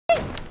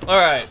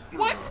Alright.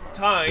 What?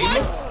 Time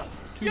What?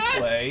 to Yes!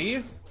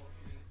 play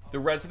the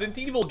Resident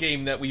Evil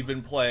game that we've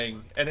been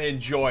playing and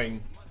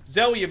enjoying.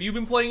 Zoe, have you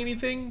been playing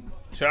anything?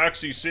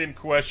 Taxi, same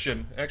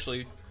question.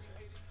 Actually,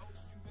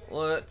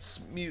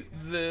 let's mute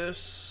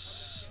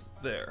this.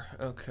 There.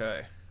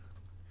 Okay.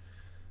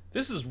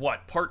 This is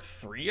what, part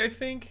 3, I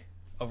think?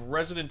 Of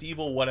Resident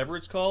Evil, whatever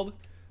it's called?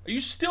 Are you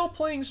still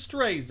playing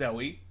Stray,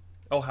 Zoe?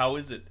 Oh, how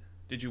is it?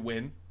 Did you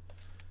win?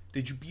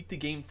 Did you beat the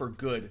game for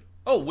good?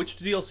 Oh, which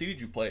DLC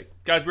did you play?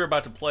 Guys, we're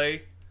about to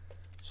play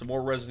some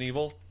more Resident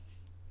Evil.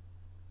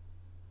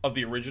 Of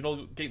the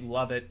original game.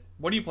 Love it.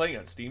 What are you playing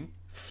on Steam?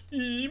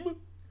 Steam?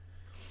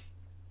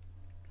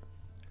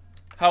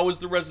 How was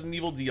the Resident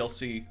Evil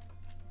DLC?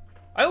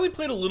 I only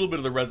played a little bit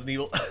of the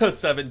Resident Evil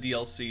 7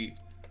 DLC.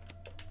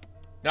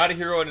 Not a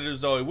Hero and it is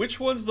Zoe. Which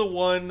one's the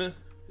one...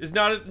 Is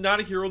not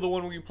a Hero the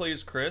one where you play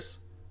as Chris?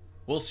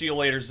 We'll see you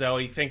later,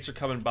 Zoe. Thanks for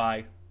coming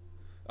by.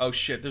 Oh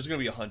shit, there's gonna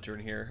be a hunter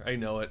in here. I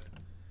know it.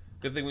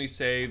 Good thing we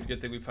saved.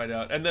 Good thing we find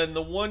out. And then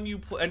the one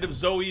you end of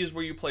Zoe is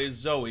where you play as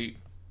Zoe.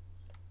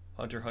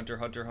 Hunter, hunter,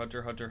 hunter,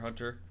 hunter, hunter,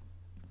 hunter.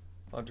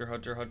 Hunter,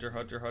 hunter, hunter,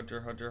 hunter,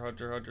 hunter, hunter,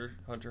 hunter, hunter,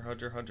 hunter,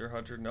 hunter, hunter,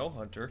 hunter, no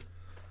hunter.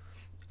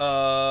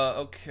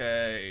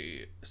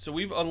 Okay. So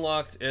we've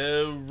unlocked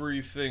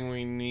everything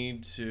we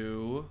need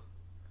to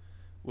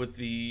with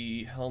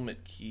the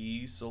helmet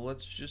key, so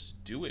let's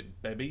just do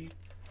it, baby.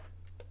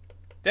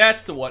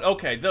 That's the one.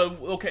 Okay,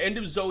 End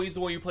of Zoe is the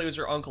one you play as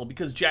your uncle,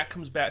 because Jack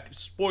comes back,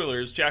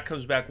 spoilers, Jack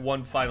comes back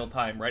one final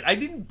time, right? I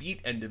didn't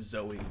beat End of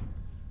Zoe.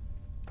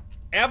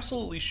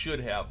 Absolutely should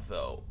have,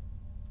 though.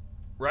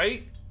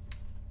 Right?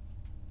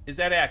 Is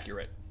that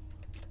accurate?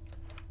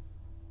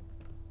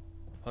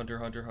 Hunter,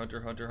 hunter,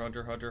 hunter, hunter,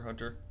 hunter, hunter,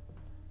 hunter.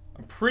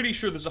 I'm pretty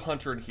sure there's a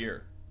hunter in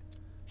here.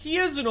 He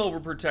is an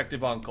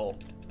overprotective uncle.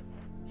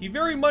 He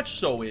very much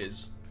so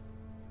is.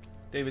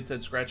 David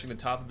said, scratching the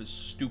top of his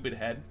stupid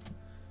head.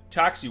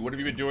 Taxi, what have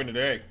you been doing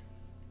today?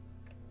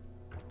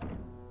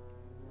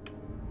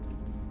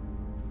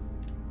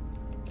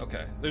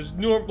 Okay. There's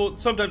normal.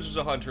 Sometimes there's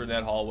a hunter in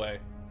that hallway.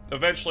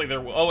 Eventually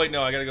there will. Oh, wait,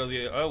 no. I gotta go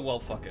the. Oh, well,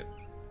 fuck it.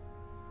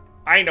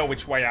 I know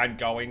which way I'm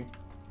going.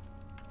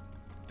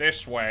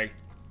 This way.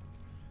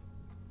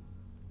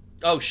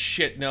 Oh,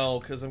 shit,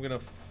 no. Because I'm gonna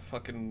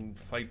fucking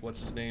fight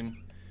what's his name.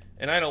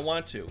 And I don't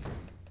want to.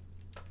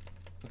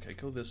 Okay,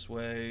 go this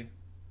way.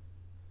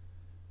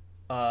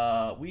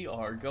 We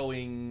are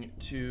going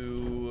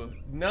to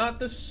not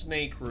the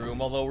snake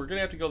room, although we're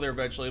gonna have to go there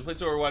eventually. I played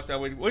Overwatch that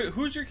way.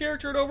 Who's your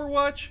character in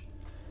Overwatch?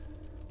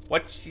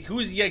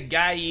 Who's your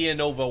guy in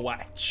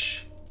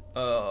Overwatch?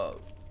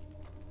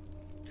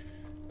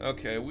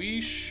 Okay,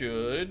 we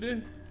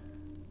should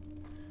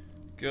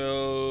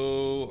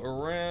go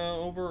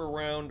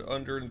around,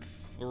 under, and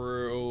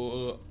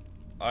through.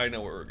 I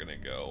know where we're gonna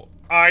go.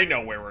 I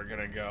know where we're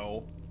gonna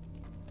go.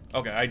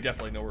 Okay, I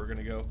definitely know where we're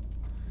gonna go.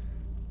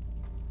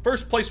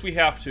 First place we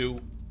have to,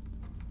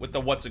 with the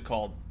what's it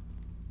called?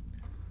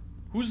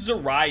 Who's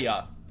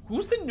Zarya?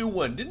 Who's the new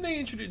one? Didn't they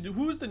introduce?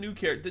 Who's the new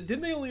character?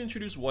 Didn't they only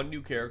introduce one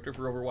new character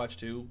for Overwatch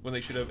 2 when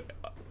they should have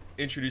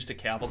introduced a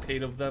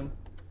cavalcade of them?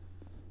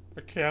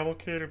 A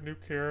cavalcade of new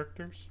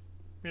characters?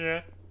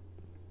 Yeah.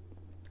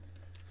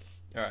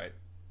 All right,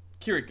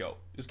 Kiriko.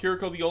 Is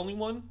Kiriko the only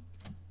one?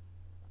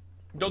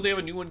 Don't they have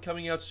a new one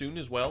coming out soon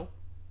as well?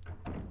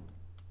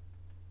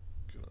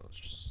 Let's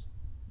just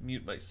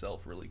mute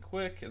myself really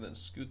quick and then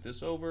scoot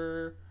this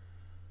over.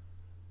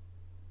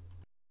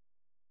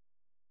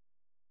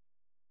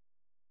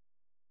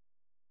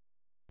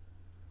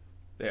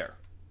 There.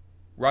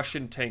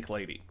 Russian tank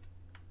lady.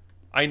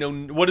 I know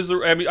what is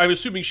the I mean, I'm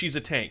assuming she's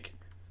a tank.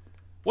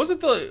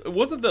 Wasn't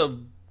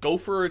the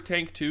Gopher a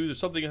tank too? There's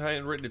something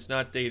handwritten, it's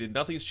not dated.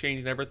 Nothing's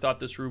changed. Never thought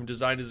this room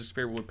designed as an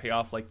experiment would pay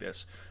off like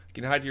this. You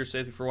can hide to your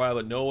safety for a while,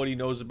 but nobody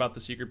knows about the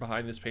secret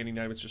behind this painting.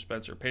 Not even Mr.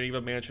 Spencer. Painting of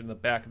a mansion in the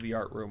back of the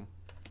art room.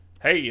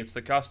 Hey, it's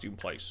the costume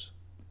place.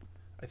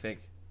 I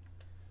think.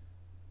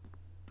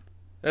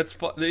 That's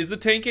fun. Is the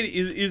tank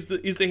is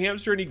the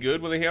hamster any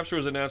good? When the hamster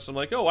was announced, I'm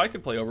like, oh, I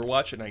could play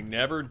Overwatch, and I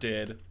never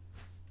did.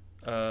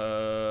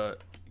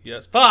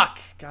 Yes. Fuck.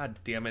 God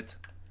damn it.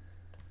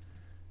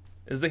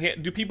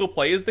 Do people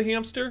play as the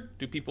hamster?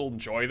 Do people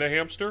enjoy the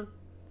hamster?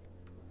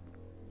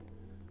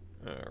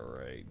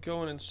 Alright,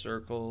 going in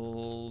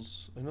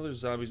circles. I know there's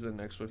zombies in the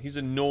next one. He's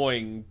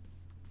annoying.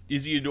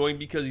 Is he annoying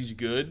because he's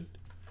good?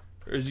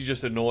 Or is he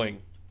just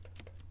annoying?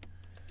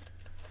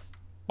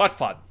 But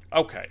fun.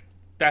 Okay,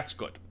 that's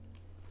good.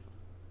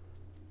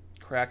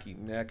 Cracky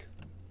neck.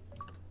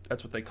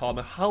 That's what they call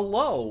me.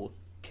 Hello,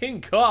 King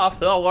Cough,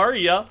 how are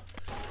ya?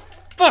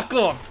 Fuck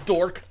off,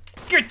 dork.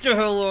 Get the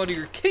hell out of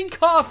here. King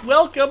Cough,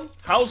 welcome.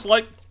 How's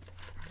like...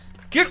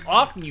 Get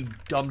off me, you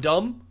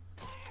dum-dum.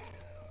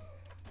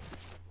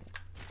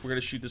 We're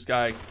gonna shoot this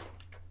guy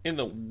in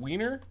the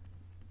wiener.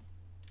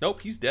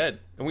 Nope, he's dead.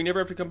 And we never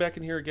have to come back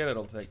in here again, I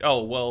don't think.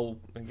 Oh, well,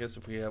 I guess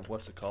if we have,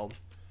 what's it called?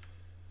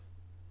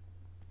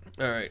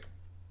 Alright.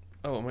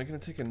 Oh, am I gonna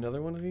take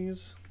another one of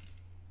these?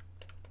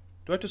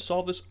 Do I have to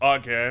solve this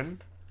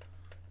again?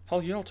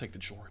 Hell yeah, I'll take the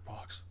jewelry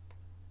box.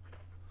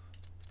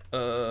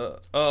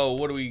 Oh,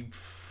 what do we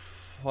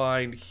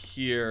find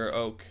here?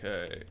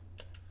 Okay.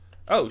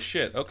 Oh,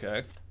 shit,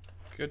 okay.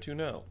 Good to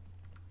know.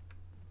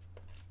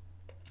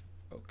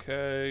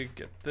 Okay,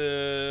 get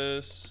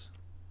this.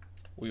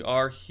 We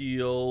are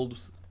healed.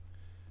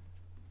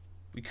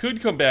 We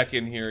could come back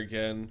in here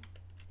again.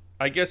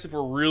 I guess if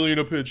we're really in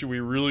a pinch and we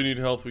really need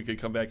health, we could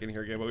come back in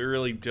here again, but we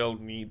really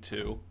don't need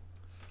to.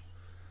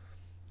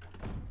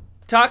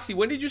 Toxie,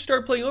 when did you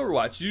start playing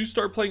Overwatch? Did you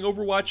start playing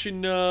Overwatch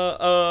in,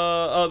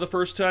 the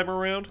first time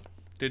around?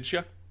 Did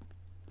you?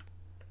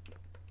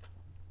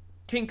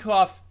 King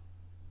Cough.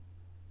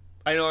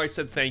 I know I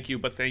said thank you,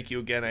 but thank you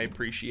again. I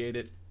appreciate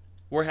it.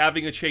 We're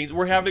having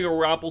a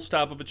romple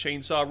stop of a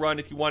chainsaw run.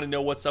 If you want to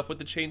know what's up with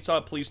the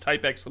chainsaw, please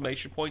type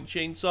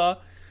 !chainsaw.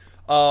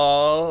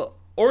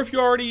 Or if you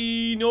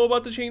already know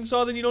about the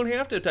chainsaw, then you don't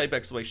have to type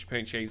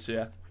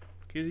 !chainsaw.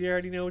 Because you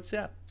already know what's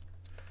up.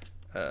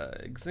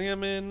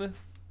 Examine.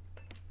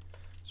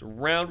 It's a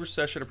round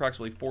recession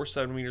approximately 4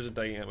 centimeters in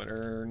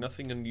diameter.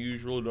 Nothing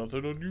unusual.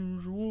 Nothing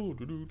unusual.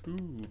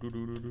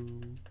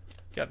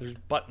 Yeah, there's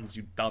buttons,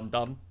 you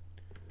dum-dum.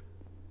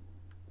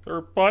 There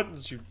are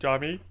buttons, you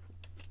dummy.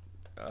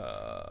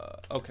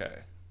 Okay.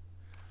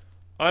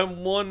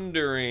 I'm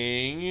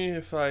wondering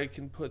if I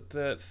can put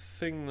that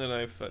thing that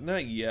I found.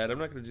 Not yet. I'm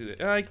not going to do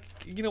that.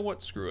 You know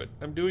what? Screw it.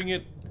 I'm doing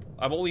it.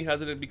 I'm only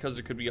hesitant because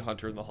there could be a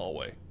hunter in the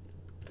hallway.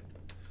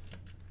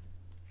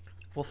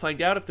 We'll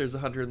find out if there's a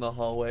hunter in the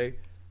hallway,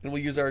 and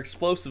we'll use our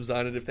explosives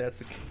on it if that's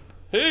the case.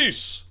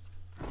 Peace!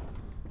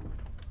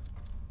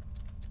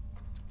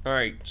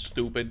 Alright,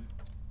 stupid.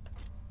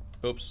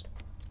 Oops.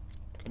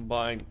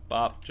 Combine,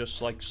 bop,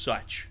 just like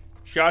such.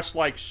 Just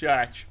like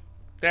such.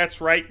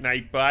 That's right,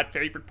 Nightbot.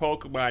 Favorite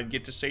Pokemon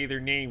get to say their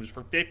names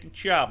for 50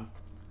 chum.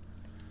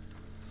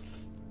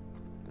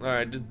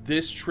 Alright, does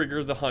this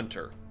trigger the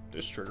hunter?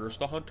 This triggers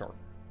the hunter.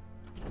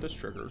 This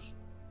triggers.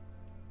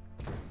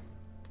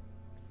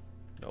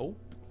 Nope.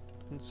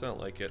 Doesn't sound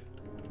like it.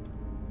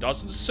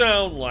 Doesn't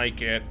sound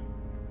like it.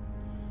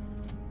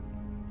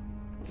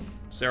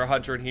 Is there a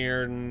hunter in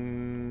here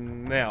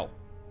now?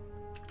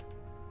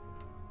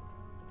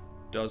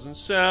 Doesn't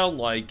sound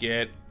like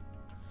it.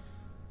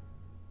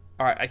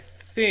 Alright, I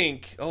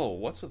think... Oh,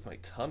 what's with my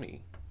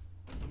tummy?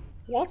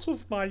 What's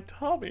with my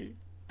tummy?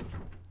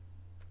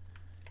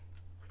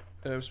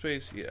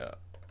 Space, yeah.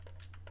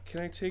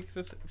 Can I take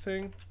the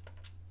thing?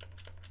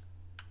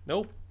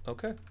 Nope.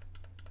 Okay.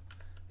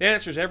 That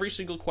answers every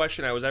single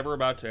question I was ever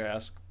about to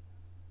ask.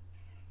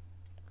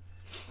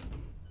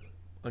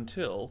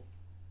 Until...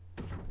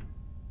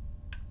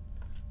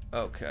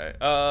 Okay.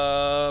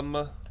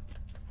 Gonna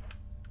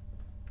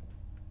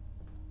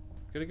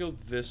go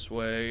this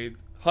way.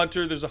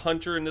 Hunter, there's a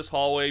hunter in this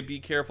hallway. Be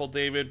careful,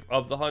 David,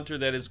 of the hunter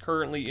that is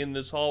currently in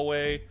this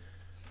hallway.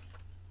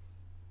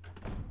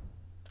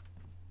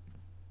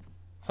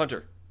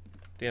 Hunter.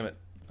 Damn it.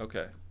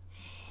 Okay.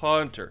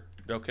 Hunter.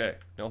 Okay.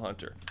 No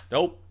hunter.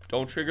 Nope.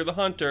 Don't trigger the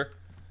hunter.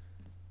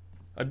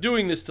 I'm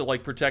doing this to,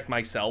 like, protect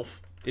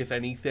myself, if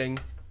anything.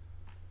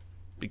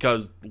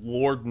 Because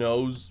Lord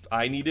knows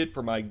I need it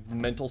for my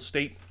mental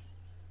state.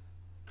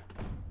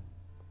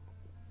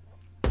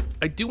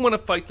 I do want to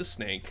fight the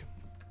snake.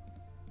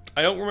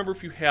 I don't remember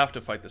if you have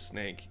to fight the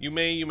snake. You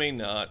may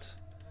not.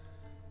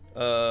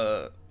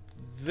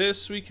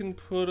 This we can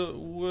put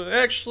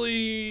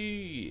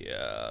actually,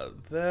 yeah,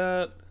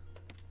 that.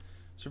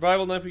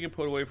 Survival knife we can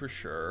put away for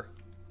sure.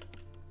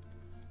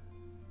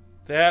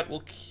 That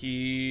we'll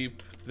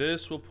keep.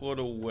 This we'll put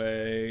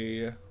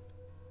away.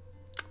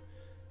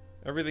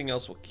 Everything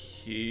else we'll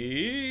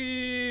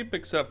keep,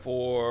 except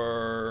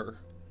for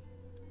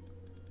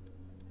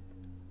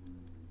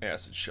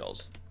acid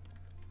shells.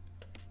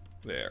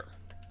 There.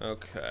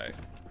 Okay.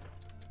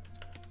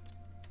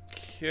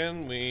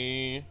 Can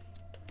we...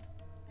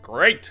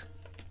 Great!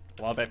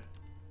 Love it.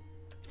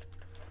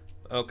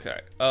 Okay.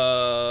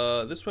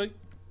 This way?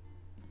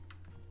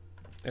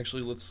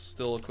 Actually, let's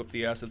still equip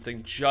the acid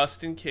thing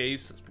just in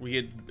case we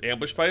get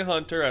ambushed by a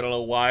hunter. I don't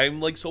know why I'm,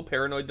 like, so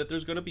paranoid that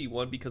there's gonna be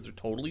one, because there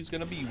totally is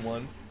gonna be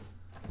one.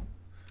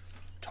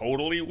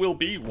 Totally will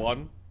be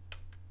one.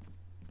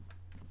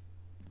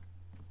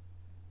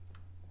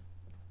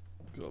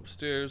 Go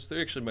upstairs.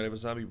 They actually might have a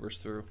zombie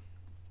burst through.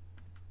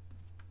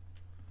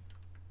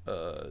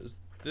 Is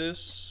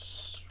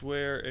this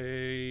where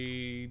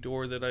a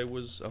door that I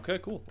was... Okay,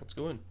 cool. Let's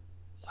go in.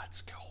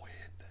 Let's go in.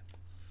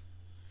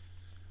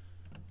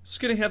 It's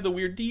gonna have the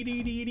weird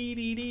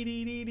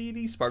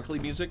dee sparkly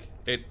music.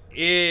 It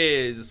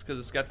is, because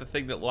it's got the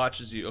thing that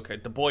watches you. Okay,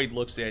 the Boyd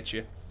looks at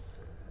you.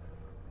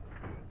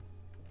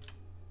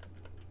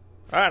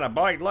 Ah, the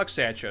Boyd looks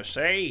at you,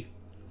 see?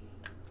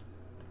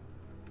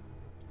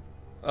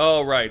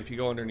 Oh, right. If you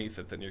go underneath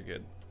it, then you're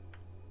good.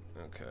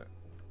 Okay.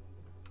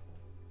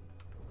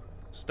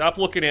 Stop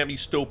looking at me,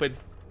 stupid.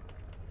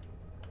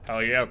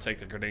 Hell yeah, I'll take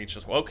the grenade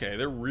shells. Okay,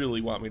 they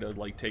really want me to,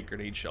 like, take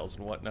grenade shells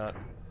and whatnot.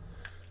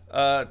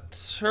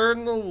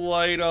 Turn the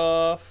light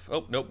off.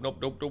 Oh, nope.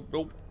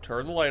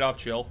 Turn the light off,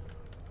 Jill.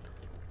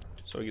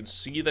 So we can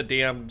see the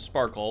damn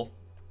sparkle.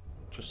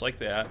 Just like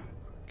that.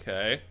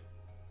 Okay.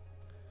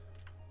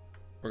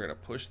 We're gonna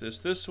push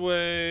this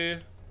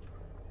way.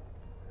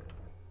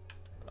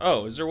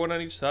 Oh, is there one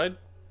on each side?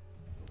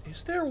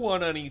 Is there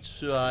one on each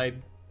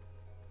side?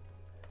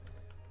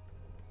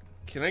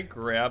 Can I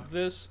grab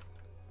this?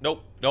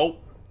 Nope,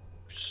 nope.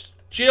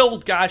 Jill,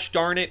 gosh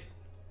darn it.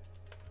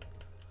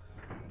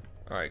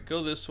 Alright,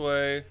 go this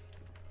way.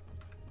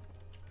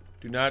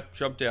 Do not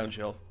jump down,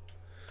 Jill.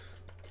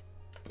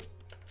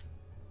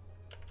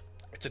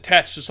 It's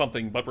attached to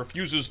something, but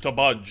refuses to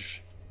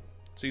budge.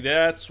 See,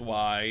 that's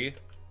why.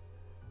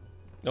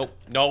 Nope,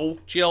 no,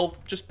 Jill,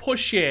 just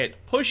push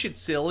it. Push it,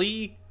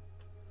 silly.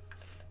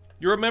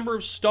 You're a member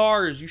of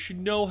STARS. You should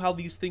know how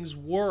these things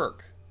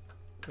work.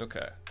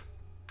 Okay.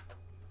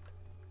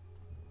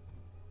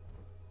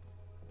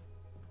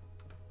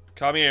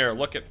 Come here,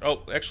 look at...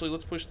 Oh, actually,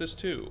 let's push this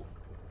too.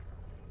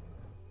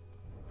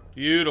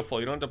 Beautiful.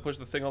 You don't have to push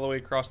the thing all the way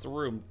across the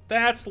room.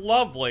 That's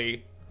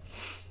lovely.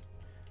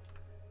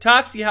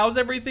 Toxie, how's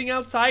everything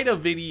outside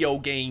of video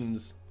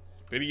games?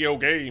 Video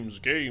games,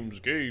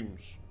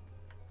 games.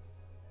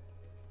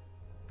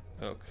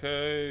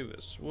 Okay,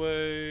 this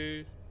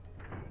way.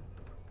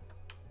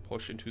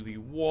 Push into the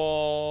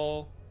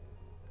wall.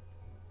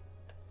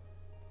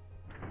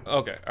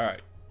 Okay,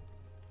 alright.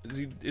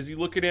 Is he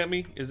looking at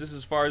me? Is this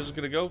as far as it's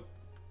gonna go?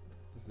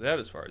 Is that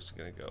as far as it's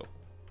gonna go?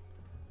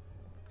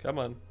 Come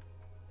on.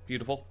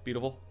 Beautiful,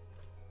 beautiful.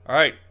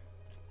 Alright.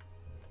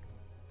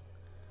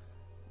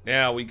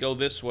 Now we go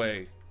this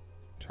way.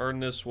 Turn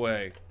this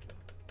way.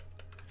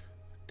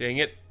 Dang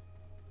it.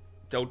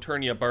 Don't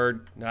turn, you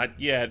bird. Not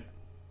yet.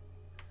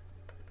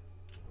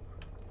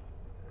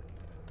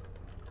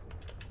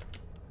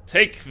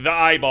 Take the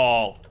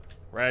eyeball.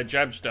 Red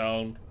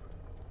gemstone.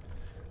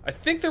 I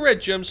think the red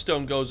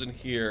gemstone goes in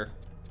here.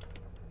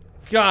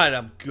 God,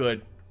 I'm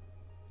good.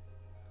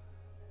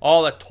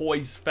 All the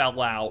toys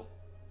fell out.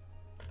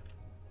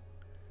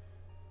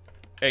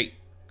 Hey,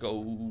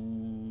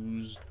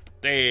 goes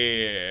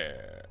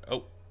there.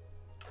 Oh,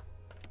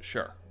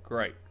 sure,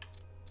 great.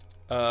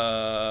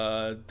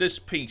 This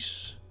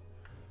piece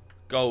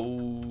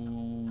goes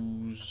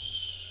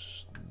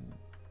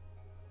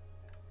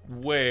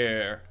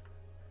where?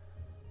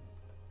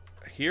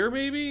 Here,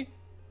 maybe?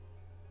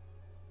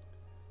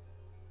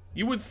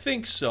 You would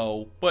think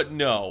so, but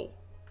no.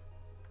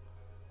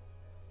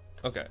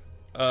 Okay.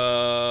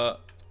 Oh,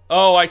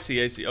 I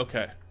see,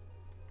 okay.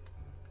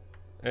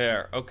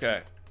 There,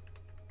 okay.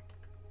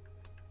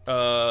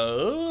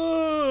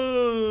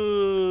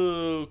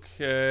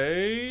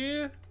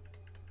 Okay.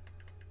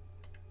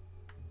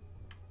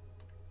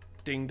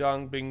 Ding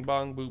dong, bing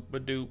bong, boop ba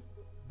doop,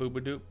 boop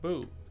ba doop,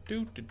 boo,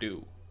 doo doo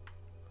doo.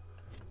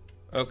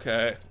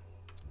 Okay.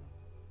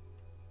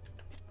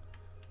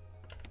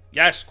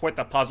 Yes, quit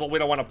the puzzle. We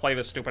don't want to play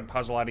this stupid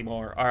puzzle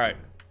anymore. Alright.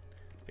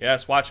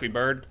 Yes, watch me,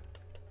 bird.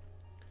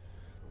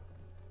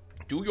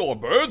 Do your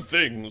bird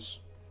things.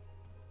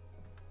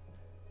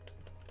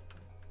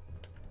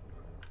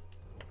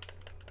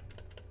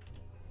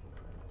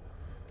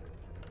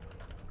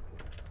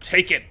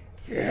 Take it.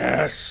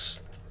 Yes.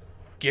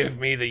 Give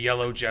me the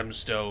yellow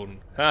gemstone.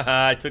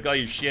 Haha, I took all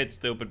your shit,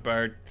 stupid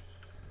bird.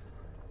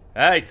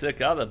 I took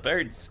all the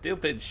bird's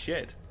stupid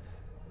shit.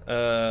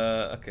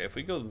 Okay, if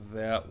we go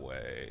that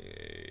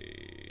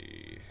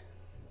way...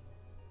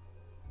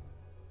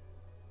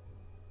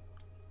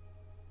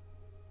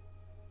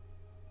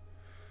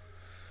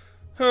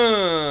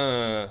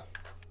 Huh.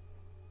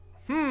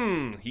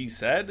 He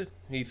said.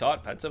 He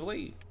thought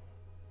pensively.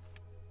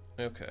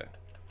 Okay.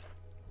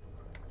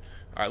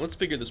 Alright, let's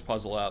figure this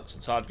puzzle out,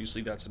 since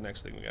obviously that's the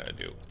next thing we gotta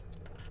do.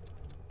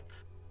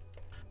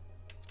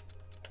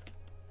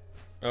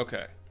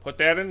 Okay, put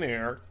that in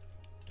there.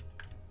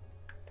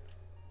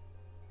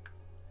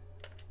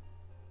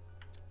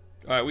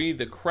 Alright, we need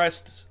the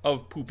crest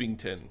of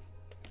Poopington.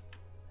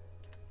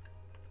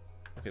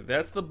 Okay,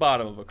 that's the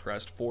bottom of a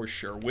crest, for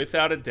sure,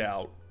 without a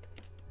doubt.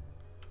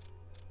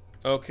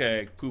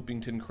 Okay,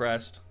 Poopington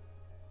crest.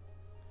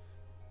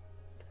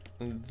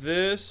 And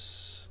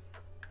this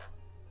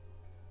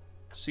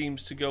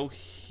seems to go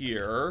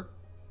here.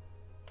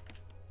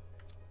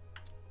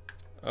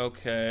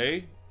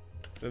 Okay.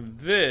 And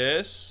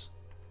this...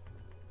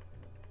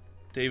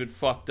 David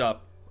fucked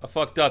up. I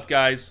fucked up,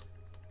 guys.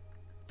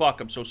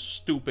 Fuck, I'm so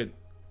stupid.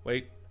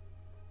 Wait.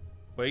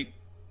 Wait.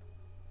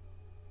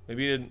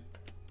 Maybe you didn't...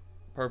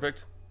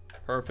 Perfect.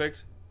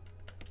 Perfect.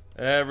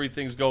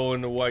 Everything's going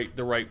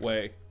the right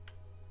way.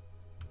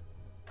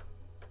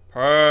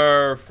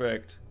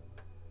 Perfect.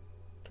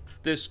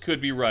 This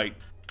could be right.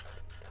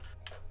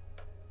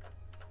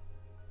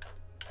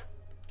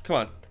 Come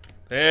on.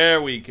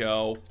 There we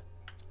go.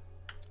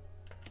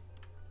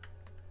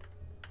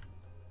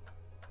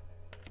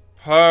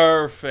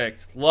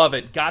 Perfect. Love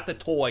it. Got the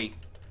toy.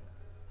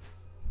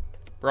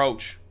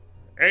 Brooch.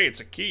 Hey, it's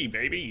a key,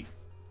 baby.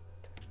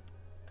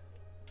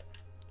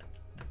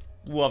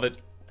 Love it.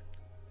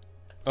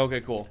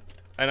 Okay, cool.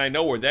 And I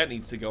know where that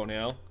needs to go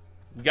now.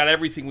 We got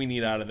everything we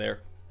need out of there.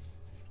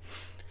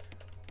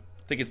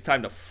 I think it's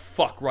time to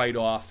fuck right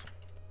off.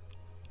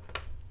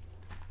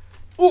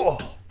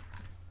 Oh!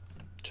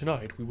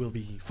 Tonight we will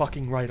be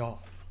fucking right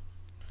off.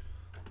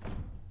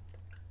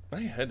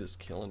 My head is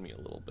killing me a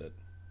little bit.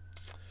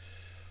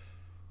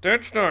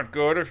 That's not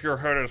good if your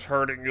head is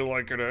hurting you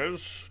like it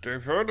is,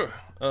 David.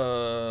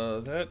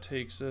 That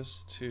takes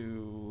us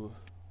to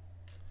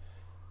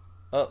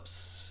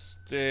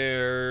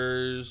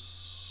upstairs.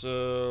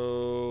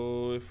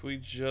 So if we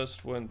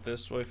just went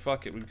this way,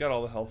 fuck it. We've got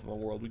all the health in the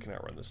world. We can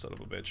outrun this son of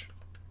a bitch.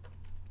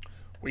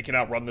 We can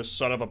outrun this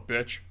son of a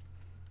bitch.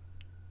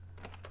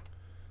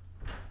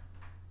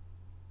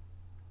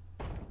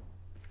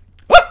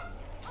 Ah!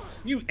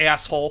 You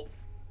asshole.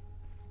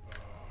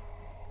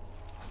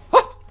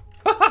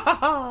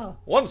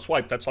 One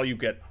swipe, that's all you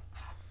get.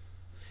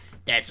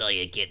 That's all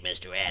you get,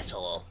 Mr.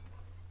 Asshole.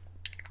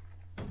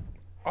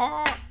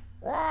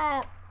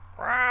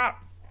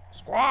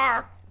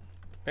 Squawk.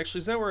 Actually,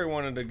 is that where I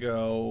wanted to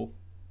go?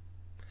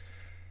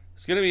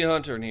 There's gonna be a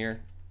hunter in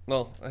here.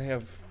 Well, I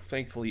have,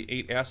 thankfully,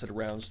 8 acid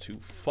rounds to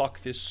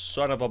fuck this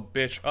son of a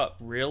bitch up.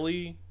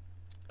 Really?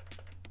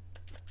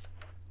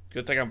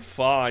 Good thing I'm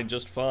fine,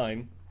 just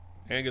fine.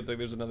 And good thing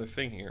there's another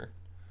thing here.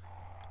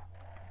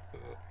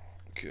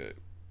 Okay.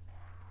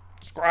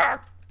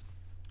 Squawk!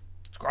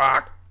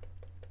 Squawk!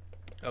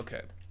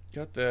 Okay.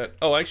 Got that.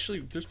 Oh,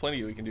 actually, there's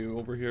plenty we can do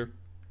over here.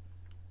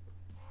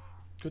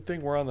 Good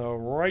thing we're on the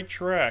right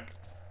track.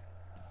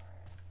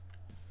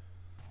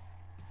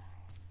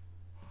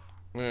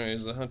 Alright,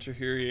 is the hunter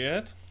here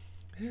yet?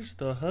 Is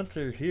the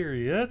hunter here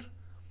yet?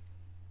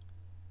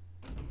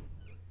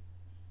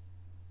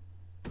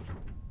 It's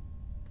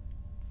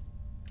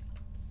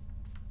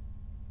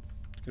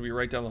gonna be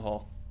right down the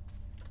hall.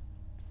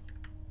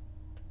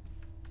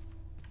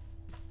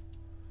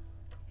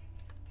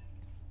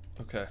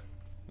 Okay,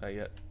 not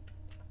yet.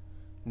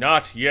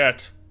 Not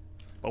yet!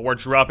 But we're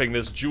dropping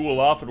this jewel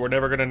off and we're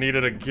never gonna need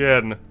it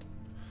again.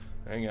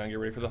 Hang on, get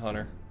ready for the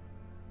hunter.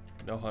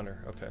 No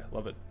hunter. Okay,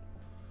 love it.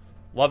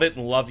 Love it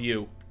and love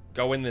you.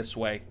 Go in this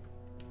way.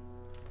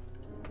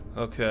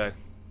 Okay.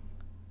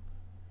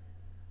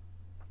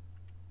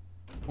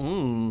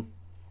 Mmm.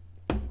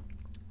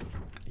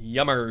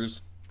 Yummers.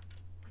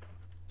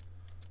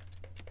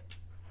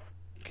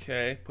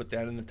 Okay, put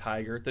that in the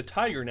tiger. The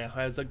tiger now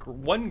has a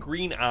one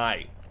green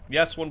eye.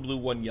 Yes, one blue,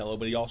 one yellow,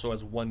 but he also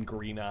has one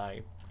green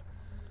eye.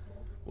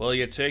 Well,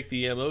 you take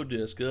the ammo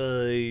disc.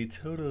 I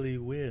totally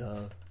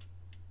will.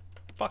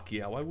 Fuck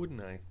yeah, why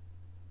wouldn't I?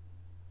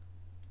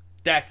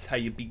 That's how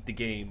you beat the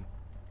game.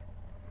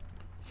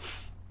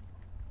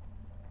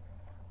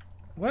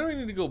 Why do I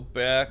need to go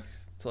back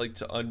to, like,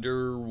 to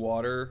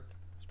underwater?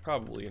 There's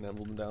probably an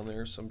emblem down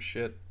there or some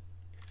shit.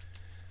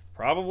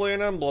 Probably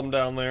an emblem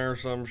down there or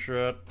some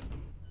shit.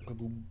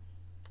 Kaboom.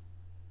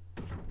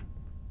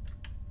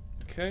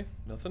 Okay,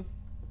 nothing.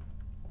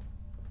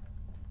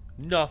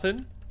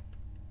 Nothing.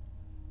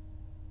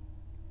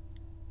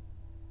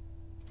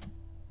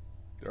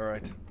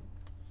 Alright.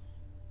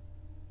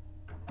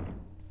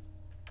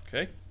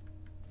 Okay.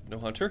 No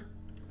hunter.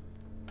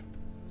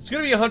 There's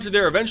gonna be a hunter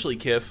there eventually,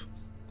 Kiff.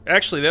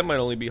 Actually, that might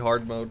only be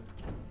hard mode.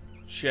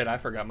 Shit, I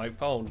forgot my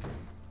phone.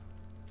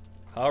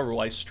 However,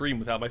 will I stream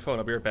without my phone?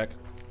 I'll be right back.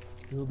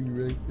 I'll be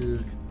right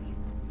back.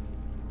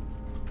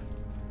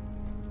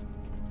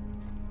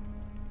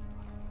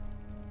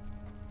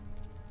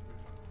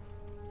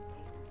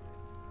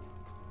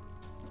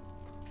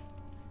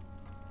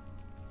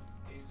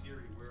 Hey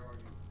Siri, where are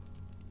you?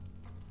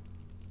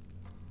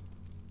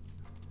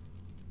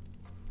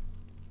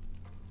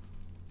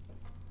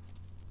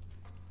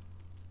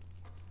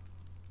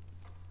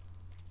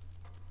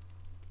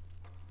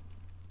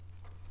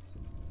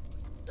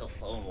 The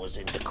phone was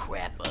in the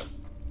crapper.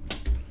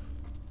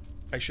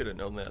 I should have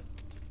known that.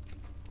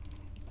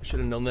 I should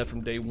have known that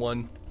from day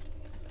one.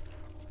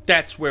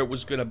 That's where it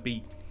was gonna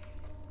be.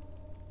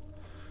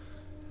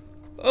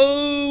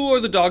 Oh, are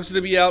the dogs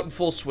gonna be out in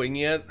full swing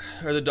yet?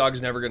 Or are the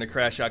dogs never gonna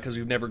crash out because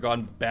we've never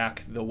gone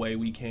back the way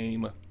we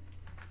came?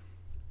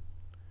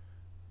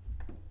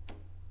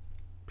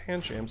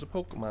 Pancham's a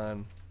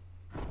Pokemon.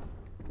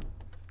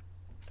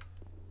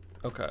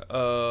 Okay,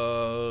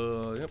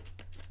 yep.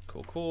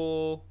 Cool,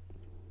 cool.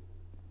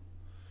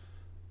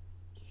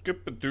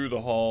 Skipping through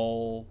the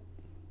hall.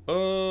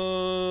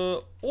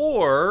 Or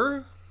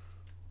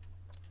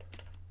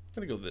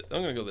I'm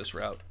gonna go this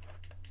route.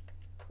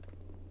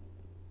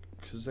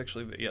 Because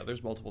actually, yeah,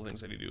 there's multiple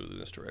things I need to do in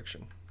this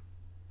direction.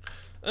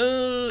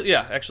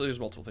 Yeah, actually,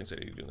 there's multiple things I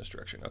need to do in this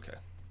direction. Okay.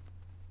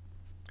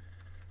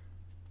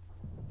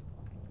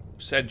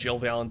 Said Jill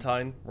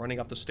Valentine, running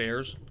up the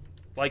stairs.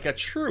 Like a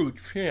true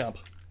champ.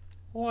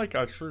 Like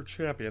a true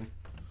champion.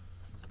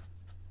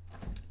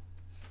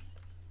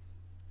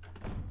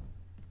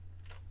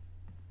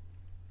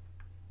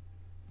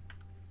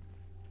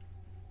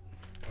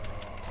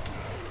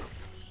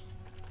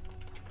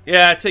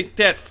 Yeah, take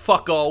that,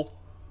 fucko.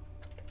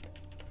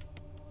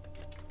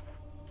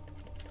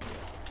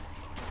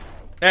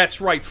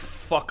 That's right,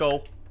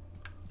 fucko.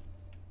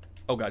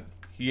 Oh god,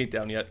 he ain't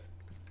down yet.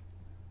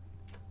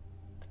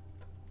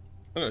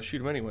 I'm gonna shoot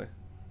him anyway.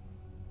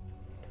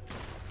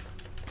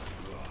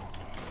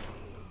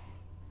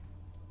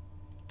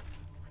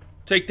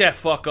 Take that,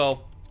 fucko.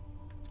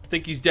 I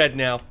think he's dead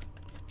now.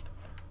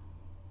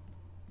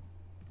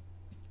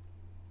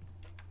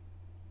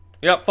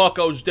 Yep,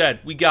 fucko's dead.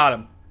 We got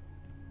him.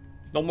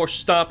 No more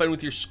stomping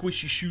with your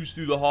squishy shoes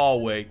through the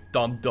hallway,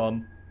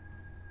 dum-dum.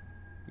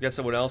 You got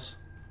someone else?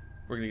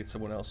 We're gonna get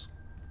someone else.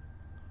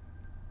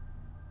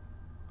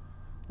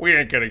 We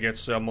ain't gonna get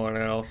someone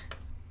else.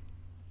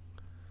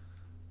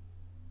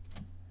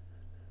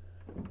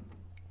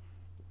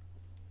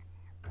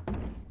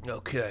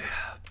 Okay.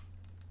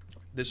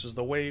 This is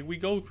the way we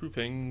go through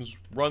things,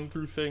 run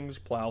through things,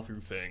 plow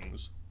through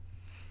things.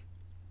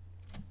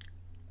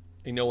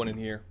 Ain't no one in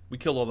here. We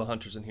killed all the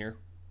hunters in here.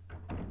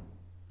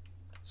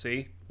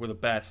 See? We're the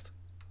best.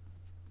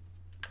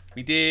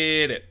 We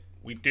did it.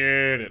 We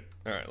did it.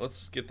 Alright,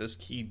 let's get this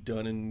key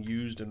done and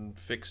used and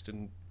fixed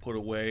and put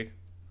away.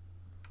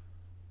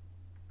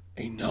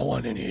 Ain't no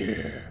one in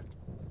here.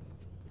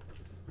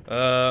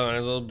 Might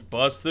as well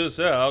bust this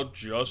out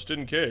just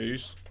in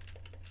case.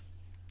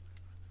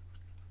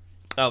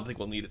 I don't think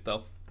we'll need it,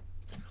 though.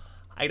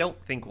 I don't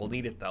think we'll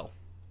need it, though.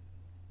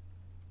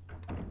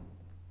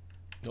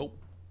 Nope.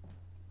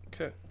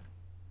 Okay.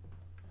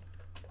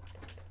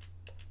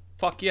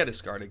 Fuck yeah,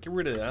 discard it. Get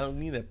rid of it. I don't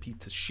need that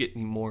pizza shit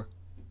anymore.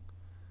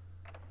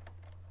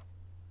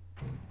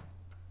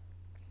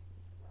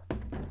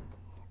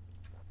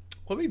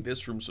 What made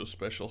this room so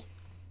special?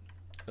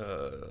 How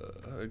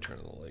do I turn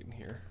on the light in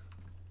here?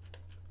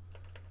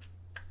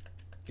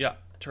 Yeah,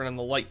 turn on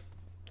the light,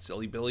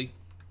 silly Billy.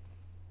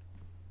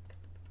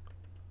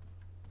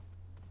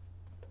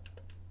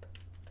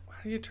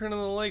 How do you turn on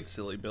the light,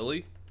 silly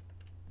Billy?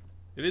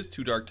 It is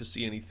too dark to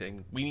see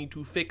anything. We need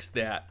to fix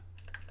that.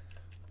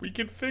 We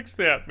can fix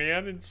that,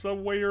 man, in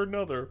some way or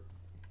another.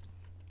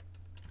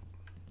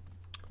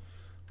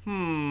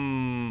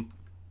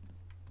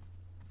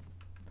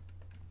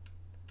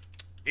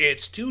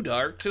 It's too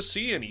dark to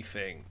see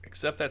anything.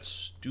 Except that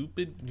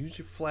stupid, use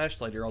your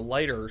flashlight or a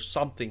lighter or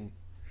something.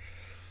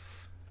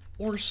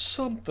 Or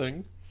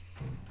something.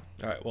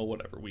 Alright, well,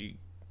 whatever. We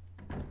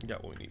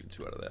got what we needed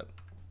to out of that.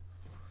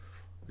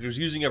 We're just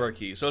using up our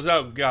key. So it's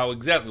not got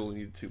exactly what we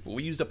needed to, but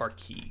we used up our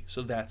key.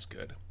 So that's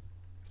good.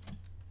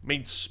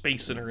 Made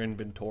space in our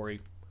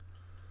inventory.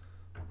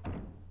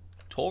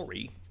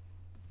 Tory.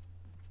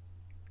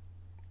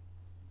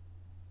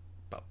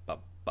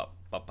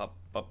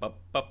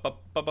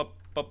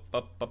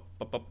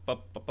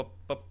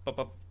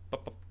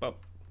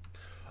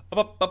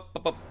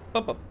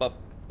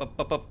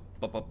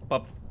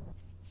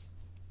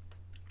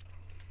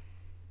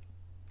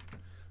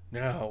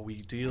 Now we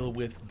deal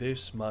with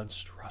this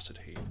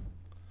monstrosity.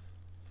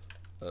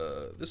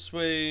 This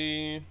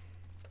way.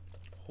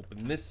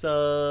 Open this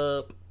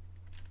up.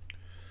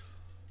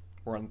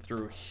 Run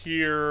through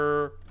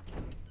here.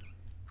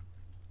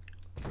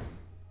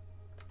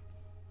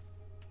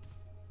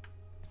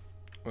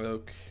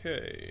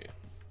 Okay.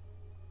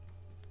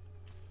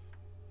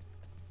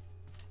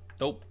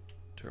 Nope.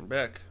 Turn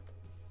back.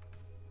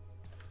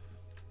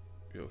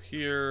 Go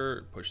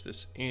here. Push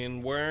this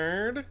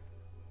inward.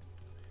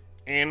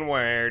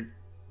 Inward.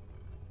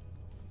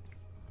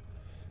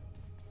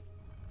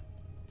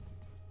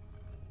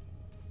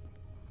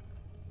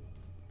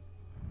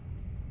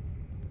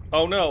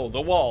 Oh no,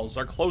 the walls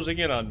are closing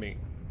in on me.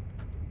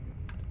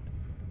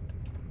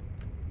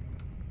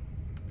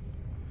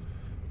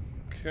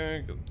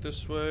 Okay, go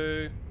this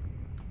way.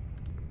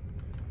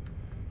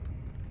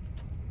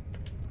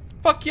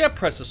 Fuck yeah,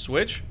 press a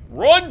switch.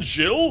 Run,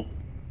 Jill!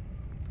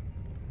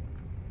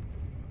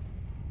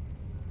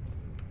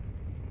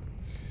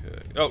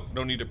 Okay. Oh,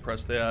 no need to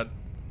press that.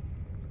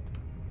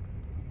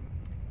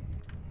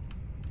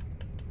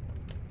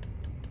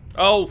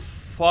 Oh,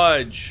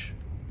 fudge.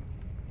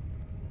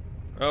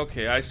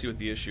 Okay, I see what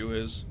the issue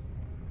is.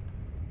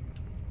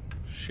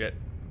 Shit.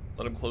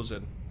 Let him close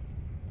in.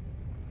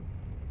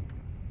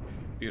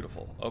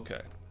 Beautiful.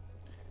 Okay.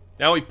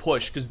 Now we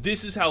push, because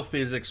this is how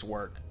physics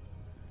work.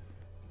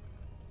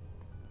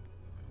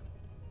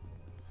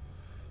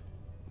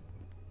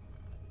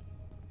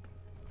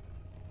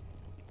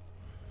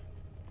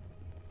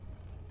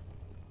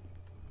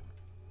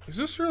 Is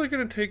this really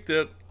going to take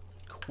that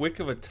quick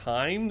of a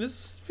time?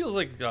 This feels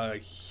like a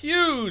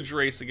huge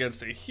race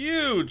against a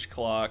huge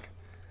clock.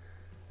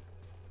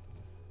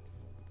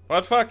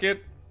 But fuck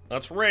it.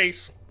 Let's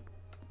race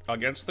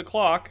against the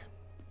clock.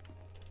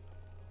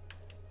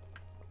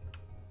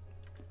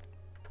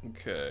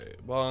 Okay,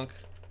 bonk.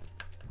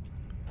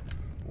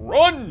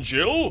 Run,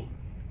 Jill!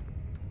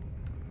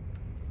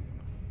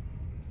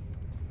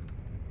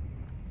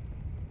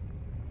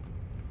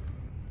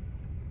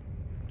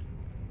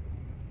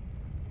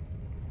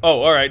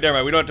 Oh, alright, never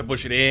mind. We don't have to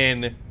push it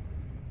in.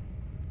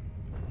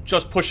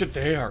 Just push it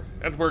there,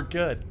 and we're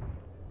good.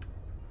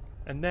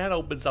 And that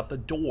opens up the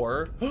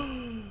door.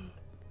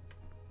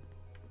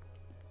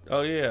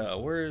 Oh yeah,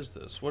 where is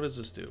this? What does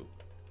this do?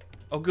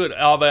 Oh good,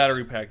 all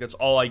battery pack. That's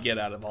all I get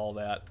out of all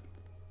that.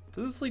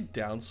 Does this lead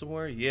down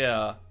somewhere?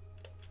 Yeah.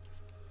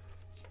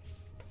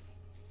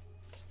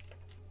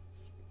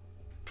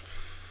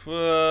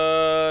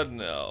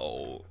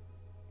 No.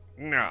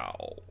 No.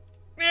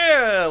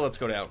 Yeah, let's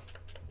go down.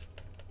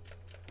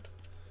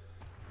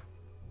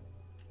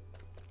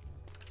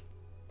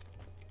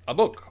 A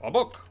book, a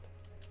book.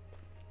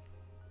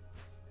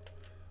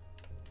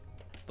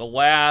 The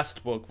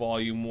last book,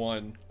 volume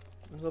 1.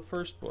 Where's the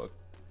first book?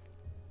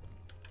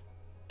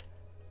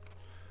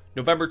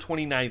 November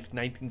 29th,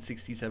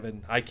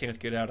 1967. I can't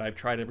get out. I've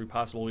tried every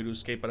possible way to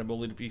escape, but I'm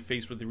only to be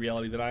faced with the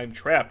reality that I am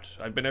trapped.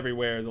 I've been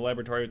everywhere. The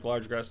laboratory with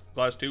large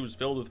glass tubes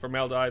filled with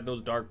formaldehyde, those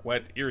dark,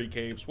 wet, eerie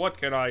caves. What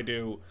can I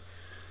do?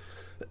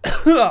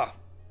 At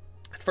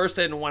first,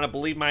 I didn't want to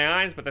believe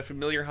my eyes, but that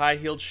familiar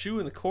high-heeled shoe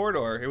in the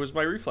corridor. It was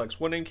my reflex.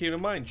 One name came to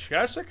mind.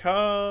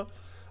 Jessica!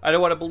 I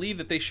don't want to believe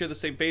that they share the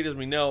same fate as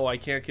me. No, I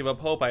can't give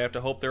up hope. I have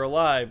to hope they're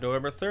alive.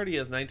 November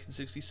 30th,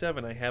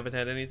 1967. I haven't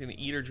had anything to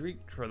eat or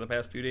drink for the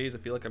past few days. I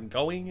feel like I'm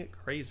going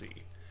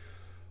crazy.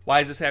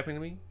 Why is this happening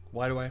to me?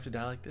 Why do I have to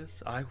die like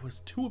this? I was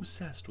too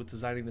obsessed with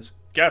designing this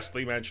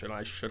ghastly mansion.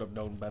 I should have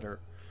known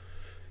better.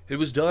 It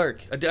was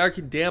dark. A dark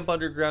and damp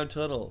underground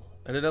tunnel.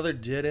 And another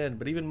dead end.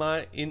 But even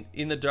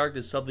in the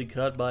darkness, something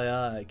caught my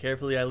eye.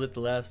 Carefully, I lit the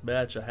last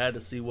match. I had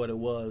to see what it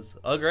was.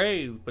 A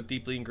grave, but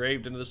deeply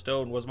engraved into the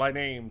stone was my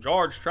name.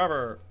 George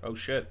Trevor. Oh,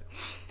 shit.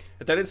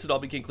 At that instant, all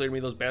became clear to me.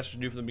 Those bastards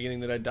knew from the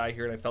beginning that I'd die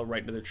here, and I fell right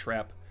into their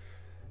trap.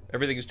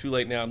 Everything is too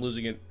late now. I'm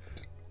losing it.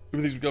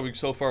 Everything's becoming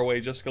so far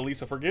away. Jessica,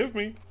 Lisa, forgive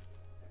me.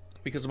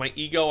 Because of my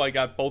ego, I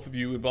got both of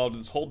you involved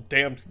in this whole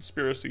damned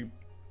conspiracy.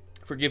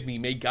 Forgive me.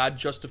 May God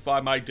justify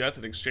my death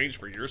in exchange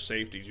for your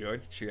safety,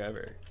 George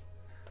Trevor.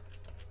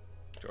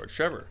 George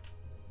Trevor.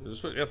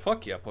 Yeah,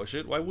 fuck yeah, push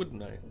it. Why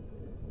wouldn't I?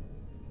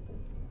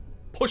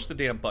 Push the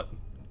damn button.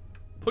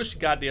 Push the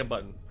goddamn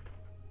button.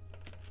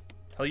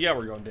 Hell yeah,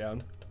 we're going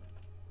down.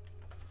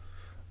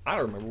 I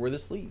don't remember where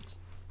this leads.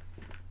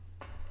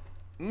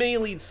 May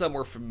lead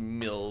somewhere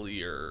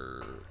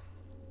familiar.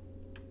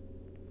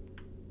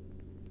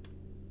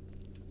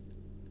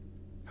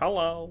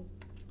 Hello.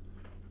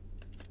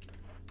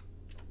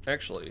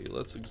 Actually,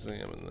 let's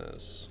examine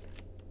this.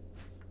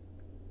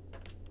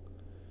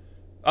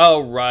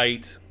 Oh,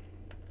 right.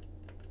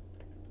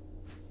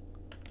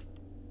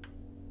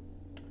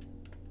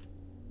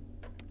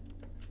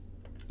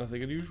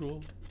 Nothing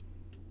unusual.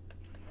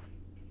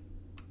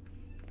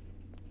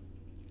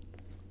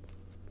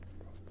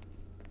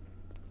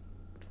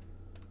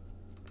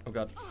 Oh,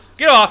 God.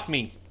 Get off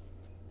me!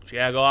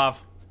 Jag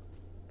off.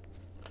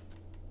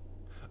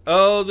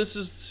 Oh, this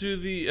is to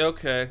the...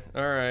 Okay,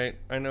 alright.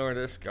 I know where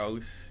this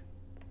goes.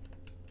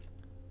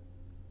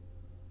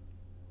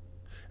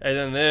 And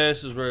then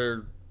this is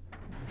where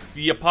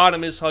the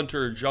eponymous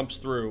hunter jumps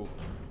through.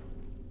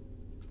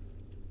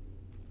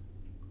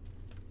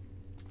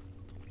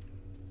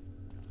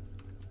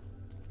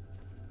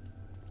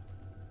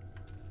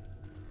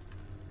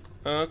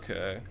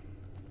 Okay.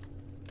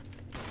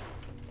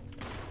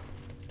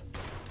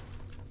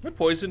 Am I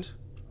poisoned?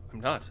 I'm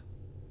not.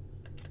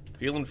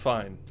 Feeling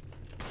fine.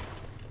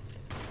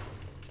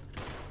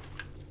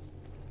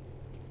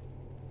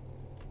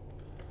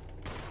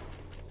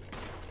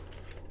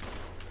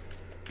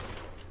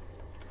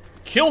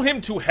 Kill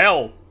him to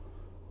hell!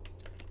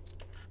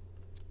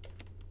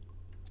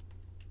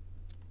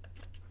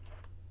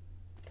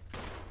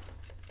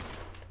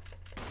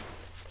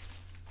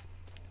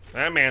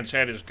 That man's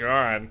head is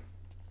gone.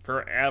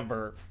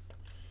 Forever.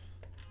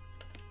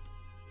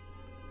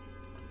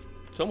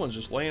 Someone's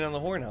just laying on the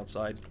horn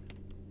outside.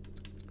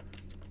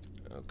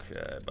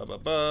 Okay,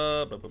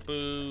 ba-ba-ba,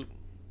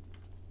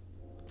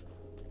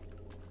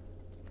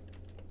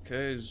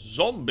 okay,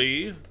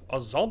 zombie. A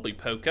zombie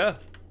poker.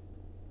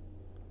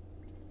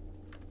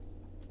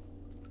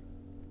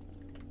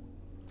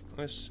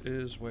 This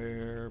is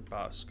where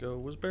Bosco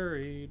was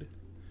buried.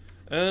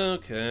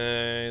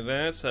 Okay,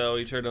 that's how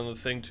he turned on the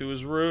thing to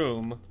his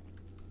room.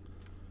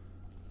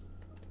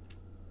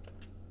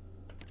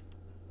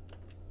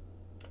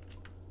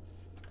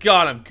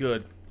 God, I'm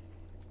good.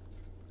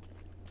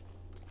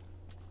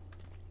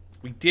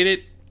 We did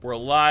it. We're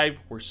alive.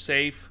 We're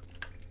safe.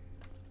 Can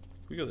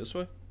we go this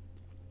way?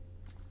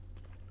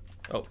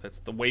 Oh, that's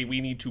the way we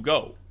need to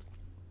go.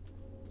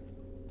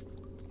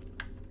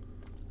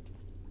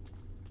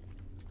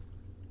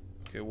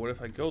 Okay, what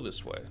if I go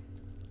this way?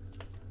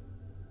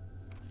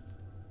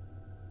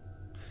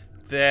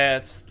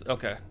 That's...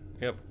 Okay,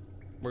 yep.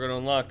 We're gonna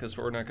unlock this,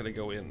 but we're not gonna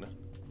go in.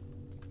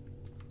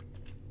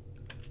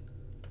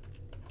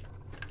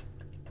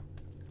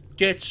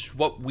 That's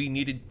what we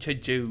needed to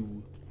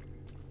do.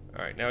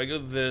 Alright, now I go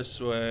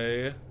this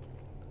way.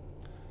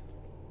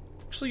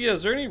 Actually, yeah,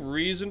 is there any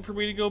reason for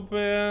me to go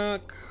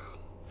back?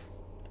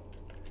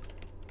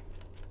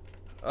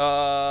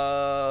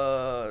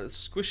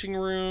 Squishing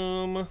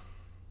room.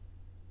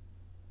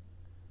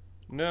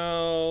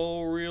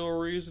 No real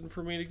reason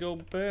for me to go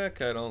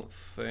back, I don't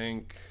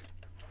think.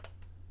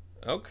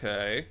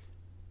 Okay.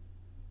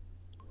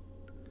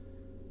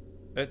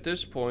 At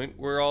this point,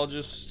 we're all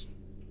just...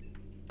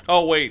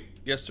 Oh, wait.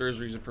 Yes, there is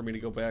reason for me to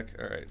go back.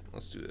 Alright,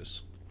 let's do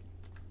this.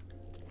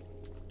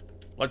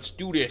 Let's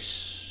do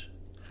this.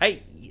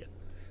 Hey.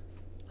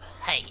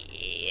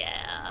 Hey.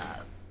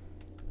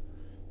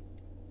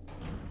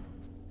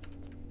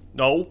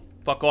 No.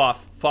 Fuck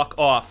off. Fuck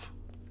off.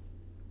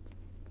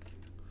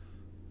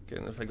 Okay,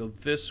 and if I go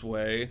this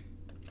way,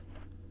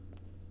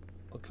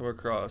 I'll come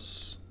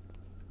across.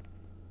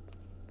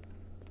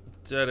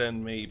 dead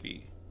end,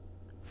 maybe.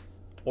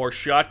 Or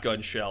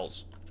shotgun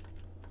shells.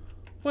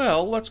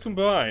 Well, let's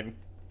combine.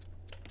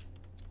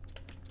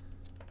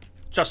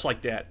 Just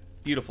like that.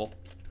 Beautiful.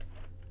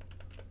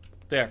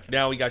 There,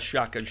 now we got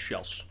shotgun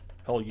shells.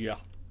 Hell yeah.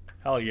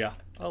 Hell yeah.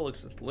 That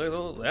looks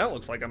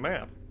like a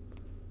map.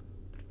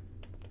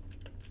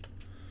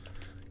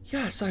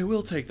 Yes, I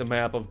will take the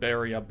map of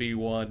Area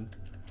B1.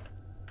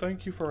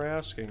 Thank you for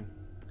asking.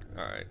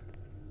 Alright.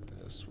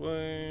 This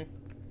way.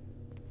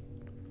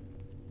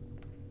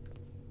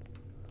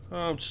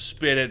 Don't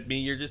spit at me,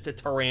 you're just a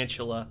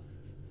tarantula.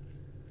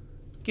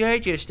 You're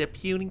just a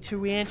puny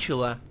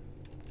tarantula.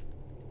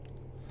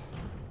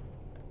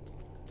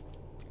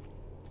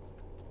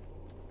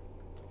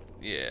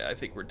 Yeah, I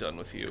think we're done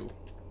with you.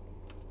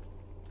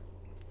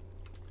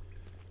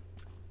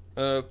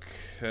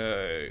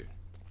 Okay.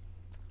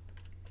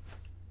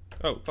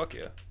 Oh, fuck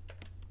yeah.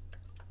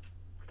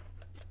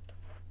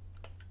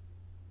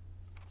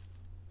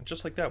 And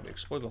just like that, we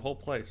explored the whole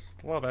place.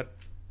 Love it.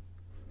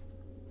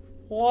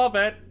 Love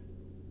it.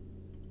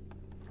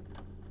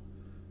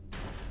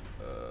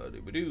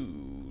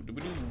 Doobadoo,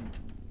 doobadoo.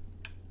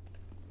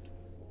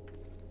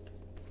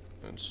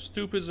 And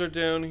stupids are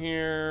down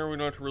here. We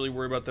don't have to really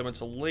worry about them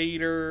until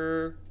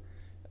later.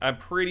 I'm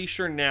pretty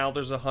sure now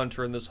there's a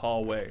hunter in this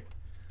hallway.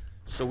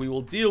 So we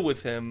will deal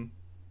with him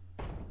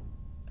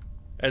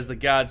as the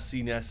gods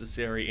see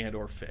necessary and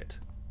or fit.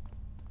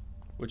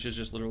 Which is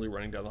just literally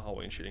running down the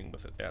hallway and shooting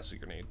with an acid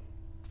grenade.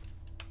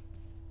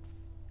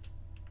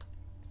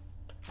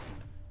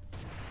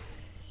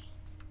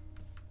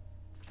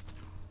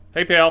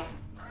 Hey, pal.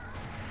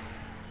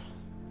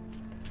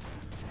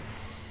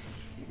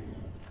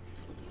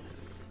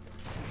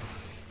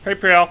 Hey,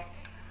 pal.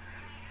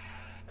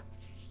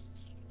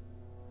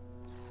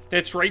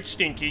 That's right,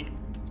 Stinky.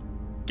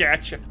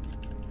 Gotcha.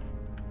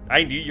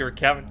 I knew you were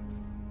coming.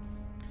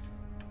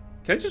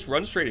 Can I just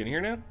run straight in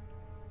here now?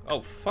 Oh,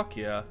 fuck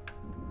yeah.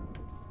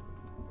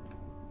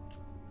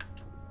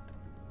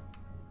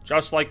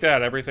 Just like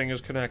that, everything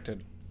is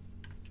connected.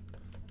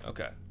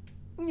 Okay.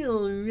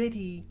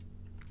 Alrighty.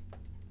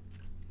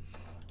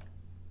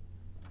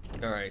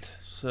 Alright,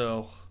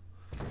 so...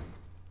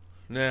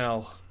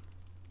 Now...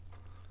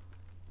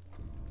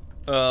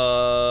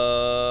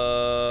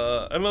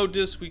 ammo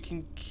disc we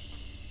can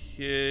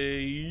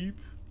keep.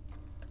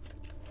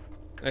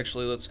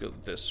 Actually, let's go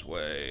this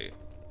way.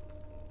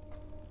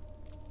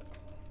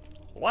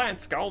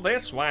 Let's go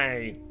this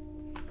way.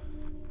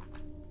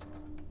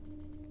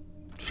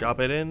 Shop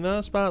it in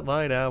the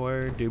spotlight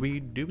hour.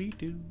 Doobie doobie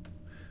doo.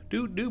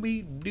 Doo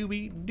doobie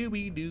doobie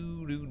doobie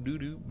doo doo doo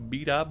doo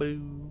bee da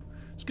boo.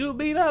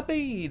 Scooby da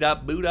bee da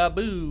boo da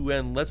boo.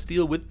 And let's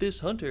deal with this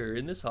hunter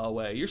in this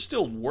hallway. You're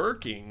still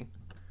working.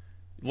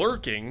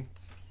 Lurking.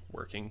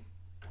 Working.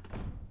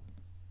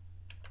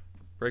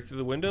 Break through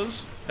the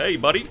windows? Hey,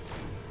 buddy.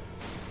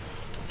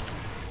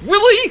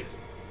 Really?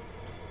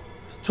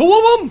 Two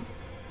of them?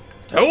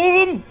 Two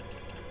of them?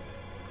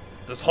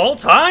 This whole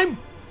time?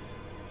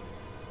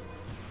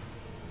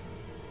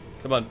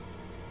 Come on.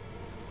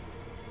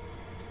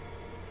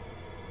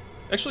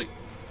 Actually,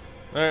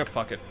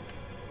 fuck it.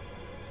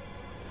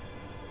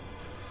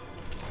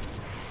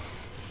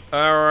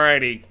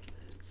 Alrighty.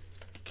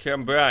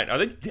 Combine. Are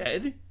they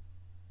dead?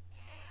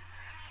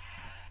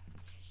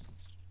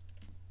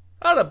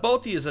 Oh, the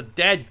both of yous are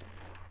dead.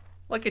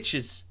 Look at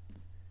yous.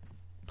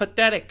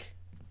 Pathetic.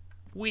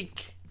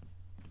 Weak.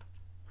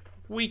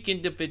 Weak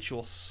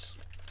individuals.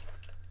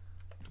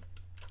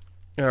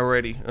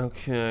 Alrighty,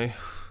 okay.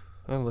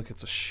 Oh, look,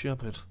 it's a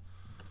shepherd.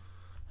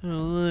 Oh,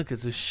 look,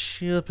 it's a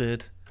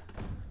shepherd.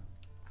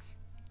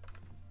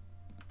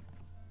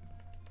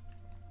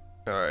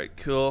 Alright,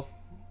 cool.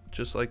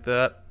 Just like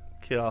that.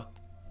 Kill.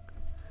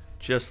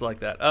 Just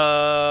like that.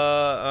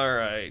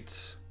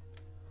 Alright.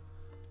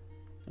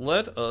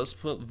 Let us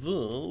put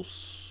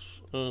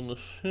this in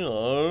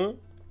here.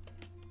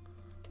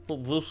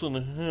 Put this in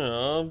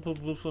here.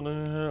 Put this in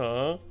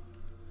here.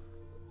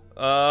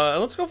 And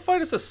let's go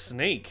fight us a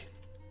snake.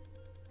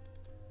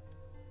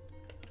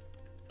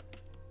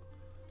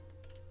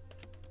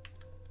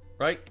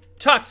 Right?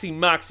 Toxie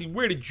Moxie,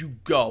 where did you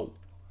go?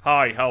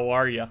 Hi, how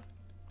are ya?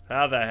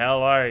 How the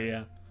hell are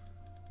ya?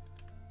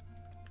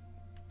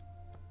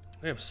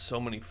 We have so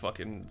many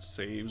fucking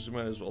saves. We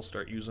might as well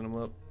start using them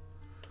up.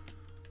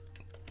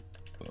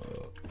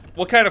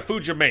 What kind of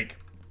food you make?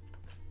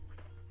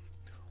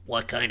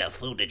 What kind of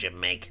food did you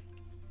make?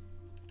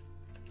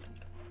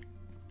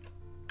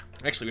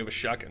 Actually, we have a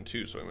shotgun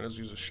too, so I might as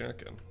well use a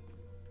shotgun.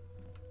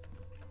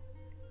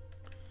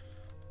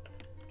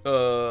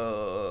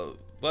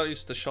 Where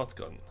is the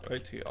shotgun?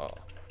 Right here.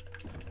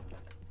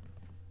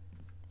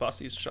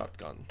 Was ist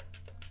shotgun?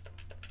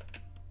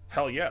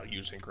 Hell yeah,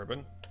 use ink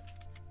ribbon.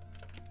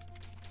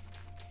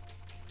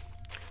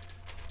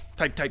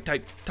 Type.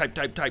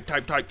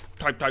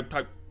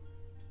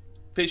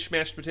 Fish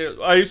mashed potatoes.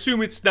 I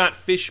assume it's not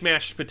fish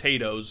mashed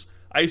potatoes.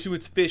 I assume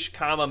it's fish,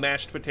 comma,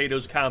 mashed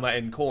potatoes, comma,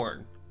 and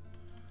corn.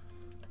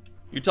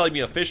 You telling me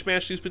a fish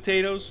mashed these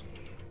potatoes?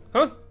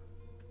 Huh?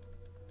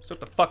 Is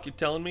that what the fuck you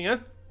telling me, huh?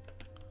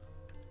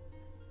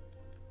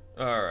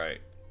 Alright.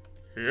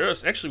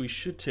 Yes, actually we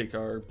should take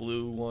our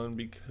blue one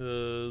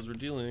because we're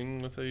dealing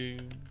with a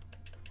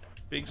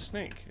big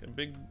snake. A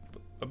big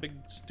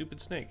stupid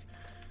snake.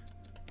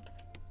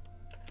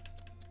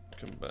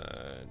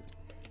 Combine.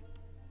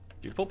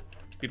 Beautiful,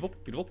 beautiful,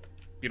 beautiful,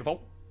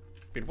 beautiful,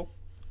 beautiful.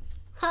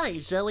 Hi,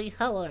 Zoe.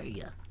 How are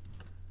you?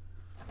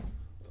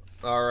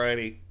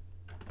 Alrighty.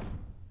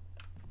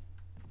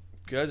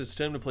 Guys, it's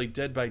time to play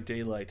Dead by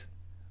Daylight.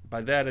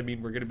 By that, I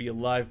mean we're going to be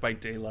alive by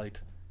daylight.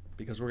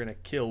 Because we're going to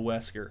kill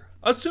Wesker.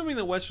 Assuming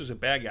that Wesker's a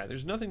bad guy.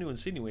 There's nothing to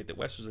insinuate that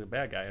Wesker's a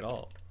bad guy at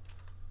all.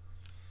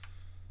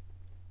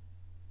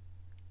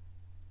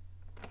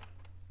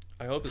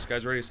 I hope this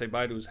guy's ready to say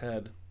bye to his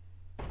head.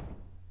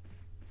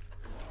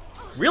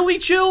 Really,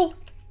 Chill?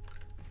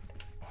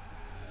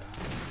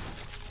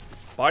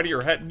 Bye to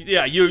your head?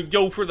 Yeah, you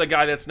go for the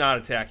guy that's not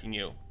attacking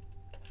you.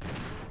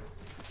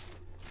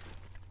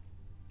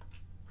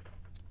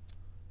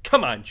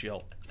 Come on,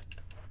 Jill.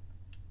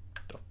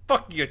 The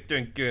fuck you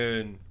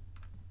thinking?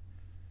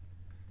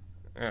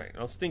 Alright,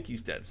 well,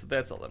 Stinky's dead, so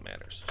that's all that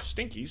matters.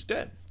 Stinky's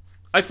dead.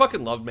 I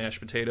fucking love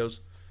mashed potatoes.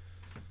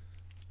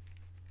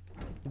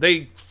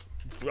 If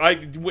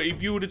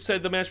you would have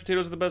said the mashed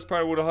potatoes are the best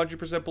part, I would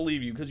 100%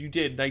 believe you, because you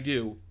did, and I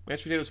do.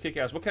 Mashed potatoes kick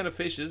ass. What kind of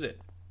fish is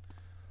it?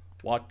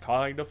 What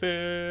kind of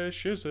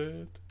fish is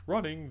it?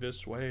 Running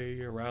this way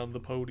around the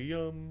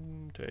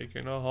podium,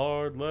 taking a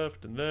hard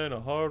left and then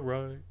a hard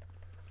right.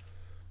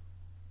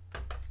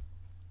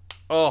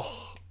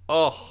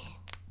 Oh,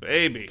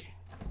 baby.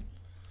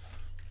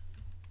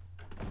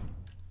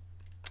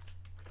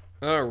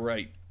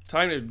 Alright,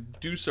 time to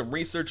do some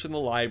research in the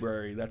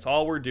library. That's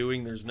all we're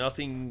doing. There's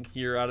nothing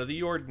here out of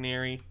the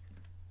ordinary.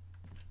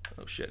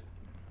 Oh, shit.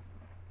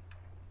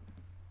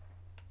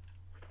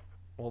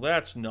 Well,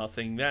 that's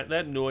nothing.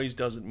 That noise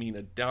doesn't mean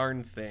a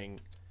darn thing.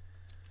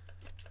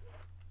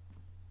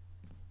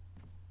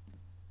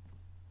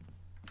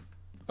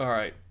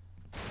 Alright.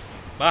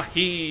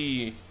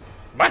 Mahi!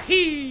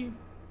 Mahi!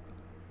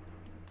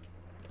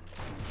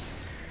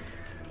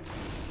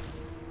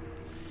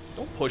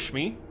 Don't push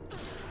me.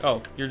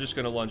 Oh, you're just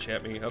gonna lunge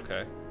at me.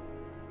 Okay.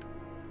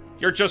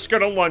 You're just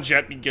gonna lunge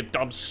at me, you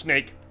dumb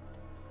snake.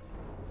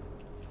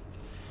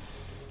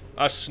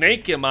 A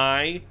snake, am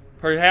I?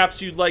 Perhaps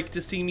you'd like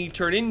to see me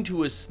turn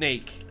into a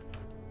snake.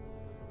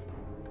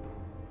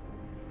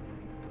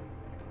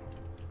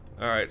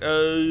 Alright,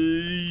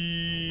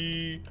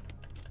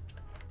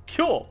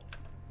 Cool.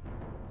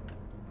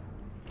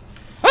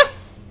 Huh?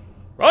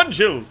 Run,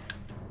 Jill!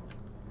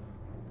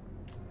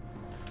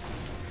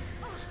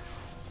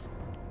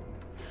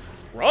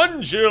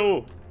 Run,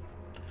 Jill!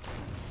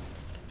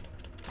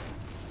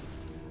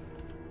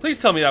 Please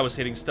tell me that was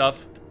hitting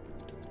stuff.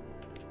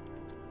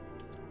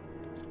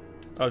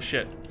 Oh,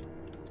 shit.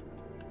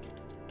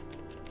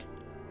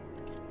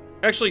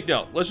 Actually,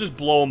 no. Let's just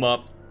blow him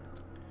up.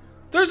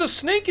 There's a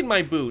snake in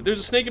my boot. There's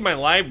a snake in my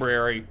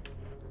library.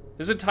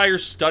 This entire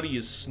study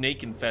is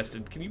snake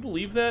infested. Can you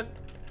believe that?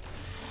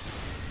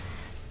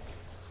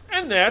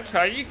 And that's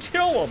how you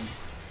kill him.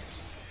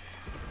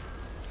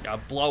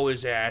 Gotta blow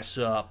his ass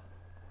up.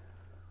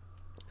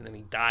 And then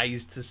he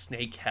dies to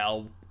snake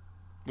hell.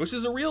 Which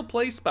is a real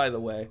place, by the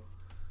way.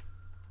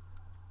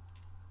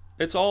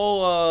 It's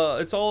all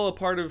a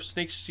part of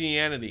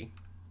Snakestianity.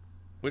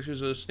 Which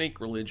is a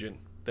snake religion.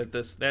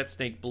 That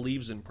snake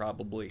believes in,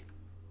 probably.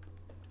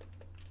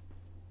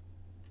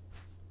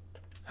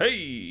 Hey,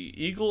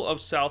 Eagle of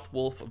South,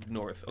 Wolf of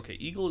North. Okay,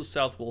 Eagle is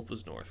South, Wolf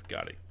is North.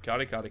 Got it. Got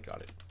it, got it,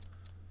 got it.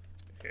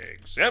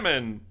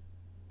 Examine.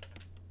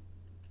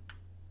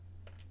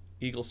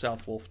 Eagle,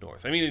 South, Wolf,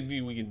 North. I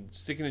mean, we can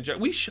stick in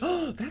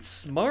a... That's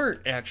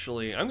smart,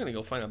 actually. I'm gonna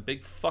go find a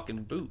big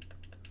fucking boot.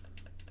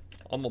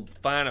 I'm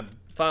gonna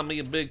find me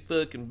a big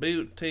fucking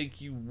boot. Take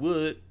you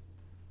what?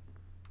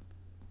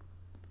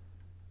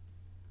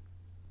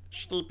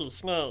 Sleepy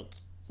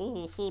snakes.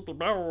 Sleepy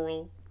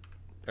barrel.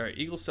 Alright,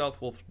 Eagle, South,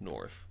 Wolf,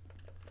 North.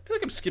 I feel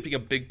like I'm skipping a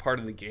big part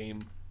of the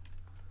game.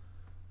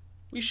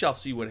 We shall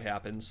see what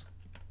happens.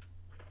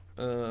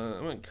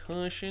 I'm in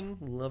caution.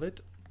 Love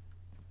it.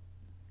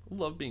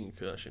 Love being in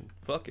caution.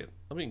 Fuck it.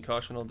 I'll be in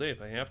caution all day if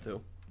I have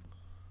to.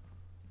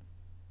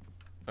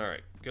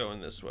 Alright, going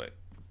this way.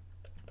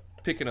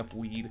 Picking up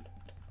weed.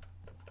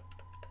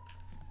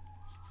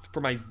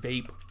 For my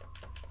vape.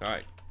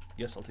 Alright.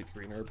 Yes, I'll take the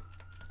green herb.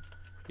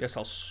 Yes,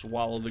 I'll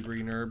swallow the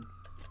green herb.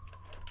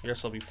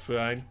 Yes, I'll be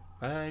fine.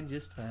 Fine,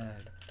 just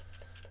fine.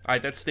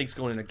 Alright, that snake's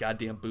going in a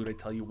goddamn boot, I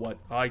tell you what.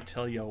 I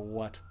tell you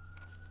what.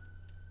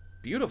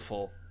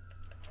 Beautiful.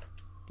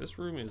 This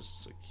room is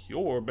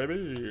secure,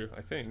 baby,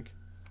 I think.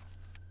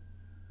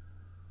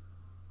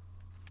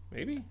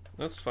 Maybe?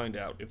 Let's find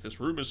out if this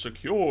room is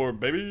secure,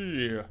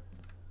 baby.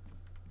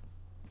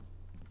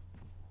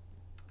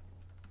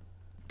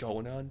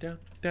 Going on down,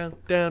 down,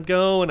 down,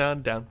 going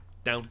on down,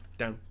 down,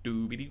 down,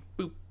 doobie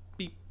boop,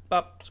 beep,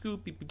 bop,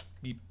 scoop, beep, beep,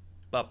 beep,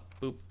 bop,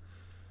 boop.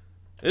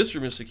 This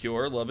room is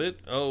secure, love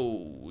it.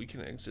 Oh, we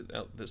can exit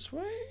out this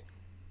way?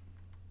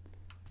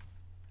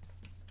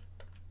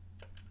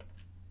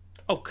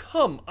 Oh,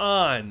 come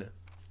on!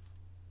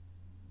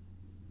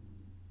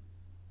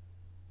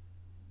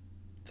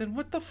 Then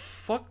what the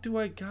fuck do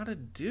I gotta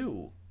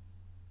do?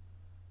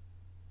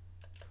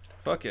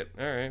 Fuck it.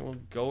 Alright, we'll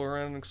go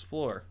around and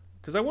explore.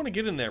 Because I want to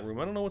get in that room.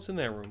 I don't know what's in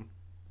that room.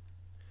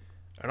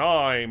 And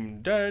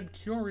I'm dead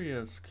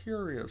curious.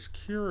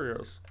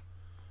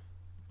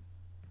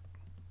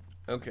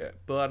 Okay.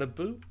 Bada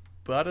boop,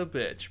 bada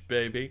bitch,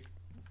 baby.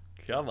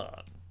 Come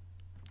on.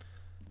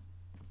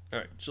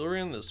 Alright,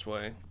 jewelry in this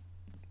way.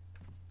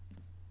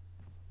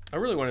 I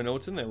really want to know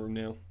what's in that room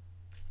now.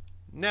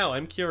 Now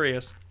I'm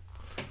curious.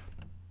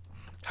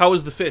 How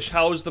is the fish?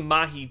 How is the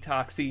mahi,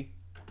 Toxie?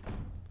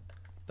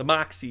 The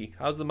moxie.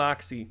 How's the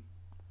moxie?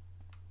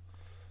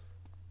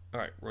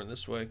 Alright, run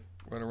this way.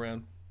 Run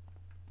around.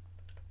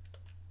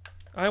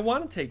 I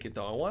want to take it,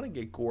 though. I want to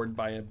get gored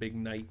by a big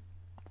knight.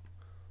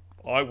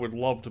 I would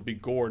love to be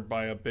gored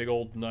by a big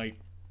old knight.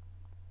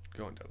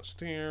 Going down the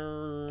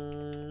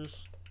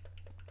stairs.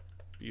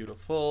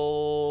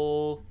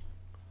 Beautiful.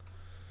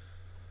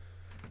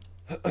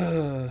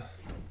 So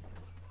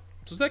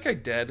is that guy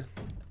dead?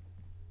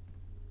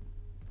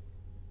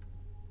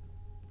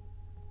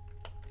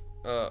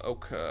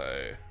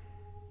 Okay.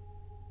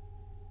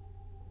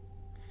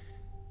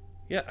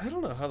 Yeah, I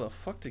don't know how the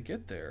fuck to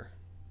get there.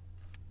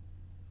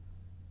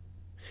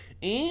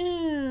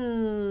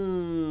 Ew,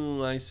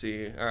 I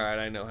see. Alright,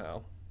 I know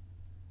how.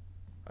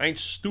 I ain't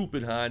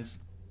stupid, Hans.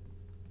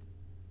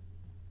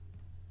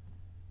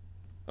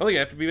 I don't think I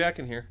have to be back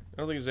in here. I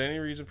don't think there's any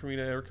reason for me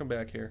to ever come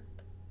back here.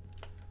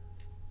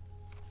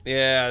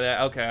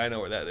 Yeah, okay, I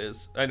know where that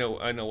is. I know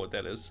what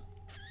that is.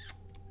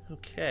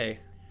 Okay.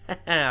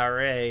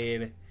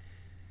 Alright.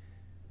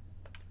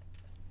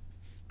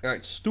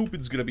 Alright,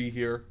 stupid's gonna be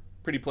here.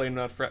 Pretty plain,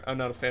 I'm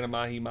not a fan of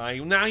Mahi Mahi.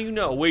 Now you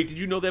know. Wait, did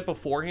you know that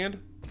beforehand?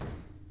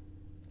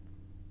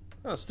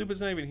 Oh, stupid's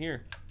not even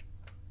here.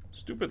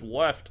 Stupid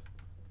left.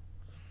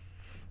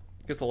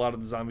 I guess a lot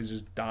of the zombies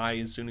just die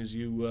as soon as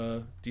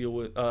you deal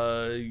with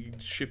you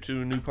shift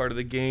to a new part of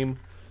the game.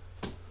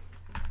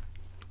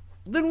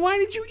 Then why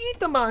did you eat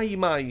the Mahi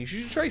Mahi? You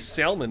should try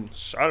salmon.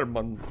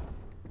 Salmon.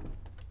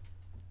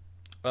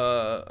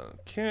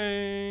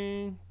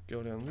 Okay.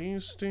 Go down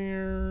these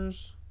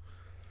stairs.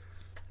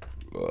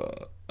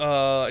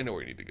 I know where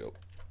we need to go.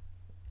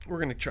 We're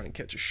gonna try and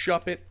catch a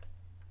shuppet.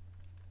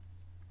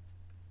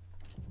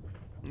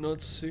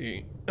 Let's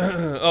see.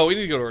 Oh, we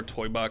need to go to our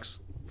toy box.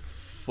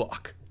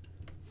 Fuck.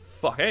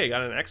 Hey, I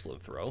got an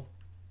excellent throw.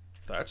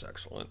 That's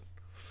excellent.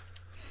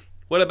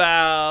 What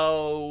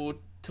about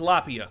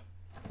tilapia?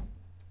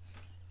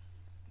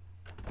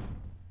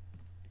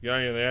 You got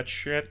any of that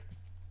shit?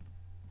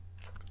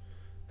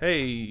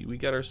 Hey, we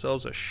got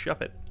ourselves a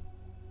shuppet.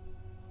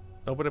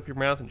 Open up your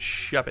mouth and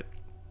shup it.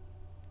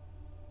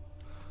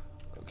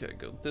 Okay,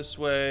 go this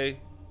way.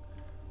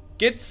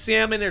 Get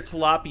salmon or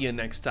tilapia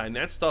next time.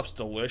 That stuff's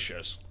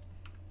delicious.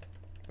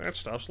 That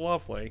stuff's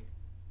lovely.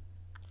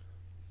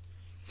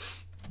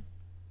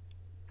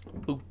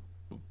 Boop,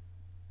 boop.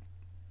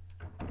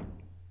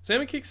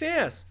 Salmon kicks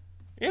ass.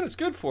 And it's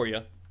good for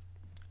you.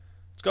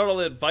 It's got all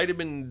that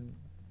vitamin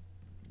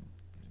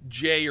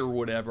J or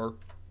whatever.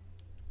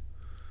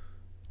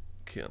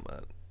 Come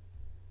on.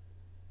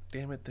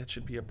 Damn it, that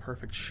should be a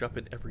perfect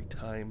shuppet every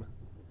time.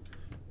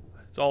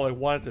 That's all I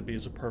want it to be,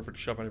 is a perfect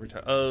shuppet every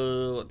time.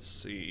 Let's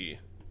see.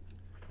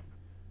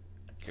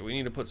 Okay, we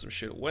need to put some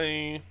shit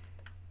away.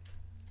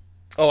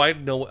 Oh, I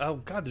know. Oh,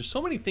 God, there's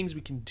so many things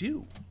we can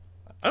do.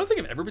 I don't think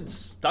I've ever been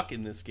stuck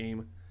in this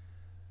game.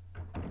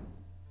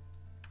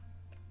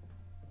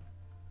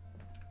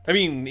 I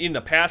mean, in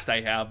the past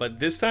I have, but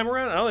this time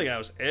around, I don't think I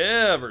was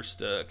ever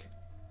stuck.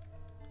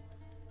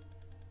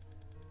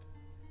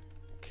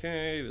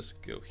 Okay, this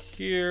can go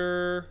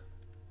here.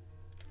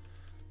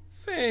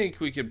 Think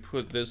we could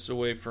put this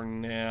away for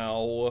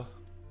now.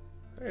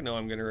 I know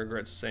I'm gonna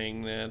regret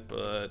saying that,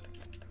 but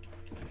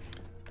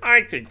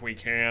I think we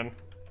can.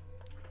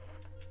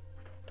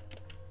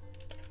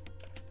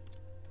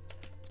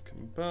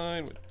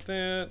 Combine with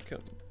that,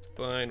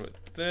 combine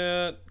with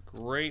that.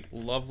 Great,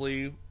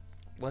 lovely.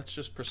 Let's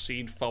just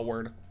proceed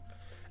forward.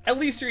 At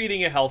least you're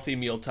eating a healthy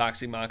meal,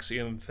 Toxie Moxie,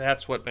 and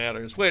that's what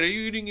matters. Wait, are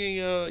you eating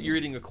a, you're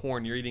eating a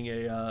corn, you're eating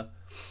a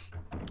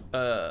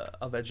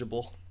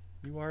vegetable.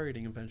 You are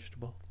eating a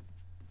vegetable.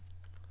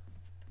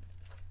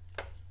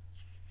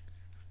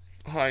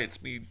 Hi,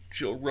 it's me.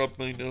 Jill rubbed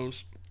my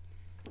nose.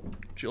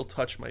 Jill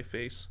touched my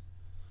face.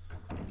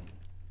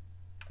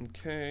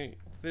 Okay,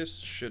 this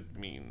should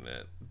mean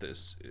that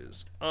this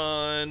is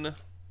on.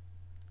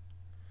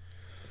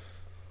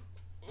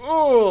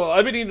 Oh,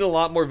 I've been eating a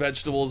lot more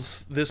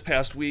vegetables this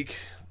past week.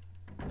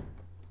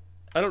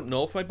 I don't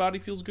know if my body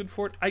feels good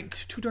for it.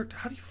 Too dark.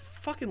 How do you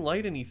fucking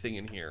light anything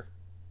in here?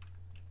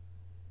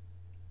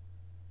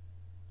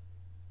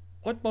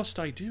 What must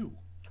I do?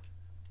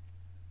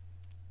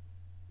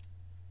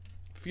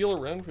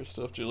 Feel around for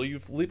stuff, Jill.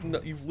 You've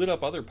lit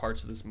up other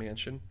parts of this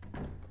mansion.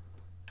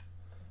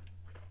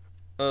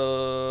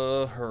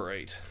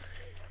 Alright.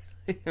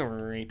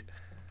 Alright.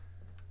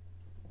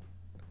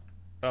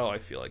 Oh, I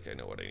feel like I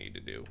know what I need to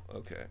do.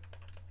 Okay.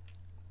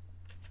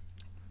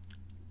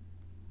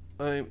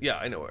 Yeah,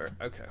 I know where.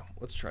 Okay,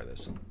 let's try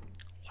this.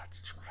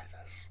 Let's try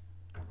this.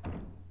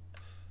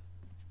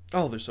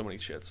 Oh, there's so many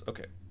shits.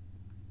 Okay.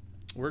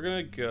 We're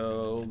gonna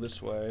go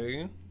this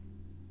way.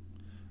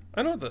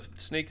 I know the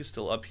snake is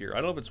still up here. I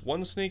don't know if it's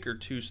one snake or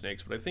two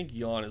snakes, but I think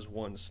Yawn is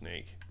one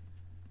snake.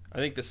 I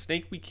think the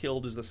snake we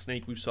killed is the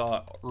snake we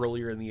saw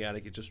earlier in the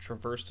attic. It just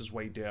traversed his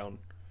way down.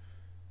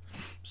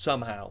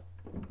 Somehow.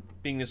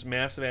 Being this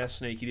massive-ass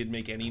snake, he didn't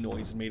make any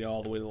noise and made it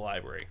all the way to the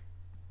library.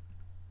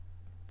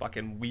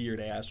 Fucking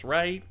weird-ass,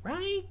 right?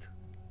 Right?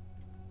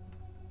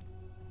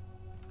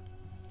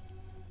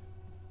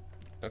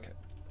 Okay.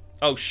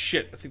 Oh,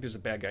 shit. I think there's a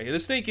bad guy here. The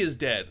snake is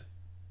dead.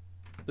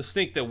 The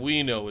snake that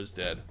we know is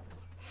dead.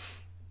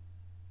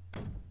 I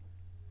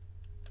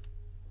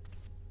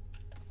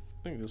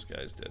think this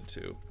guy's dead,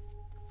 too.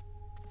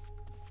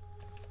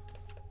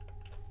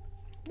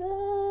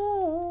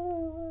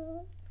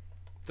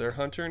 Is there a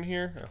hunter in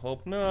here? I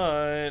hope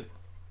not.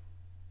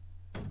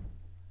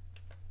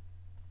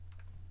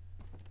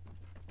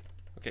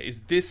 Okay,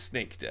 is this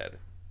snake dead?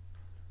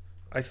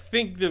 I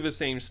think they're the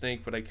same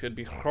snake, but I could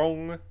be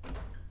wrong.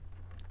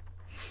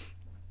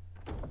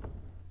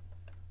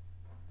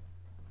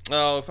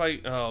 Oh, if I...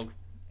 Oh.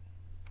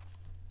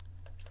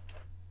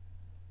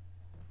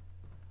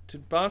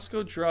 Did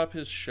Bosco drop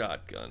his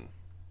shotgun?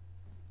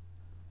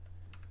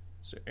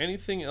 Is there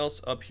anything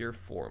else up here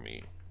for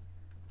me?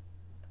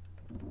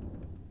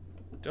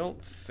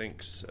 Don't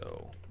think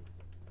so.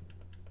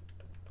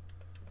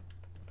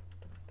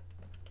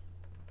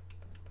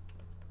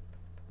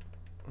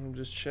 I'm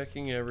just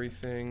checking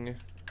everything.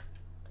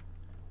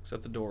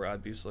 Except the door,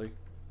 obviously.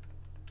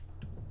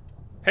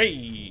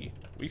 Hey!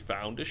 We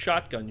found a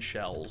shotgun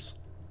shells.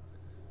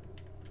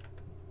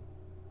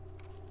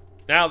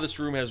 Now this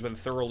room has been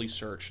thoroughly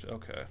searched.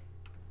 Okay.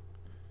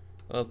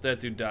 Well, if that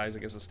dude dies, I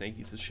guess the snake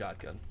eats his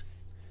shotgun.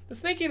 The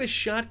snake ate a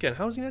shotgun.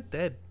 How is he not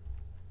dead?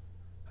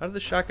 How did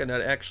the shotgun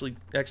not actually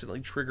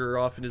accidentally trigger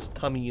off in his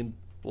tummy and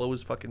blow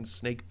his fucking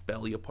snake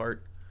belly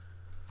apart?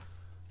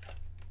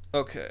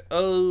 Okay.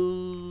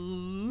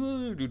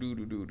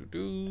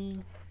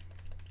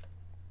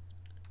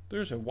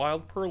 There's a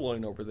wild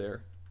purloin over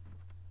there.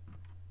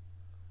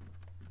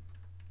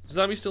 Is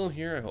Zombie still in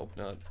here? I hope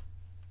not.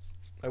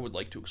 I would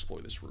like to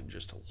explore this room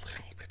just a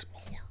little bit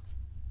more.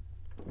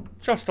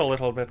 Just a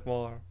little bit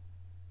more.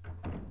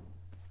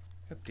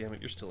 God damn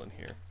it, you're still in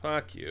here.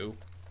 Fuck you.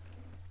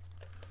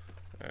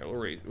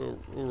 Alright, we're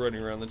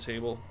running around the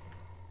table.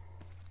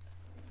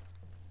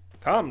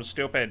 Come,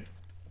 stupid.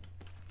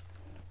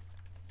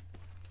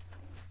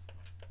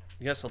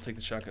 Yes, I'll take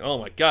the shotgun. Oh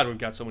my god, we've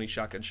got so many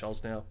shotgun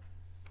shells now.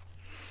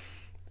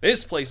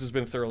 This place has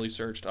been thoroughly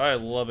searched. I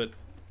love it.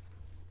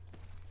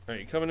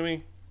 Alright, you coming to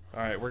me?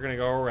 Alright, we're gonna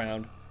go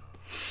around.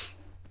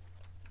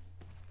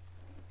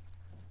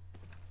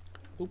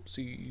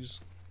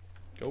 Oopsies.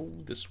 Go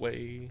this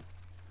way.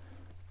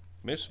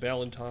 Miss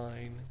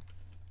Valentine.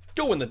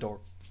 Go in the door.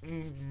 Go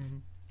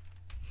in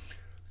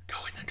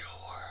the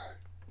door.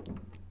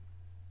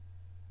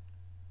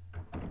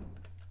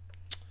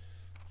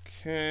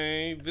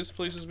 Okay, this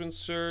place has been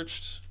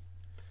searched.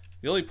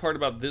 The only part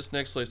about this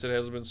next place that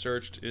hasn't been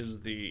searched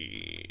is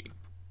the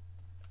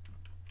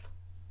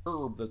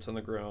herb that's on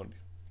the ground.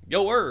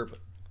 Yo, herb!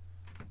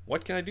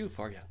 What can I do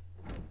for you?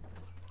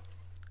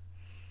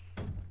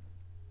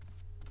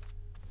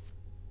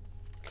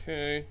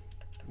 Okay.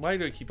 Why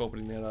do I keep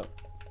opening that up?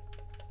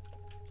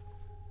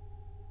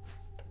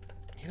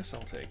 Yes,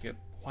 I'll take it.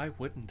 Why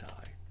wouldn't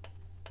I?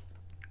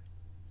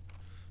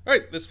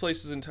 Alright, this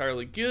place is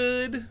entirely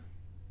good.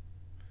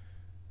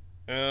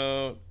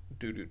 Okay,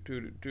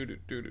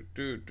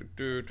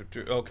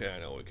 I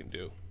know what we can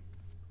do.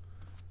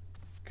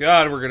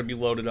 God, we're gonna be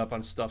loaded up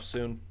on stuff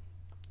soon.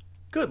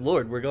 Good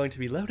lord, we're going to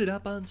be loaded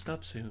up on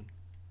stuff soon.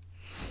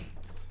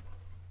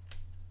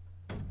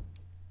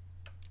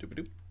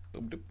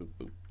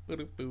 My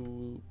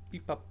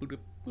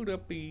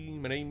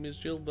name is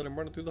Jill, but I'm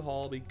running through the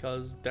hall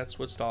because that's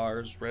what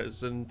stars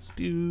residents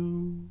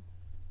do.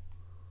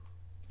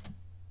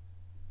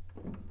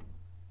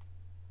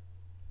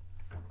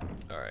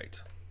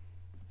 Alright.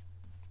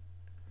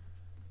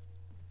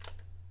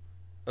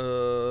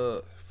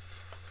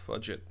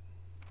 Fudge it.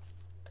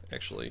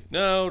 Actually,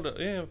 no,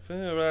 yeah,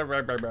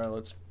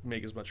 let's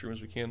make as much room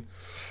as we can.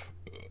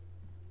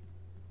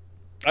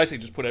 I say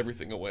just put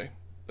everything away.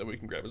 That we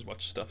can grab as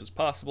much stuff as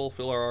possible,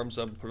 fill our arms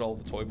up, and put it all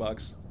in the toy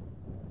box.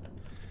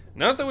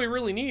 Not that we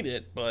really need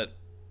it, but...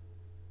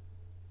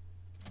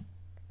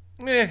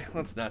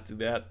 let's not do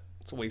that.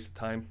 It's a waste of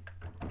time.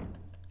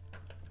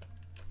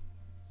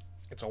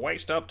 It's a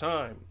waste of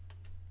time.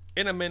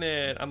 In a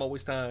minute, I'm a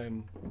waste of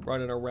time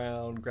running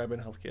around, grabbing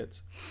health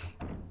kits.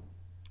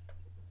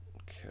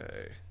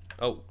 Okay.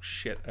 Oh,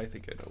 shit. I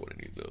think I know what I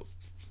need, though.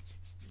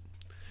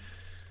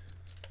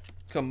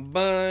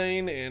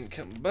 Combine and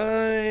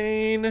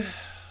combine.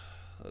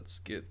 Let's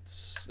get...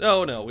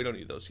 Oh, no, we don't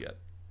need those yet.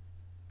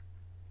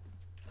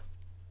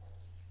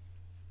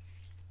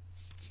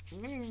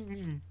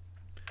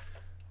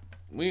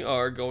 We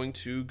are going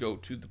to go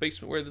to the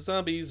basement where the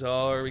zombies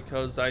are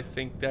because I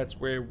think that's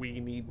where we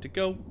need to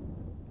go.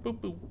 Boop,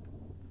 boop.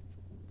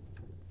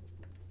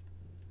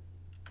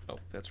 Oh,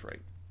 that's right.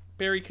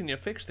 Barry, can you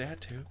fix that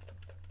too?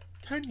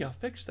 Can you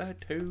fix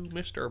that too,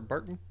 Mr.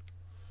 Burton?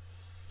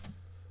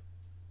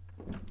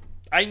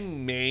 I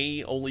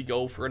may only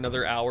go for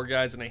another hour,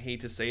 guys, and I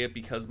hate to say it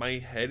because my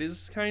head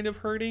is kind of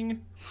hurting.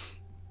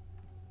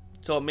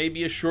 So it may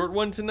be a short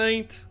one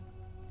tonight.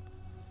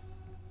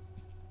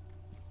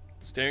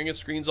 Staring at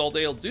screens all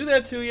day will do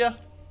that to you.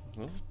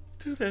 Will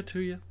do that to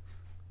you.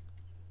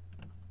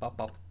 Bop,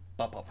 bop,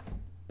 bop, bop,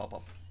 bop,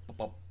 bop, bop,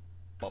 bop,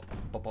 bop,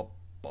 bop, bop,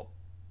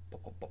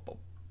 bop, bop, bop, bop.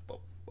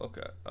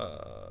 Okay,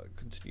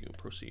 continue,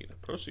 proceed.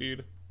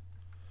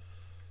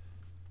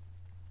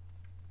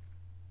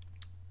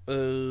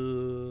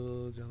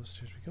 Down the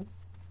stairs we go.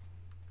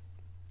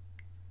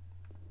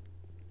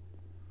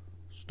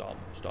 Stomp.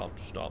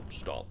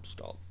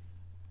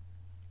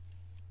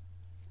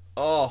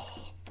 Oh.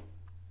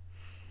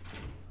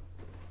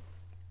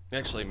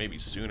 Actually, maybe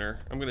sooner.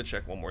 I'm gonna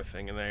check one more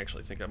thing, and I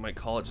actually think I might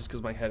call it just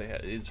because my head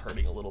is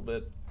hurting a little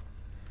bit.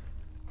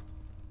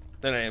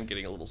 Then I am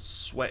getting a little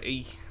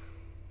sweaty.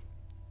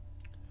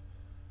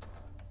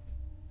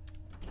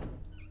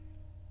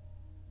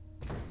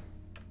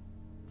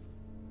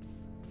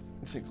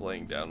 I think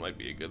laying down might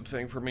be a good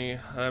thing for me.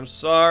 I'm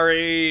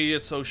sorry,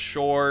 it's so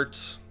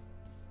short.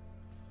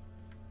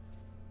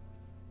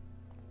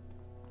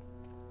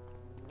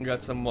 I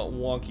got some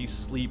wonky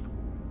sleep.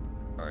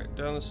 Alright,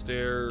 down the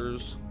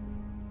stairs.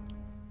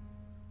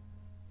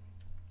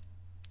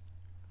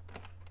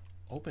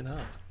 Open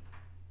up.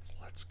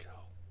 Let's go.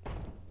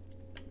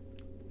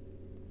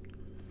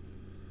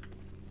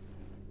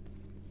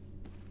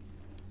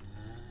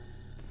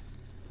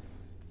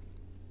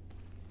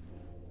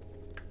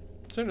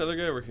 Is there another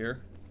guy over here?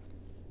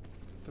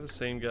 Is that the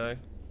same guy?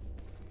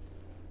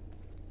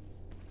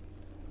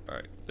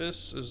 Alright,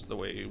 this is the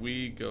way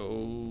we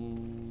go.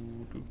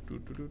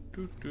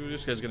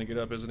 This guy's gonna get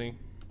up, isn't he?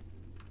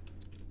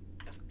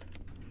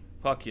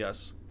 Fuck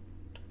yes.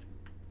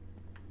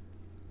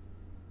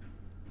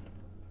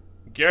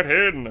 Get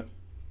in!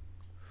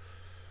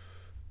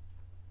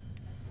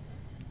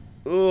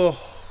 Ugh.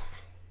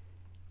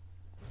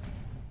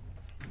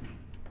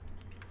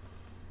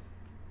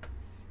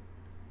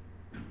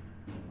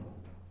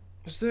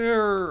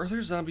 Are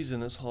there zombies in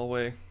this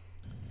hallway?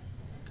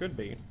 Could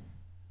be.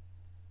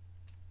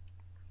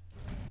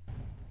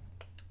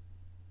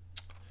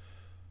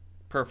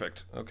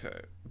 Perfect.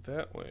 Okay.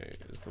 That way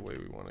is the way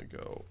we want to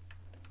go.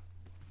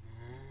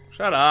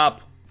 Shut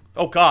up!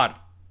 Oh god!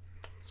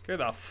 Scare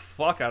the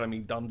fuck out of me,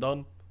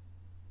 dum-dum.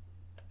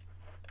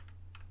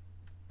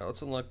 Now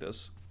let's unlock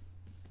this.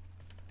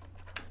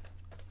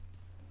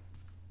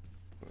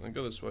 And then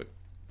go this way.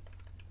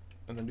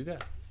 And then do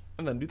that.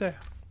 And then do that.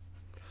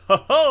 Ho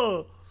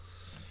ho!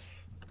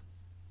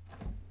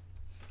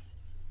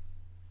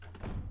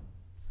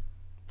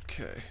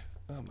 Okay.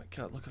 Oh my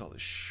god, look at all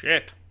this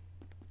shit.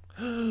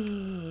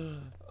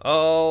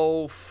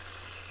 Oh,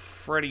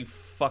 Freddy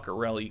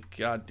fuckerelli.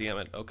 God damn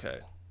it.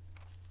 Okay.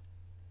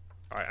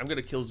 Alright, I'm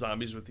gonna kill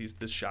zombies with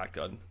this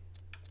shotgun.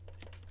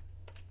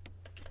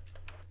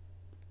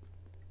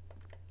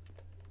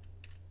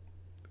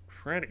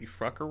 Freddy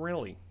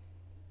fuckerelli.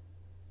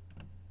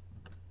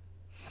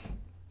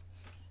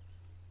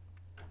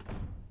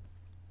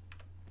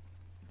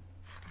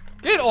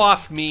 Get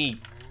off me!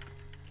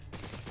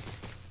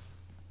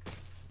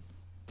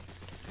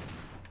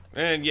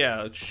 And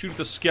yeah, shoot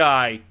the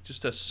sky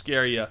just to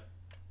scare you.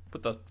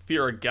 Put the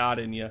fear of God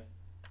in you.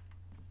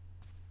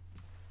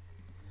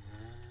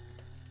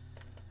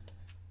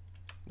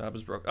 Knob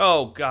is broke.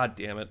 Oh, god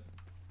damn it.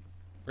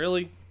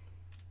 Really?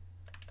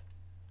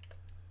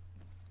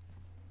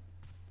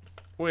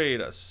 Wait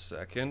a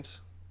second.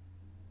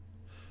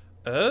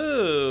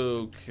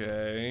 Okay.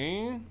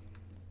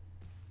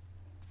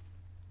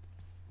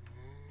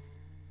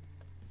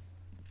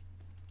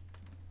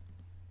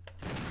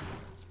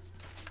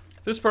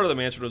 This part of the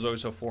mansion was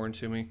always so foreign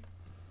to me.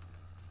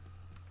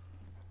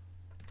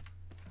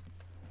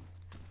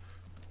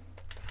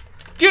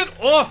 Get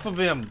off of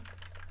him!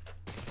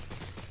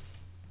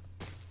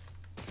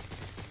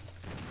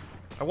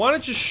 I want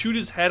to just shoot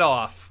his head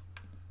off.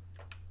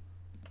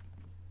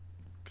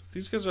 Because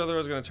these guys are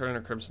otherwise going to turn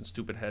into crimson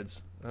stupid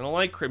heads. I don't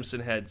like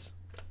crimson heads.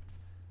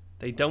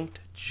 They don't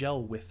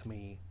gel with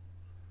me.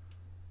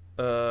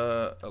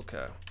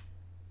 Okay.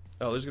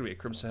 Oh, there's going to be a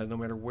crimson head no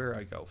matter where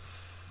I go.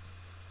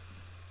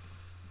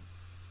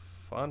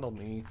 Fondle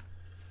me.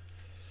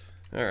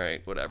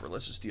 Alright, whatever.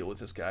 Let's just deal with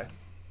this guy.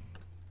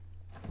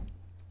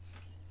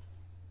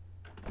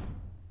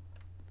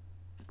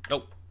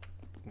 Nope.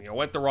 You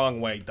went the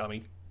wrong way,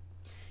 dummy.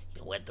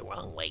 You went the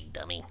wrong way,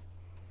 dummy.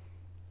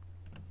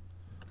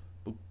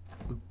 Boop,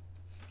 boop.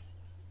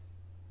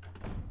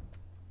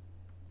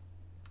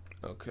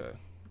 Okay.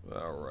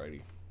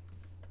 Alrighty.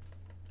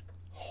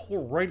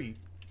 Alrighty.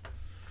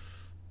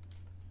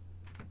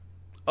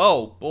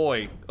 Oh,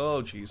 boy.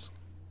 Oh, jeez.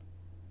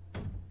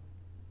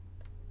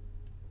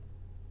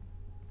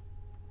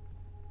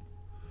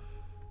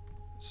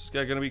 Is this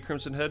guy gonna be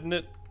Crimson Head in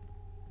it?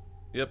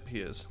 Yep, he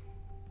is.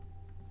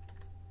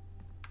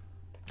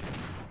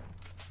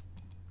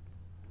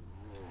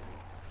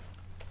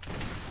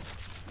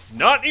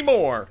 Not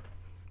anymore.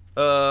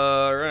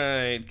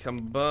 Alright,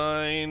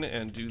 combine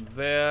and do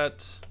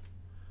that.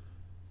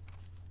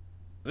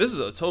 This is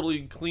a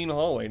totally clean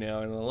hallway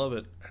now, and I love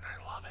it. And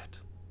I love it.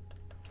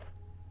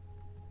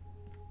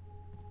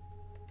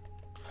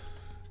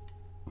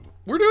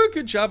 We're doing a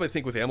good job, I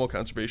think, with ammo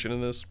conservation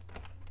in this.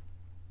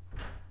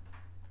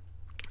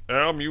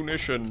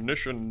 Ammunition.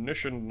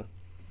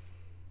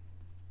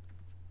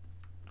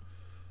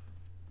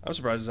 I'm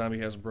surprised the zombie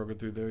hasn't broken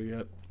through there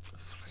yet.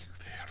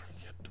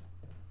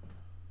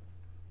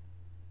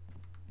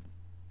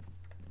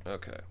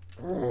 Okay.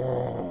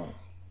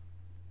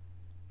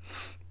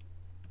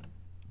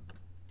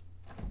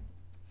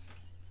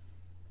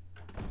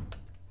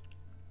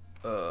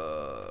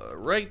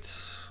 Right.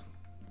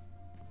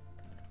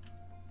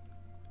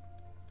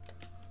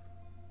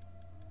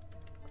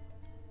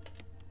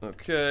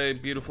 Okay,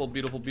 beautiful.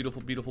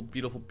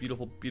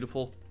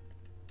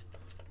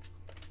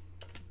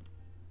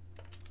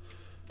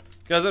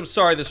 Guys, I'm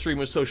sorry the stream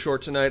was so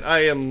short tonight.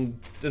 I am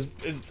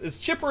as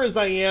chipper as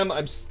I am.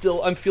 I'm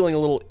feeling a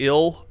little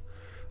ill,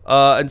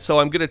 and so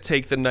I'm gonna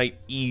take the night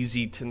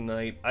easy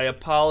tonight. I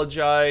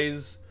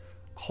apologize.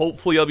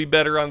 Hopefully I'll be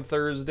better on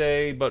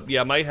Thursday, but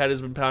yeah, my head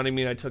has been pounding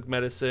me and I took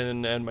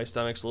medicine and my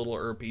stomach's a little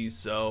irpy,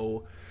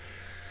 so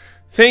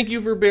thank you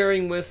for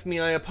bearing with me.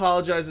 I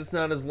apologize it's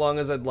not as long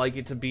as I'd like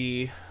it to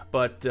be,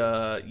 but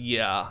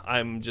yeah,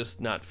 I'm just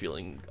not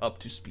feeling up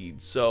to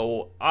speed.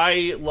 So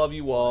I love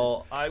you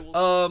all. I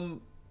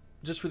will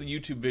just for the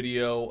YouTube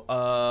video,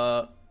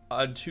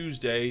 on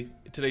Tuesday,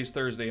 today's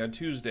Thursday, on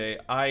Tuesday,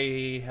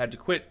 I had to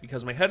quit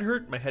because my head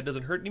hurt. My head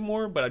doesn't hurt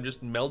anymore, but I'm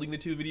just melding the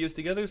two videos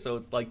together, so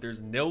it's like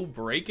there's no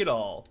break at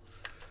all.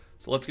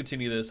 So let's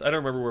continue this. I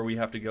don't remember where we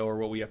have to go or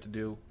what we have to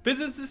do.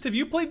 Physicist, have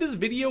you played this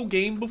video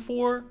game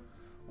before?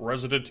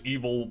 Resident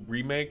Evil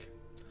Remake?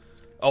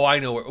 Oh, I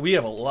know. We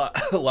have a lot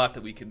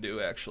that we can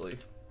do, actually.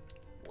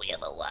 We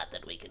have a lot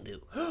that we can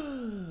do.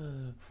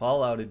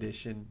 Fallout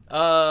Edition.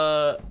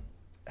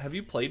 Have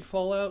you played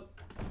Fallout?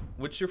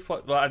 What's your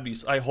well,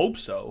 I hope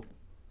so.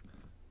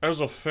 As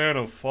a fan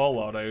of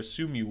Fallout, I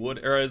assume you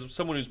would, or as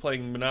someone who's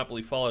playing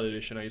Monopoly Fallout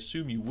Edition, I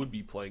assume you would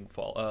be playing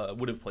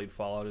would have played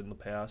Fallout in the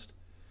past.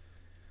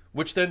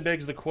 Which then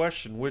begs the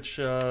question: which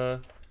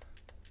Fallout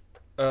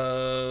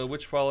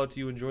do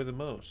you enjoy the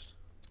most?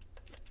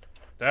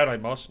 That I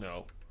must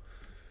know.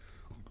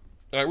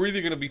 We're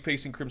either going to be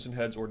facing Crimson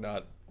Heads or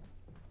not.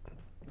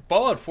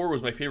 Fallout 4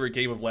 was my favorite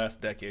game of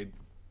last decade.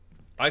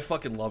 I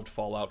fucking loved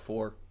Fallout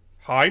 4.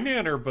 Hi,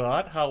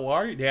 Nannerbot. How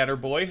are you?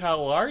 Nannerboy,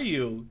 how are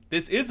you?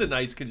 This is a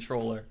nice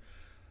controller.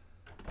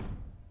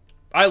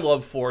 I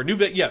love 4.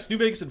 Yes, New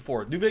Vegas and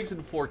 4. New Vegas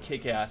and 4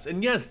 kick ass.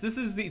 And yes, this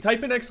is the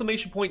type in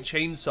exclamation point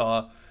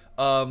chainsaw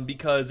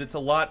because it's a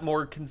lot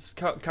more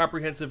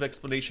comprehensive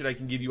explanation I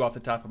can give you off the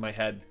top of my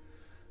head.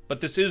 But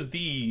this is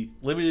the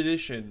limited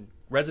edition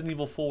Resident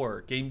Evil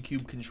 4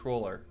 GameCube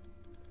controller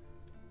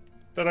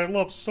that I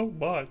love so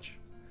much.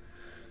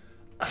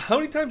 How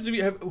many times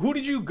who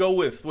did you go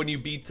with when you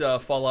beat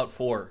Fallout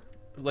 4?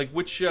 Like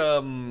which this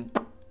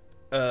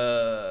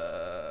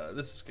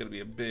is gonna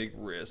be a big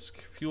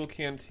risk. Fuel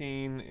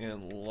canteen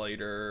and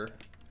lighter.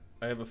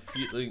 I have a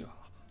feeling.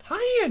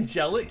 Hi,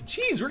 Angelic.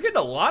 Jeez, we're getting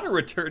a lot of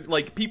return,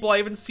 like people I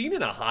haven't seen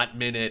in a hot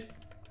minute.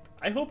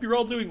 I hope you're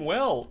all doing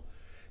well.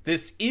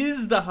 This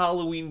is the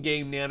Halloween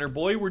game, Nanner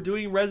Boy. We're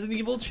doing Resident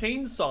Evil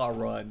Chainsaw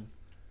Run.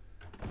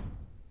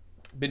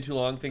 Been too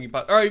long thinking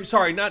about. All right,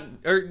 sorry,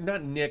 not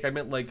Nick. I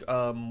meant like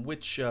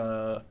which did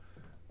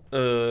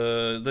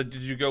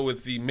you go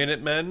with the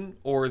Minutemen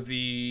or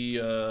the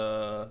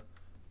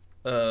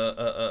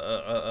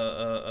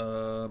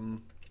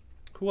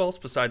who else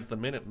besides the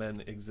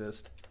Minutemen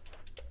exist?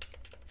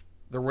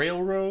 The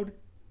Railroad,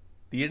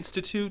 the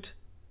Institute,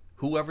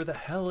 whoever the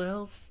hell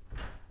else.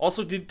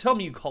 Also, tell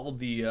me you called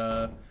the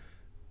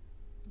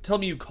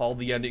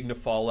ending to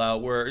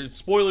Fallout, where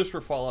spoilers for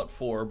Fallout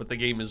 4, but the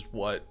game is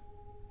what,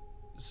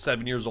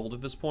 7 years old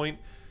at this point.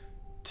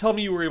 Tell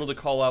me you were able to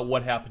call out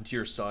what happened to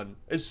your son.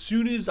 As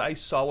soon as I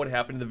saw what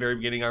happened in the very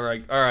beginning, I'm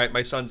like, all right,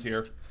 my son's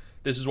here.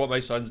 This is what my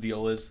son's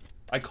deal is.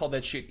 I called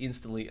that shit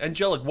instantly.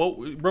 Angelic,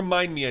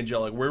 remind me,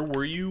 Angelic, where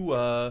were you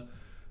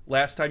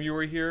last time you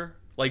were here?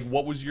 Like,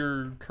 what was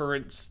your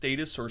current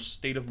status or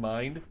state of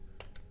mind?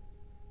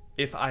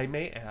 If I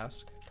may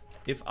ask.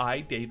 If I,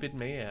 David,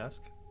 may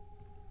ask.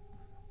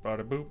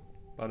 Bada boop,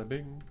 bada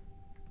bing.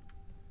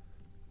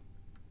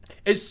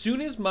 As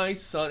soon as my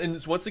son, and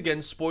this, once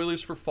again,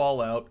 spoilers for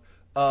Fallout,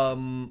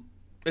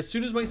 as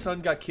soon as my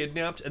son got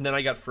kidnapped and then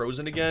I got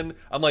frozen again,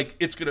 I'm like,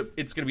 it's gonna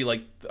be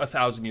like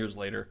 1,000 years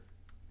later.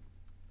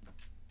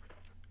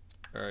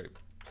 Alright,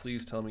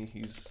 please tell me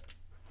he's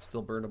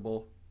still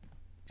burnable.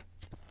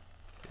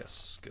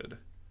 Yes, good.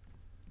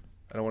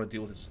 I don't want to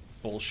deal with this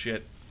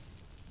bullshit.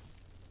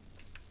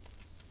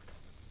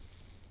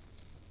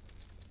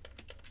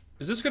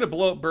 Is this gonna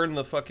burn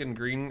the fucking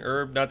green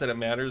herb? Not that it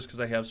matters, because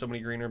I have so many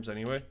green herbs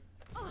anyway.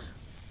 I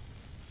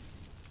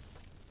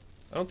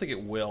don't think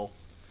it will.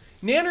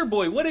 Nanner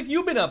Boy, what have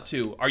you been up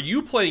to? Are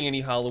you playing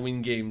any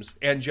Halloween games?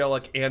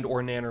 Angelic and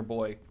or Nanner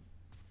Boy?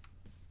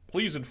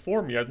 Please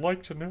inform me. I'd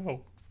like to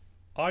know.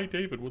 I,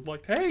 David, would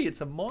like... Hey,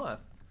 it's a moth.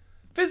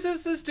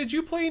 Physicist, did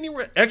you play any...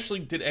 Actually,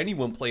 did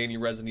anyone play any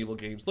Resident Evil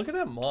games? Look at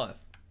that moth.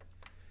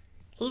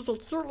 He's a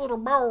cute little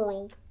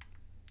boy.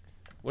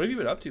 What have you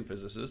been up to,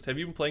 Physicist? Have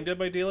you been playing Dead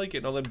by Daylight,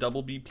 getting all them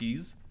double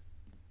BPs?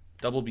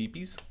 Double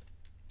beepies?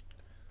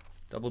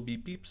 Double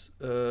beep beeps?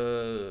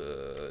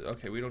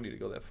 Okay, we don't need to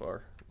go that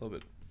far. A little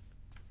bit.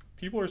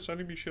 People are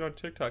sending me shit on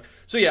TikTok.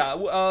 So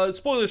yeah,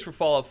 spoilers for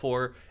Fallout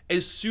 4.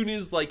 As soon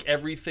as, like,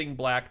 everything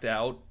blacked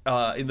out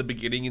in the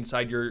beginning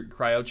inside your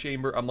cryo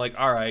chamber, I'm like,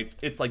 alright,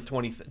 it's like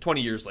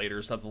 20 years later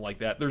or something like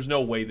that. There's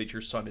no way that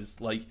your son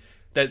is, like,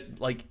 that,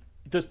 like,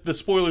 the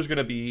spoiler's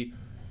gonna be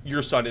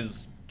your son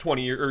is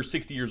 20 or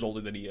 60 years older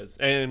than he is.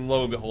 And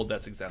lo and behold,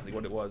 that's exactly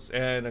what it was.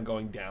 And I'm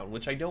going down,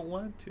 which I don't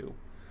want to.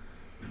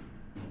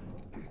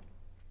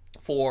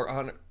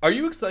 Are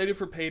you excited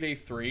for Payday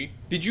 3?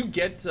 Did you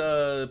get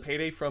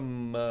Payday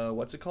from,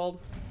 what's it called?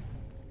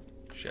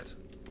 Shit.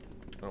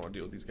 I don't want to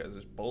deal with these guys.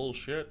 This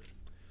bullshit.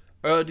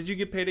 Did you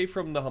get Payday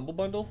from the Humble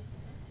Bundle?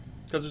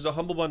 Because there's a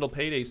Humble Bundle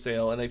Payday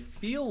sale, and I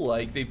feel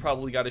like they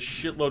probably got a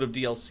shitload of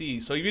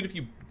DLC. So even if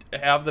you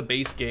have the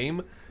base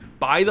game,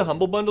 buy the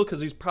Humble Bundle, because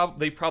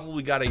they've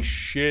probably got a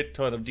shit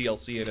ton of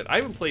DLC in it. I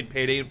haven't played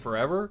Payday in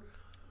forever.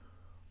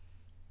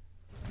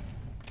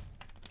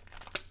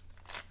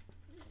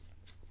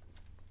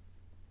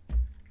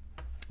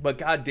 But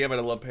god damn it,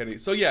 I love Payday.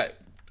 So yeah,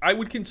 I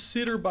would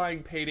consider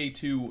buying Payday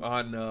 2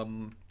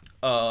 on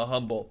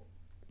Humble.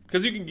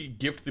 Because you can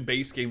gift the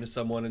base game to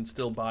someone and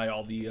still buy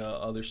all the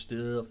other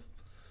stuff.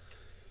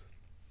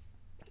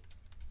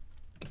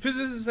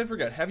 Physicist, I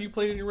forgot. Have you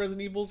played any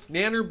Resident Evils?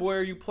 Nanner boy,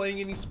 are you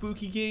playing any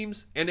spooky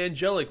games? And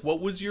Angelic,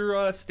 what was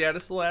your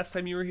status the last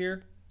time you were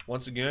here?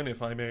 Once again,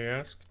 if I may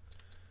ask.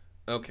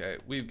 Okay,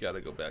 we've got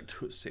to go back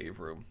to a save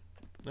room.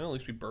 Well, at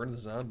least we burned the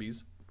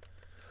zombies.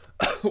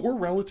 We're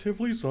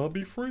relatively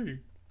zombie-free.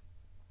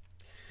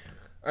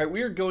 Alright,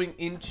 we are going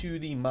into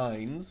the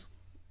mines.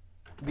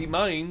 The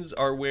mines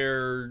are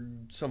where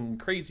some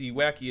crazy,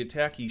 wacky,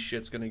 attacky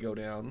shit's gonna go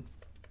down.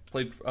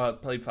 Played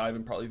 5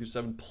 and probably through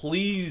 7.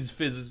 Please,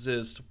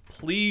 Physicist,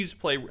 please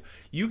play.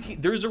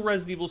 There's a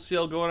Resident Evil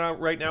sale going on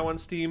right now on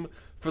Steam.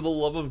 For the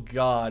love of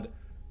God,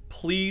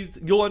 please.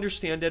 You'll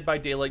understand Dead by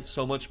Daylight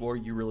so much more.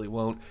 You really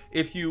won't.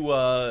 If you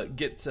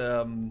get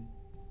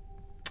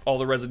all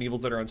the Resident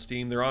Evils that are on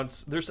Steam, they're on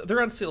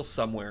sale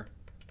somewhere.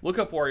 Look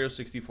up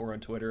Wario64 on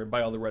Twitter and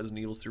buy all the Resident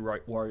Evils through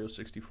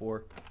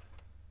Wario64.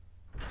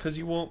 Because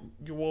you won't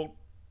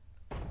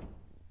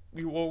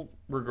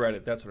regret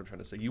it. That's what I'm trying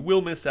to say. You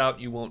will miss out.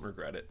 You won't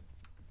regret it.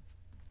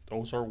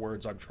 Those are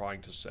words I'm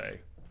trying to say.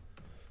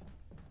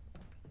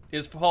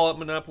 Is Fallout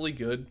Monopoly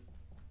good?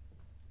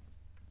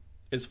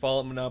 Is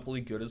Fallout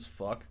Monopoly good as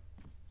fuck?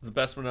 The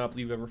best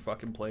Monopoly you've ever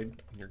fucking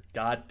played in your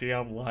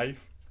goddamn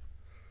life?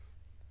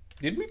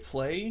 Did we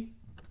play?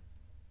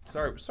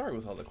 Sorry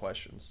with all the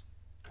questions.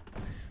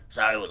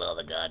 Sorry with all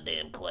the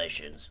goddamn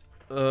questions.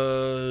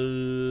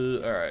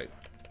 Alright.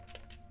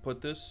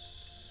 Put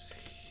this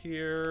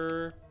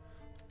here.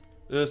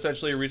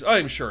 Essentially a reason.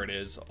 I'm sure it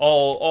is.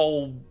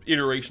 All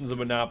iterations of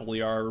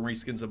Monopoly are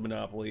reskins of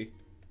Monopoly.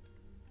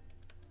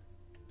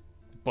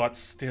 But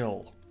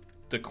still,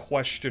 the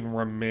question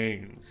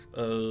remains.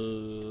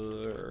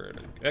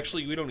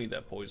 Actually, we don't need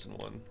that poison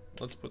one.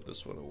 Let's put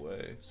this one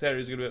away.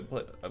 Saturday's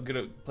I'm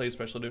gonna play a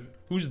special edition.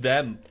 Who's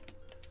them?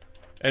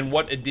 And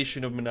what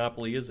edition of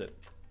Monopoly is it?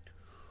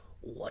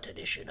 What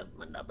edition of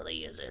Monopoly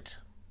is it?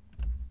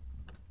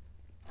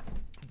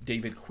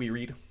 David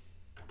queried.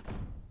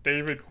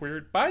 David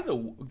queried by the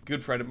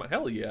good friend of mine.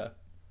 Hell yeah.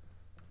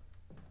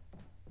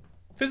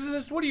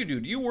 Physicist, what do? Do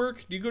you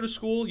work? Do you go to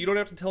school? You don't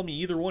have to tell me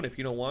either one if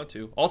you don't want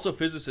to. Also,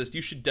 Physicist,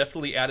 you should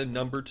definitely add a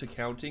number to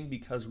counting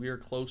because we are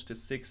close to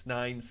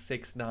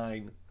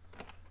 6969.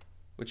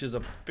 Which is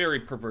a very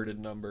perverted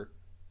number.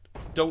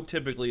 Don't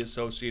typically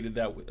associate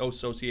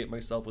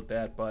myself with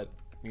that, but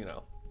you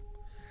know.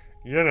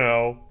 You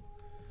know.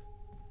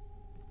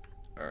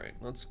 Alright,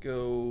 let's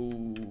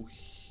go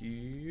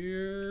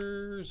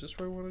here. Is this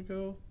where I want to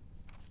go?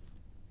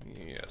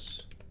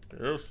 Yes.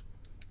 Yes.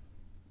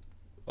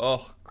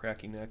 Oh,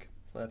 cracky neck.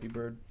 Flappy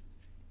Bird.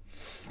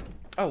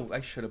 Oh,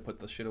 I should have put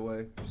the shit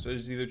away. So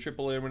there's either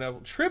AAA or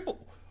Monopoly.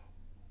 Triple...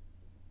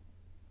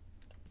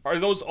 Are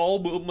those all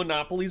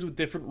Monopolies with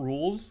different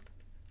rules?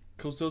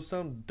 Because those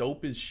sound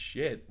dope as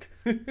shit.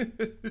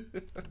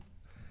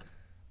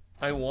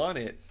 I want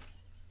it.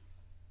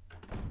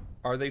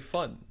 Are they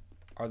fun?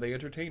 Are they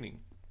entertaining?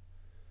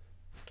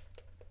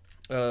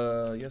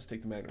 Yes,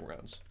 take the Magnum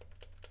rounds.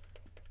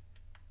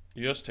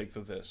 Yes, take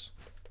the this.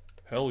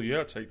 Hell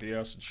yeah, take the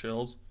acid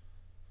shells.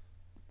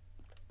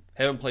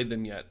 Haven't played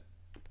them yet.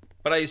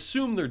 But I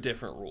assume they're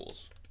different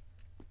rules.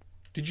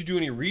 Did you do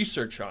any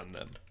research on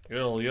them?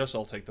 Hell yes,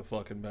 I'll take the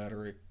fucking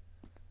battery.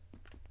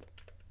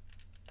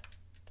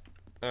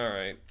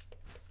 Alright.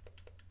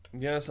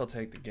 Yes, I'll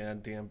take the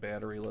goddamn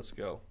battery. Let's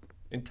go.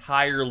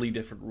 Entirely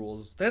different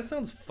rules. That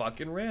sounds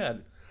fucking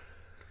rad.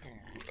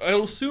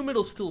 I'll assume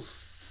it'll still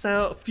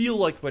feel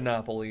like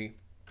Monopoly,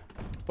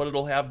 but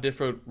it'll have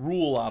different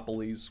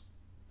rule-opolies.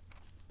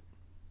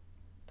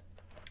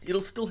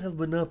 It'll still have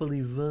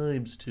Monopoly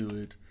vibes to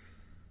it.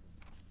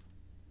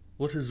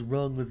 What is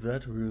wrong with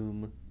that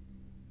room?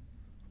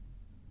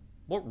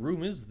 What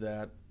room is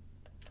that?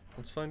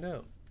 Let's find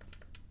out.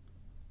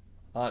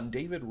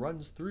 David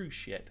runs through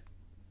shit.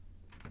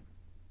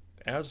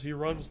 As he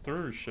runs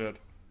through shit.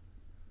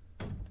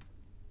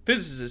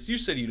 Physicist, you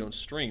said you don't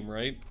stream,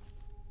 right?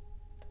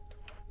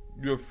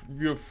 You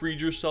have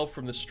freed yourself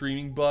from the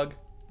streaming bug?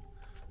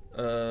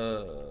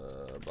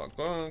 Bonk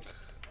bonk.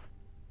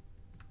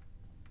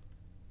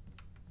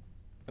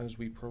 As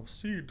we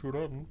proceed to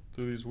run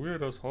through these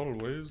weird-ass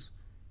hallways.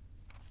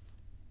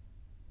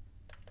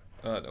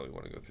 No, we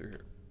want to go through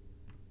here.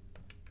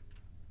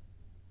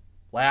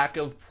 Lack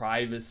of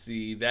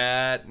privacy.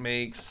 That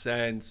makes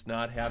sense.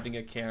 Not having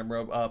a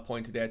camera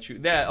pointed at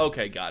you.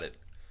 Okay, got it.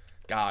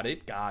 Got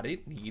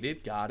it. Need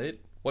it. Got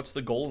it. What's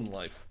the goal in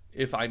life?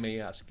 If I may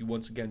ask. You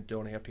once again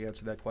don't have to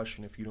answer that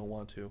question if you don't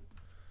want to.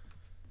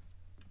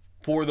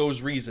 For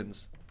those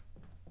reasons.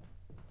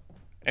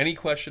 Any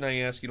question I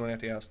ask, you don't have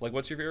to ask. Like,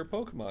 what's your favorite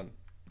Pokemon?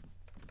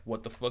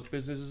 What the fuck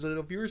business is it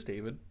of yours,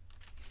 David?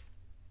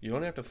 You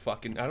don't have to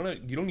fucking... I don't know.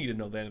 You don't need to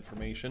know that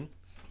information.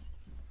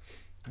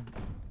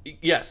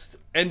 Yes.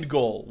 End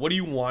goal. What do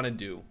you want to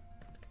do?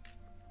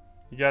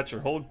 You got your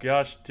whole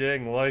gosh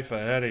dang life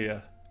ahead of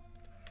you.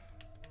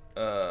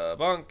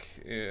 Bonk.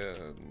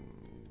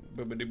 And...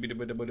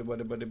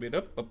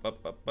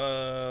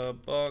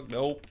 Bonk.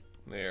 Nope.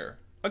 There.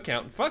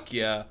 Accountant. Fuck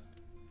yeah.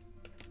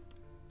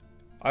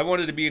 I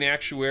wanted to be an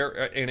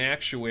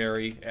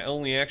actuary.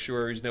 Only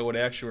actuaries know what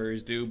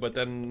actuaries do, but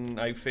then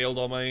I failed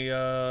all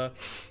my,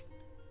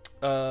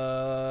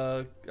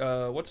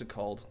 what's it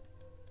called?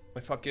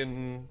 My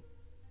fucking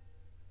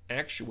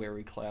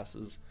actuary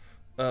classes.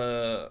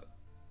 What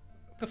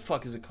the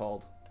fuck is it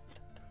called?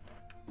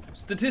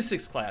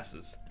 Statistics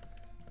classes.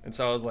 And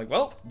so I was like,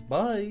 well,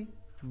 bye.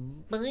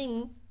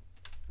 Bye.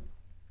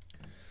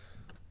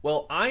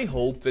 Well, I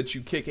hope that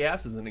you kick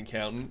ass as an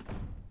accountant.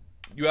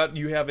 You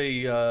have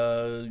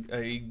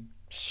a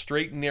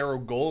straight and narrow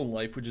goal in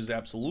life, which is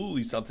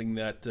absolutely something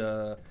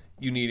that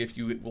you need if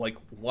you like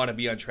want to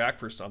be on track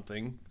for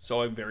something.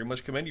 So I very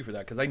much commend you for that,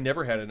 because I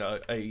never had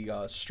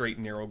a straight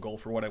and narrow goal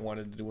for what I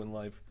wanted to do in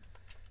life.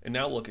 And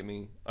now look at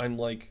me. I'm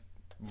like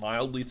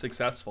mildly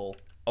successful.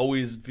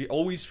 Always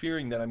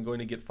fearing that I'm going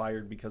to get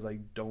fired because I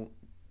don't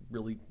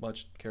really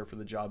much care for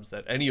the jobs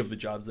that any of the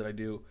jobs that I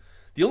do.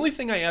 The only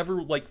thing I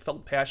ever like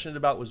felt passionate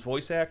about was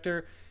voice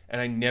actor, and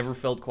I never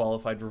felt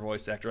qualified for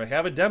voice actor. I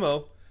have a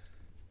demo,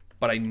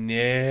 but I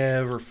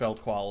never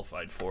felt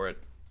qualified for it.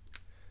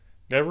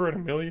 Never in a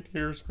million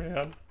years,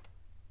 man.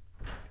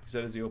 He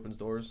said as he opens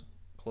doors,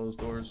 closed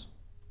doors,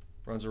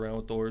 runs around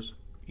with doors,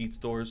 eats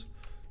doors.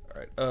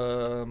 All right.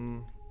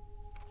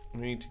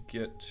 We need to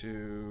get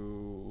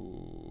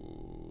to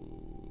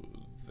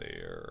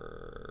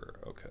there.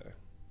 Okay.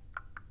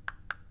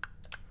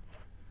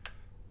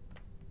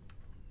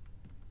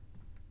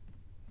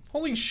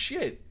 Holy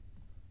shit.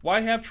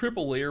 Why have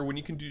triple layer when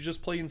you can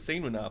just play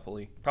Insane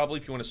Monopoly? Probably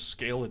if you want to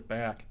scale it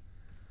back.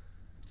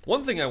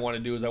 One thing I want to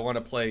do is I want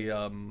to play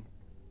I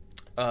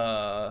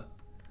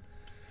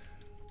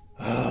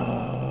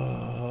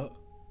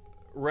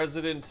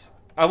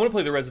want to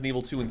play the Resident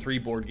Evil 2 and 3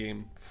 board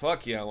game.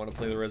 Fuck yeah, I want to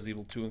play the Resident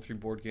Evil 2 and 3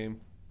 board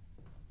game.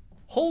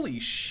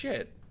 Holy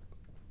shit.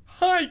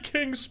 Hi,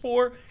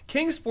 Kingspore.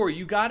 Kingspore,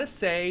 you gotta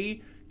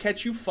say,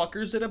 catch you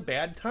fuckers at a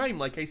bad time.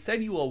 Like I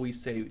said you always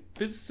say.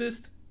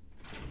 Physicist,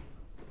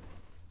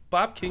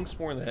 bop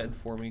Kingspore in the head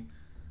for me.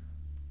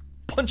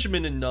 Punch him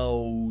in the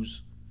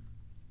nose.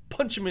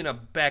 Punch him in the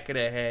back of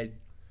the head.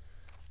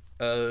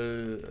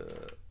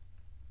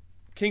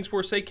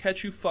 Kingspore, say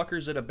catch you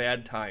fuckers at a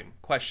bad time.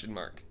 Question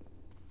mark.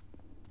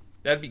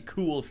 That'd be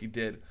cool if you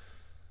did.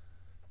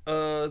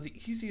 The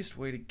easiest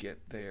way to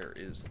get there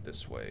is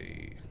this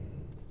way.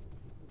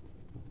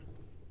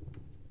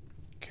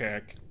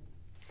 Cack.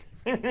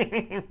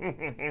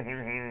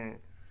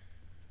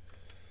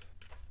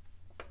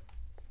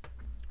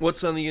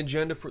 What's on the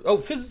agenda for... Oh,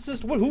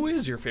 physicist, who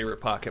is your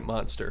favorite pocket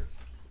monster?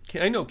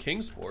 I know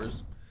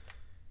Kingspore's.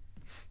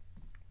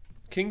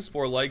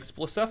 Kingspore likes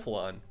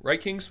Blacephalon. Right,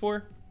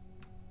 Kingspore?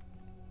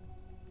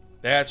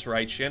 That's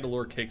right,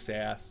 Chandelure kicks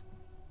ass.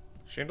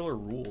 Chandelure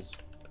rules.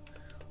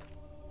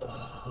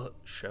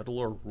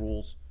 Chandelure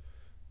rules.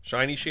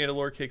 Shiny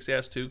Chandelure kicks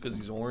ass too because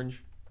he's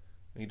orange.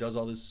 And he does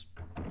all this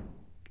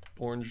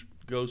orange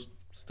ghost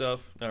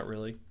stuff. Not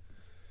really.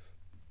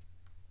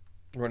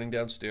 Running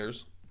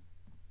downstairs.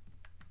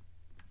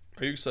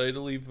 Are you excited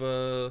to leave,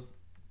 Oh,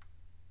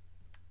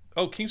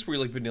 Kingspore,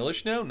 you like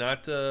Vanillish now?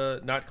 Not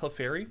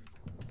Clefairy?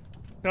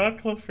 Not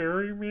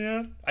Clefairy,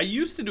 man? I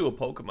used to do a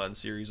Pokemon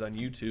series on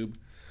YouTube,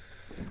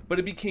 but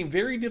it became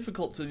very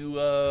difficult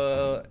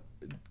to,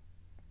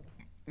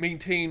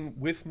 maintain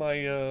with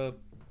my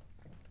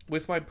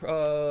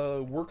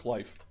work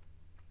life.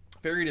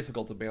 Very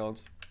difficult to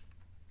balance.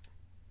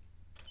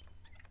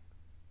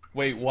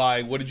 Wait,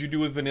 why? What did you do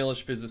with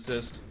Vanillish,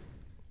 physicist?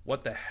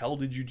 What the hell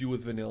did you do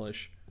with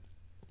Vanillish?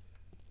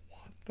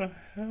 What the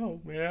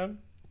hell, man?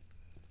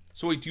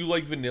 So wait, do you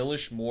like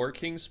Vanillish more,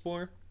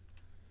 Kingspore?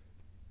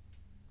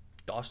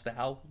 Dost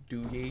thou?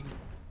 Do ye?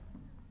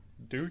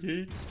 Do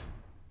ye?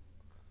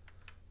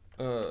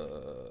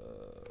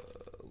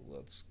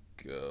 Let's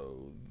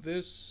go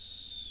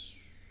this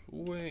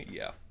way.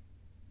 Yeah.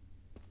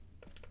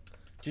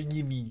 Just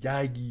give me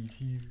doggies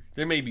here.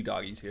 There may be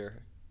doggies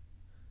here.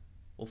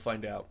 We'll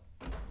find out.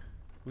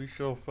 We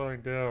shall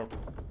find out.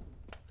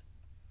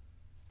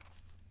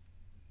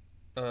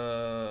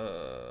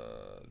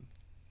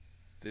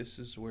 This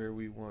is where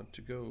we want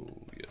to go.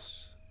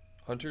 Yes.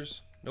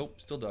 Hunters? Nope,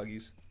 still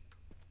doggies.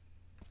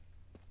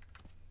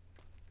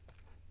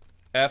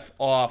 F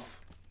off.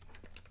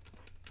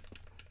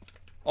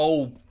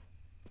 Oh,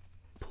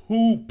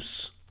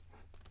 poops.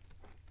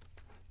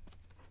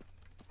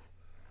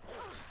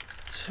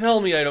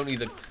 Tell me I don't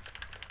need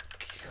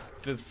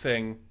the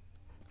thing.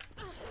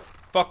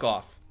 Fuck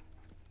off.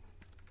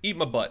 Eat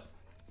my butt.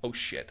 Oh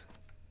shit.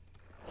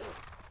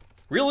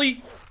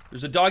 Really?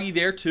 There's a doggy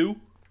there too?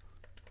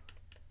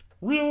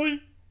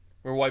 Really?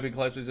 We're wiping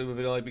class with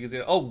video like because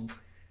oh.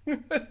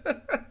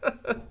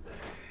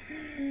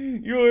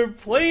 You're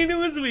playing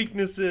to his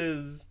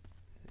weaknesses.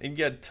 And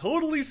get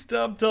totally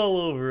stomped all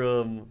over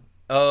him.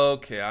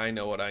 Okay, I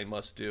know what I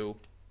must do.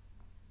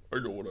 I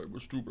know what I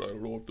must do, but I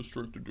don't have the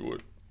strength to do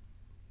it.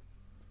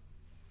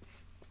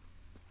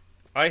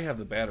 I have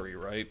the battery,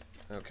 right?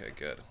 Okay,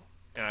 good.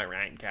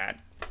 Alright, cat.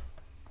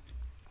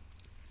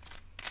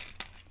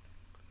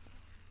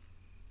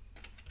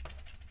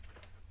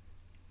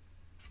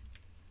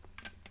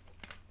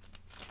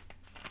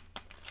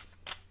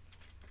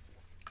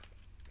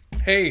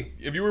 Hey,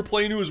 if you were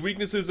playing to his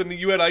weaknesses and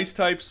you had ice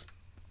types,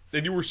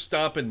 then you were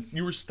stomping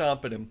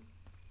him.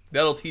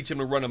 That'll teach him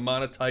to run a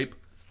monotype.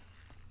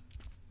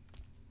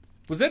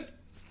 Was that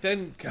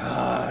then?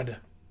 God.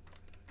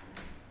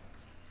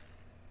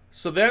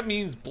 So that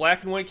means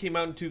Black and White came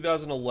out in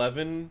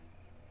 2011,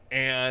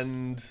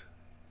 and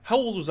how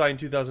old was I in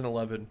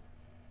 2011?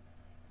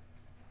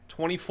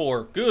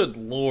 24. Good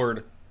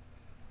lord.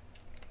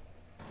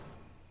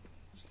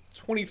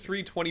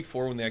 23,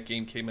 24 when that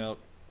game came out.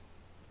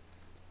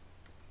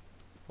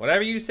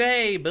 Whatever you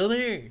say,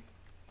 boomer.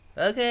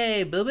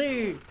 Okay,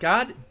 boomer.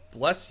 God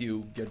bless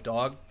you, you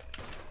dog.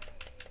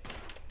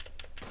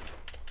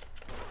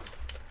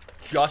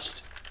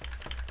 Just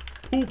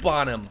poop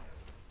on him.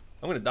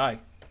 I'm gonna die.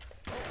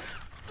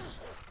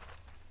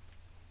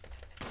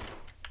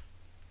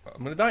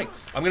 I'm gonna die.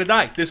 I'm gonna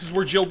die. This is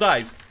where Jill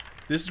dies.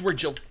 This is where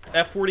Jill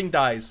F-wording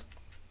dies.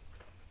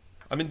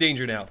 I'm in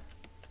danger now.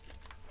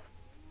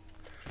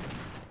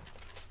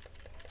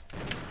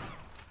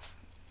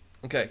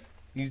 Okay,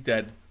 he's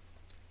dead.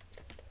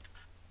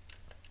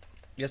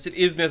 Yes, it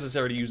is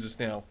necessary to use this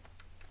now.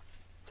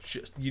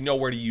 Just, you know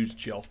where to use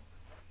Jill.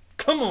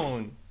 Come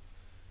on!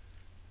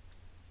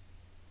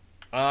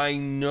 I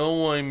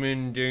know I'm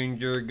in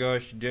danger,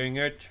 gosh dang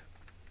it.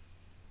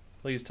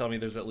 Please tell me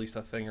there's at least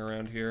a thing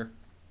around here.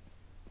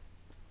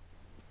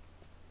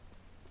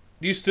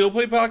 Do you still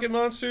play Pocket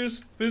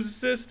Monsters,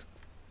 physicist?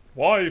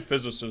 Why,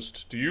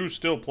 physicist? Do you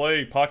still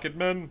play Pocket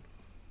Men?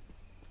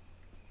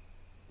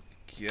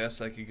 Guess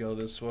I could go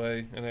this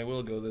way, and I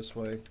will go this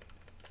way.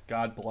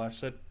 God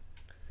bless it.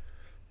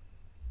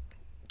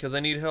 Because I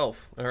need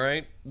health,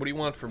 alright? What do you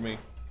want from me?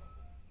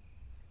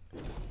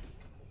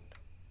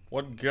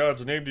 What in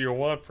God's name do you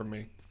want from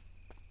me?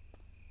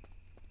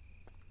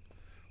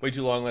 Way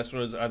too long, last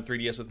one was on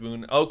 3DS with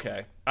Moon.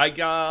 Okay.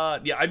 Yeah,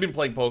 I've been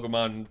playing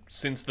Pokemon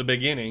since the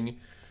beginning.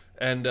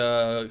 And,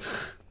 I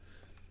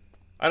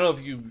don't know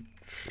if you...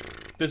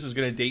 This is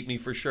gonna date me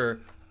for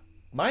sure.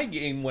 My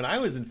game when I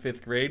was in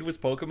 5th grade was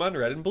Pokemon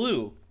Red and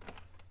Blue.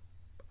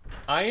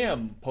 I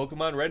am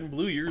Pokemon Red and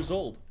Blue years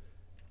old.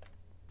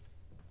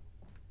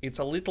 It's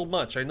a little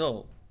much, I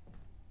know.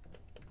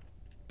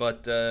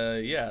 But,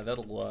 yeah,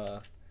 that'll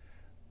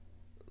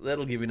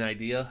give you an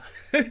idea.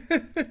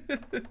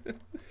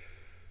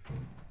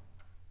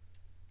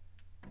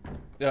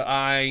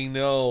 I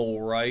know,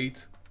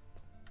 right?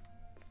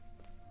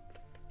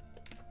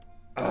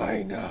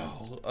 I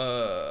know.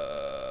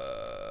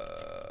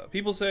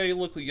 People say I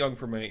look young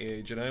for my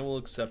age, and I will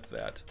accept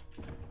that.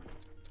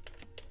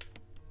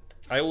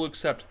 I will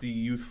accept the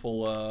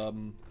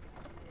youthful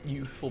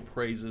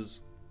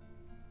praises.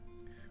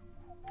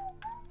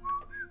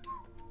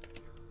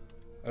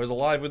 I was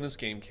alive when this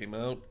game came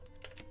out.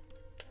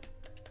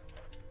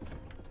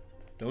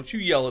 Don't you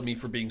yell at me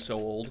for being so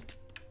old.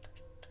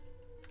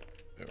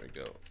 There we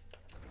go.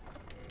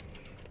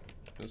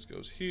 This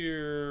goes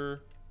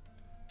here.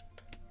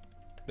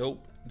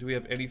 Nope. Do we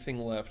have anything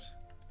left?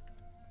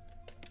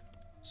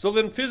 So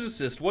then,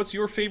 physicist, what's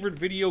your favorite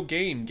video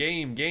game?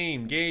 Game.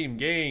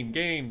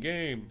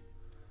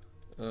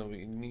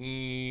 We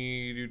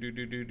need...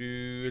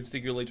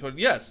 Instinct your late 20s.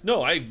 Yes,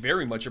 no, I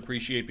very much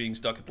appreciate being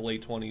stuck at the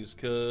late 20s,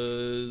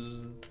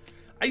 because...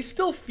 I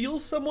still feel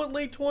somewhat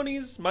late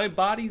 20s. My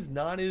body's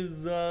not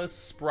as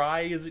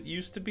spry as it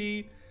used to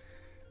be,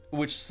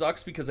 which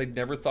sucks because I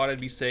never thought I'd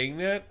be saying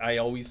that. I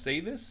always say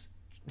this.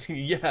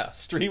 Yeah,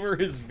 streamer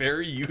is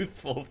very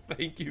youthful.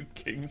 Thank you,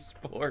 King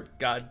Sport.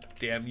 God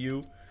damn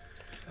you.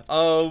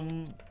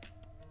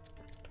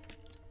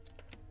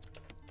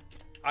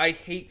 I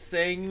hate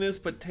saying this,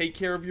 but take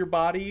care of your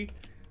body.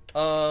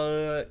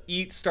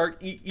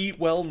 Eat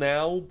well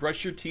now.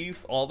 Brush your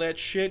teeth. All that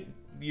shit.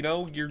 You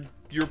know,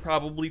 you're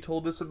probably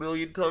told this a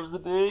million times a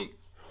day.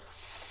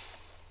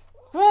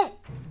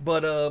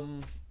 But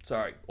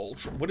sorry.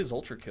 Ultra. What is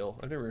Ultra Kill?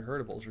 I've never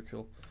heard of Ultra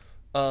Kill.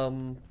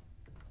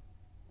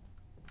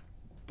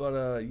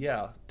 But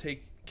yeah.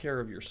 Take care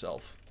of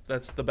yourself.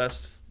 That's the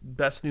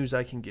best news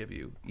I can give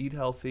you. Eat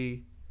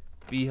healthy.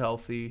 Be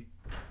healthy.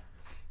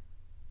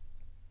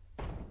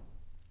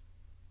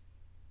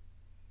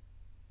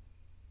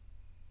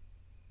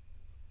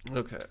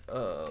 Okay,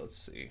 let's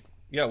see.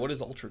 Yeah, what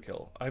is Ultra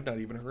Kill? I've not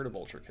even heard of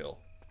Ultra Kill.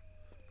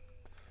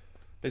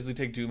 Basically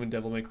take Doom and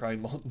Devil May Cry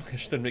and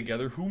mash them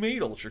together. Who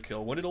made Ultra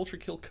Kill? When did Ultra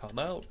Kill come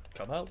out?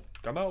 Come out?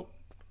 Come out?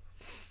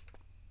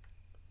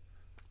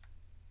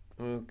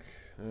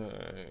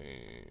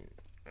 Okay.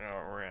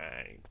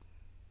 Alright.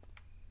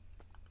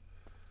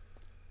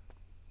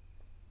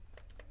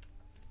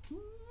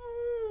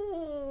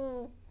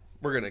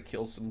 We're gonna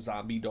kill some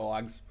zombie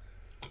dogs.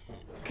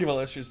 Came out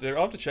last year's there.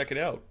 I'll have to check it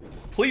out.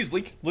 Please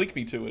link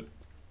me to it.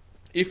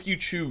 If you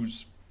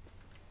choose.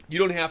 You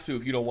don't have to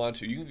if you don't want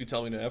to. You can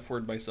tell me to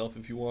F-word myself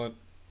if you want.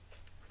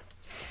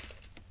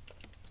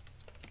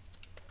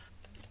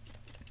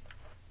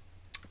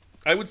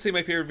 I would say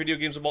my favorite video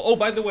games of all. Oh,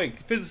 by the way,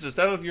 Physicist,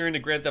 I don't know if you're into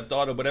Grand Theft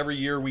Auto, but every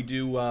year we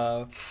do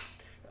our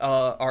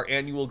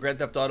annual Grand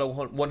Theft Auto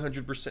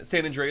 100%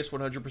 San Andreas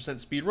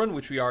 100% speedrun,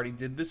 which we already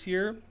did this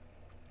year.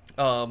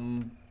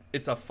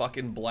 It's a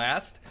fucking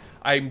blast.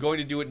 I'm going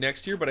to do it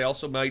next year, but I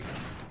also might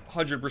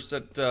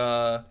 100%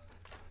 oh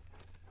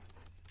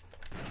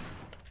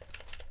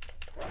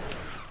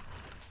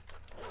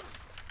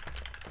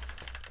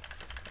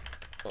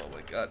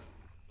my god.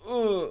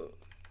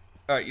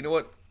 Alright, you know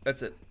what?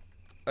 That's it.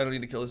 I don't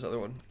need to kill this other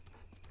one.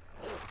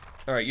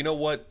 Alright, you know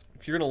what?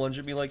 If you're gonna lunge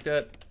at me like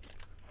that...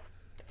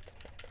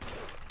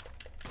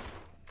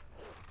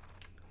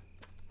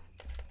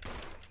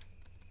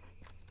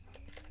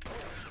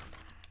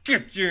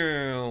 Get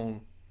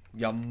down,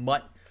 you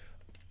mutt.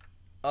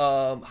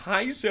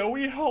 Hi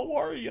Zoe, how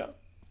are ya?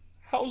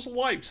 How's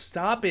life?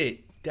 Stop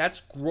it. That's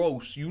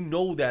gross. You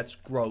know that's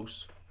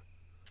gross.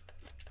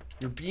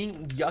 You're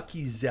being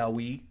yucky,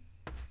 Zoe.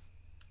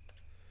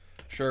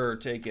 Sure,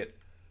 take it.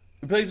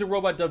 He plays a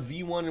robot dubbed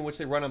V1 in which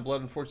they run on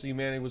blood. Unfortunately,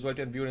 humanity was wiped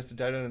out and V1 has to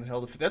die down in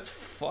hell. That's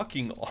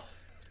fucking awesome.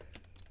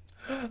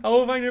 How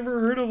have I never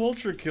heard of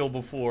Ultra Kill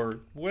before?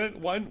 When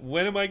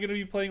am I going to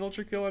be playing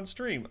Ultra Kill on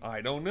stream?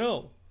 I don't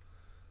know.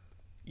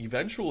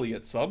 Eventually,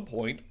 at some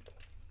point.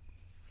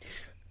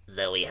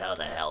 Zoe, how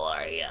the hell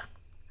are you?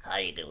 How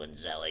you doing,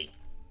 Zoe?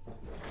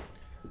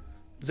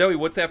 Zoe,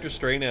 what's after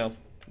Stray now?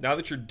 Now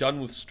that you're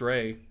done with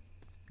Stray.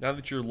 Now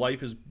that your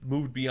life has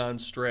moved beyond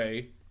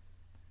Stray.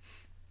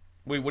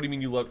 Wait, what do you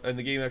mean you love... And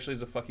the game actually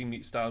has a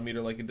fucking style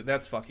meter like it...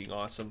 That's fucking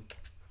awesome.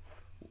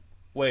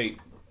 Wait.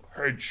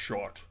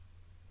 Headshot.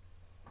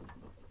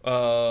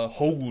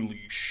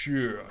 Holy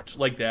shit.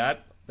 Like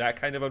that? That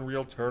kind of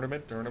Unreal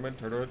Tournament?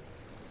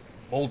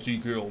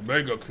 Multi-kill,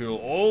 mega kill,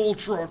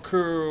 ultra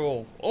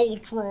kill,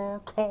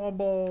 ultra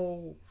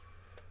combo.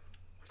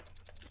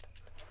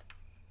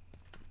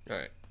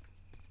 Alright.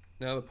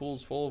 Now the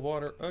pool's full of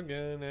water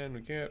again, and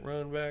we can't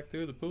run back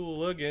through the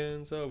pool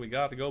again, so we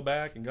got to go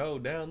back and go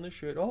down the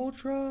shit.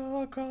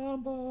 Ultra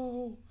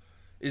combo.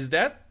 Is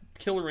that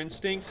Killer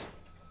Instinct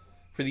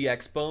for the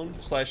Xbone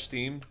 /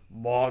 Steam?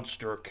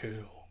 Monster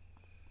kill.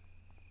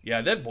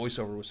 Yeah, that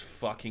voiceover was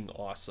fucking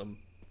awesome.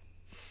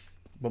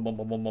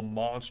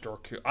 Monster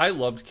kill. I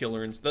loved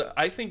Killer Instinct.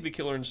 I think the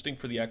Killer Instinct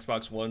for the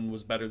Xbox One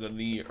was better than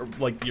the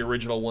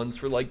original ones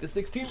for like the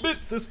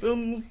 16-bit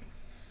systems.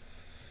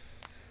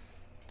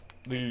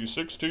 The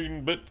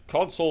 16-bit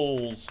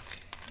consoles.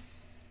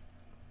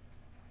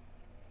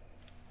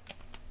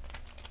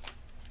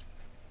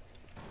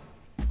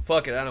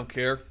 Fuck it, I don't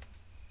care.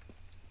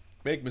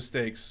 Make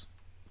mistakes.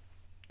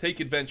 Take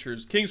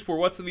adventures. Kingsport,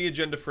 what's on the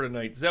agenda for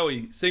tonight?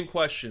 Zoe, same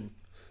question.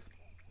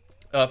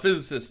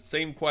 Physicist,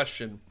 same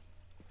question.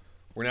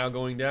 We're now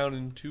going down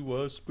into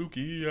a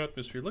spooky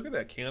atmosphere. Look at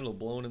that candle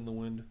blowing in the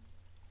wind.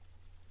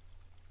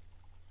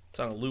 It's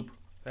on a loop.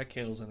 That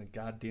candle's on a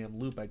goddamn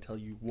loop, I tell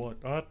you what.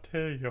 I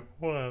tell you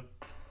what.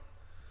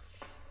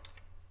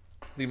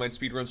 They might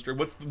speedrun Stray.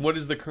 What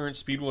is the current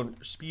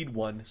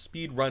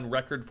speedrun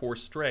record for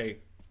Stray?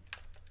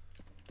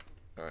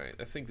 Alright,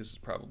 I think this is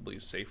probably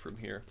safe from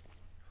here.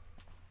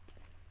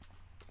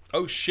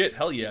 Oh shit,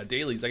 hell yeah,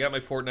 dailies. I got my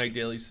Fortnite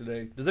dailies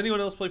today. Does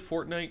anyone else play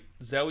Fortnite?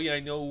 Zoe, I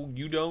know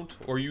you don't,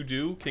 or you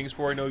do.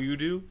 Kingsport, I know you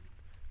do.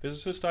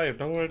 Physicist, I have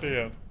no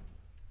idea.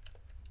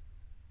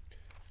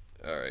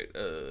 Alright,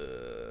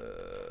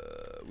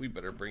 we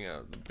better bring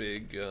out the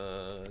big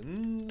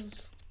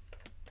guns.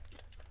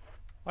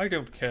 I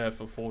don't care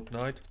for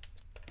Fortnite.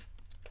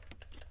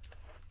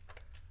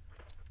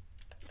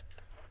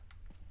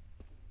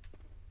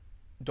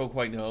 Don't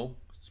quite know.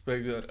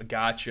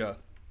 Gotcha.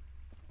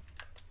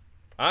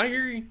 I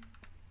hear you.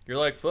 You're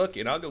like, fuck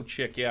it, I'll go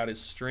check out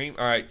his stream.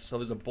 Alright, so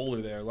there's a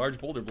boulder there. A large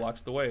boulder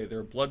blocks the way. There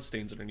are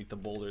bloodstains underneath the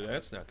boulder.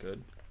 That's not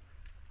good.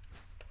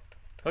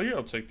 Hell yeah,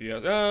 I'll take the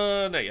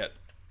not yet.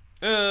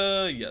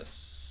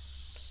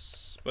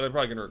 Yes. But I'm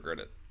probably gonna regret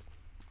it.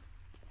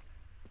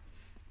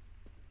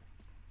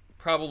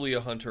 Probably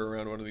a hunter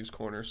around one of these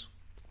corners.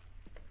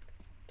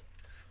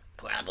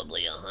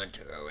 Probably a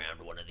hunter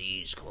around one of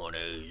these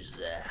corners.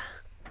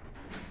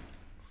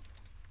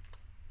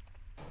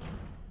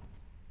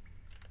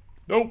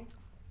 Nope.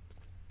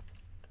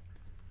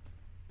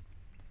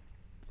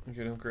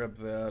 Okay, don't grab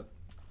that.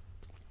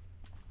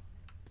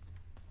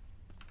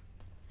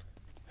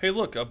 Hey,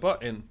 look, a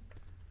button.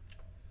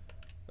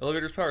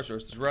 Elevator's power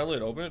source. Does round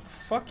lid open it?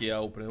 Fuck yeah,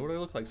 open it. What do I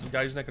look like? Some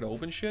guy who's not gonna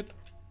open shit?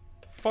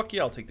 Fuck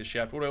yeah, I'll take the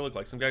shaft. What do I look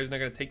like? Some guy who's not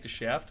gonna take the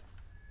shaft?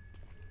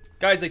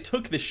 Guys, I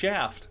took the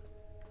shaft.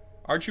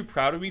 Aren't you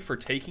proud of me for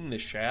taking the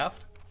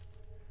shaft?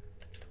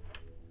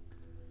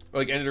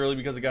 Like, ended early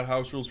because I got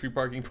house rules, free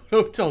parking, put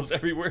hotels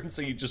everywhere, and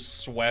so you just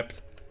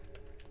swept.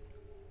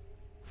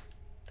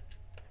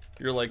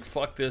 You're like,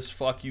 fuck this,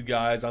 fuck you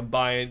guys. I'm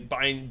buying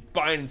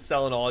and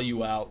selling all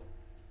you out.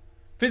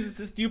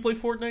 Physicist, do you play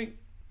Fortnite?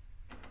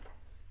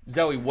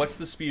 Zoe, what's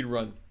the speed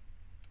run?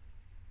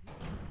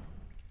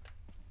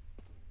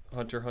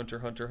 Hunter, hunter,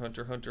 hunter,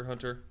 hunter, hunter,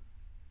 hunter.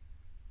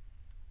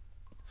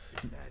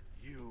 Is that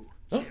you,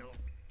 Jill?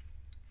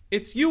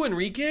 It's you,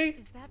 Enrique.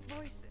 Is that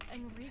voice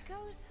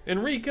Enrico's?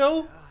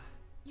 Enrico.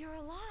 You're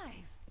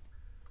alive.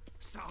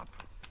 Stop.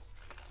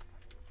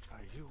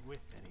 Are you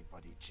with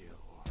anybody, Jill?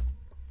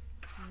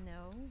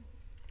 No,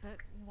 but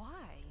why?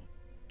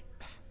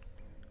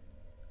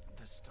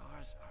 The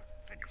stars are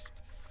finished.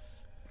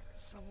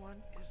 Someone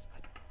is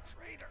a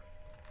traitor.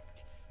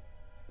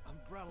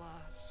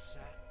 Umbrella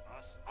set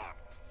us up.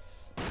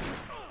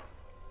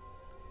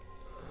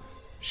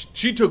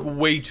 She took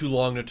way too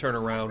long to turn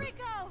around.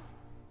 Enrico!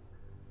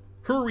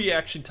 Her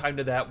reaction time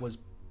to that was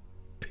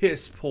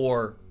piss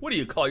poor. What do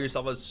you call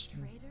yourself, a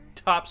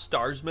top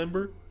stars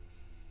member?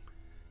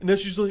 And then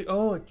she's like,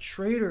 oh, a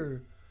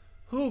traitor.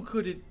 Who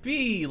could it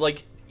be?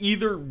 Like,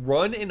 either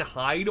run and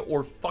hide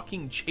or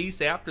fucking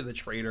chase after the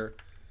traitor.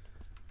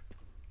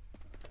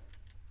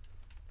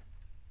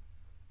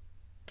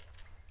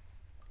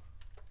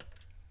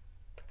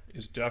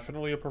 Is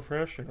definitely a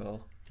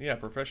professional. Yeah,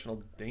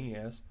 professional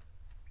dingass.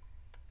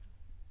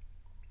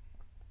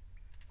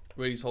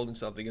 Wait, he's holding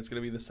something. It's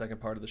gonna be the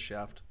second part of the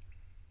shaft.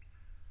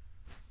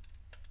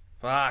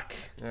 Fuck.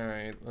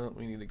 Alright, well,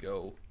 we need to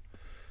go.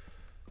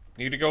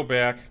 Need to go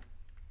back.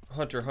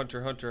 Hunter,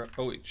 hunter, hunter.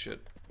 Oh, wait,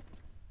 shit.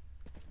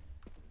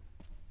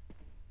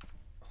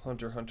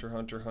 Hunter, hunter,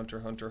 hunter, hunter,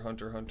 hunter,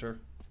 hunter, hunter.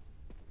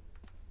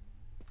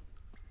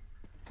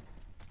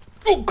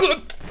 Oh,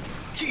 God!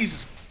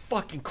 Jesus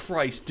fucking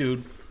Christ,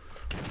 dude.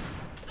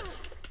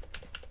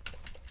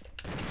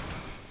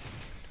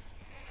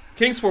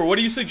 Kingsport, what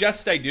do you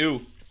suggest I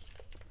do?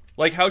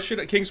 Like, how should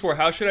I, Kingsport,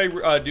 how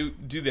should I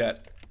do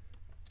that?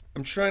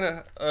 I'm trying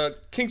to,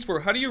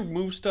 Kingsport, how do you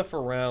move stuff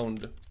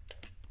around?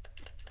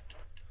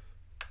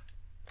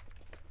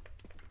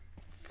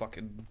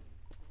 Fucking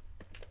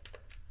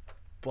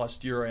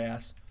bust your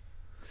ass.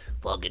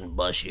 Fucking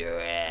bust your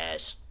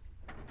ass.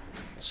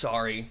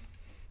 Sorry.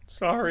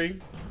 Sorry.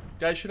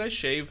 Guys, should I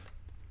shave?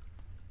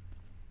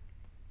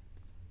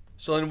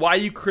 So then why are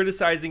you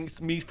criticizing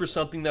me for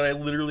something that I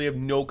literally have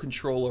no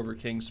control over,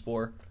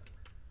 Kingsport?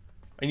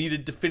 I need a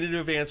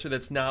definitive answer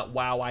that's not,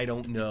 wow, I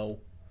don't know.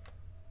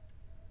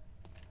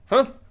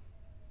 Huh?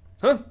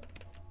 Huh?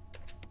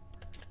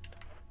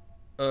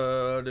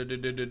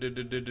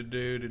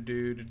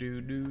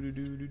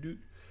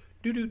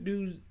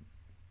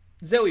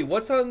 Zoe,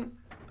 what's on...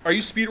 Are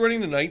you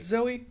speedrunning tonight,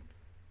 Zoe?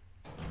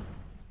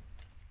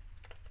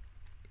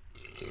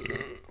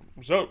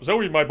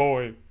 Zoe, my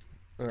boy.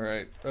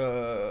 Alright,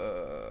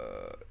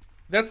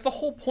 that's the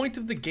whole point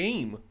of the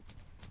game.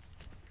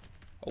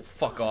 Oh,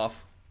 fuck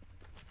off.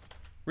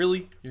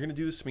 Really? You're gonna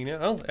do this to me now?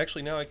 Oh,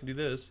 actually, now I can do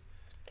this.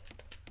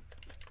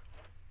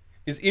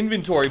 Is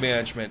inventory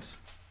management.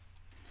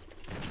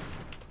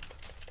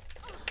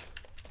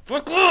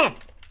 Fuck off!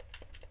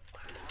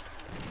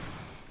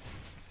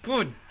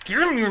 God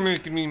damn, you're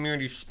making me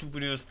mad, you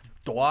stupid ass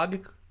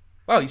dog.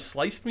 Wow, he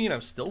sliced me and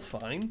I'm still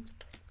fine.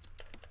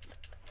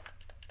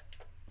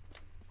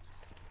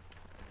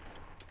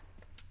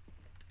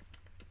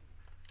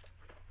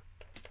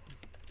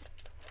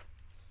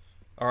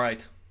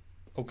 Alright.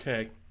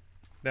 Okay.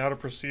 Now to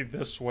proceed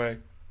this way.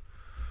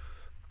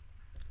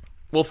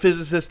 Well,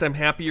 physicist, I'm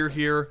happy you're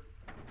here.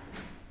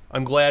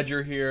 I'm glad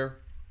you're here.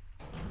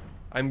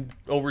 I'm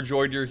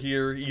overjoyed you're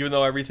here. Even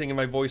though everything in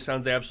my voice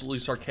sounds absolutely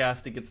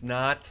sarcastic, it's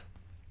not.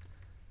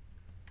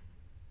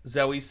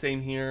 Zoe,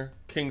 same here.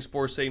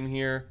 Kingsport, same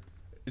here.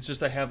 It's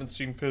just I haven't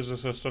seen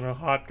physicist in a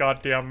hot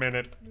goddamn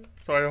minute.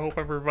 So I hope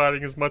I'm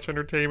providing as much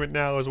entertainment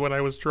now as when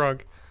I was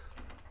drunk.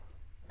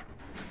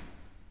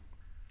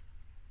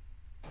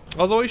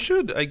 Although I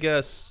should, I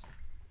guess.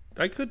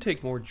 I could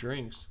take more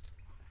drinks.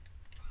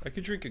 I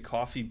could drink a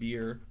coffee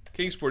beer.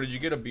 Kingsport, did you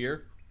get a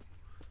beer?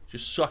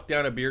 Just suck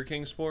down a beer,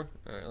 Kingsport?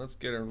 Alright, let's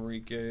get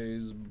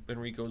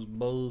Enrico's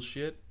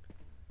bullshit.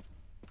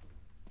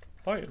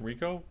 Hi,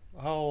 Enrico.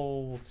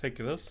 I'll take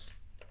this.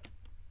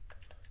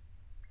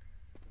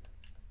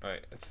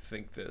 Alright, I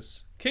think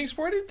this.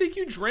 Kingsport, I didn't think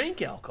you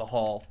drank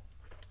alcohol.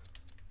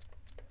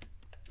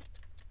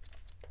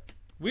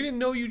 We didn't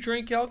know you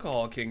drank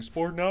alcohol,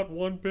 Kingsport. Not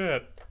one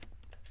bit.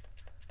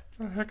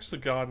 A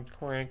hexagon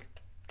crank.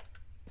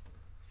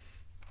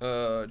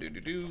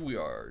 We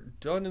are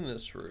done in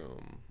this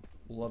room.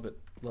 Love it,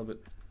 love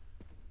it.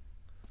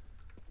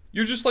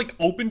 You're just like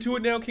open to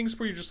it now,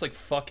 Kingsport. You're just like,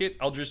 fuck it,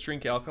 I'll just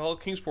drink alcohol.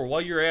 Kingsport,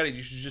 while you're at it,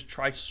 you should just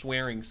try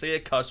swearing. Say a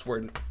cuss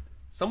word.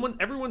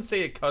 Everyone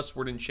say a cuss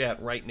word in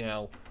chat right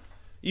now.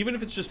 Even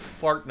if it's just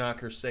fart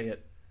knocker, say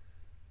it.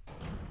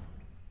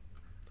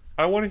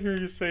 I want to hear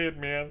you say it,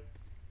 man.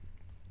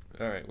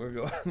 Alright, we're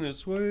going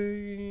this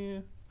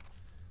way.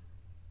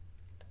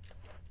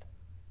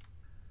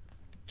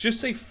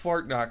 Just say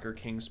fart knocker,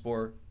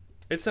 Kingsport.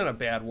 It's not a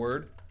bad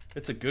word.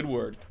 It's a good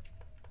word.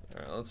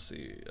 Alright, let's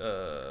see.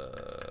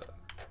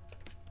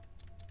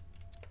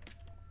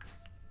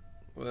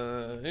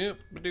 Yep,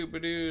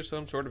 ba-doo,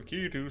 some sort of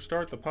key to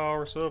start the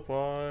power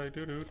supply.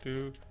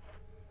 Doo-doo-doo.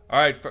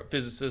 Alright,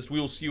 physicist, we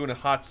will see you in a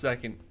hot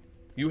second.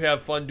 You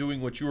have fun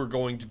doing what you are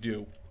going to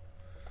do.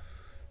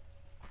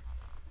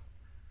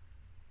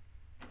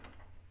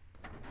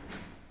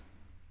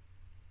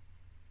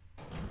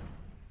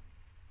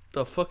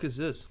 The fuck is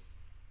this?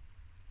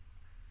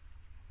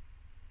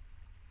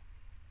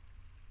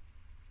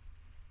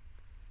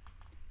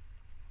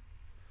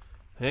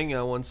 Hang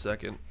on one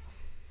second.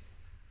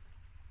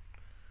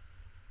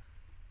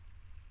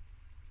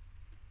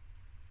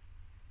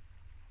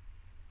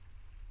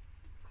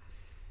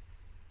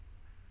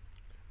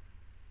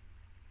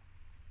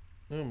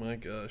 Oh my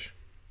gosh.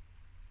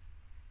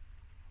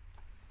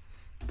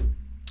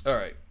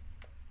 Alright.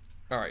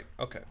 Alright,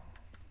 okay.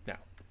 Now,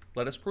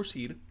 let us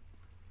proceed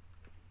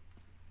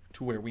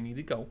to where we need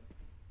to go.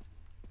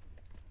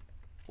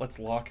 Let's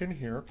lock in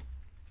here.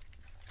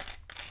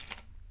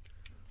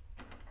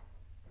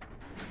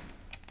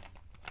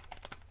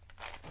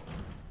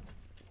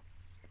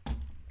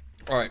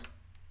 Alright,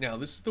 now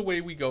this is the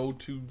way we go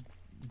to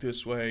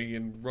this way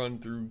and run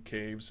through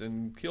caves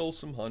and kill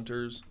some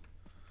hunters.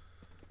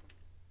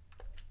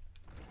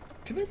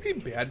 Can there be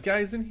bad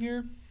guys in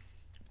here?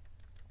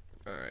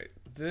 Alright,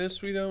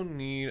 this we don't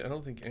need. I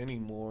don't think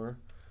anymore.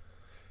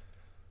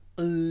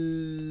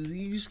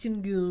 These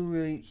can go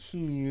right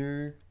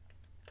here.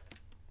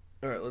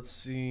 Alright, let's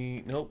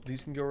see. Nope,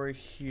 these can go right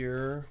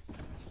here.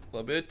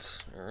 Love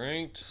it.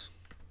 Alright.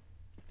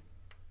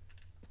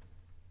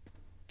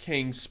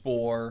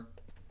 Kingspore.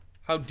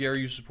 How dare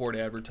you support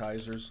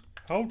advertisers?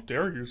 How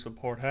dare you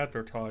support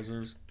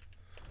advertisers?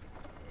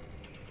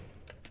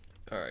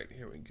 Alright,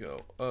 here we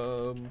go.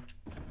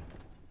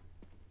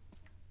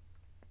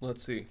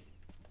 Let's see.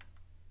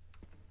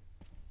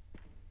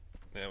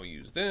 Now we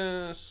use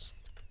this.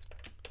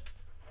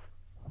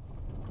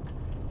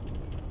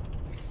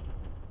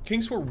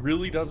 Kingsport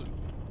really doesn't...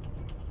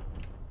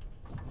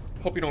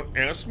 Hope you don't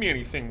ask me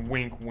anything,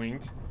 wink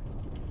wink.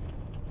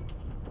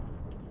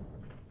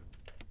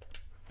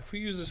 If we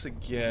use this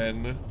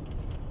again...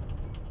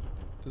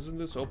 Doesn't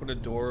this open a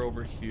door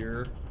over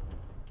here?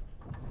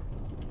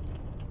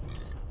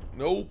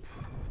 Nope.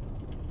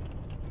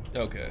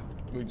 Okay,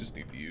 we just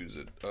need to use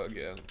it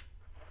again.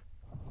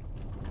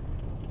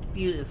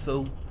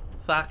 Beautiful.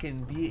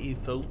 Fucking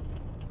beautiful.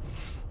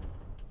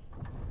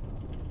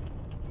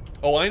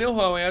 Oh, I know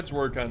how ads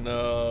work on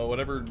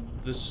whatever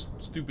this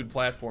stupid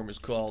platform is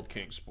called,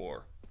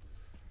 Kingspore.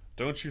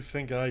 Don't you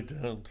think I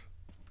don't?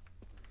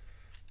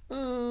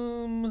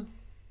 I'm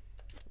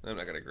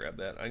not gonna grab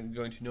that. I'm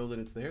going to know that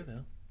it's there,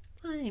 though.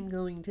 I'm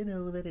going to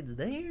know that it's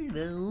there,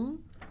 though.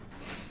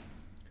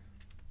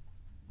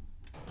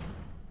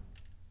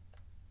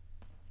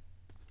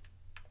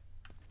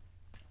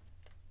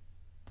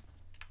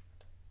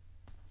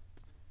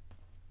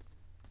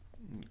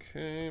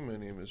 Okay, my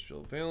name is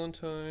Jill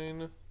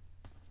Valentine.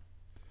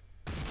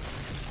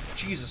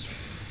 Jesus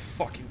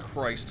fucking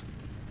Christ.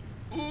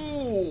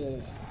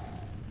 Ooh.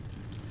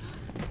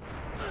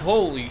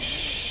 Holy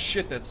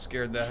shit, that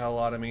scared the hell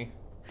out of me.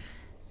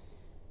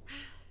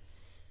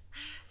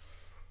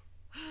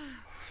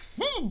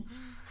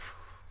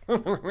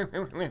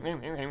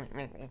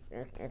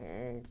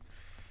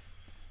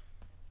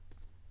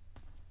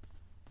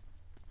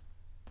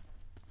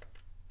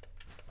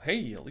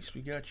 Hey, at least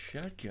we got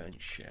shotgun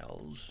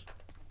shells.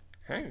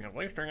 Hey, at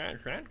least I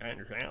got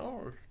shotgun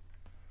shells.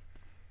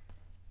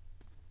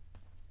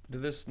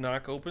 Did this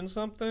knock open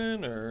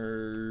something,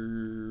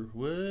 or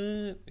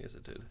what? Yes,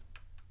 it did.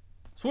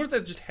 So what if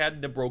that just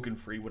hadn't have broken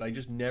free? Would I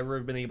just never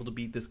have been able to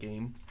beat this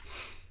game?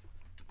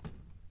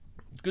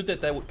 Good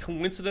that that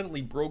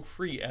coincidentally broke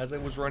free as I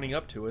was running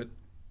up to it.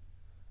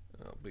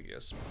 Oh, big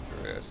ass.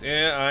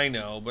 Yeah, I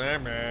know. Blah,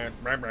 blah,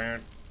 blah, blah.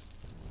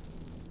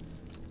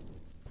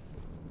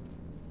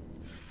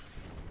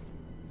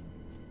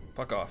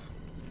 Fuck off.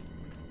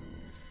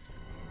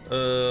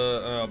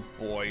 Oh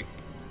boy.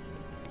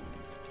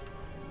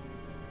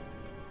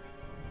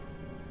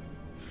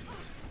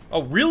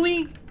 Oh, really?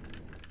 You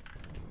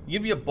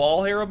give me a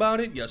ball hair about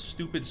it, you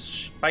stupid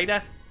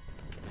spider?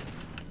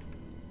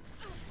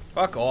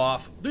 Fuck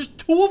off. There's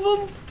two of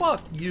them?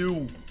 Fuck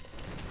you.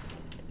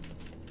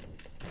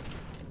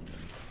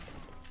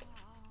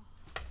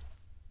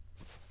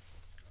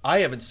 I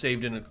haven't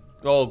saved in a...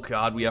 Oh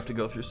god, we have to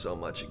go through so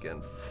much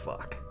again.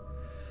 Fuck.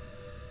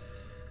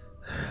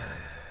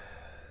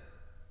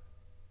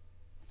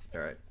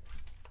 Alright.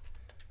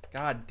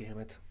 God damn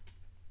it.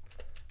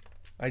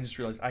 I just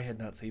realized I had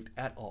not saved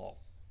at all.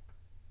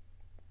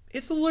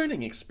 It's a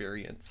learning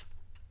experience.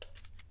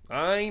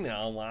 I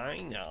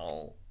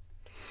know.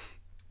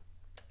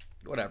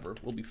 Whatever,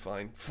 we'll be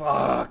fine.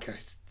 Fuck,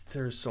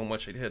 there's so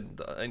much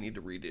I need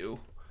to redo.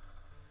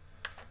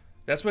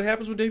 That's what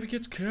happens when David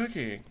gets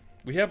cocky.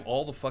 We have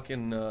all the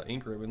fucking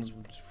ink ribbons.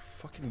 We'll just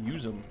fucking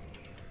use them.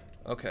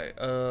 Okay,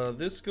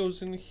 this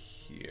goes in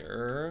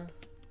here.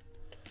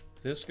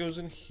 This goes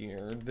in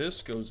here.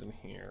 This goes in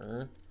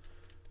here.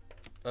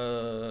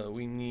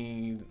 We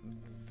need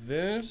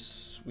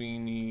this. We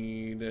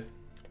need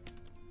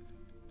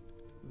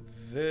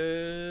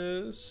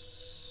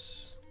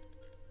this.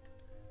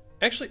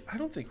 Actually, I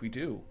don't think we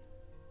do.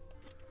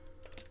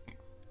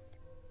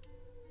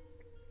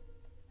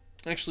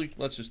 Actually,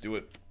 let's just do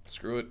it.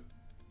 Screw it.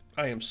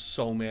 I am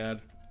so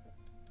mad.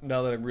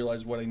 Now that I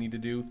realize what I need to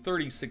do.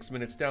 36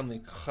 minutes down the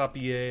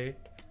crapier.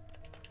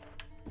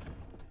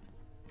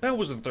 That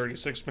wasn't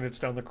 36 minutes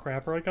down the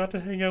crapper. I got to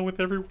hang out with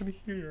everyone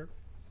here.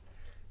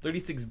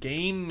 36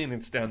 game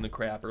minutes down the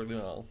crapper.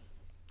 No.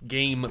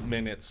 Game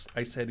minutes.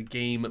 I said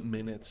game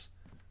minutes.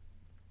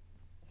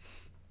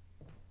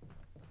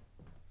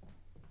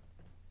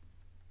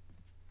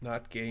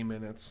 Not gay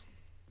minutes.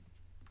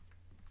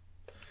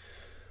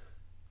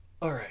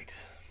 Alright.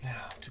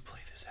 Now, to play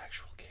this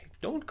actual game.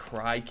 Don't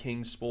cry,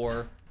 King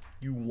Spore.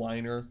 You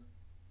whiner.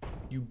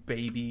 You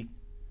baby.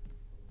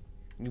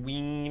 You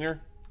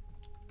wiener.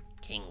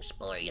 King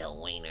Spore, you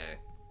wiener.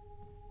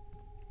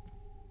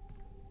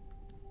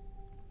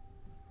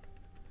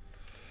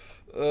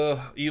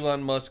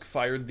 Elon Musk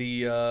fired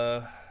the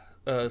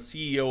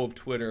CEO of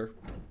Twitter,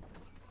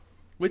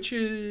 which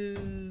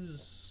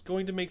is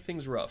going to make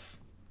things rough.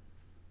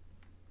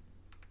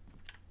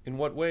 In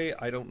what way?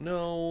 I don't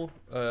know,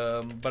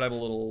 but I'm a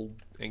little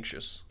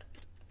anxious.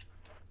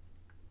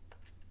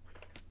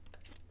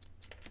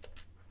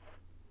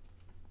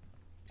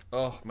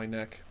 Oh, my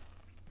neck.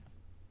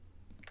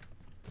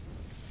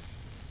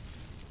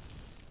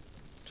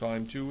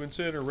 Time to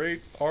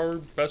incinerate our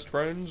best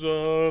friend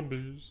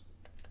zombies.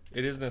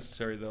 It is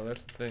necessary, though.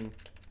 That's the thing.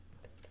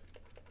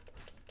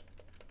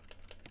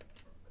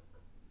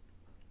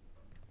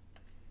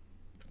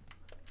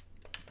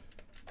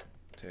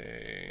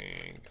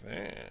 Take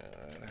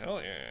that.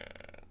 Hell yeah.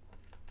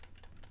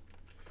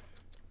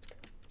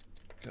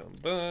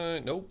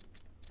 Combine. Nope.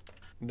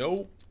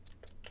 Nope.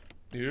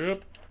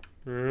 Yep.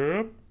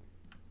 Yep.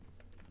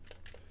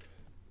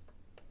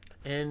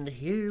 And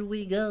here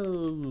we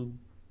go.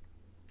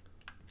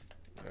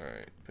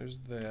 Alright, there's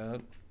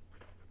that.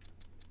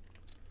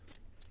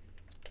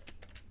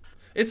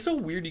 It's so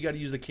weird you gotta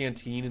use the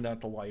canteen and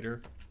not the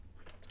lighter.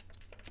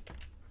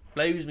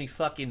 Blows me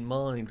fucking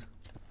mind.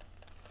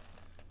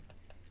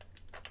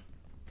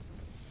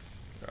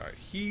 Alright,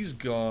 he's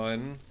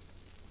gone.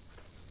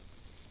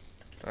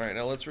 Alright,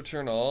 now let's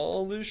return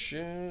all this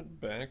shit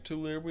back to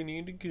where we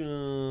need to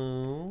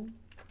go.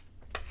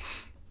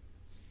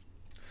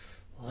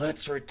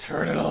 Let's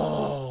return it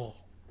all.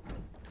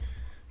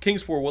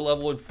 Kingsport, what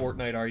level in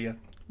Fortnite are you?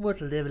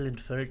 What level in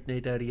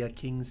Fortnite are you,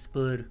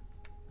 Kingspur?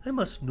 I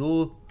must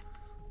know.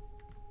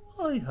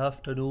 I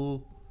have to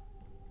know.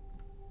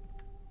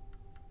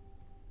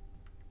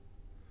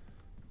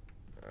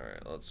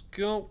 Alright, let's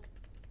go.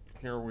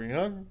 Here we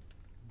are.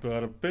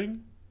 Bada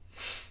bing.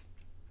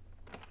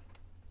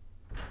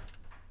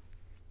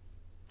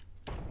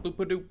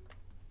 Boop-a-doop.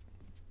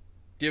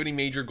 Do you have any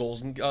major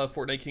goals in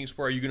Fortnite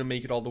Kingsport? Are you going to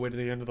make it all the way to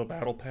the end of the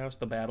battle pass?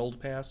 The battled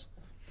pass?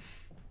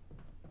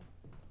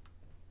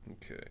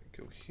 Okay,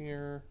 go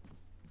here.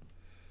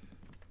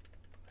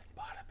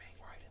 Bada bing,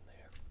 right in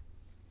there.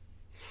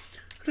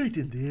 Right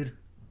in there.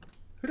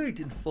 Right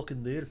in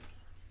fucking there.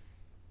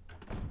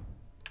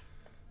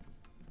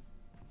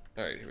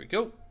 Alright, here we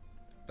go.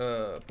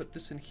 Put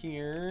this in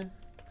here.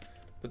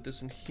 Put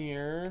this in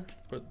here.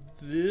 Put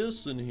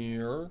this in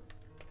here.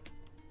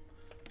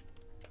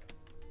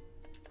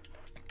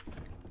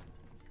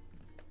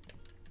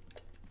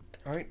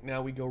 Alright,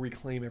 now we go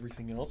reclaim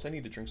everything else. I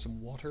need to drink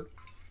some water.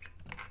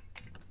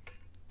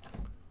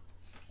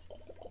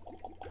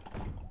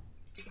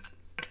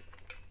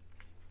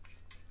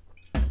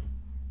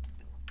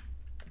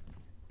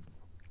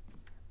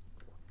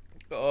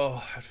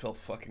 Oh, that felt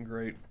fucking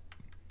great.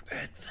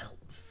 That felt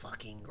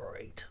fucking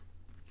great.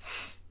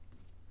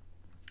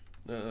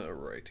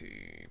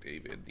 Alrighty,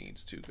 David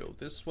needs to go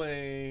this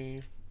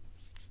way.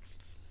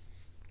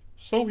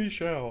 So he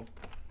shall.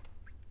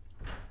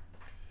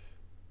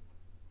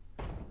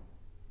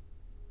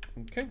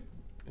 Okay,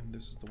 and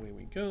this is the way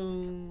we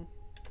go.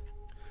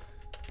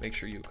 Make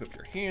sure you equip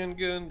your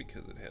handgun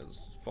because it has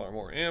far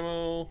more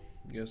ammo.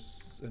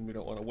 Yes, and we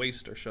don't want to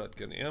waste our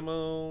shotgun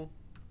ammo.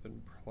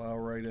 Then plow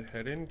right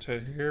ahead into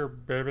here,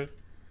 baby.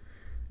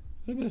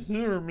 Into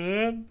here,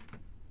 man.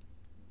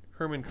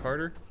 Herman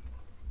Carter.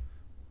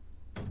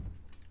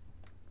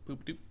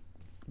 Boop doop.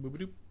 Boop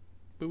doop.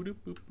 Boop doop.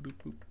 Boop doop.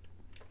 Boop.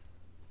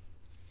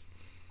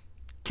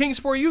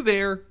 Kingsport, you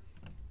there?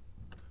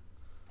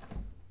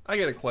 I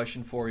got a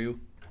question for you.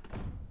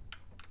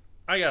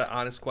 I got an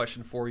honest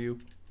question for you.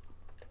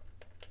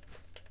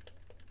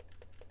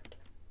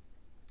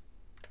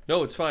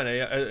 No, it's fine. I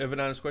have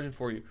an honest question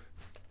for you.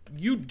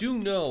 You do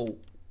know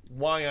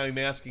why I'm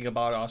asking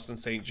about Austin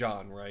St.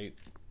 John, right?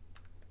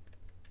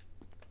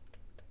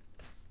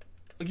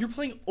 You're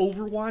playing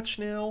Overwatch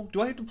now?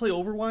 Do I have to play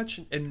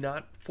Overwatch and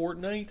not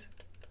Fortnite?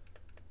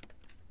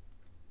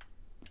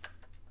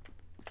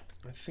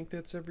 I think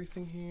that's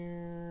everything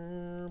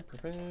here.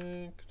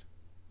 Perfect.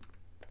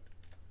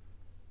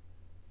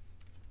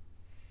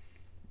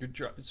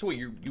 So wait,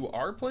 you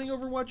are playing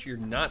Overwatch? Or you're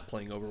not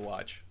playing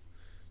Overwatch?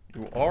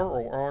 You are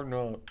or are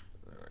not?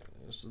 Alright,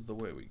 this is the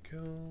way we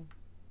go.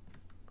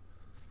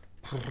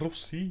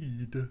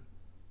 Proceed.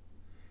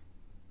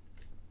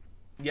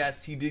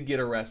 Yes, he did get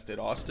arrested.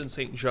 Austin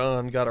St.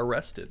 John got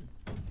arrested.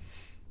 I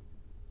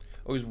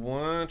was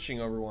watching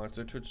Overwatch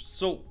on Twitch.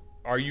 So,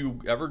 are you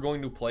ever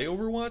going to play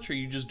Overwatch, or are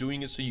you just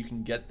doing it so you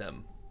can get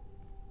them?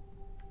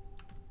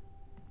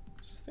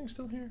 Is this thing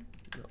still here?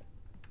 No.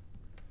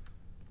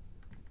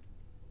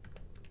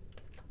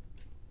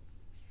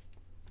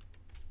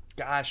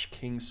 Gosh,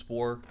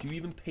 Kingsport, do you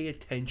even pay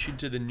attention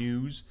to the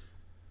news?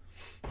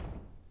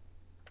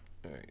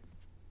 Alright.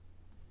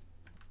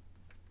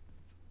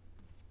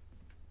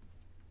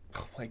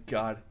 Oh my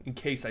god, in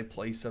case I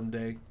play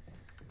someday.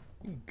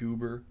 You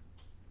goober.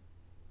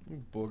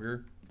 You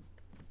booger.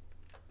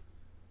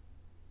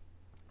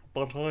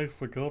 But I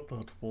forgot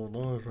that one,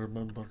 I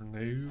remember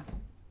now.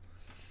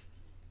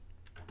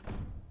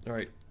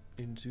 Alright,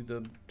 into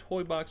the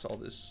toy box all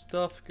this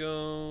stuff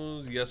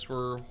goes. Yes,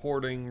 we're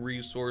hoarding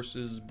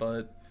resources,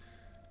 but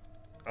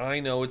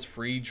I know it's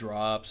free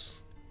drops.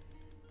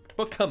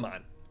 But come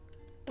on.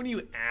 When are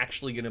you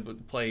actually gonna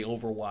play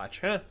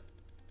Overwatch, huh?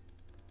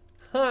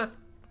 Huh? Do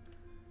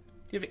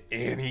you have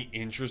any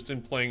interest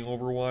in playing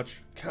Overwatch?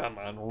 Come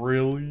on,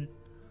 really?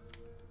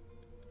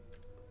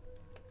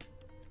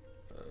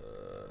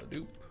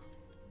 Doop.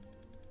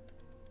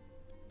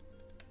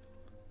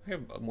 I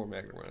have more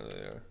Magnum right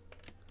there.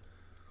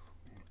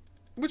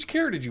 Which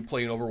character did you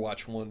play in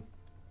Overwatch 1?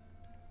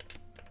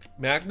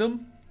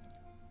 Magnum?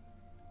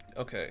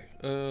 Okay.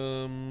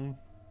 And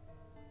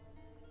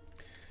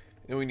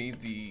we need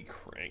the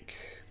crank.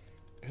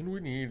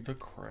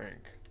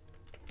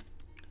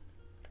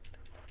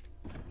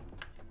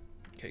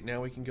 Okay,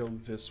 now we can go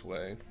this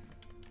way.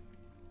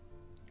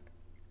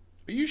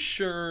 Are you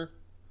sure?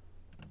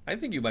 I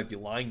think you might be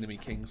lying to me,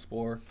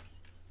 Kingsport.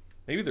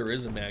 Maybe there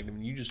is a Magnum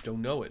and you just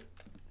don't know it.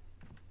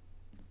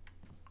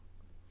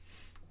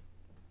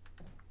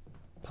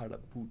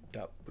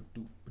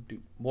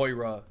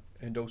 Moira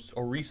and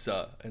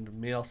Orisa and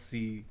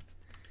Melcy.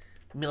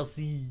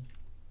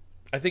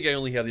 I think I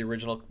only have the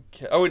original.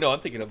 Oh wait, no,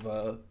 I'm thinking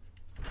of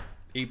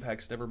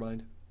Apex. Never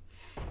mind.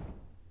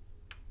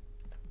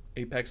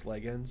 Apex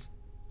Legends.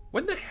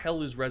 When the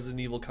hell is Resident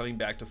Evil coming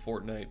back to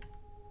Fortnite?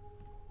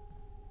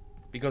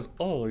 Because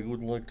I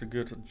would like to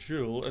get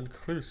Jill and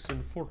Chris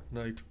in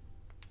Fortnite.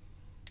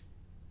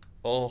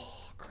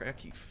 Oh,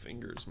 cracky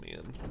fingers,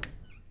 man.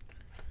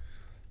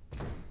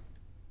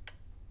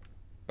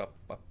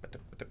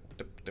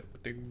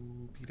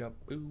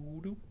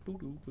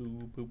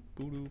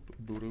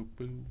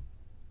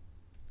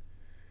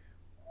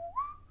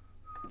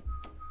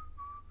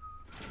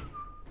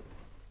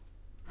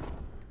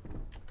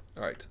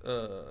 Alright,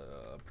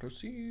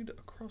 proceed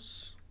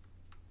across.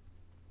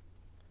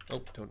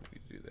 Oh, don't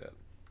need to do that.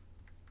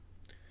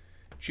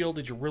 Jill,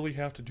 did you really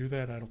have to do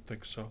that? I don't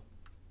think so.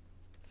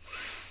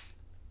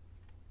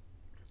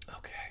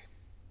 Okay.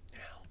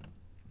 Now,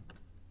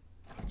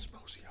 let's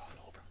mosey on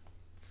over.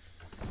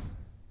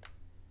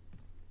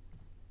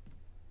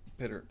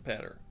 Pitter,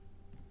 patter.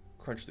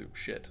 Crunch through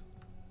shit.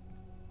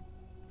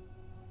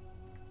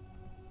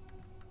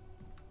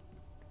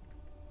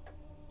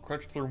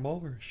 Crunch through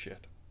more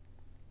shit.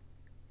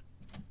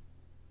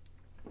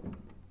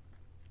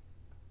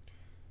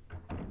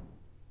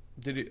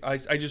 Did it? I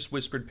just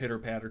whispered pitter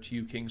patter to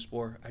you,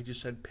 Kingsport. I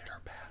just said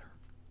pitter patter.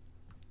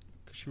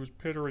 Because she was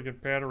pittering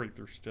and pattering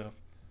through stuff.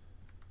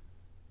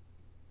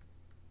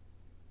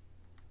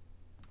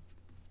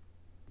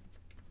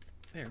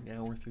 There,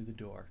 now we're through the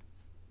door.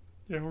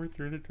 Yeah, we're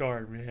through the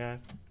door, man.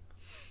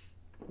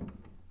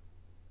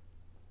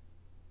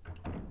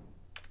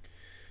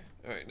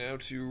 Alright, now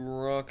to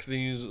rock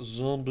these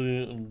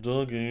zombie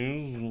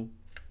doggies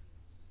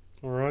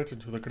right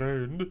into the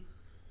ground.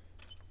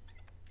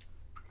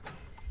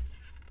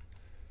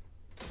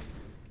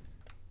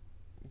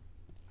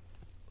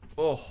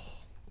 Oh.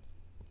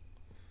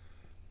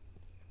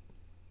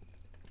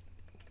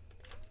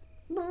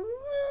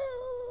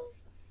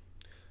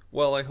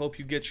 Well, I hope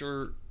you get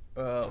your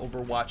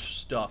Overwatch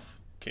stuff,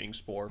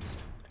 Kingsport.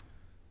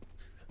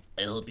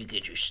 I hope you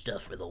get your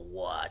stuff for the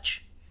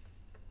watch.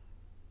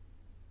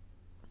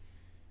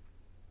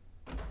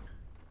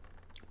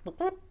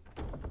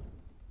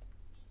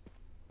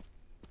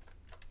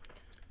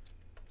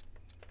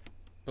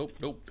 Nope,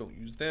 nope, don't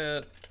use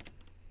that.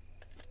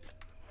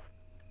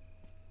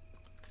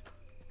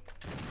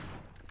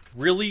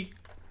 Really?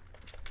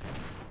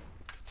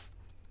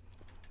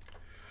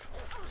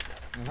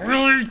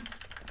 Really?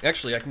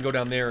 Actually, I can go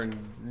down there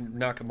and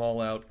knock them all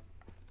out.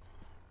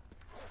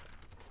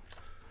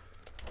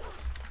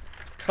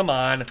 Come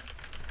on.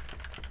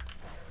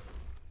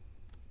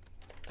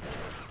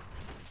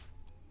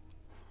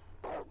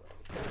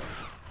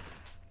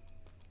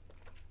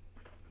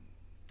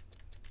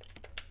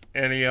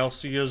 Any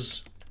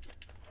Elsias?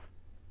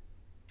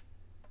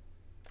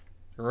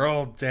 You're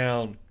all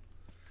down.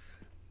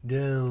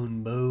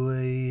 Down,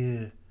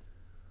 boy.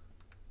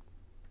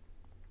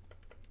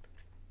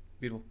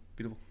 Beautiful,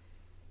 beautiful.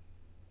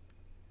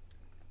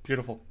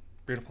 Beautiful,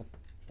 beautiful.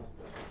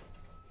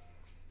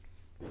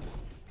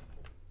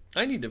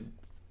 I need to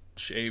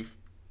shave.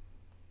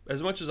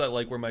 As much as I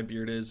like where my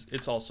beard is,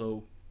 it's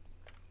also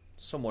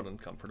somewhat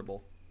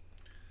uncomfortable.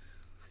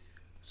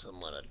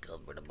 Somewhat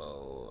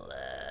uncomfortable.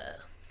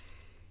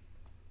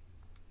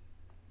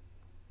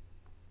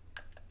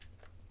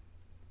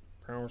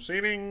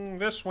 Proceeding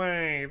this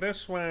way,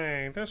 this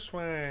way, this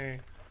way.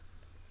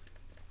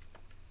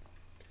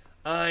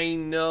 I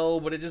know,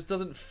 but it just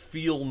doesn't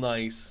feel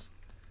nice.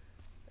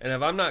 And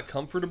if I'm not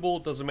comfortable,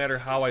 it doesn't matter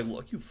how I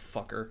look. You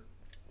fucker.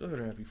 Go ahead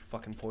and be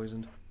fucking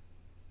poisoned.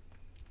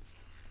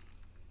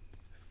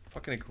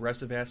 Fucking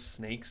aggressive ass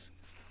snakes.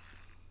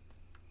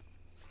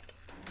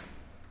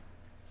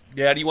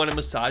 Yeah, do you want to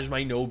massage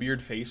my no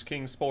beard face,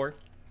 King Spore?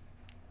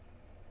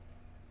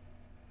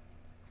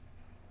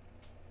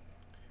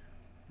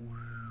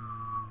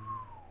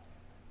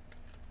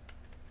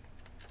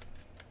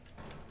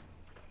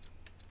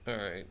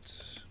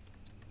 Alright.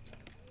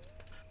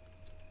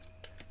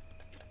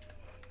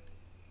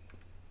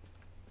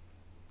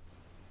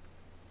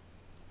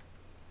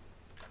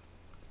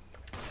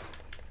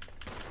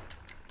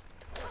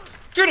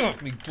 Get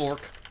off me,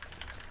 dork!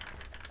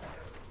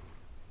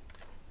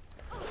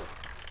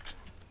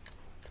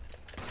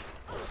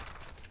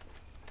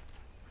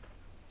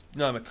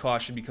 No, I'm a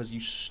caution because you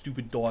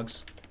stupid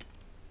dogs.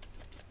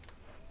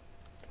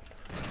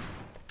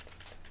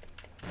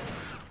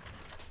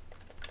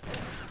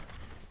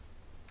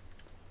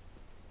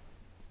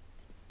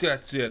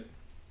 That's it.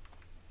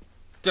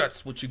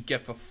 That's what you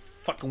get for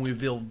fucking with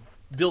Vil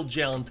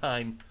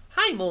Valentine.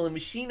 Hi, Mullen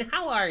Machine.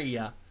 How are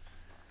ya?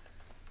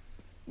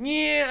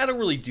 Yeah, I don't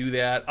really do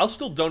that. I'll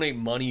still donate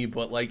money,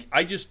 but like,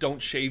 I just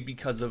don't shave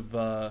because of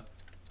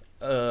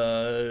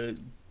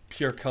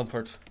pure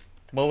comfort.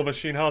 Mullen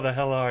Machine, how the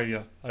hell are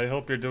you? I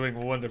hope you're doing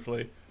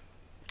wonderfully.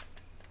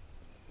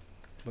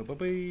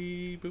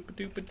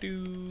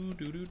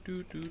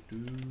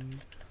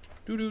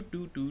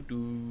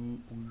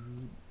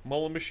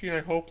 Mullen Machine, I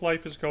hope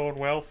life is going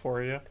well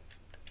for you.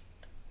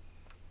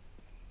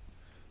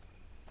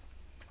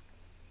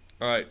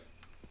 Alright.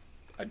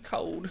 I'm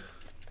cold.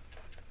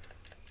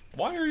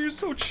 Why are you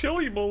so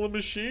chilly, Mullen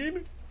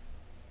Machine?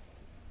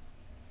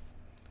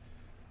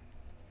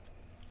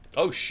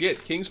 Oh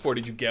shit, Kingsport,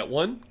 did you get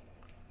one?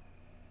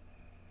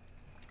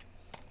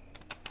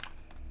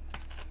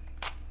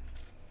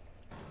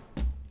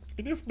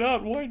 And if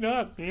not, why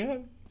not,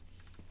 man?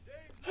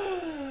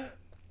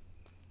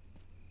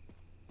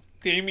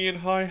 Damien,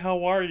 hi,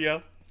 how are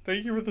ya?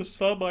 Thank you for the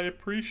sub, I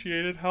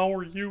appreciate it. How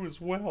are you as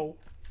well?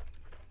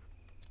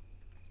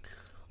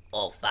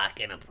 Oh,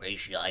 fucking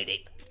appreciate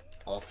it.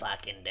 Oh,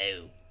 fucking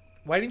do.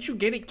 Why didn't you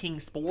get it, King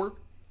Spore?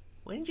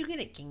 Why didn't you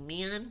get it, King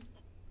Man?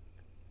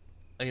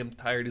 I am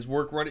tired. Is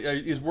work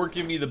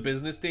giving me the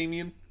business,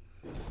 Damien?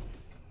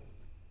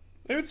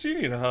 I haven't seen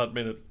you in a hot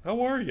minute.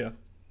 How are you?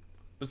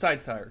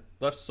 Besides tired.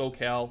 Left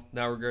SoCal,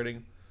 now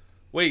regretting.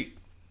 Wait.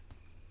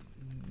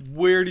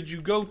 Where did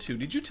you go to?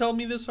 Did you tell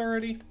me this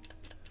already?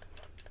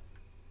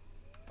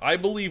 I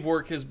believe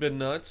work has been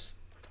nuts.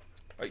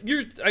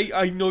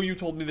 I know you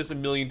told me this a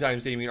million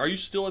times, Damien. Are you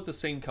still at the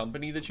same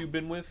company that you've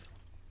been with?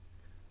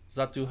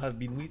 That you have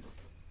been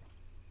with?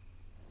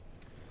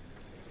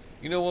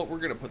 You know what? We're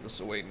gonna put this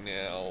away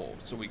now,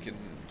 so we can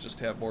just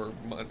have more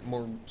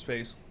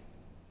space.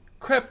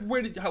 Crap!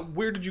 Where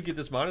did you get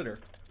this monitor?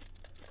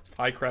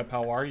 Hi, Crap.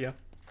 How are you?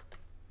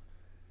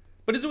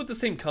 But is it with the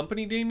same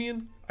company,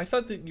 Damien? I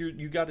thought that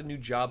you got a new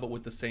job, but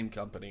with the same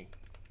company.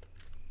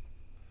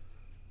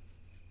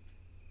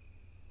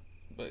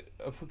 But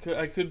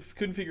I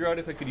couldn't figure out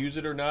if I could use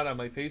it or not on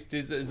my face.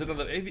 Is it on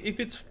the, if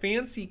it's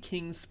fancy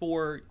King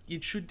Spore,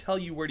 it should tell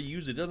you where to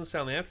use it. It doesn't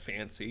sound that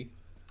fancy.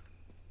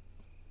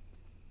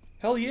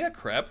 Hell yeah,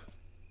 Crep.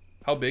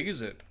 How big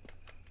is it?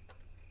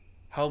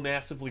 How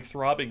massively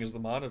throbbing is the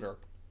monitor?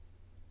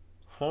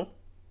 Huh?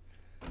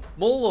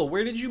 Molo,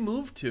 where did you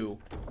move to?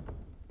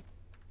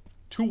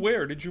 To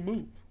where did you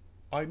move?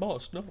 I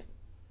must know.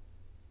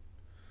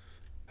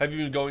 Have you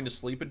been going to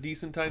sleep at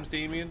decent times,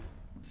 Damien?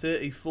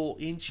 34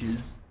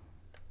 inches.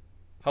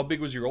 How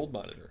big was your old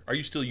monitor? Are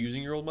you still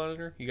using your old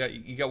monitor?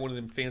 You got one of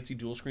them fancy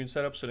dual screen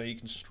setups so now you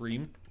can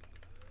stream?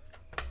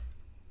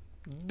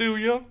 Do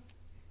ya?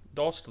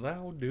 Dost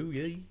thou do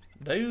ye?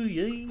 Do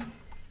ye?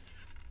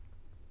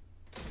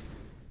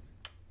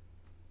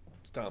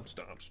 Stop.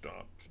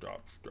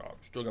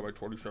 Still got my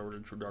 27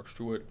 inch index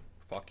to it.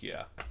 Fuck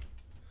yeah.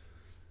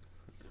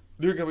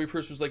 Their company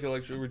first was like an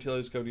electrical retailer.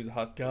 This company's a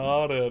host.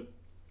 Got it.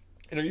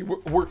 And are you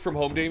work from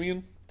home,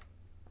 Damien?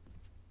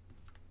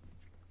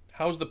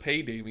 How's the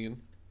pay,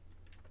 Damien?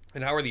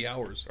 And how are the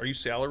hours? Are you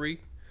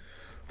salary?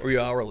 Or are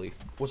you hourly?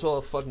 What's all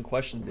the fucking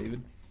question,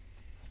 David?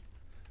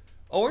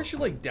 Oh, aren't you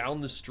like down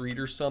the street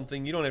or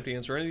something? You don't have to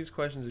answer any of these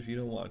questions if you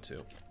don't want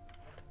to.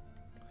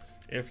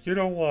 If you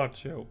don't want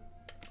to.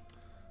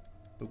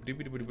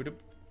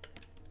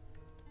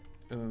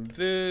 And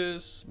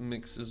this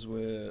mixes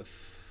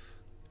with...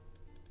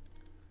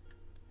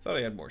 Thought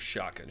I had more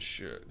shotgun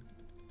shit.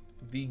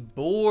 The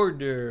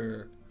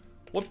border.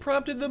 What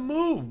prompted the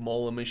move,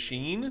 Mola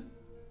Machine?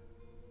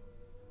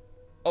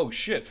 Oh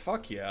shit,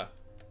 fuck yeah.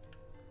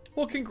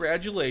 Well,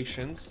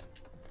 congratulations.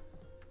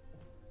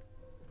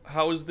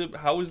 How is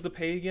the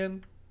pay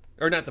again?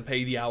 Or not the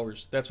pay, the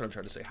hours. That's what I'm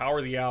trying to say. How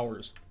are the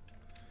hours?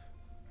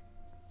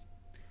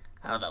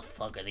 How the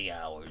fuck are the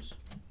hours?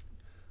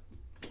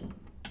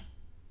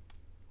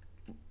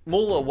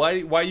 Mola,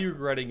 why are you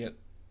regretting it?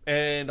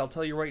 And I'll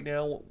tell you right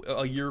now,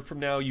 a year from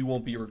now, you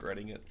won't be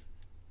regretting it.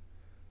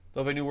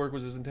 Though if I knew work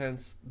was as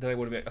intense, then I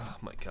would have been... Oh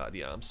my god,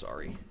 yeah, I'm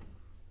sorry.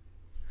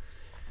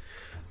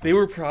 They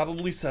were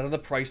probably set on the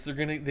price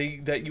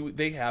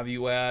they have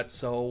you at,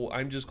 so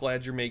I'm just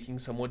glad you're making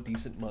somewhat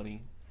decent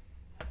money.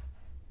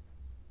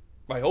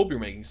 I hope you're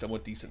making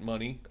somewhat decent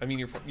money. I mean,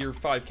 you're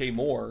 5K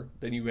more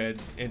than you had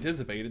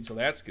anticipated, so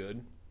that's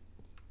good.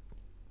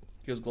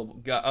 Because global,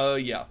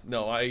 yeah,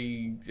 no,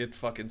 it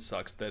fucking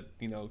sucks that,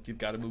 you know, you've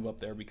got to move up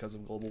there because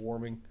of global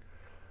warming.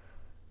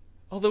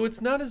 Although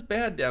it's not as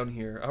bad down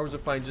here. Hours are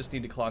fine, just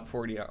need to clock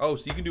 40 hours. Oh,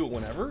 so you can do it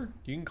whenever?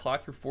 You can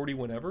clock your 40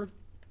 whenever?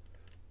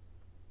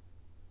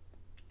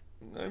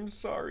 I'm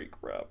sorry,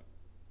 crap.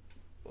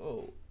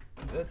 Oh,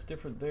 that's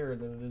different there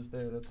than it is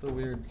there. That's so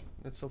weird.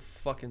 That's so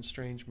fucking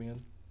strange,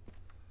 man.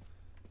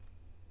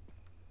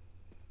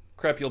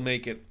 Crap, you'll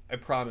make it. I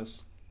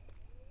promise.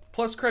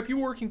 Plus, crap, you're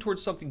working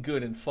towards something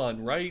good and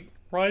fun, right?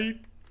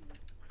 Right?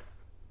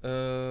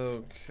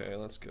 Okay,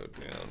 let's go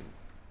down.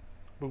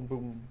 Boom,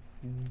 boom.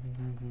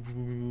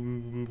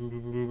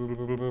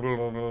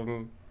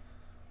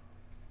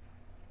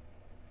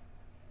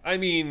 I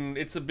mean,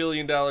 it's $1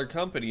 billion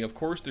company. Of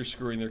course they're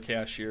screwing their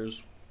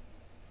cashiers.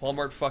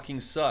 Walmart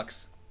fucking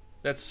sucks.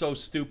 That's so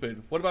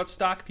stupid. What about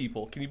stock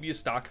people? Can you be a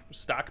stock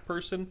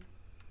person?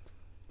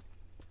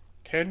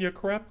 Can you,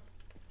 crap?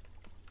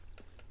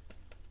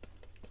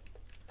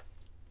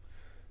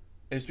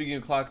 And speaking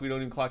of clock, we don't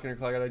even clock in or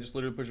clock out. I just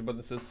literally push a button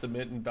that says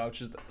submit and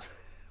vouches.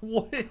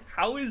 What?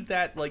 How is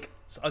that like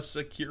a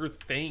secure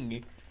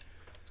thing?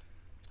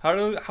 How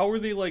are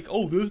they like?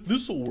 Oh,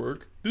 this will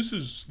work. This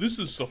is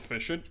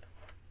sufficient.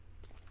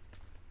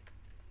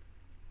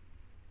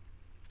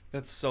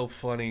 That's so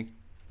funny.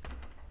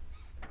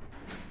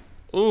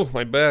 Oh,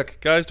 my back,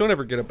 guys! Don't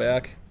ever get a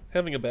back.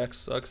 Having a back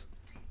sucks.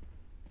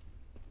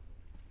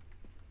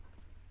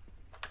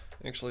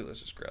 Actually, let's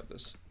just grab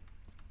this.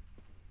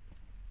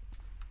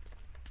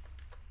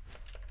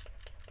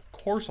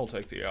 Of course I'll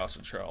take the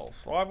acid shells.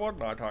 Why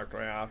wouldn't I take the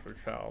acid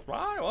shells?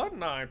 Why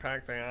wouldn't I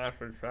take the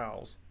acid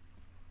shells?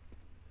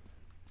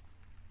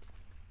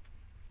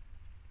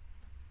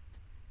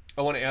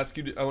 I want to ask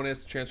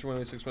the Chancellor when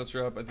my 6 months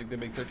are up. I think they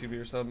make 13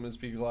 or something and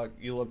speak a lot.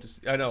 You'll love to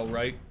see. I know,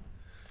 right?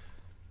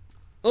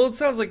 Well, it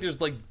sounds like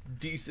there's like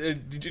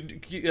decent.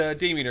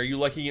 Damien, are you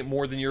liking it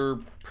more than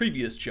your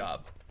previous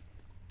job?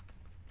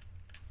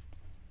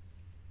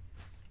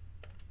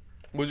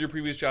 Was your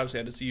previous job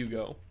sad to see you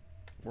go?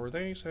 Were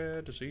they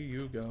sad to see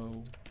you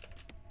go?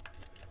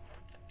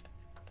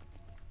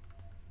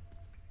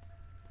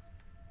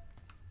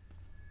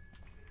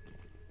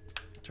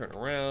 Turn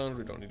around.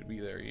 We don't need to be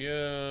there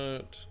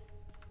yet.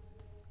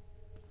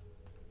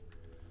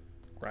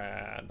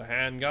 Grab the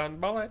handgun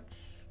bullet,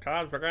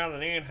 cause we're gonna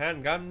need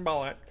handgun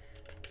bullet.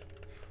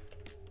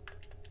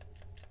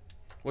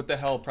 What the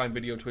hell, Prime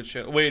Video Twitch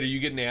channel? Wait, are you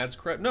getting ads,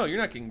 crap? No, you're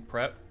not getting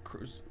prep.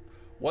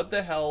 What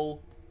the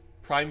hell,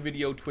 Prime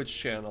Video Twitch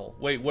channel?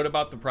 Wait, what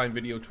about the Prime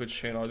Video Twitch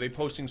channel? Are they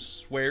posting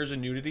swears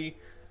and nudity?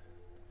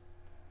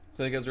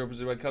 Clinic ads are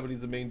represented by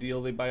companies. The main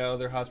deal, they buy out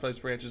other hospice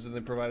branches and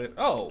then provide it.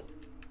 Oh,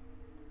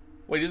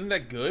 wait, isn't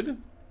that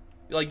good?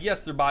 Like,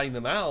 yes, they're buying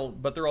them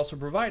out, but they're also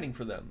providing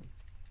for them.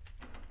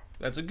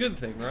 That's a good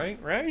thing, right?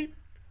 Right?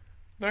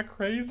 Not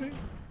crazy?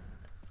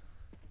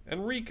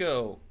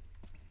 Enrico,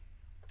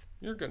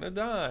 you're gonna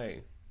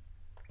die.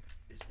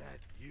 Is that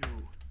you?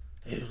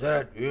 Is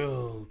that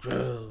you,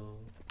 Joe?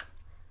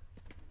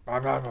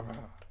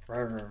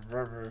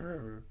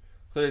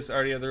 Clays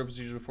already had their own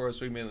procedures before us,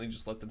 so we mainly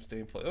just let them stay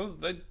in place. Oh,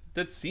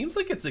 that seems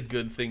like it's a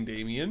good thing,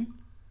 Damien.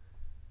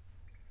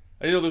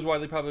 I know there's a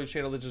widely popular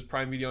channel that just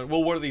Prime Video.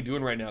 Well, what are they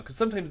doing right now? Because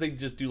sometimes they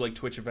just do like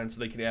Twitch events so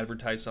they can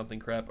advertise something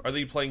crap. Are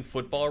they playing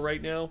football right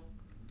now?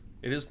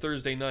 It is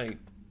Thursday night.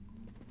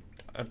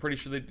 I'm pretty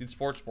sure they did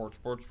sports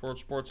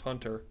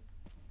hunter.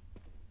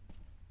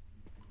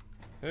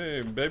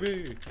 Hey,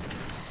 baby.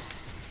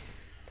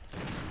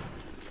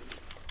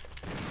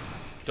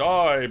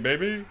 Die,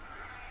 baby.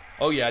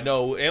 Oh yeah,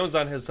 no,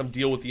 Amazon has some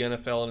deal with the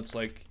NFL and it's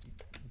like,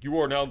 you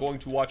are now going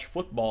to watch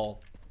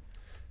football.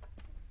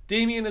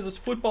 Damien, as a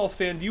football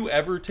fan, do you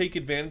ever take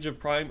advantage of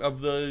Prime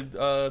of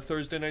the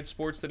Thursday night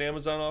sports that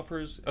Amazon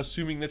offers?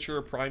 Assuming that you're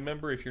a Prime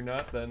member. If you're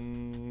not,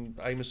 then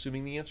I'm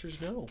assuming the answer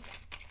is no.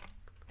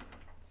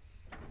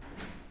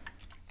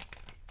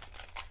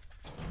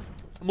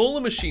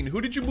 Mola Machine,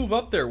 who did you move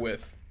up there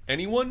with?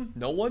 Anyone?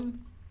 No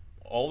one?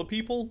 All the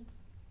people?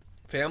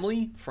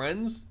 Family?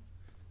 Friends?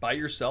 By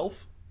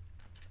yourself?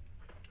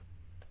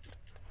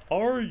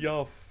 Are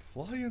ya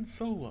flying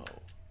solo?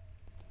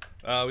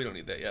 We don't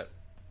need that yet.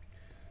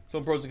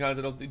 Some pros and cons.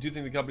 I do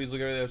think the companies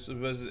look at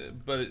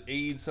it, but it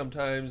aids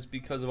sometimes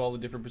because of all the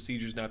different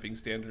procedures not being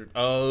standard.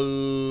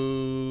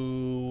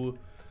 Oh,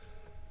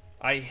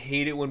 I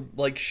hate it when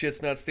like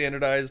shit's not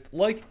standardized.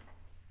 Like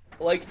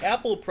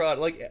Apple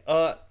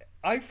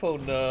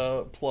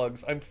iPhone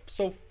plugs. I'm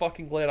so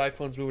fucking glad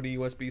iPhone's moving to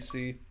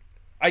USB-C.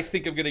 I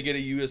think I'm gonna get a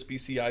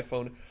USB-C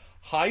iPhone.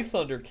 Hi,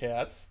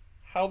 Thundercats.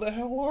 How the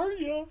hell are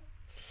ya?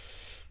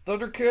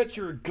 Thundercats,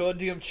 you're a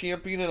goddamn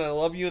champion, and I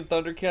love you. And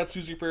Thundercats,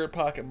 who's your favorite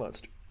pocket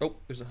monster? Oh,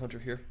 there's a hunter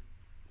here.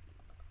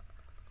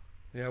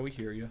 Yeah, we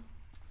hear you.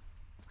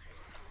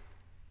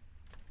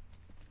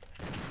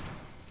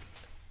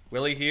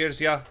 Willie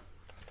hears ya.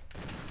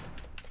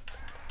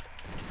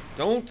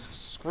 Don't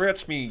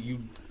scratch me,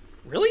 you...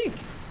 Really?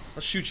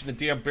 I'll shoot you in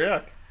the damn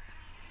back.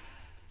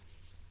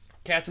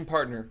 Cats and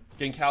partner.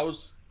 Getting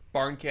cows,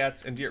 barn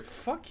cats, and deer.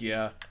 Fuck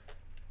yeah.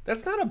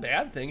 That's not a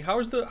bad thing.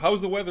 How's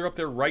the weather up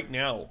there right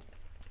now?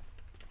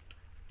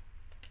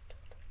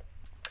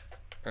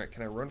 Alright,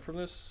 can I run from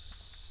this?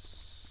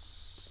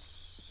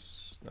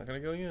 Not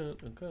gonna go yet.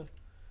 Okay.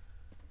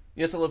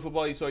 Yes, I love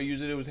football, so I use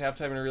it. It was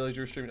halftime and I realized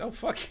you were streaming. Oh,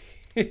 fuck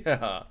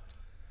yeah.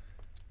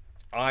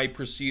 I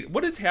proceed.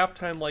 What is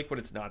halftime like when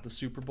it's not the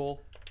Super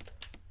Bowl?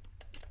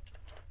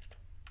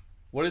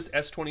 What is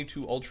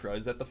S22 Ultra?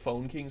 Is that the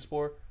phone Kings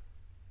for?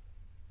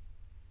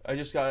 I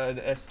just got an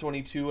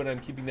S22 and I'm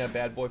keeping that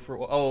bad boy for a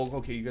while. Oh,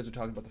 okay, you guys are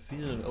talking about the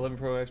field. 11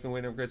 Pro Max been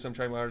waiting to upgrade, so I'm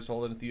trying my hardest to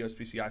hold it at the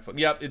USB-C iPhone.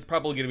 Yep, it's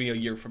probably going to be a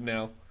year from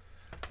now.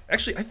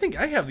 Actually, I think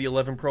I have the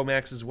 11 Pro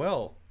Max as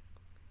well.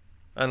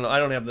 I don't know. I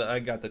don't have the... I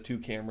got the 2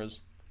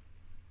 cameras.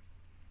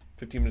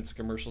 15 minutes of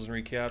commercials and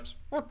recaps.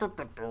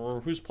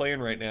 Who's playing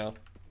right now?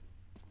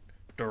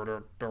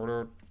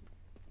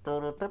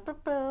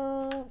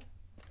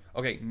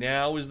 Okay,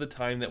 now is the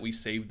time that we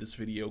save this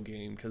video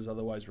game, because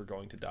otherwise we're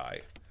going to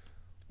die.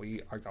 We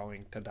are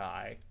going to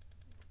die.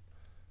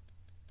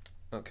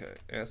 Okay,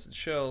 acid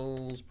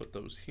shells, put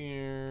those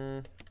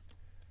here.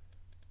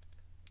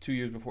 2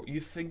 years before.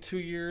 You think 2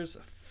 years?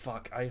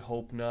 Fuck, I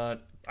hope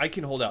not. I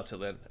can hold out till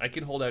then. I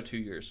can hold out 2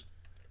 years.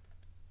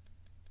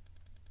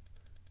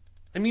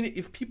 I mean,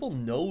 if people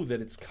know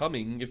that it's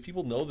coming, if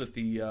people know that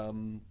the,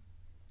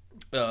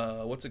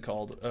 what's it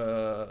called?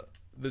 The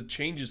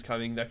change is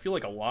coming, I feel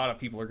like a lot of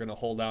people are going to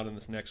hold out in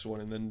this next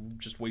one and then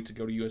just wait to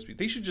go to USB.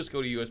 They should just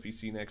go to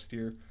USB-C next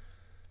year.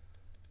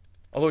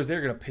 Otherwise,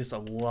 they're going to piss a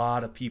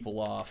lot of people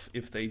off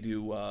if they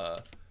do,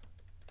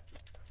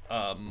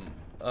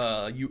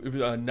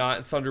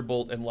 not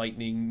Thunderbolt and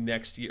Lightning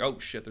next year. Oh,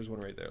 shit, there's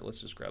one right there.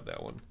 Let's just grab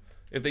that one.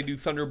 If they do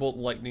Thunderbolt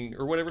and Lightning,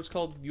 or whatever it's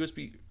called,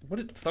 USB...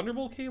 What is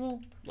Thunderbolt cable?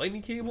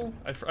 Lightning cable?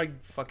 I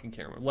fucking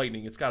can't remember.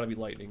 Lightning. It's gotta be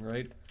Lightning,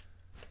 right?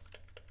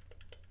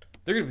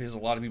 They're gonna piss a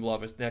lot of people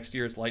off if next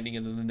year it's Lightning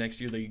and then the next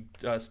year they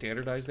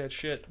standardize that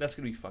shit. That's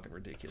gonna be fucking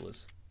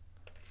ridiculous.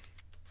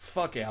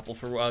 Fuck Apple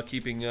for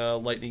keeping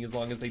Lightning as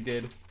long as they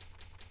did.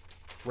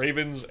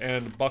 Ravens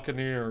and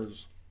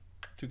Buccaneers.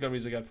 2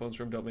 companies I got phones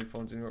from don't make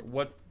phones anymore.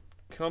 What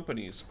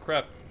companies?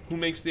 Crap. Who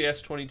makes the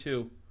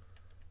S22?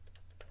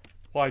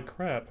 Why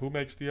crap? Who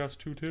makes the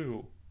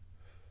S22?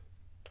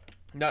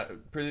 Not I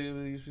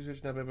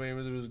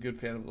was a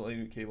good fan of the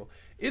Lightning cable.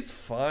 It's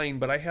fine,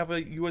 but I have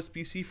a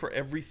USB-C for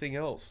everything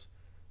else.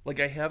 Like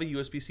I have a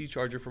USB-C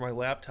charger for my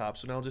laptop,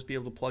 so now I'll just be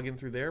able to plug in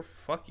through there.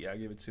 Fuck yeah,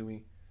 give it to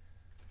me.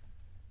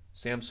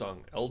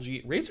 Samsung,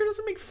 LG, Razer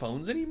doesn't make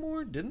phones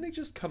anymore. Didn't they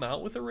just come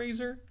out with a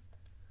Razer?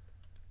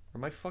 Or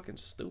am I fucking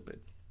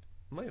stupid?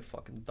 Am I a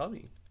fucking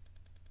dummy?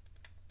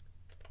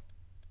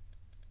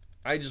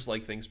 I just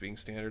like things being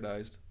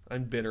standardized.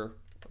 I'm bitter.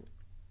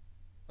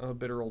 I'm a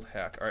bitter old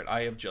hack. Alright,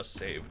 I have just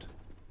saved.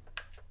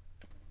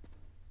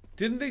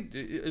 Didn't they...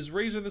 Is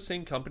Razer the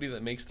same company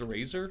that makes the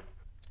Razer?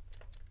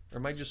 Or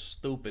am I just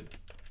stupid?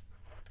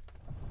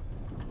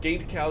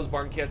 Gained cows,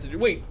 barn cats...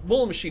 Wait,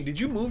 Mola Machine, did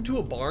you move to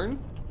a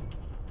barn?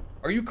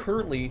 Are you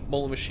currently,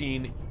 Mola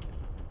Machine,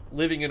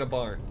 living in a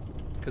barn?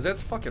 Because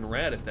that's fucking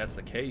rad if that's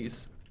the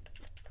case.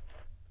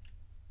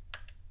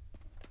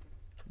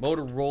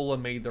 Motorola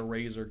made the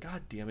Razer.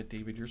 God damn it,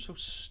 David, you're so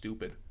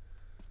stupid.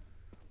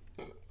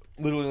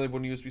 Literally only have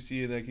one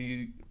USB-C and I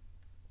can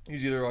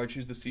use either or. I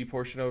choose the C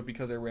portion of it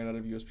because I ran out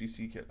of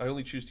USB-C. I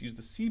only choose to use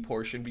the C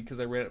portion because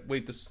I ran...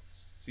 Wait, the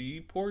C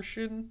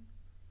portion?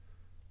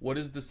 What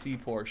is the C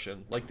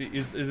portion? Like,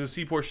 is the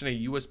C portion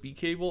a USB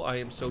cable? I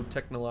am so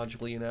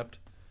technologically inept.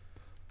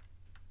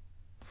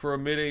 For a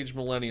mid-aged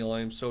millennial, I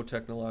am so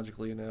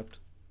technologically inept.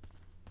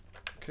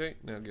 Okay,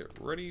 now get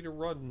ready to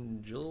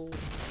run, Jill.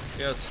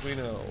 Yes, we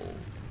know.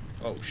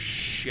 Oh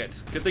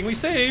shit. Good thing we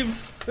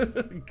saved.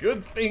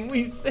 Good thing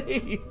we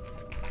saved.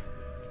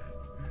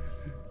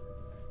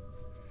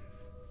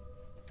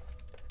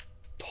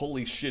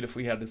 Holy shit, if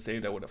we had to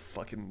save, I would have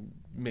fucking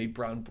made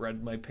brown bread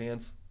in my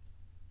pants.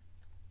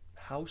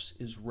 House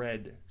is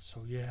red.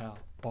 So yeah,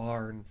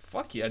 barn.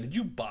 Fuck yeah. Did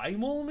you buy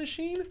Mole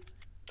Machine?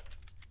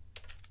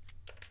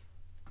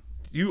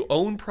 You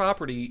own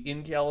property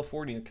in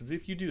California? Because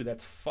if you do,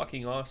 that's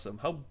fucking awesome.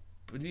 How...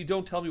 You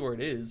don't tell me where it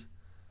is.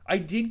 I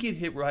did get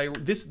hit by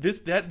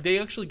that. They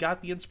actually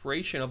got the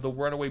inspiration of the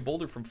runaway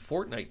boulder from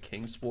Fortnite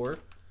Kingspore,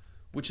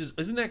 which is,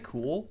 isn't that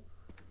cool?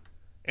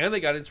 And they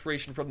got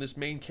inspiration from this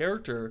main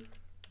character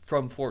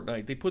from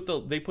Fortnite. They put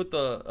the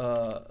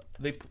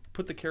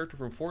character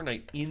from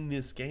Fortnite in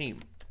this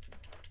game.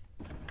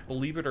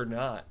 Believe it or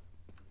not.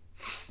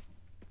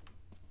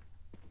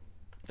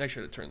 I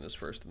should have turned this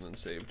first and then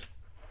saved.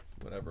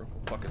 Whatever.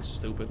 Fucking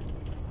stupid.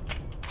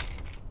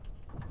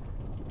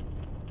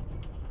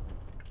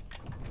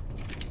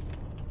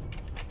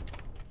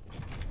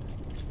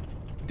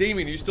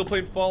 Damien, are you still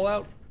playing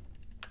Fallout?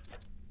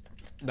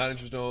 Not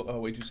interested. Oh,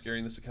 way too scary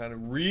in this account.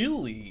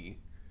 Really?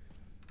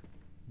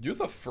 You're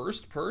the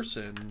first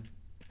person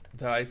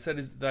that I said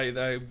is that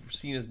I've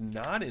seen is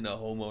not in a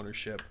home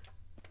ownership.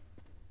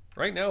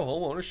 Right now,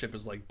 home ownership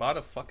is like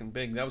bada fucking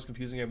bing. That was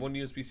confusing. I have one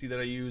USB-C that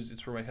I use. It's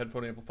for my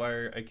headphone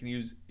amplifier. It can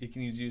use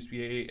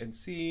USB-A and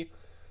C.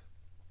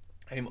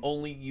 I am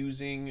only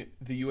using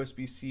the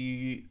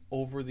USB-C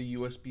over the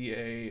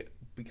USB-A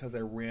because I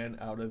ran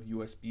out of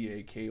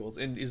USB-A cables.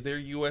 And is there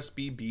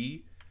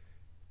USB-B?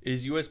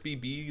 Is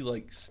USB-B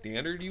like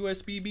standard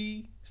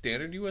USB-B?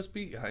 Standard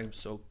USB? I am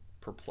so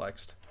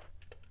perplexed.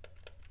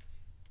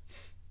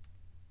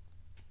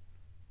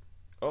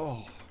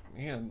 Oh,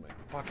 man, my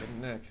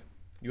fucking neck.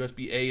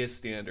 USB-A is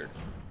standard.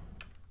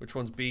 Which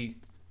one's B?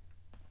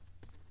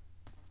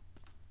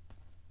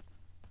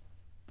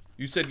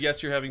 You said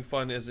yes, you're having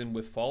fun as in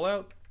with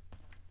Fallout?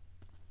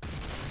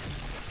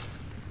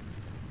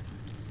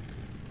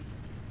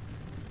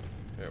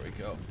 There we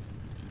go.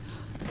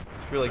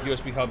 I feel like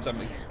USB hubs, I'm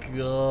like,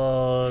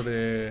 got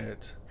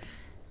it.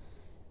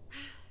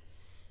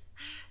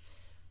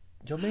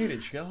 You made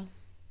it, yo.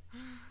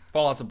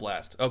 Fallout's a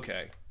blast.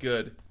 Okay,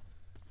 good.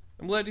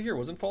 I'm glad to hear.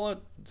 Wasn't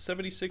Fallout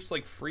 76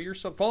 like free or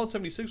something? Fallout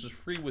 76 was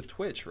free with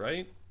Twitch,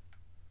 right?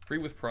 Free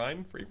with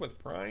Prime? Free with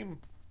Prime?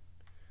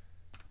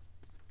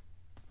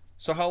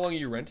 So how long are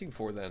you renting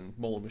for then,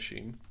 Mole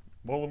Machine?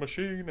 Mole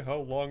Machine, how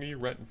long are you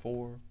renting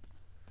for?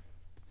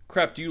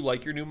 Crap, do you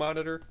like your new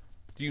monitor?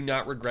 Do you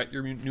not regret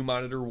your new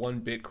monitor one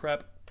bit,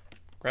 Crap?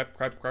 Crap.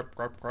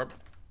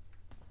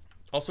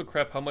 Also,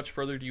 Crap, how much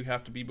further do you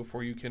have to be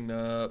before you can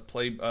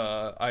play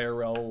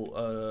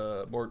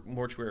IRL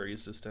Mortuary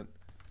Assistant?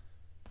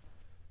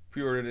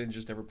 Pre-ordered it and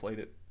just never played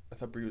it. I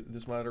thought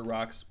this monitor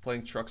rocks.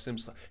 Playing Truck Sim.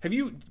 Have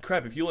you,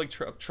 Crap, if you like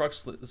Truck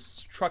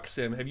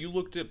Sim, have you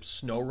looked up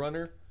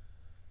SnowRunner?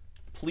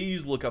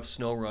 Please look up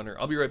SnowRunner.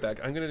 I'll be right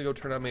back. I'm gonna go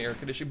turn on my air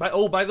conditioning.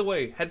 By the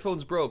way,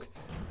 headphones broke.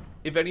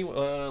 If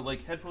anyone,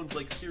 like, headphones,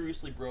 like,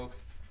 seriously broke,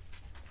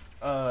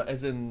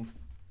 as in,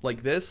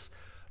 like, this,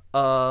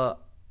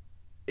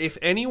 if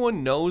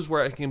anyone knows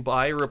where I can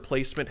buy a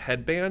replacement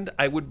headband,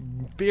 I would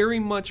very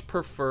much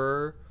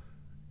prefer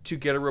to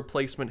get a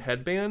replacement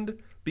headband,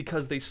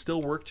 because they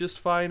still work just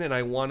fine, and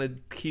I want to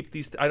keep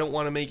these, I don't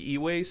want to make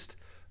e-waste.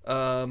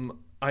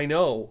 I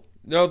know.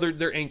 No,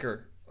 they're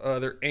Anchor.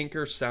 They're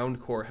Anchor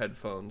Soundcore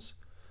headphones.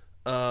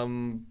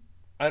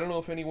 I don't know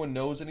if anyone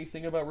knows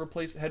anything about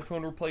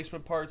headphone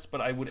replacement parts, but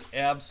I would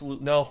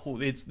absolutely... No,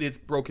 it's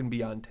broken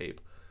beyond tape.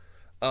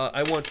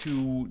 I want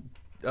to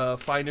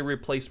find a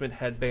replacement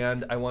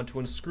headband. I want to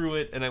unscrew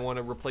it, and I want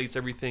to replace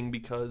everything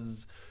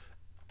because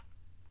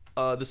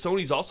the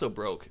Sony's also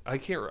broke. I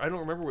don't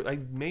remember. I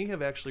may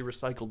have actually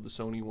recycled the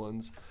Sony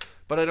ones,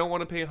 but I don't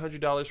want to pay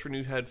 $100 for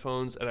new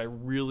headphones, and I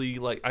really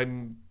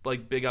I'm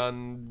big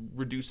on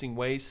reducing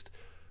waste.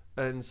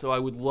 And so I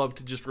would love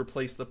to just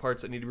replace the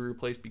parts that need to be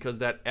replaced because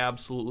that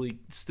absolutely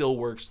still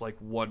works like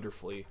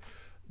wonderfully.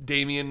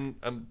 Damien,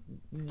 I'm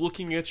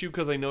looking at you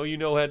because I know you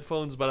know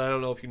headphones, but I don't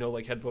know if you know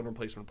like headphone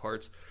replacement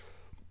parts.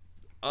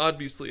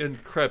 Obviously,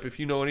 and Crap, if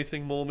you know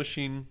anything, Mole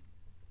Machine,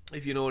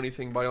 if you know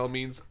anything, by all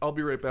means, I'll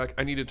be right back.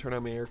 I need to turn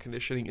on my air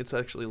conditioning. It's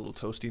actually a little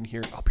toasty in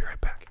here. I'll be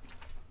right back.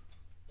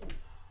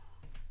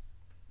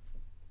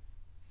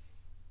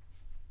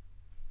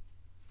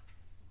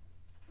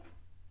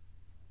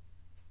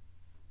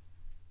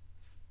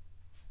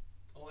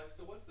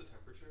 Alexa, what's the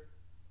temperature?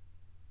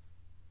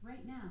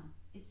 Right now,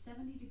 it's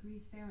 70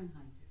 degrees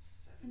Fahrenheit.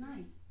 It's 70.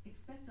 Tonight,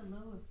 expect a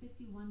low of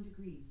 51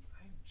 degrees.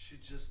 I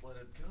should just let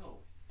it go.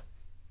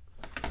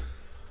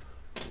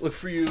 Look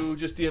for you.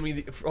 Just DM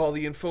me for all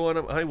the info on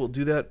them. I will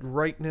do that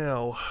right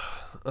now.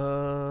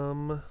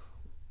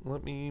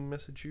 Let me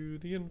message you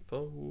the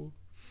info.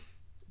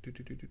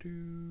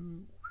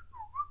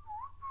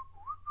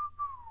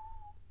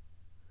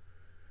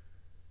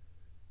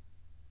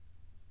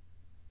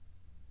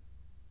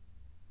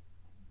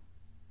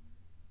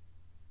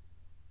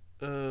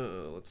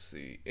 Let's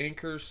see.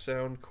 Anchor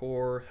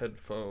Soundcore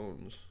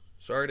headphones.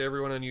 Sorry to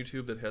everyone on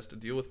YouTube that has to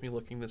deal with me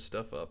looking this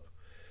stuff up.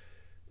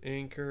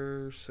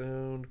 Anchor,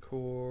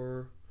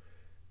 Soundcore,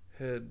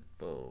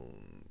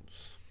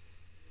 headphones.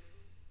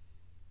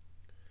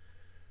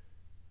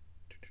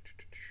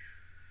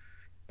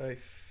 I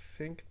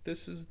think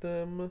this is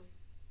them.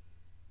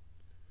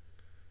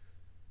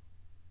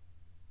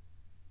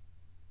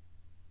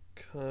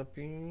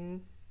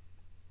 Copy.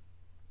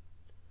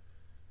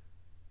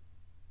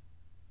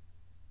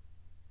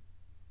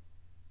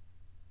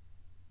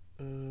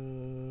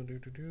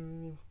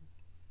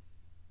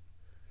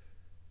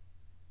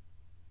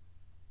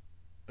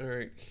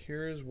 Alright,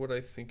 here's what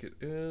I think it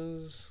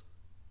is.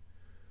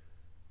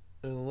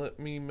 And let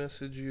me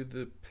message you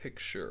the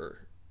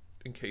picture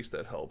in case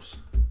that helps.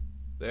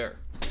 There.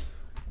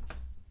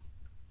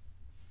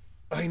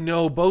 I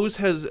know, Bose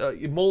has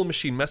Mole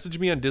Machine. Message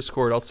me on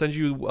Discord. I'll send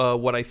you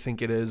what I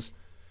think it is.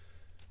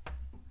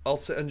 I'll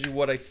send you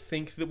what I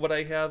think that what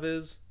I have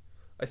is.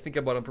 I think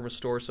I bought them from a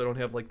store, so I don't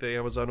have like the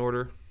Amazon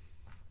order.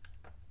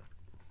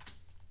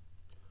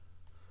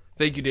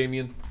 Thank you,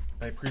 Damien.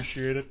 I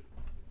appreciate it.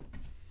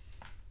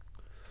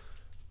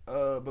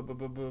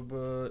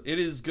 It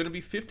is gonna be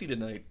 50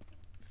 tonight.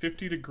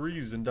 50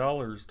 degrees in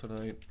dollars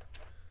tonight.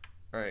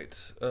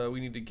 Alright,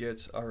 we need to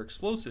get our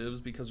explosives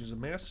because there's a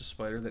massive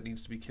spider that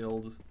needs to be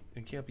killed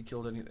and can't be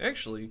killed any.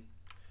 Actually,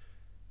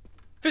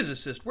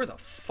 physicist, where the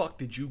fuck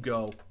did you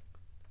go?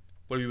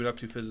 What have you been up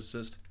to,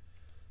 physicist?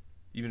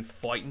 You been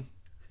fighting?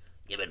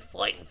 You been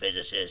fighting,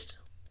 physicist?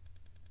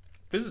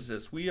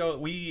 Physicist,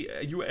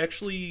 you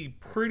actually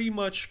pretty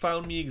much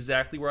found me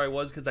exactly where I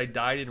was because I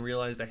died and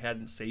realized I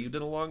hadn't saved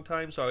in a long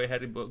time, so I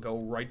had to go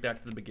right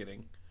back to the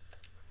beginning.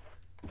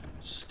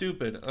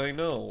 Stupid, I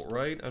know,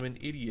 right? I'm an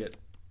idiot.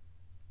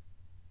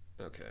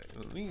 Okay,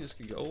 let me just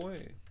go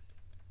away.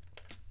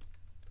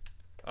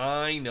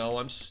 I know,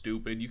 I'm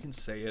stupid. You can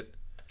say it.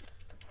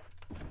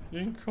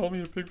 You can call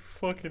me a big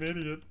fucking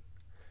idiot.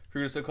 If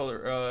you're gonna still call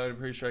her, I'm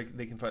pretty sure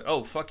they can find.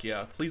 Oh, fuck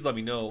yeah. Please let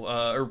me know.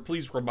 Or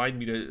please remind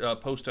me to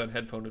post on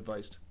headphone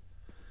advice.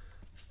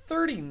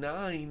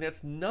 39?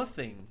 That's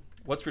nothing.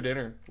 What's for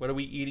dinner? What are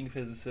we eating,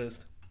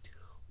 physicist?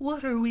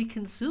 What are we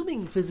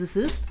consuming,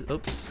 physicist?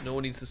 Oops, no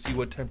one needs to see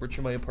what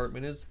temperature my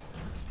apartment is.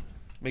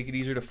 Make it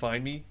easier to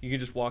find me. You can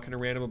just walk in a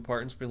random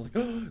apartment and be like,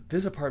 oh,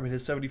 this apartment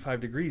is 75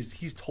 degrees.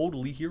 He's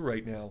totally here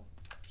right now.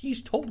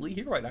 He's totally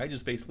here right now. I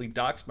just basically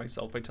doxed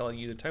myself by telling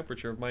you the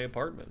temperature of my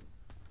apartment.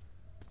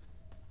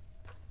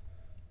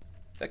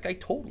 That guy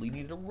totally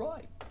needed a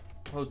ride.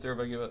 Post there if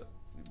I give a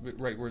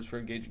right words for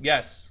engagement.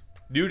 Yes.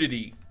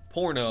 Nudity.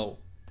 Porno.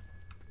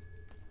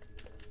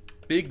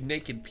 Big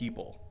naked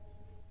people.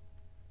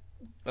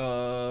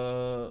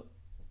 What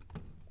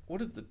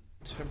is the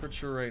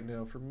temperature right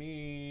now? For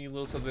me, a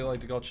little something I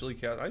like to call chili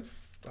casserole.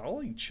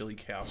 I'll eat chili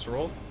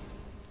casserole.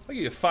 I'll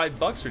give you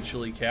 $5 for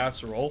chili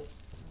casserole.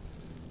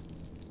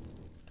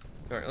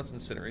 Alright, let's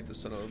incinerate this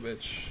son of a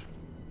bitch.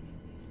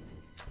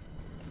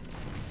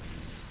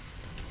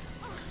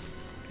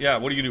 Yeah,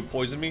 what are you gonna do?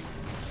 Poison me?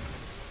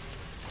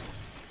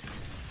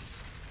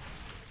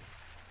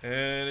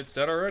 And it's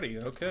dead already.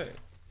 Okay.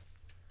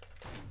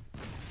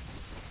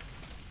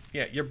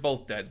 Yeah, you're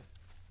both dead.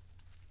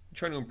 You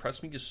trying to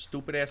impress me, you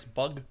stupid ass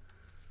bug?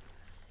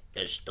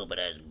 You stupid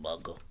ass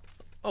bug.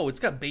 Oh,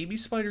 it's got baby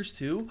spiders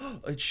too?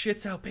 It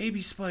shits out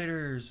baby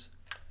spiders.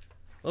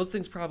 Those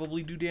things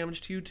probably do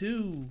damage to you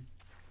too.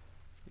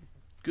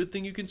 Good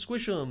thing you can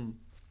squish them.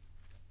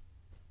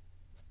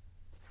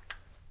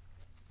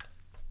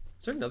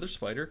 Is there another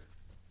spider?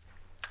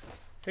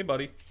 Hey,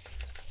 buddy.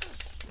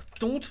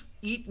 Don't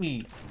eat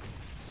me.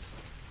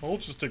 I'll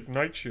just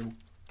ignite you.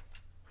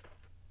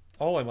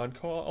 All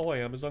I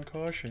am is on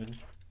caution.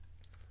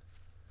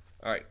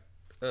 Alright.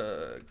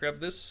 Grab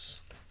this.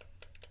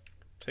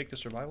 Take the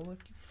survival knife?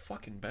 You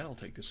fucking bet I'll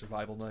take the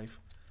survival knife.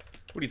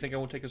 What do you think, I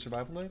won't take a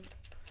survival knife?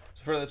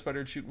 So for that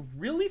spider to shoot.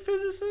 Really,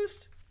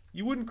 physicist?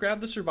 You wouldn't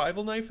grab the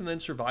survival knife and then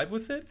survive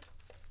with it?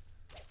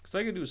 Because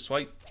all I can do is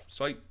swipe,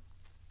 swipe,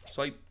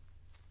 swipe,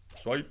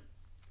 swipe,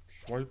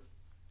 swipe,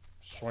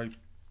 swipe,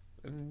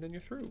 and then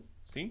you're through.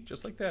 See?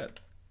 Just like that.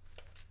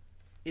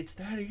 It's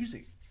that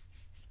easy.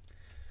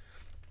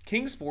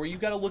 Kingsport, you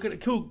gotta look at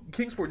it.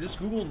 Kingsport, just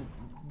Google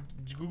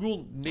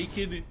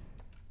naked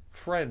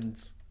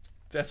friends.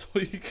 That's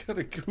what you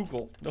gotta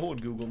Google. No one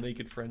Google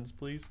naked friends,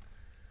 please.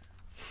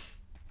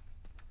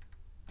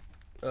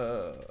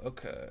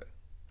 Okay.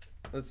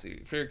 Let's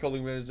see. Favorite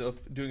clothing brand is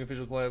doing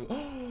official collab.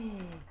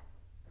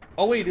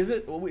 Oh wait, is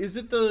it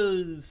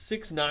the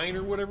 6'9"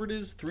 or whatever it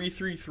is?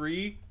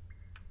 333?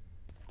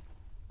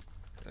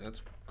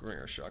 Let's bring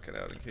our shotgun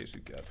out in case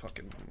we got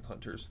fucking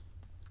hunters.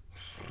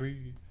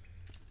 Free.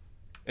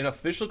 An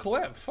official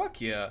collab? Fuck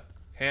yeah.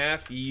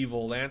 Half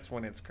Evil, that's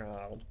what it's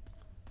called.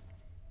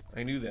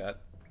 I knew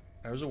that.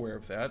 I was aware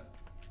of that.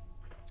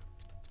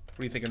 What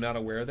do you think, I'm not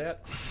aware of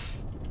that?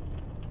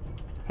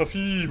 Half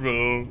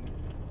Evil.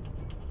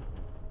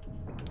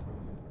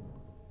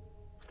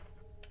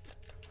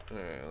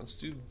 Alright, let's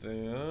do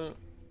that.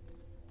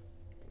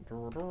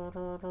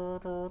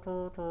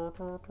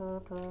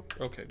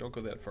 Okay, don't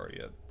go that far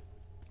yet.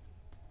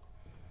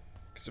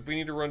 Because if we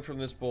need to run from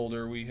this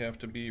boulder, we have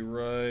to be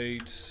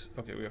right...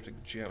 Okay, we have to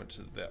jam it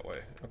to that way.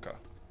 Okay.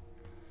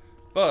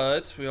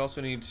 But we also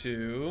need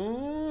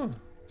to...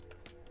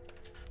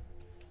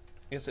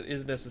 Yes, it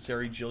is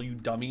necessary, Jill, you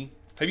dummy.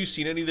 Have you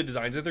seen any of the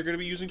designs that they're going to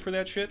be using for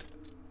that shit?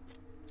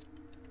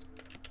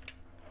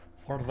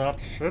 For that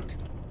shit?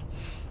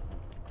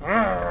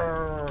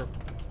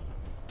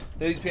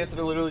 These pants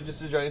are literally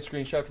just a giant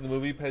screenshot from the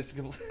movie.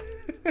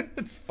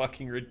 It's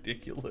fucking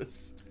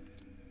ridiculous.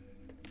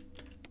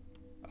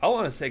 I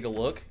want to take a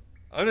look.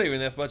 I'm not even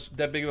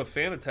that big of a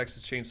fan of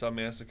Texas Chainsaw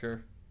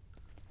Massacre.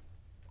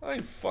 I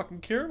ain't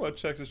fucking care about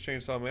Texas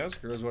Chainsaw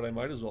Massacre is what I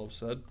might as well have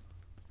said.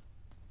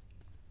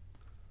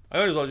 I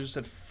might as well have just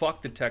said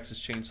fuck the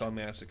Texas Chainsaw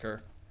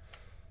Massacre.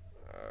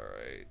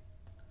 Alright.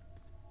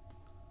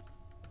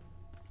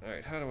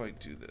 Alright, how do I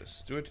do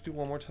this? Do I have to do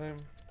one more time?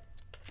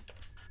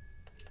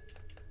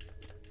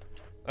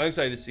 I'm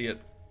excited to see it.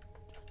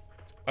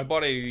 I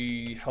bought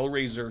a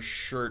Hellraiser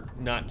shirt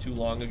not too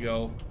long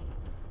ago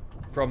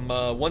from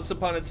Once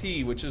Upon a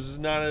Tea, which is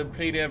not a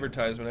paid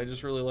advertisement. I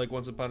just really like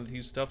Once Upon a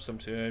Tea stuff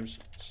sometimes.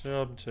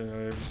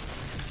 Sometimes.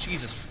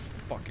 Jesus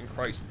fucking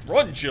Christ.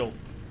 Run, Jill!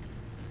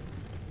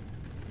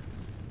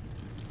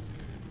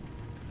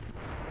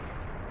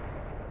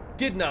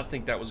 Did not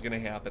think that was gonna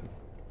happen.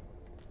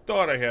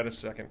 Thought I had a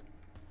second.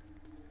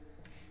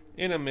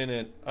 In a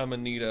minute, I'm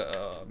gonna need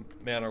a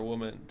man or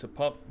woman to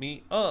pump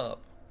me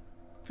up.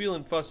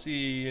 Feeling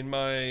fussy in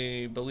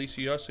my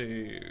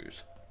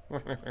Beliciuses.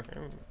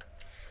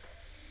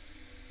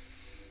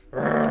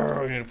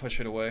 I'm gonna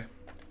push it away.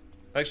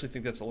 I actually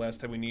think that's the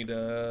last time we need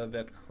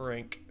that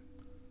crank.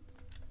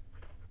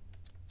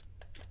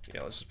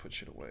 Yeah, let's just put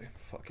shit away.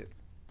 Fuck it.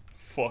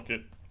 Fuck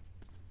it.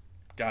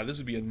 God, this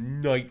would be a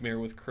nightmare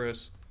with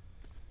Chris.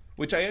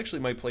 Which I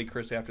actually might play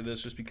Chris after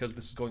this just because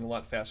this is going a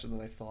lot faster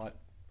than I thought.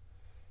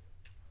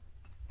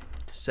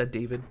 Said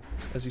David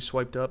as he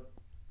swiped up.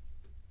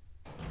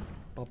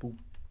 Babu.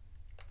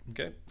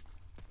 Okay.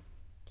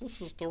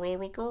 This is the way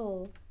we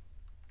go.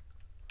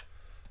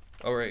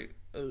 Alright.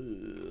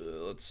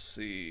 Let's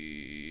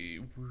see.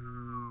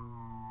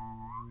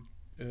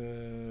 Yeah,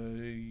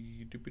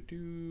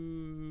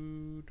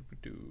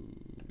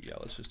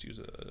 let's use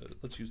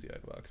the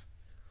item box.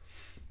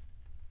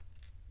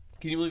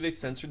 Can you believe they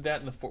censored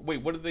that in the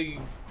wait, what did they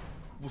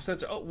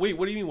censor? Oh, wait,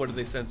 what do you mean what did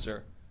they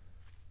censor?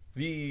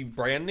 The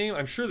brand name?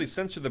 I'm sure they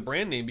censored the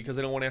brand name because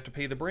they don't want to have to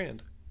pay the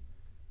brand.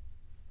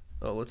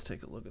 Oh, let's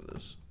take a look at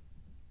this.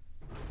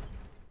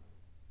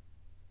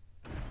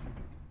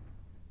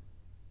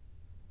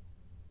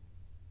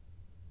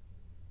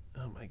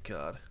 Oh my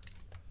god.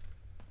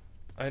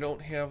 I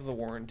don't have the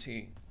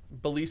warranty.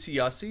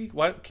 Beliciasi?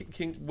 What?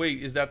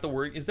 Wait, is that the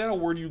word? Is that a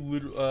word you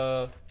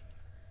literally,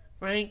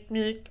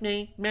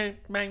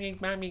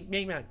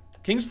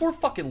 Kingsport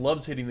fucking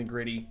loves hitting the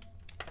gritty.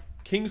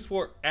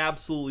 Kingsport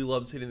absolutely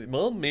loves hitting the...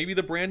 Well, maybe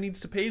the brand needs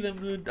to pay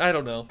them. I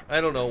don't know.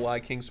 I don't know why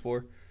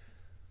Kingsport.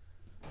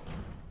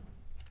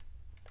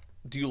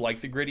 Do you like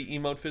the gritty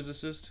emote,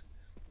 physicist?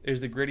 Is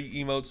the gritty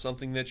emote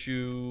something that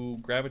you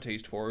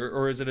gravitate for,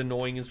 or is it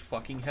annoying as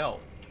fucking hell?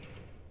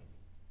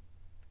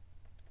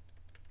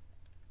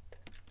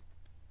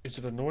 Is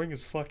it annoying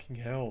as fucking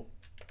hell?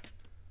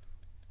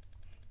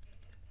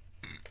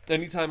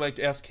 Anytime I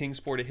ask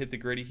Kingsport to hit the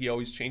gritty, he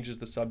always changes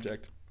the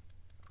subject.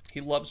 He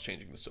loves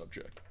changing the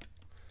subject.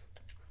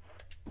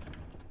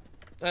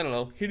 I don't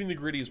know. Hitting the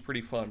gritty is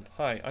pretty fun.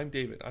 Hi, I'm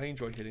David. I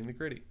enjoy hitting the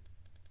gritty.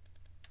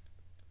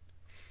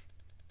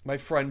 My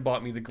friend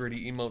bought me the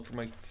gritty emote for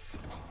my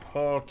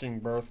fucking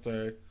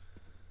birthday.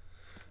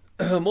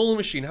 Mola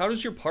Machine, how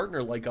does your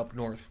partner like up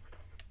north?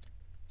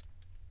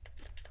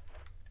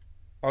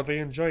 Are they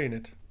enjoying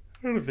it?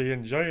 Are they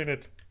enjoying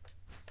it?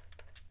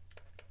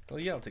 Oh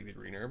yeah, I'll take the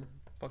green herb.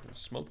 Fucking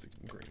smoke the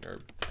green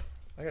herb.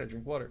 I gotta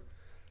drink water.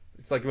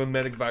 It's like a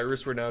mimetic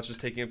virus where now it's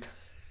just taking up...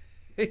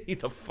 Hey,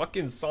 the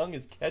fucking song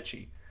is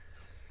catchy.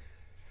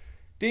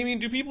 Damien,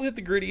 do people hit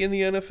the gritty in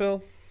the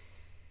NFL?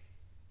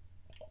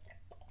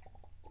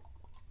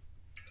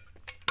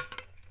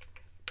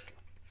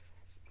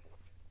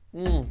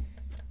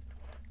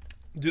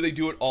 Do they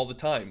do it all the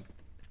time?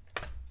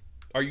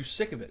 Are you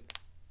sick of it?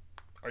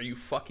 Are you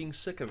fucking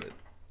sick of it?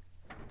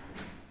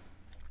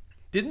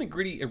 Didn't the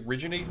gritty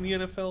originate in the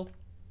NFL?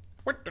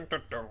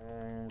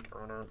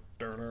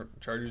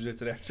 Chargers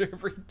hits it after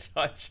every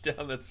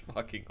touchdown. That's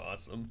fucking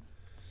awesome.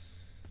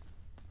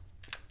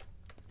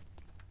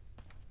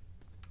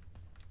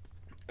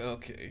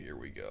 Okay, here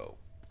we go.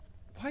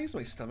 Why is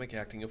my stomach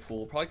acting a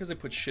fool? Probably because I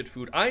put shit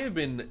food. I have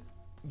been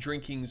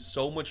drinking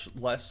so much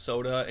less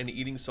soda and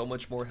eating so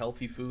much more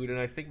healthy food, and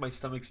I think my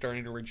stomach's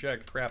starting to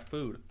reject crap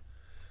food.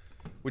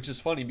 Which is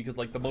funny because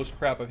like the most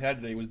crap I've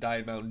had today was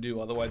Diet Mountain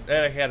Dew. Otherwise,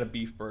 I had a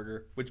beef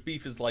burger, which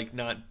beef is like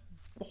not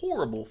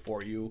horrible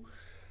for you.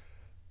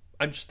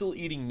 I'm still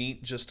eating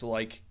meat just to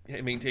like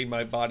maintain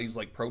my body's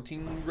like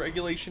protein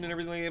regulation and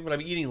everything like that, but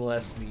I'm eating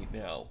less meat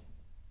now.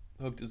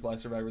 Hooked is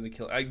Last Survivor of the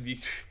Kill.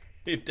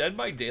 If Dead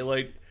by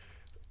Daylight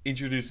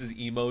introduces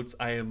emotes,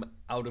 I am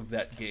out of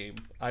that game.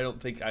 I don't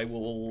think I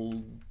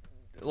will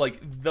Like,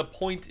 the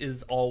point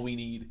is all we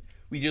need.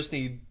 We just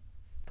need,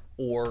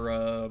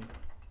 or,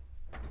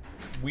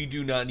 we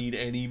do not need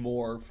any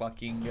more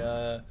fucking,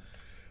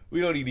 we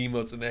don't need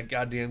emotes in that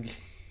goddamn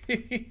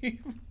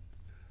game.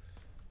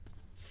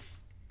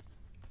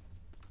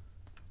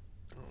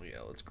 Oh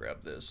yeah, let's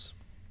grab this.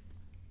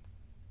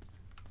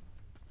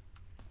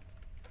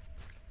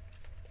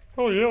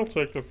 Oh yeah, I'll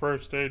take the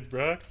first aid,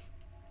 Max.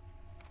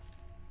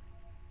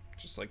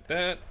 Just like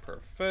that.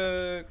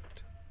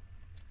 Perfect.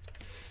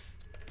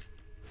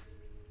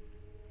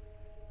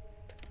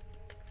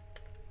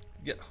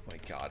 Yeah, oh my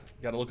god.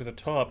 You gotta look at the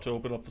top to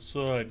open up the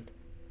side.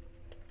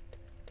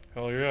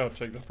 Hell yeah, I'll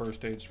take the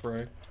first aid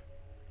spray. I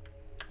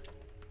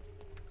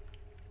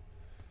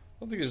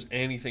don't think there's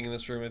anything in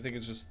this room. I think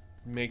it's just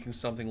making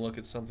something look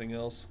at something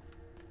else.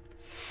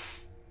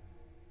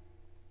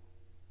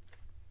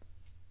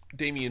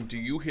 Damien, do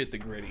you hit the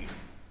gritty?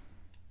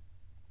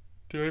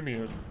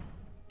 Damien.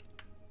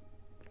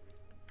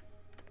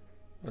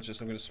 Watch this,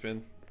 I'm gonna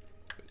spin.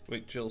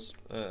 Wait, Jill's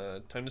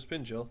time to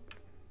spin, Jill.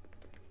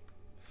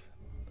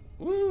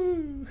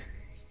 Woo!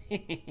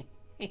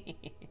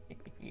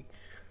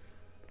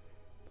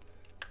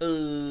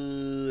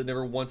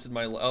 Never once in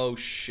my life. Oh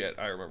shit,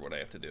 I remember what I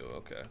have to do.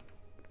 Okay.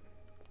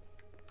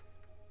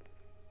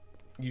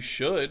 You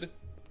should.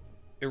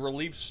 It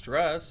relieves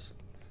stress.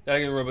 I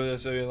can remember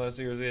this last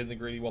year in the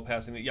gritty while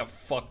passing it. Yeah,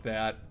 fuck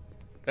that.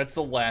 That's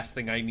the last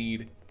thing I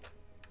need.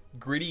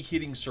 Gritty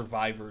hitting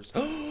survivors.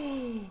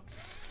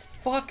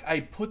 Fuck, I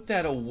put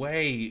that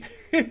away.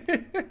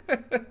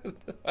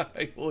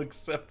 I will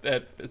accept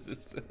that,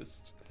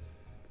 physicist.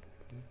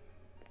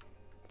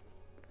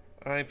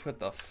 I put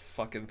the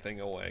fucking thing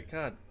away.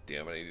 God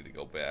damn it, I need to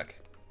go back.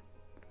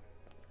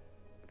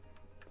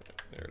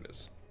 There it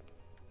is.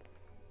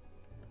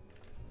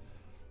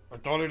 I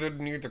thought I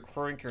didn't need the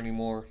crank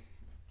anymore.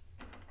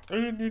 I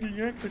didn't need to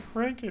yank the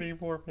crank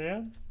anymore,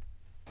 man.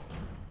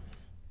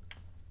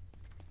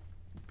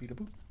 Beat a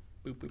boop.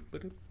 Boop boop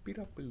boop beat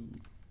a boo.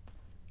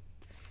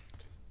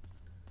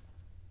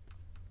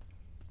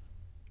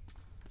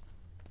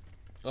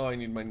 Oh, I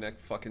need my neck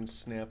fucking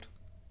snapped.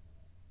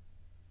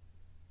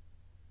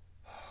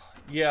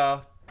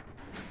 Yeah.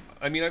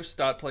 I mean, I've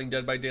stopped playing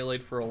Dead by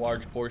Daylight for a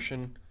large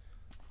portion.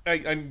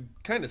 I'm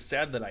kind of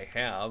sad that I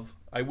have.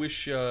 I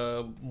wish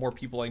more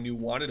people I knew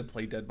wanted to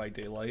play Dead by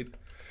Daylight.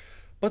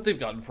 But they've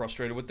gotten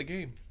frustrated with the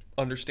game.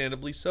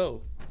 Understandably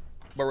so.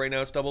 But right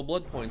now it's double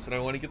blood points, and I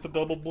want to get the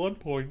double blood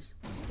points.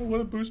 I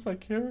want to boost my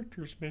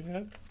characters,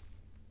 man.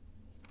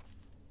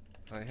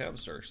 I have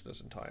searched this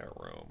entire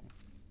room.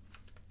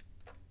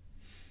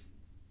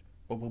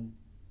 Boom, boom,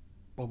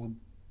 boom,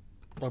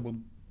 boom,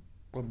 boom,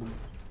 boom, boom.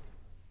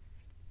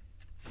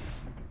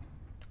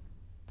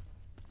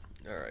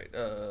 Alright,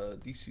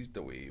 this is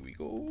the way we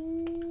go.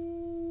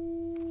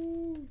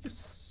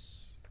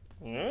 Yes.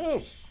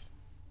 Yes.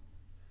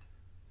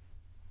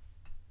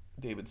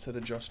 David said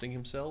adjusting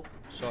himself.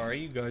 Sorry,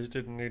 you guys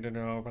Didn't need to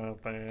know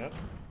about that.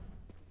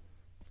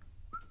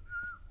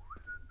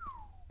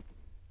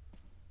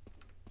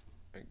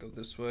 Alright, go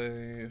this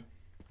way.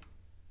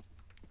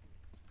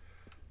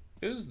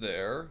 Is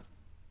there...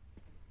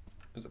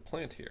 There's a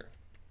plant here.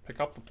 Pick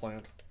up the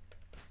plant.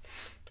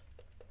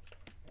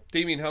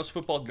 Damien, how's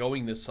football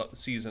going this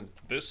season?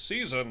 This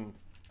season!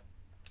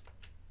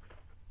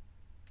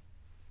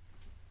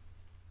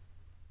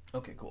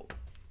 Okay, cool.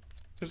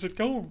 Is it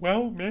going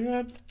well,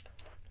 man?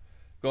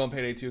 Go on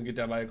Payday 2 and get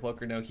down by a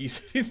clunker now.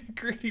 He's in the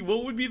gritty.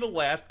 What would be the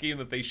last game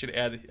that they should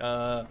add,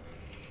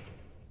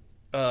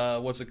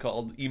 what's it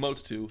called?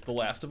 Emotes to? The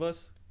Last of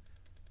Us?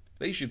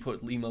 They should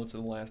put emotes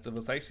in The Last of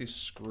Us. I say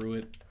screw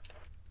it.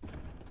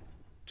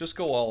 Just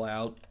go all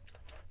out.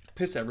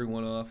 Piss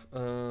everyone off.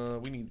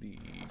 We need the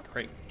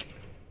crank.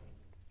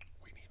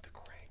 We need the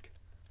crank.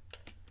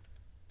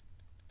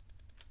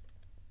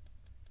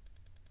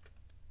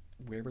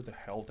 Wherever the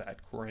hell that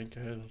crank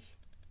is.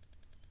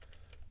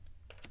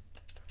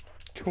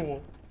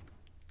 Cool.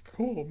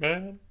 Cool,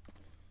 man.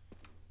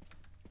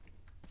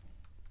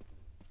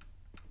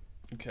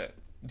 Okay.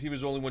 The team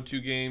has only won 2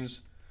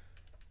 games.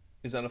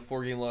 Is on a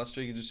 4-game loss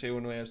streak. You just say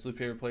one of my absolute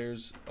favorite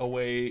players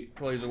away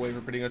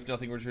for pretty much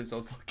nothing returns, so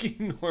it's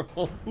looking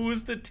normal. Who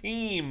is the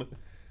team?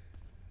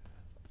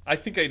 I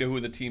think I know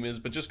who the team is,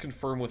 but just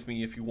confirm with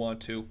me if you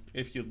want to,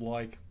 if you'd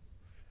like.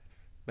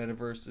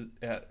 Metaverse is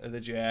at the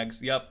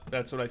Jags. Yep,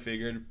 that's what I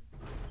figured.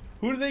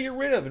 Who did they get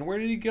rid of, and where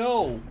did he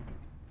go?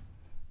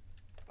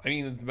 I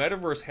mean, the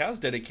Metaverse has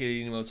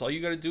dedicated emotes. All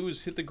you gotta do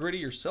is hit the gritty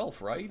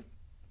yourself, right?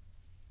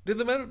 Does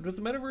the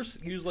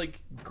Metaverse use, like,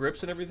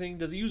 grips and everything?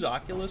 Does it use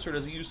Oculus, or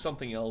does it use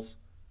something else?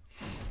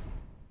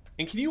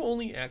 And can you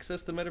only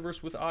access the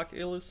Metaverse with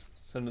Oculus?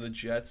 Send to the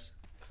Jets.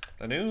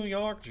 The New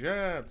York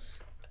Jets.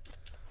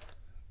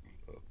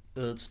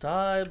 It's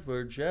time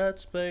for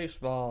Jets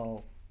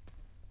baseball.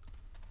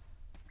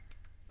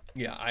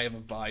 Yeah, I have a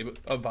vibe.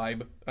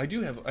 I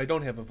don't have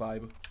a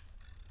vibe.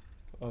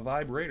 A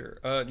vibrator.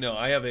 No,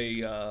 I have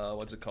a,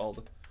 what's it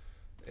called?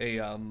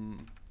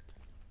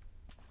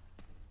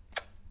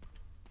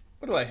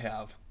 What do I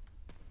have?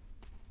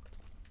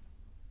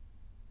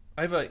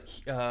 I have a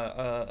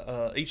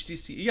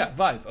HTC, yeah,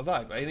 Vive, a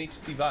Vive, an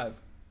HTC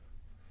Vive.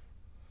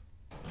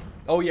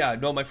 Oh yeah,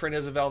 no, my friend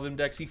has a Valve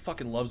Index. He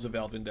fucking loves a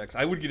Valve Index.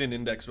 I would get an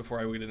Index before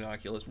I would get an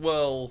Oculus.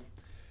 Well,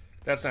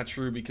 that's not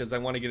true because I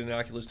want to get an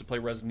Oculus to play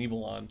Resident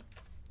Evil on.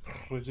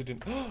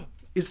 Resident.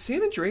 Is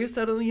San Andreas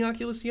out on the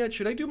Oculus yet?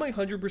 Should I do my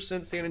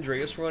 100% San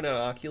Andreas run on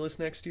Oculus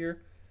next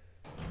year?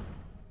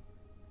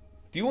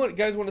 Do you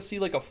guys want to see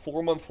like a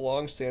 4-month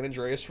long San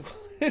Andreas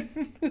run?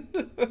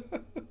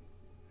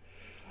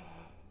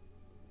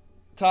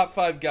 Top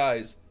 5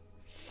 guys.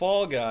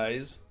 Fall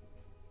Guys.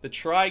 The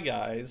Try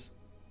Guys.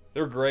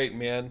 They're great,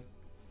 man.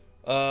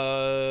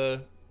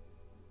 The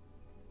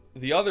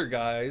Other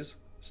Guys,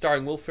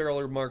 starring Will Ferrell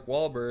or Mark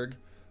Wahlberg.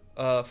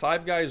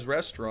 Five Guys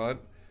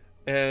Restaurant.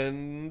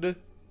 And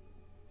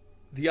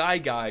the Eye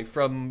Guy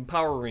from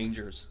Power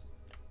Rangers.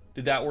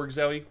 Did that work,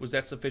 Zoe? Was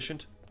that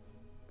sufficient?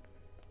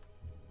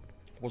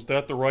 Was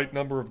that the right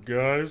number of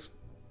guys?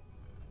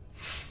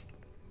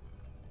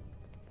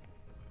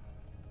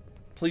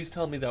 Please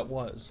tell me that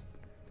was.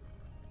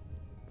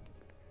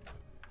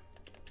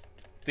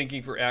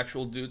 Thinking for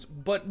actual dudes.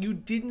 But you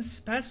didn't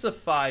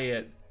specify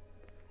it.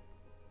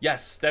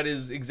 Yes, that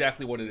is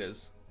exactly what it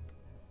is.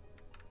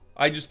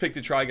 I just picked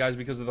the Try Guys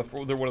because of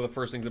they're one of the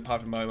first things that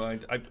popped in my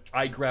mind.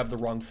 I grabbed the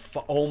wrong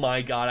oh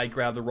my god, I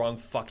grabbed the wrong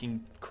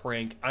fucking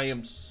crank. I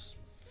am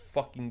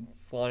fucking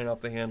flying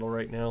off the handle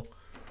right now.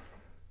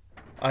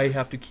 I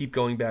have to keep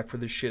going back for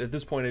this shit. At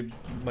this point,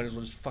 I might as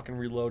well just fucking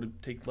reload and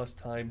take less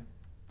time.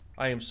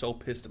 I am so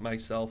pissed at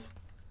myself.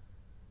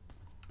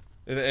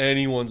 If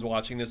anyone's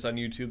watching this on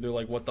YouTube, they're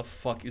like, what the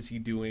fuck is he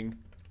doing?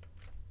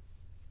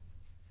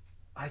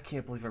 I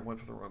can't believe I went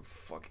for the wrong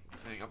fucking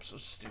thing. I'm so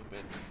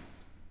stupid.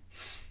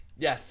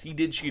 Yes, he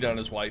did cheat on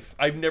his wife.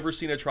 I've never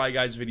seen a Try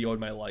Guys video in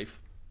my life.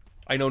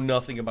 I know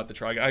nothing about the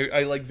Try Guys.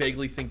 I like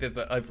vaguely think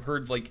that I've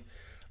heard like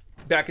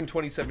back in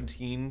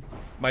 2017,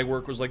 my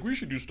work was like, we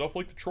should do stuff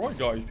like the Try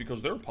Guys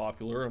because they're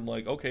popular. I'm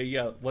like, okay,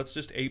 yeah, let's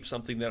just ape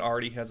something that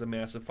already has a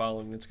massive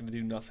following that's going to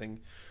do nothing.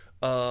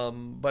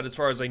 But as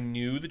far as I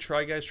knew, the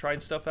Try Guys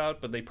tried stuff out,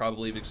 but they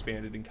probably have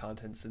expanded in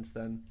content since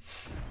then.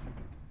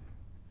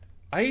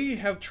 I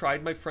have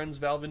tried my friend's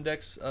Valve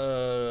Index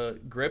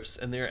grips,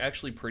 and they're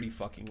actually pretty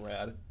fucking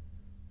rad.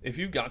 If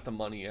you've got the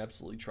money,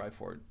 absolutely try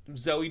for it.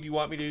 Zoe, do you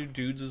want me to do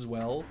dudes as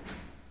well? I'm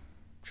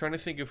trying to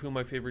think of who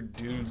my favorite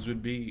dudes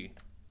would be.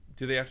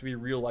 Do they have to be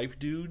real life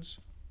dudes?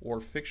 Or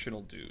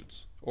fictional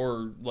dudes?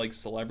 Or like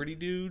celebrity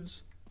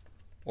dudes?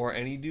 Or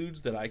any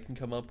dudes that I can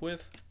come up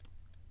with?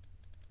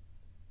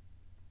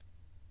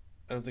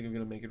 I don't think I'm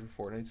going to make it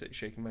for Fortnite.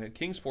 Shaking my head.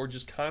 Kingsport,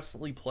 just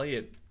constantly play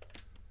it.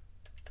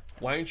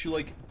 Why aren't you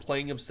like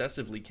playing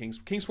obsessively,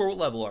 Kingsport, what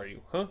level are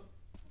you? Huh?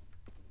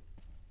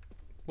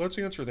 Let's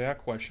answer that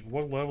question.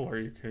 What level are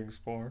you,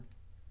 Kingspar?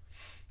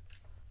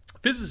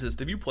 Physicist,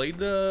 have you played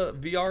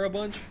VR a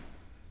bunch?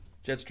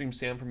 Jetstream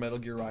Sam from Metal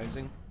Gear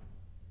Rising.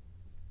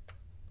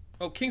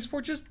 Oh,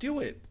 Kingsport, just do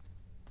it.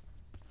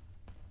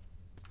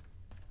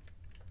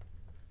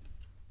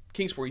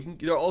 Kingsport, you can.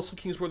 There are also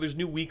Kingsport. There's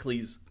new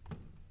weeklies.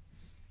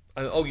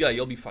 Oh yeah,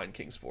 you'll be fine,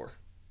 Kingsport.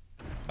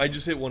 I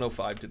just hit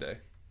 105 today.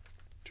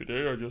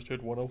 Today I just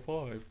hit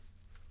 105.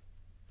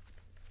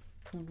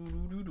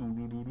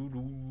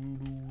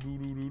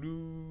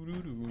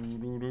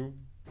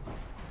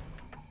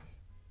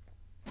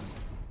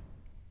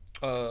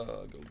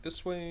 Go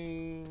this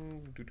way.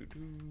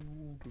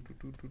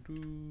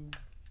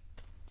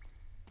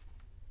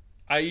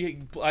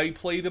 I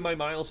play my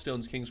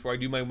milestones, Kingsport. I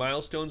do my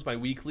milestones, my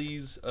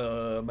weeklies,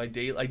 my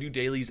day. I do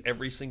dailies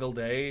every single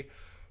day.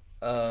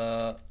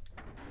 How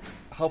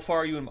far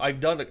are you in?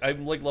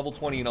 I'm like level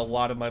 20 in a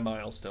lot of my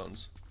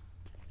milestones.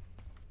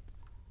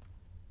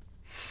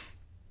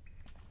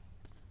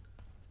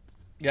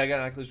 Yeah, I got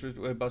an Oculus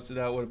Rift, busted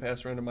out, would have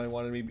passed around to mine,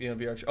 wanted me to be on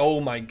VR. Oh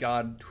my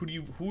god,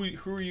 who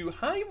are you?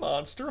 Hi,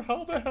 monster,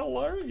 how the hell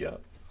are you?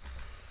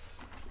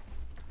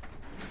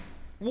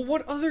 Well,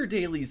 what other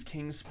dailies,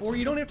 Kingsport?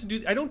 You don't have to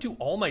do, I don't do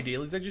all my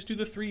dailies, I just do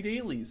the 3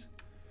 dailies.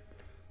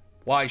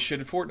 Why,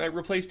 should Fortnite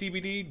replace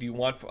DBD? Do you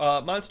want,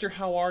 Monster,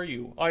 how are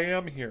you? I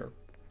am here.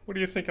 What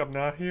do you think, I'm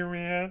not here,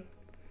 man?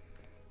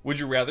 Would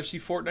you rather see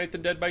Fortnite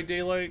than Dead by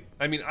Daylight?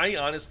 I mean, I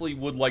honestly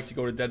would like to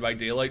go to Dead by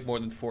Daylight more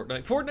than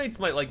Fortnite. Fortnite's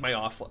my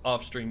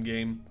off-stream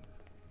game.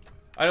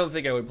 I don't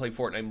think I would play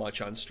Fortnite much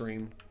on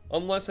stream.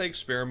 Unless I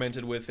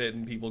experimented with it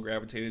and people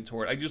gravitated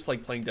toward it. I just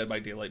like playing Dead by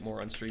Daylight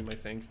more on stream, I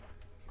think.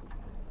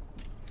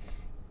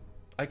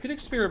 I could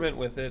experiment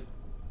with it,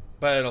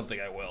 but I don't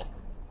think I will.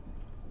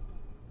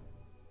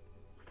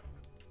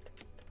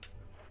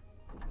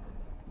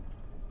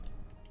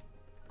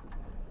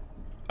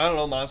 I don't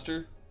know,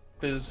 Monster,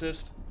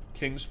 Physicist,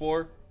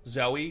 Kingsport,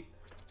 Zoe.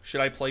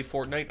 Should I play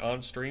Fortnite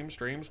on stream?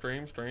 Stream.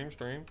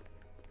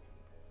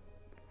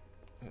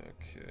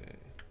 Okay.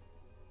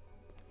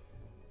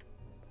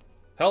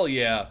 Hell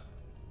yeah.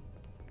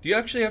 Do you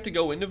actually have to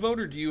go in to vote,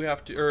 or do you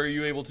have to, or are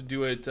you able to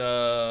do it, do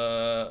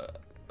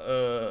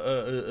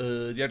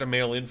you have to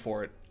mail in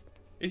for it?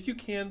 If you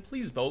can,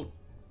 please vote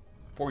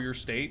for your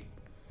state.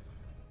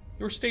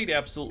 Your state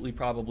absolutely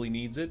probably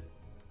needs it.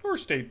 Your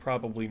state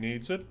probably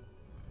needs it.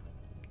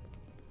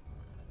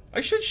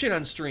 I should shit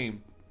on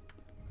stream.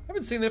 I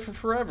haven't seen that for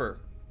forever.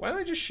 Why don't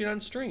I just shit on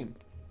stream?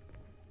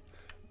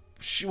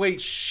 Wait,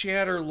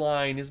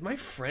 Shatterline. Is my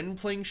friend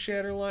playing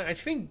Shatterline? I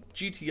think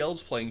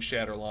GTL's playing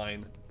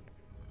Shatterline.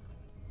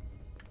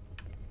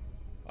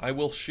 I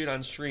will shit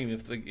on stream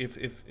if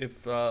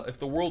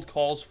the world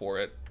calls for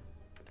it.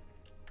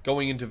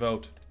 Going into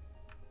vote.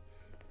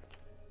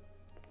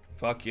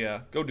 Fuck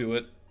yeah, go do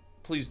it.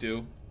 Please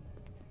do.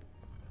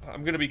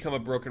 I'm gonna become a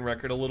broken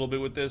record a little bit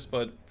with this,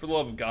 but for the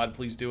love of God,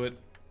 please do it.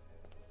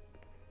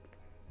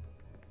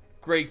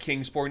 Great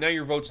Kingsport. Now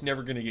your vote's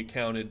never gonna get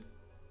counted.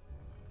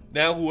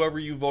 Now whoever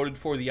you voted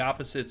for, the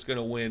opposite's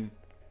gonna win.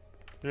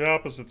 The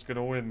opposite's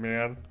gonna win,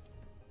 man.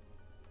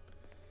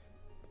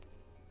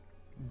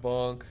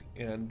 Bonk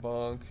and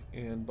bonk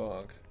and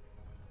bonk.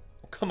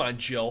 Oh, come on,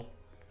 Jill.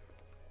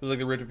 It was like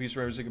the ripped piece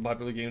from every single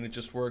popular game and it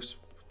just works.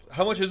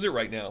 How much is it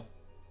right now?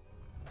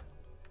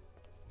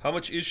 How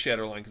much is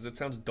Shatterline? Because it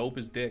sounds dope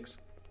as dicks.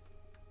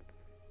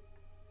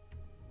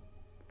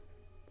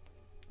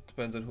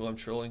 Depends on who I'm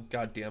trolling.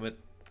 God damn it.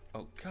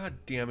 Oh, god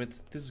damn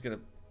it. This is gonna...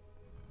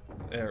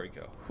 There we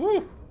go.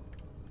 Whew!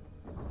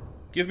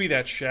 Give me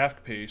that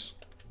shaft piece.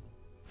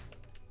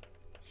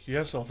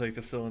 Yes, I'll take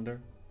the cylinder.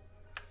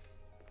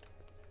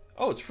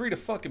 Oh, it's free to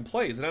fucking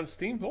play. Is it on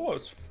Steam? Oh,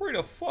 it's free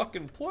to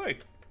fucking play.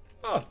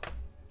 Ah.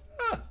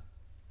 Ah.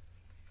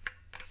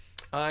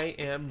 I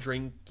am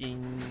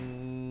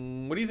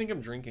drinking... What do you think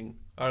I'm drinking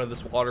out of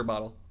this water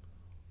bottle?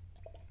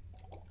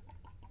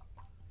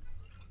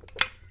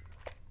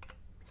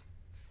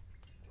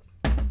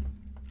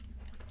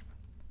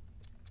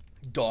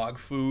 Dog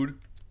food.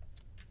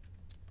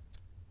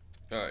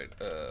 Alright,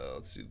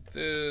 let's do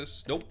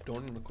this. Nope,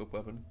 don't equip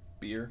weapon.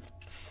 Beer.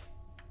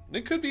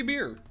 It could be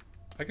beer.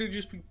 I could have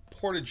just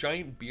poured a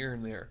giant beer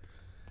in there.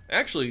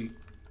 Actually,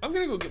 I'm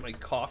gonna go get my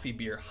coffee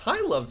beer. Hi,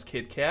 Loves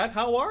Kit Kat.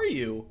 How are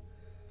you?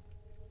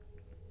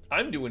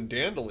 I'm doing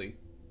dandily.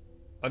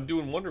 I'm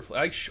doing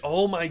wonderfully.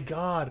 Oh my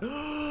god.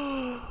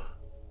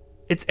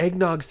 It's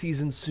eggnog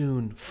season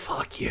soon.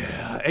 Fuck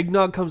yeah.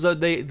 Eggnog comes out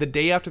the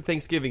day after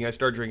Thanksgiving. I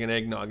start drinking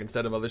eggnog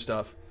instead of other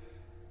stuff.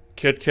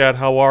 Kit Kat,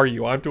 how are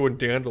you? I'm doing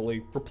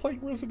dandily. We're playing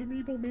Resident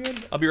Evil,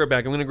 man. I'll be right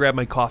back. I'm gonna grab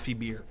my coffee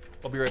beer.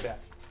 I'll be right back.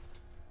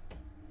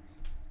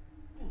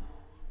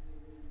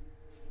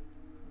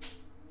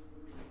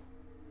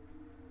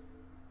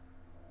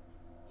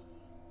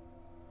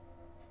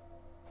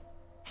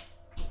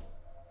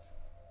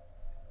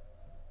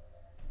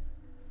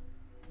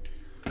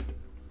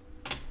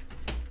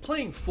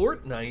 Playing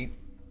Fortnite?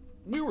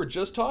 We were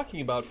just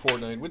talking about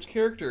Fortnite. Which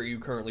character are you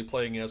currently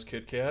playing as,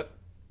 Kit Kat?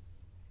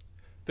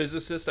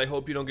 Physicist, I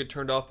hope you don't get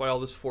turned off by all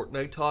this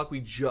Fortnite talk.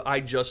 I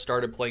just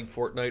started playing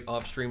Fortnite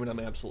off stream and I'm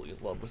absolutely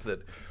in love with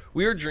it.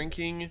 We are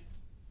drinking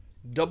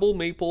Double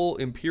Maple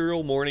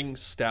Imperial Morning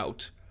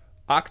Stout.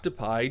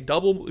 Octopi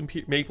Double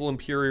Maple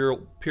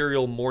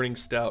Imperial Morning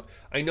Stout.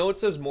 I know it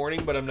says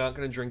morning, but I'm not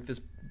going to drink this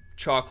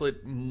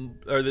chocolate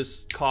or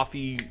this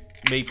coffee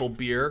maple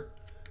beer.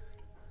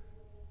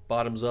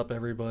 Bottoms up,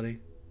 everybody.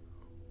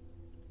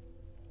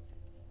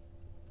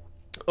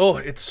 Oh,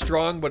 it's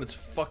strong, but it's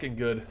fucking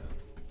good.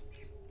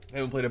 I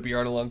haven't played a beer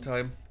in a long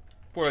time.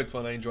 Fortnite's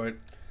fun, I enjoy it.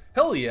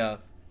 Hell yeah.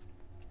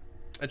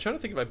 I'm trying to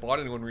think if I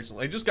bought anyone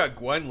recently. I just got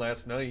Gwen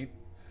last night.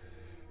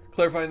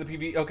 Clarifying the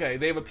PvE. Okay,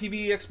 they have a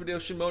PvE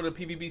expedition mode, a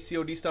PvP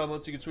COD style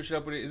mode, so you can switch it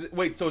up.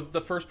 Wait, so it's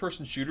the first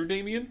person shooter,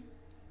 Damien?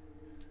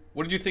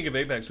 What did you think of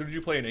Apex? Who did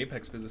you play in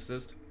Apex,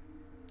 Physicist?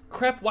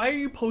 Crap, why are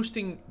you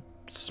posting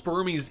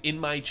spermies in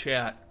my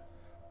chat?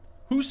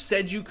 Who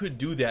said you could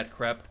do that,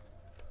 Crep?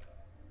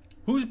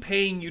 Who's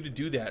paying you to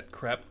do that,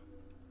 Crep?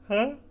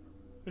 Huh?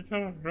 I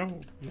don't know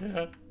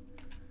yet.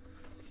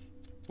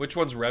 Which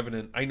one's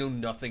Revenant? I know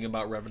nothing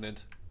about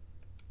Revenant.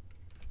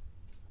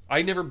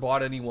 I never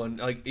bought anyone,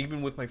 like,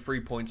 even with my free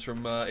points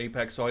from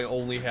Apex, so I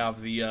only have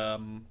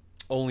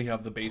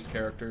the base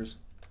characters.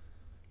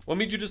 What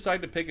made you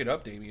decide to pick it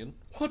up, Damien?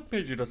 What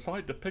made you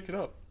decide to pick it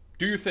up?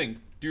 Do your thing.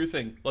 Do your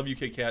thing. Love you,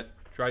 Kit Kat.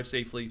 Drive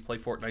safely. Play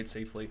Fortnite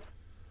safely.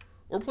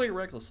 Or play it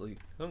recklessly.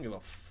 I don't give a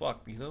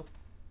fuck, you know?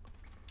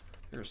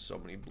 There's so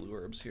many blue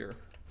herbs here.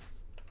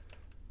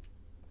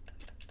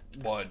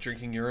 What,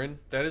 drinking urine?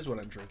 That is what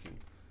I'm drinking.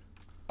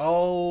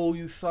 Oh,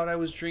 you thought I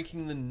was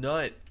drinking the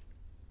nut.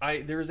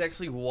 There's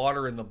actually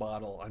water in the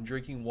bottle. I'm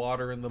drinking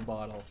water in the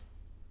bottle.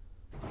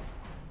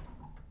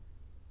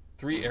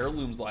 3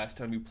 heirlooms last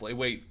time you played.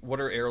 Wait, what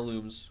are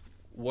heirlooms?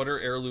 What are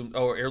heirlooms?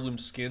 Oh, heirloom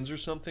skins or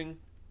something?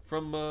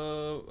 From,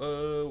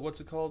 what's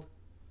it called?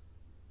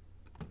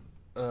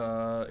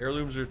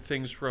 Heirlooms are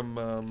things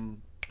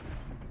from,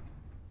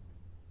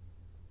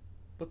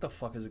 what the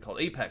fuck is it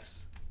called?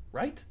 Apex,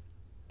 right?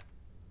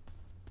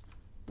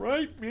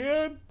 Right,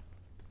 man?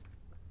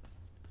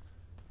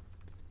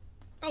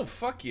 Oh,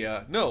 fuck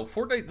yeah. No,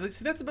 Fortnite,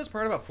 see, that's the best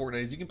part about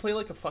Fortnite is you can play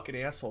like a fucking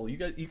asshole. You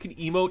can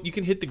emote, you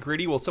can hit the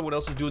gritty while someone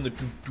else is doing the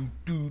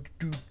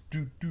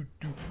and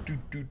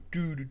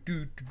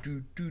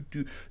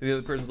the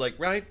other person's like,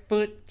 right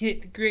foot,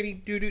 hit the gritty,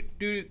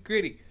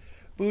 gritty.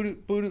 Gritty,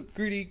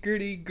 gritty,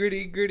 gritty,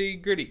 gritty,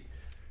 gritty.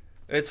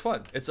 It's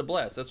fun. It's a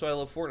blast. That's why I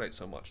love Fortnite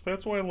so much.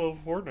 That's why I love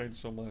Fortnite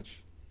so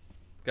much.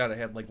 God, I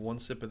had like one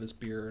sip of this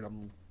beer and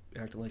I'm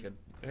acting like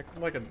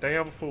a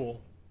Damn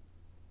fool.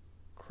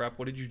 crap.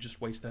 What did you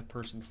just waste that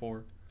person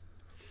for?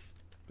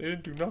 They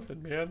didn't do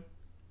nothing, man.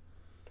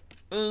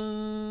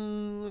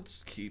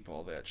 Let's keep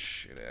all that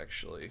shit,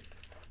 actually.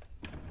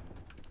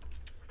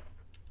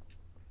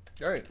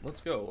 Alright,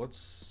 let's go.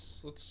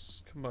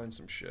 Let's combine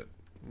some shit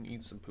and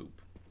eat some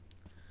poop.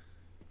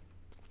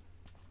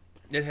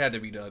 It had to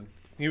be done.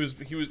 He was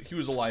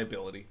a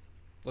liability.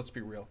 Let's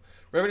be real.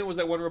 Revenant was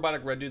that one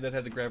robotic red dude that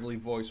had the gravelly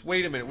voice.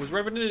 Wait a minute, was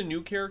Revenant a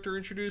new character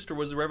introduced, or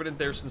was the Revenant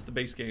there since the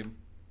base game?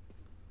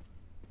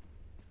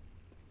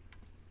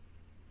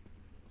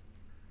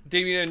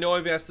 Damien, I know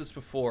I've asked this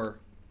before.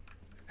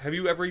 Have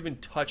you ever even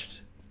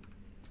touched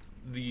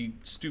the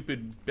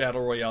stupid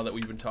battle royale that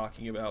we've been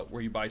talking about,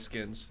 where you buy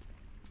skins?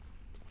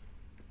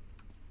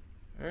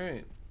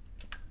 Alright.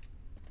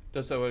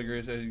 Does that what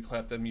agrees as you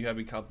clap them, you have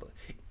become...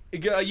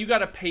 You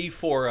gotta pay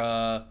for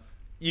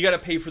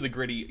the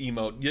gritty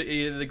emote.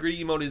 The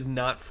gritty emote is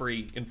not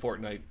free in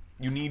Fortnite.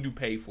 You need to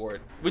pay for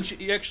it,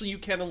 which actually you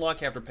can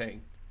unlock after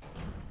paying.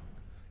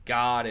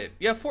 Got it.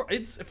 Yeah,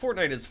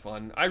 Fortnite is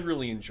fun. I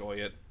really enjoy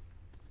it,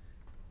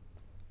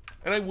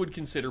 and I would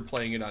consider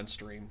playing it on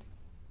stream.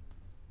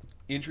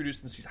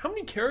 Introduced in season. How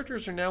many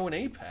characters are now in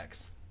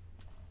Apex?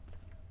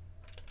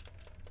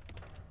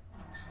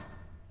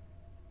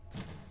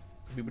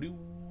 Did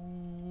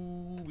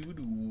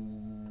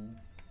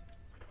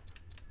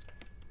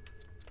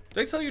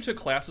I tell you took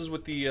classes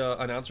with the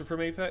announcer from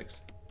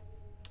Apex?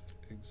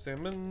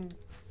 Examine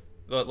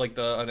the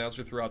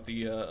announcer throughout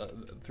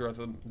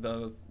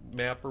the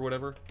map or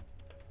whatever.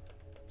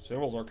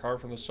 Symbols are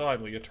carved from the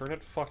side. Will you turn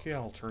it? Fuck yeah,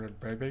 I'll turn it,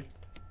 baby.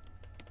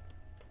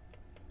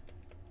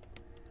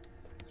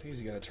 Jeez,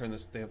 you gotta turn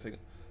this damn thing.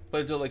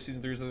 But until like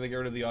season 3 so they get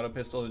rid of the auto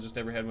pistol. I just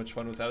never had much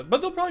fun without it.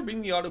 But they'll probably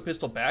bring the auto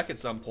pistol back at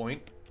some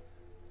point.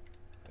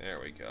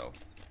 There we go.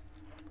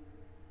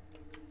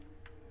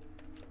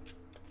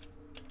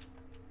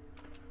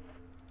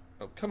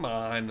 Oh, come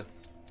on.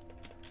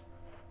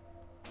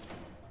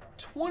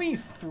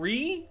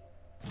 23?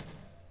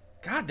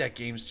 God, that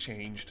game's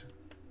changed.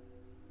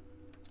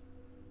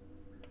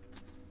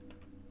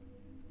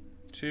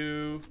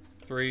 2,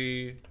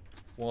 3,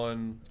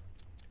 1,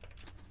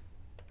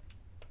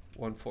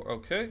 1, 4.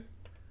 Okay.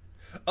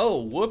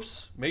 Oh,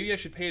 whoops. Maybe I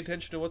should pay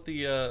attention to what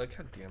the,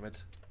 God damn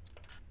it.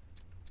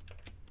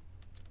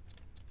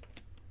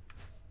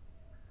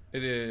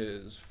 It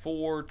is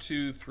 4,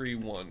 2, 3,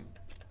 1.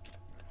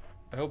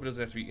 I hope it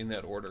doesn't have to be in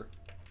that order.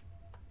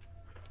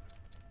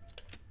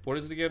 What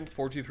is it again?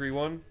 4, 2, 3,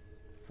 1?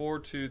 4,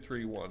 2,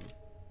 3, 1.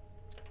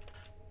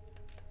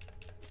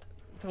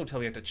 Don't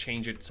tell me I have to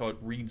change it so it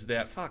reads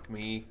that. Fuck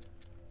me.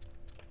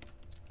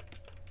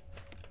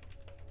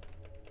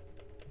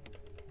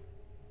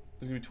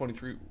 It's gonna be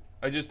 23.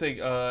 I just think,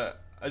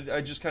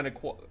 I just kind of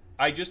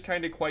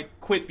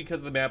quite quit because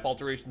of the map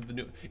alterations. The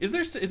new is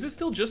it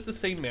still just the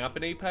same map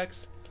in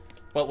Apex?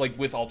 But, like,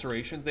 with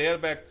alterations. They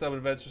added back some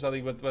events or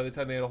something, but by the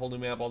time they had a whole new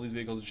map, all these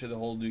vehicles and shit, the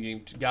whole new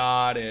game.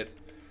 Got it.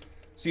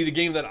 See, the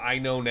game that I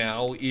know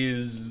now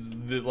is,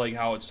 like,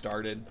 how it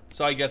started.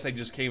 So I guess I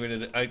just came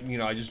in at, I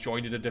just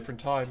joined at a different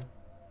time.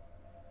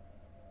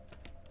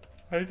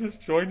 4,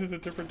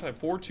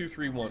 2,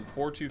 3, 1.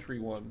 4, 2, 3,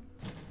 1.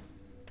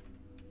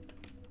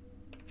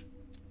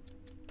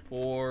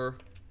 4,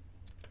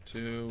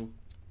 2,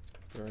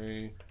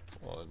 3,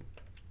 1.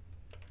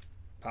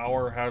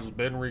 Power has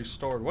been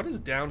restored. What is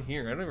down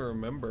here? I don't even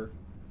remember.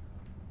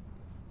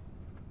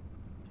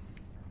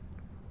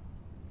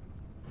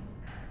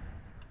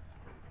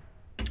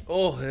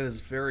 Oh, that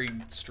is very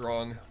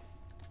strong.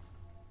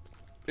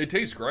 It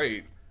tastes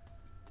great.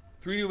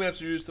 3 new maps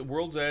introduced: the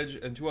World's Edge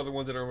and 2 other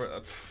ones that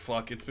are...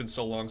 fuck, it's been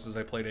so long since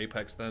I played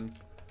Apex then.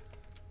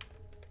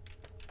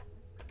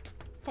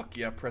 Fuck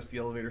yeah, press the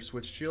elevator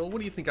switch, Jill. What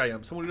do you think I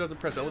am? Someone who doesn't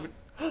press elevator...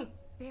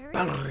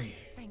 Barry,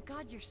 thank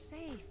God you're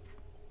safe.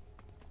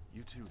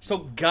 You too. So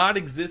God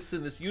exists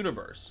in this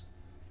universe.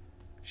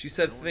 She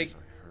said, Noise think...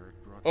 I heard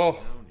brought Oh. you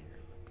down here.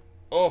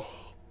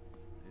 Oh.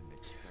 Didn't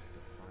expect to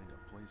find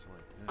a place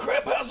like this.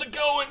 Crap, how's it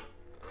going?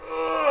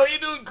 How you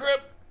doing,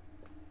 Crap?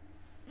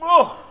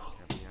 Oh.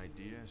 Have any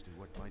idea as to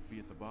what might be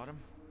at the bottom?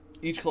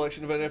 Each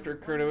collection event after a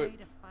current event.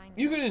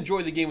 You can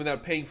enjoy the game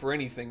without paying for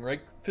anything,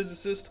 right,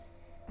 physicist?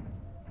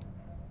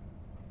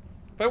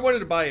 If I wanted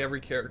to buy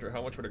every character,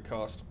 how much would it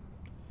cost?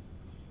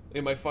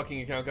 And my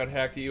fucking account got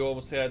hacked. You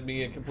almost had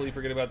me and completely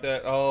forget about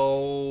that.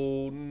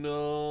 Oh,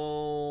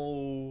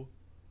 no.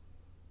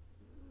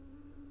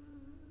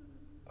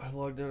 I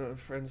logged in on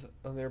friends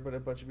on there, but a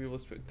bunch of people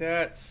speak.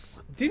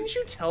 That's... Didn't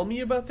you tell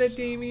me about that,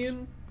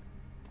 Damien?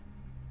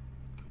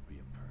 Could be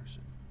a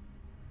person.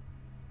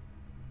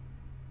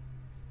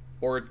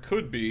 Or it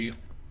could be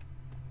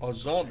a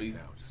zombie.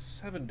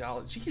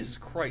 $7. Jesus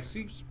Christ.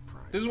 See,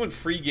 this is when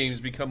free games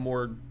become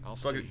more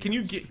fucking... Can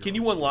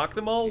you unlock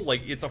them all?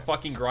 Like, it's a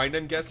fucking grind,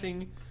 I'm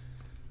guessing.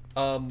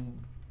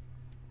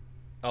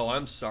 Oh,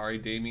 I'm sorry,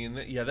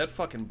 Damien. Yeah, that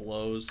fucking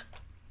blows.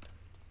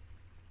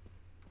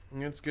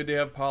 It's good to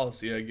have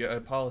policy, I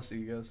guess.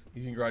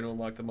 You can grind to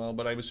unlock them all,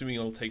 but I'm assuming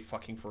it'll take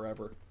fucking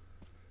forever.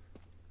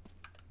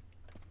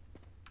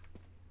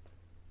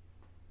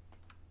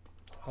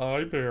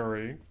 Hi,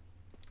 Barry.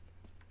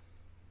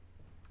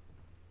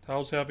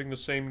 How's having the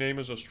same name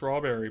as a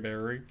strawberry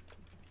berry?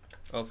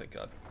 Oh, thank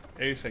God.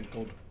 Hey, thank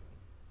God.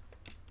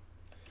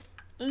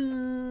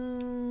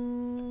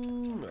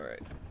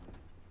 Alright.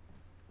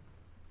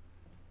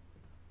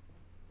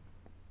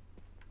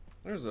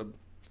 There's a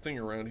thing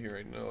around here,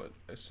 I know it.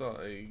 I saw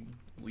a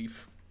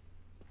leaf.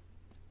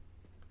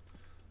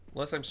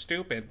 Unless I'm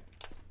stupid.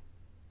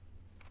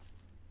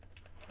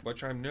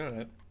 Which I'm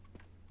not.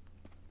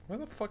 Where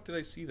the fuck did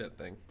I see that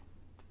thing?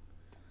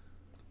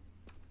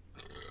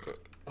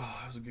 Oh,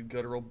 that was a good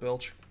guttural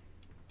belch.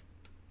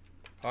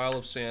 Pile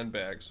of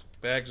sandbags.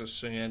 Bags of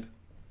sand.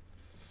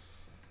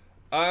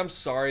 I'm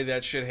sorry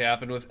that shit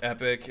happened with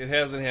Epic. It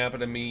hasn't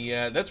happened to me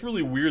yet. That's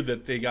really weird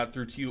that they got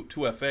through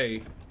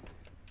 2FA.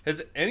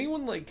 Has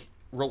anyone, like,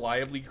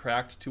 reliably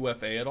cracked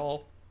 2FA at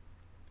all?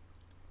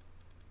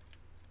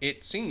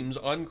 It seems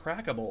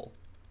uncrackable.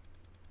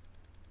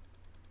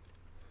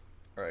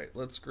 Alright,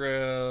 let's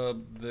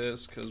grab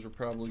this, because we're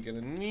probably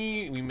gonna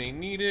need... We may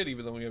need it,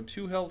 even though we have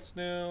 2 healths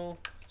now.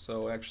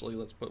 So, actually,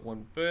 let's put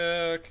 1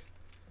 back.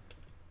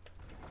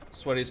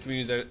 Sweatiest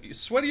communities...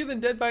 Sweatier than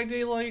Dead by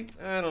Daylight?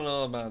 I don't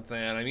know about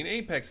that. I mean,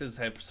 Apex has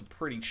had some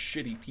pretty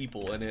shitty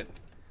people in it.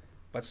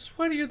 But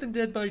sweatier than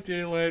Dead by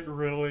Daylight,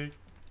 really?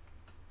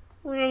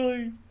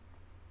 Really?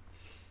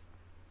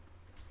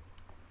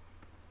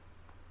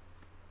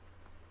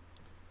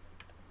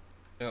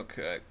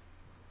 Okay.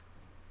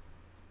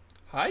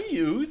 Hi,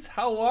 Yous.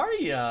 How are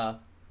ya?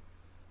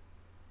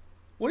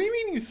 What do you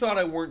mean you thought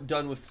I weren't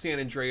done with San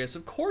Andreas?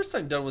 Of course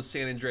I'm done with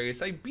San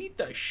Andreas. I beat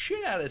the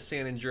shit out of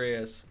San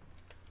Andreas.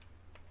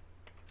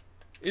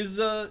 Is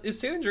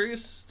San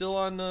Andreas still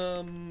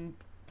on,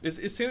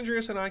 is San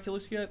Andreas on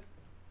Oculus yet?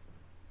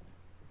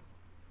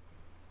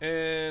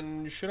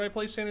 And should I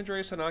play San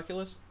Andreas on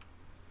Oculus?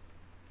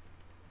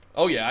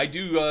 Oh yeah, I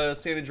do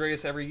San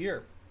Andreas every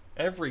year.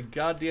 Every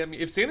goddamn...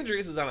 If San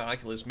Andreas is on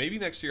Oculus, maybe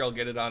next year I'll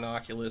get it on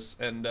Oculus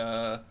and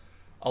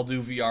I'll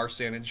do VR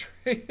San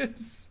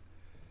Andreas.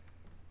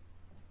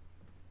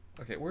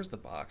 Okay, where's the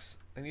box?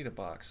 I need a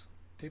box.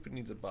 David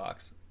needs a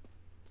box.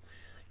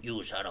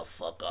 Yous, how the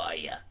fuck are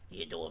ya?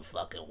 You doing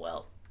fucking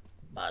well,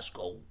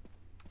 Bosco?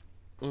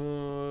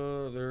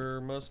 There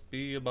must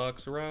be a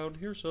box around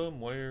here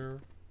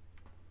somewhere.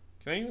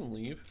 Can I even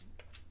leave?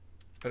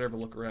 Better ever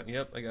look around.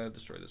 Yep, I gotta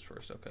destroy this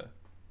first. Okay.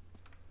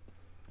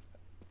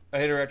 I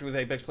interacted with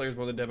Apex players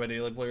more than Dead by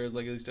Daylight players.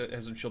 Like, at least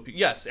have some chill people.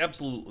 Yes,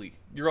 absolutely.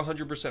 You're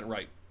 100%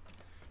 right.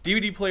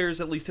 DVD players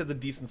at least have a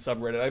decent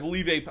subreddit.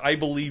 I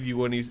believe you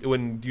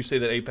when you say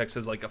that Apex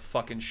has like a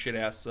fucking shit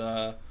ass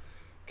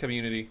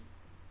community.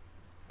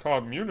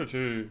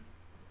 Community.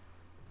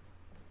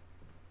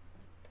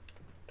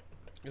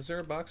 Is there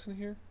a box in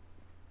here?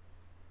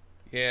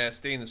 Yeah,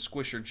 stay in the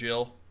squisher,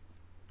 Jill.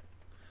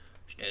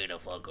 Stay the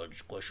fucking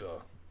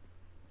squisher.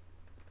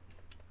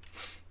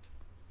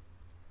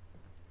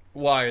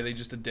 Why? Are they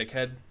just a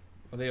dickhead?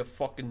 Are they a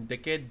fucking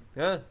dickhead?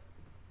 Huh?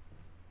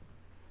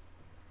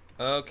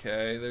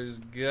 Okay, there's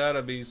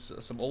gotta be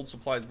some old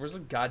supplies. Where's the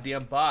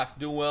goddamn box?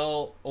 Doing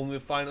well. Only the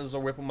finals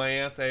are whipping my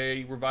ass.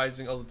 I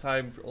revising all the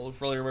time.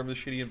 Really remember the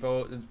shitty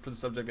info for the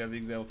subject of the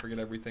exam. Forget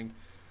everything.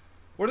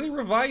 What are they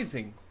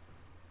revising?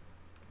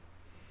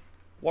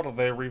 What are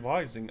they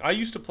revising? I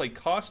used to play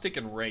Caustic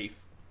and Wraith.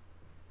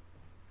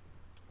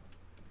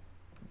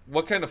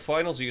 What kind of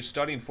finals are you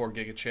studying for,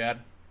 Giga Chad?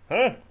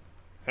 Huh?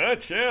 Huh,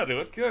 Chad?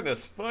 What kind of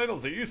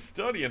finals are you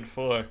studying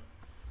for?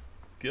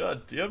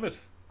 God damn it.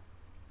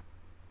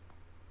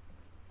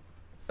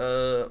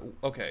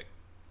 Okay.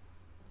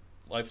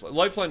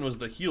 Lifeline was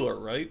the healer,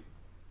 right?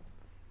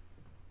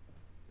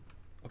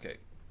 Okay.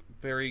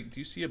 Barry, do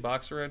you see a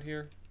box around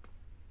here?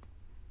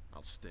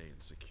 I'll stay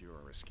and secure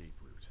our escape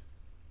route.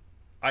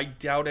 I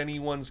doubt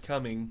anyone's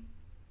coming.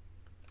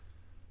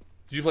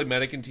 Did you play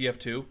Medic in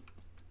TF2?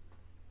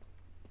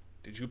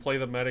 Did you play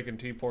the medic in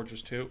Team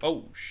Fortress 2?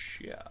 Oh,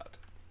 shit.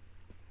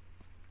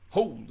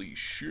 Holy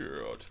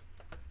shit.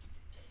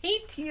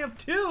 Hate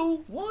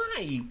TF2?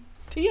 Why?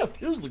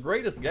 TF2's the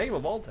greatest game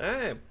of all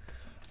time.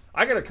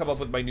 I gotta come up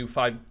with my new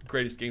 5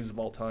 greatest games of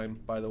all time,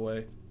 by the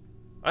way.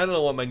 I don't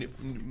know what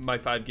my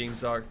 5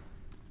 games are.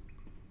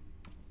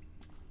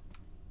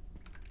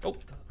 Oh.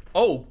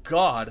 Oh,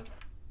 God.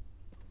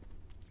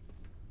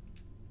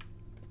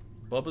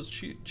 Bubba's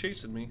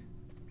chasing me.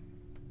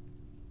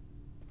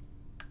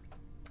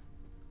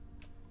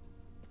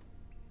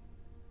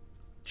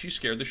 She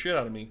scared the shit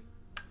out of me.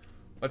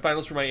 My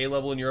finals for my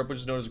A-level in Europe, which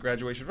is known as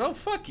graduation. Oh,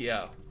 fuck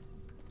yeah.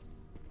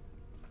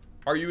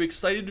 Are you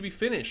excited to be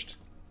finished,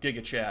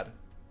 Giga Chad?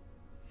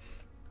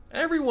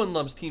 Everyone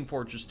loves Team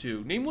Fortress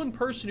 2. Name one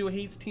person who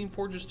hates Team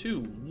Fortress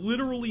 2.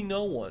 Literally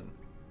no one.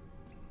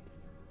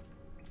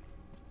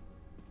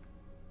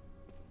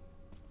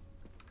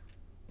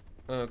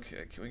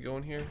 Okay, can we go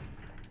in here?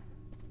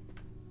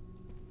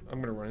 I'm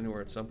gonna run into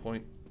her at some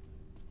point.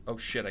 Oh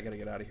shit, I gotta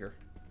get out of here.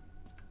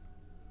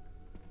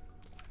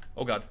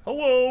 Oh god.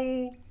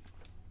 Hello!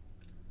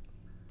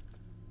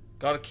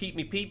 Gotta keep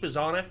me peepers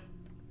on it.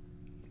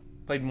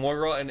 Played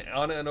Moira and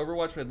Ana in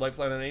Overwatch, played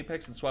Lifeline on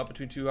Apex, and swapped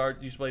between two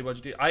hard. Used to play a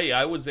bunch of.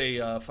 I was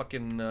a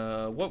fucking.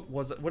 What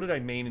was it? What did I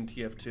main in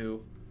TF2?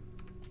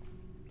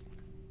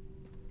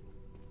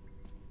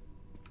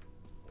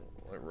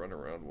 I run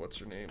around. What's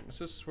her name? Is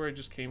this where I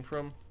just came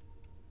from?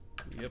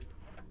 Yep.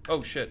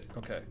 Oh shit.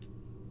 Okay.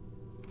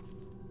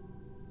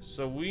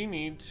 So we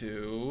need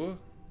to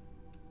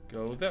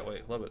go that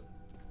way. Love it.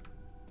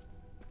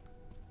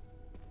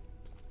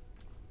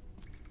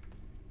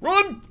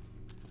 Run!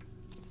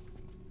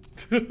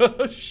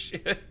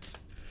 Shit.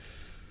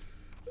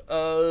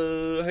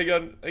 Hang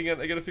on. I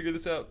gotta figure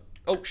this out.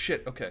 Oh,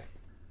 shit. Okay.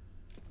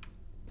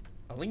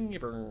 A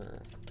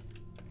lever.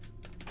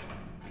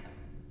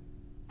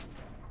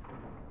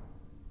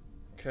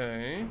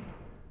 Okay.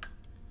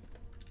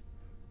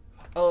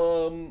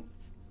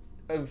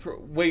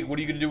 Wait, what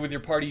are you gonna do with your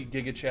party,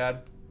 Giga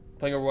Chad?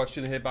 Playing Overwatch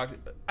 2 the hitbox?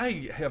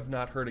 I have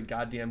not heard a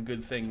goddamn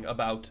good thing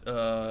about,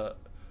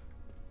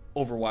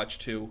 Overwatch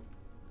 2.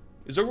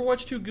 Is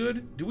Overwatch 2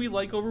 good? Do we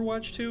like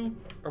Overwatch 2?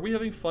 Are we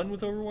having fun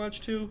with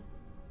Overwatch 2?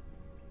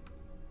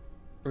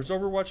 Or is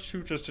Overwatch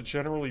 2 just a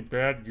generally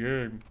bad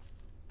game?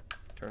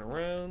 Turn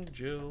around,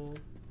 Jill.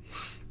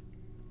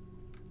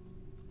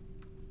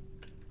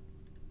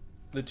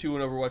 The 2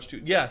 in Overwatch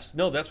 2. Yes,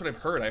 no, that's what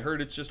I've heard. I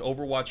heard it's just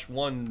Overwatch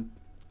 1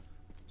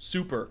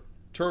 Super,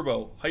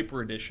 Turbo,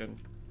 Hyper Edition.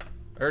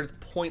 I heard it's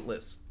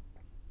pointless.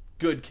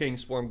 Good,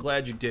 Kingspor. I'm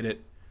glad you did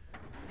it.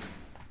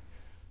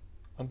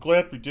 I'm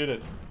glad we did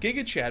it.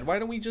 Giga Chad, why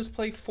don't we just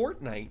play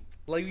Fortnite?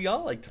 Like, we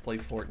all like to play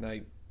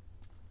Fortnite.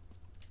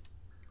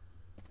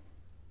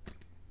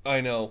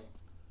 I know.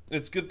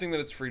 It's a good thing that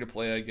it's free to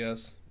play, I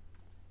guess.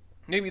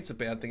 Maybe it's a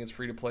bad thing it's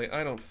free to play.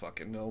 I don't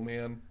fucking know,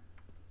 man.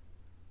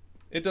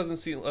 It doesn't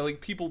seem...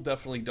 Like, people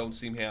definitely don't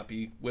seem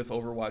happy with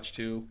Overwatch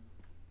 2.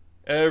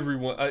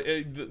 Everyone...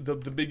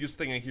 the biggest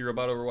thing I hear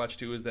about Overwatch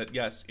 2 is that,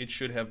 yes, it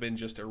should have been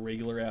just a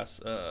regular-ass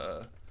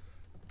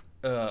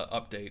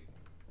update.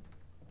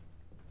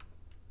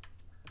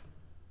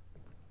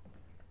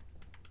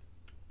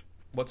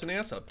 What's an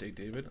ass update,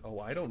 David? Oh,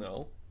 I don't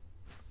know.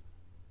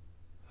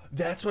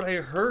 That's what I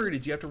heard.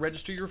 Did you have to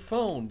register your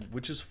phone?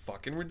 Which is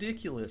fucking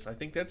ridiculous. I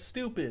think that's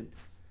stupid.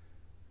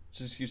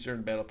 Just you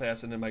started Battle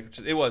Pass and then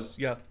microchip. It was,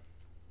 yeah.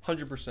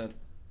 100%.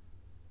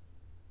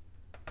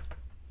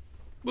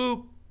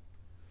 Boop.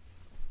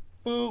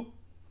 Boop.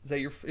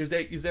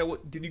 Is that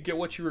what, did you get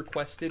what you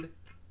requested,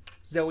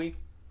 Zoe?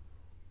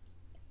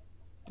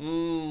 I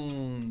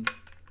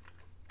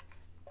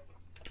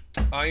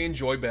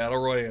enjoy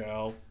Battle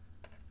Royale.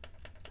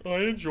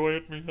 I enjoy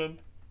it, man.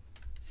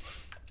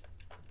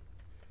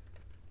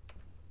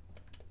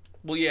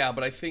 Well, yeah,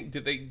 but I think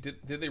did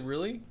they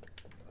really?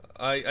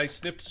 I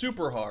sniffed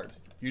super hard.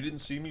 You didn't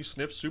see me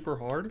sniff super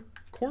hard?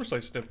 Of course I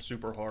sniffed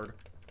super hard.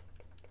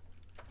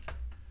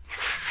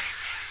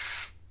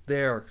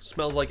 There,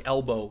 smells like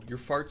elbow. Your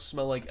farts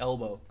smell like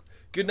elbow.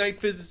 Good night,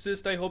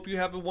 physicist. I hope you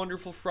have a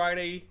wonderful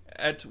Friday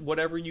at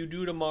whatever you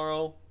do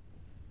tomorrow.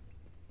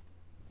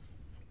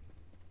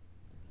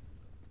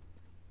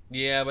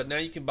 Yeah, but now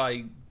you can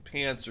buy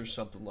pants or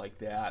something like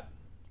that.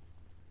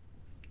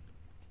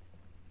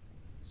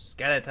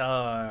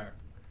 Skeletor.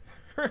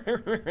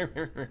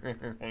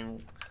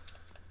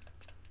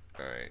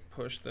 Alright,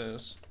 push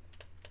this.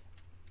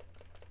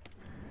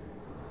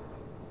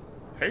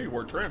 Hey,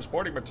 we're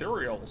transporting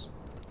materials.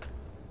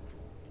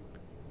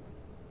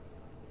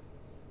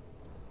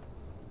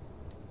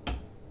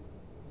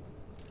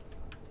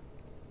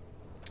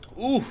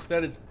 Ooh,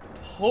 that is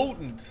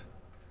potent.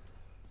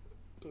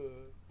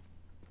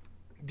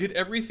 Did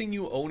everything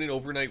you own in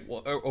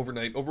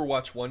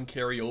Overwatch 1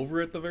 carry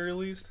over at the very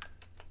least?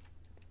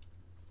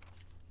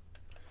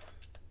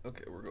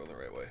 Okay, we're going the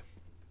right way.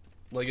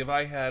 Like, if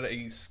I had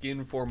a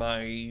skin for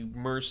my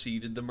Mercy,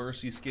 did the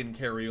Mercy skin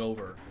carry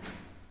over?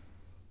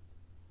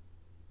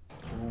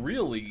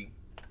 Really?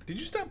 Did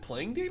you stop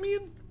playing,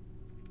 Damien?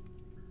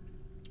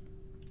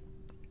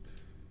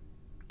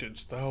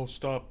 Didst thou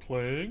stop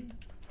playing?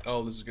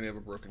 Oh, this is gonna have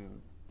a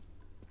broken...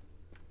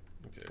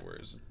 Okay, where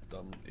is it?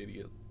 Dumb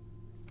idiot.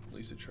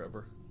 Lisa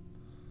Trevor.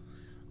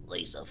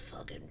 Lisa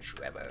fucking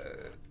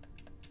Trevor.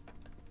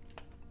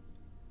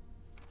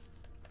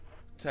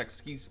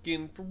 Taxi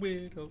skin for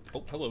widow.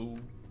 Oh, hello.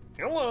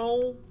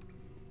 Hello.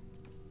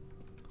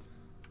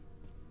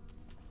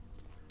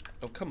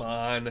 Oh, come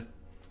on.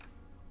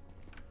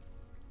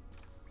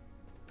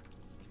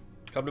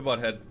 Come to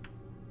Butthead.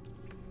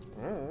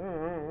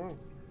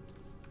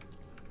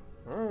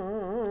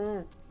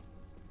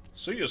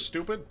 See you,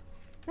 stupid.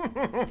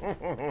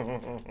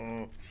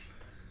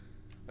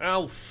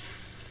 Ow.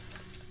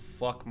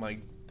 Fuck my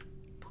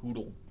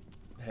poodle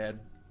head.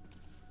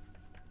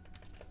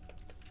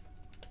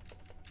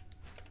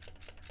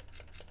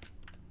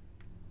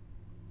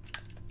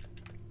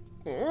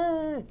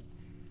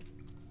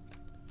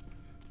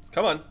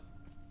 Come on.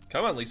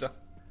 Come on, Lisa.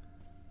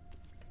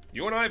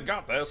 You and I have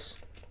got this.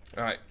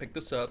 Alright, pick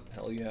this up.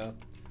 Hell yeah.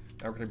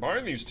 Now we're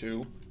combine these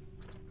two.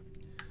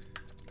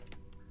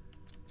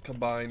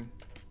 Combine.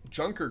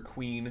 Junker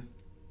Queen.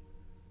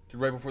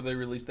 Right before they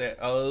released that.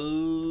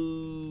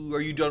 Oh,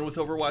 are you done with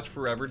Overwatch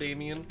Forever,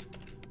 Damien?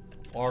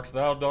 Art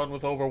thou done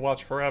with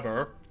Overwatch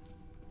forever?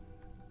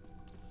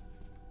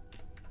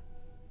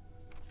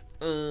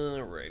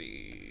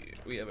 Alrighty.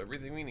 We have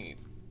everything we need.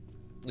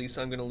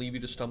 Lisa, I'm gonna leave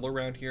you to stumble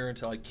around here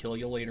until I kill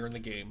you later in the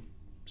game.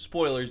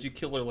 Spoilers, you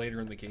kill her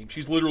later in the game.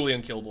 She's literally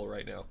unkillable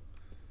right now.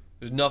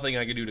 There's nothing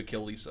I can do to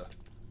kill Lisa.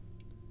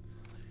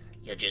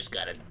 You just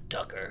gotta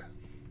duck her.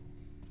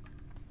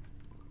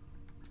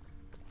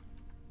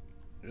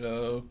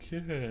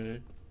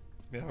 Okay.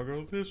 Now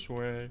go this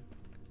way.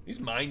 These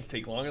mines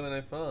take longer than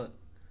I thought.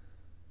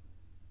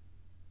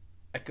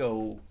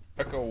 Echo.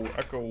 Echo.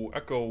 Echo.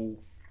 Echo.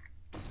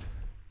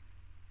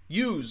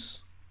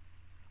 Use.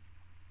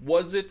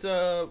 Was it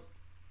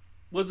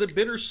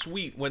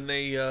bittersweet when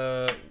they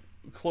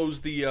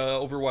closed the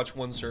Overwatch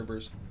 1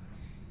 servers?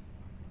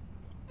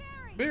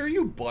 Barry,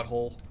 you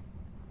butthole.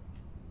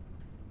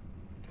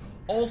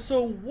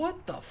 Also,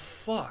 what the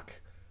fuck?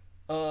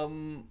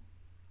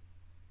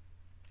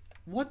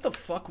 What the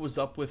fuck was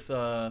up with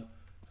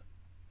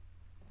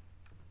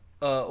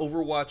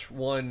Overwatch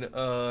 1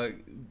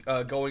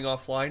 going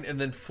offline and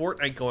then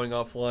Fortnite going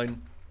offline?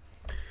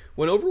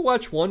 When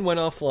Overwatch 1 went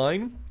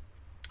offline,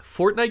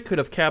 Fortnite could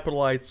have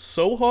capitalized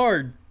so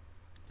hard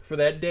for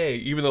that day,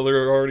 even though they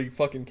were already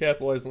fucking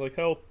capitalizing like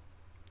hell.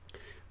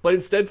 But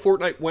instead,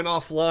 Fortnite went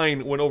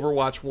offline when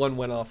Overwatch 1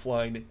 went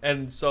offline,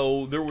 and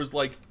so there was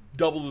like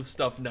double the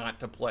stuff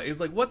not to play. It was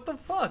like, what the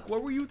fuck?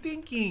 What were you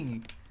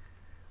thinking?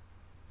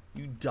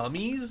 You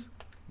dummies?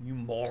 You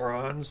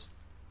morons.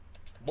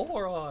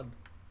 Moron.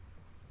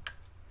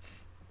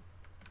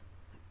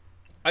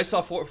 I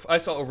saw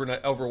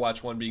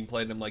Overwatch 1 being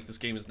played, and I'm like, this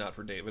game is not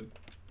for David.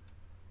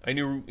 I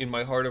knew in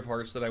my heart of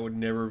hearts that I would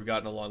never have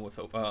gotten along with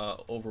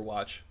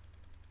Overwatch.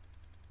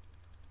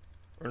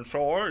 And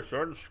so I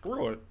said,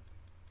 screw it.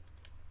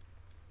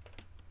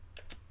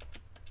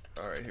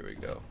 Alright, here we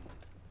go.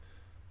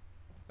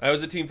 I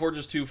was a Team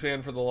Fortress 2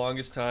 fan for the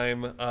longest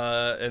time,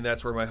 and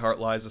that's where my heart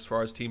lies as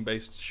far as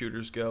team-based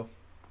shooters go.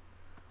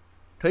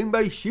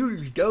 Team-based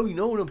shooters go, you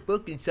know what I'm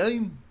fucking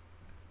saying?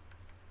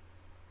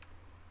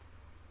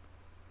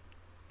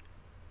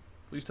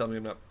 Please tell me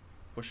I'm not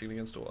pushing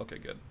against a wall. Okay,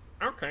 good.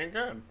 Okay,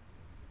 good.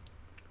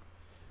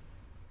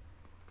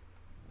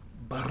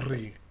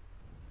 Barry.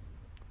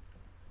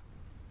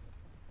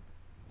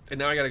 And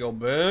now I gotta go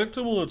back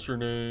to what's her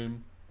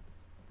name.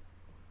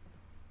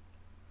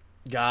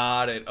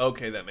 Got it.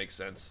 Okay, that makes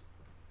sense.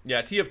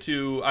 Yeah,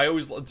 TF2,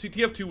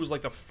 TF2 was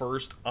like the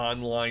first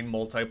online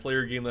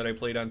multiplayer game that I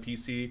played on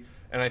PC,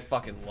 and I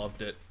fucking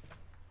loved it.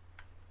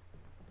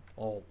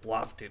 Oh,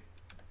 loved it.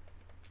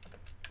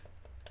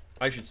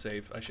 I should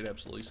save. I should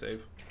absolutely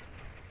save.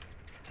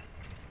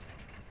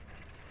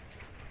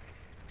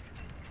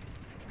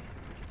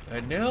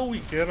 And now we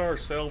get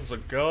ourselves a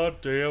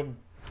goddamn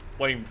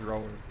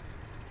flamethrower.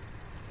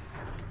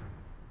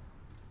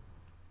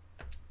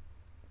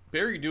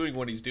 Barry doing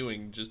what he's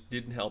doing just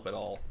didn't help at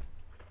all.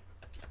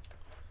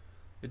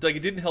 It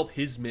didn't help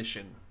his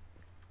mission.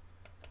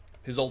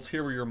 His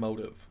ulterior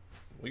motive.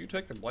 Will you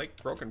take the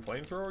broken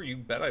flamethrower? You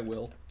bet I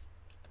will.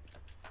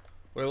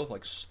 What do I look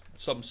like?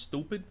 Something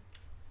stupid?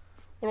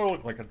 What do I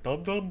look like, a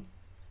dum-dum?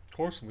 Of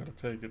course I'm gonna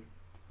take it.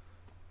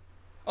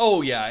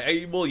 Oh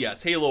yeah, well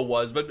yes, Halo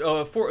was,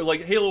 but for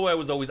like Halo I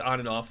was always on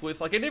and off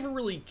with. Like I never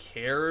really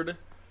cared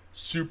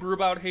super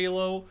about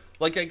Halo.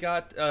 Like I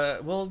got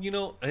well, you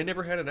know, I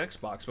never had an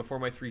Xbox before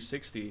my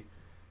 360.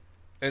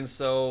 And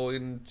so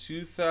in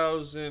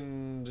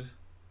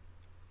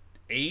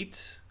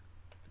 2008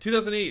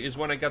 is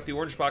when I got the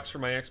orange box for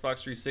my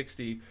Xbox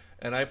 360,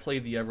 and I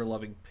played the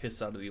ever-loving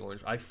piss out of the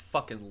orange. I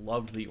fucking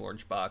loved the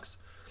orange box.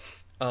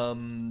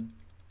 And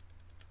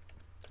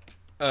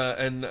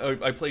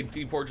I played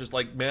Team Fortress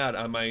like mad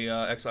on my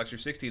Xbox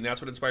 360, and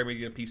that's what inspired me to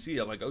get a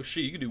PC. I'm like, oh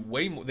shit, you can do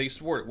way more. They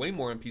support it way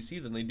more on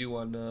PC than they do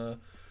on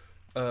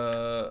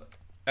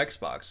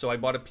Xbox. So I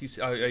bought a PC,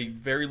 a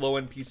very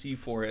low-end PC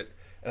for it,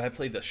 and I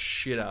played the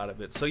shit out of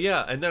it. So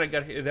yeah, and then I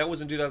got, that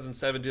was in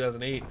 2007,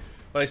 2008,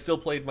 but I still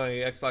played my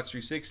Xbox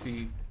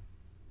 360.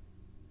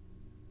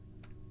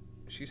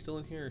 Is she still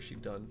in here, or is she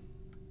done?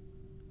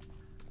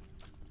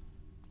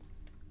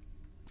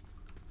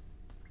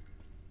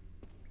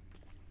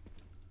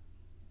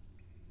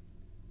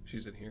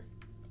 She's in here.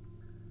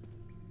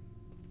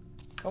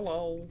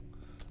 Hello.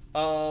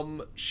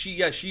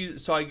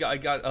 So I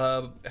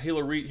got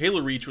Halo Reach.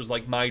 Halo Reach was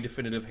like my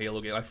definitive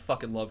Halo game. I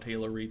fucking loved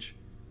Halo Reach.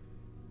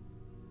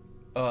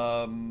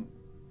 I'm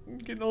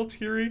getting all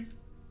teary.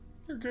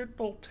 You're getting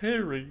all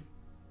teary.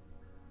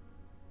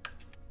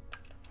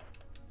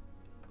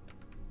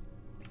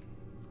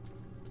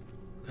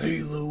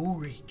 Halo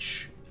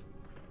Reach.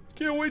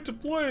 Can't wait to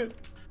play it.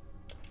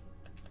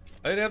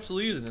 It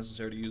absolutely is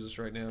necessary to use this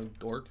right now,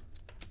 dork.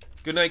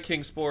 Good night,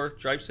 King Spore.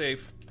 Drive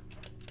safe.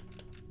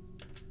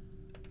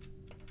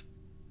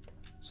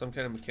 Some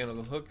kind of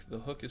mechanical hook. The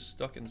hook is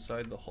stuck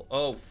inside the hole.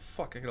 Oh,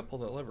 fuck. I gotta pull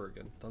that lever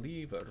again. The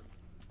lever.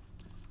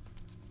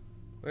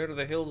 Where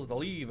the hell is the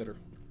lever?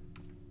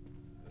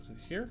 Is it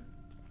here?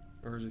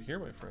 Or is it here,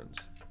 my friends?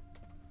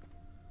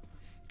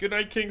 Good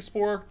night, King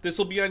Spore. This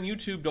will be on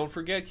YouTube. Don't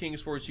forget, King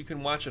Sports. You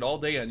can watch it all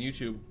day on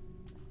YouTube.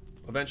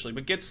 Eventually.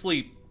 But get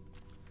sleep.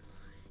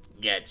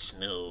 Get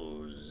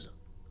snooze.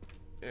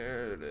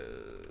 There it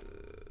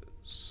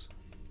is.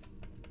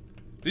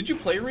 Did you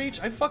play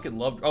Reach? I fucking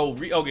loved... Oh,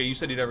 okay, you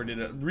said you never did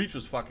it. Reach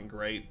was fucking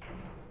great.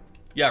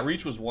 Yeah,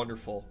 Reach was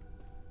wonderful.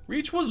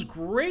 Reach was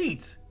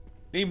great!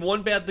 Name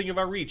one bad thing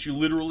about Reach. You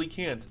literally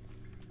can't.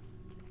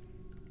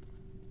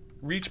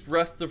 Reach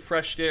breathed of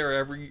fresh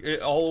air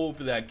all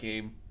over that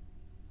game.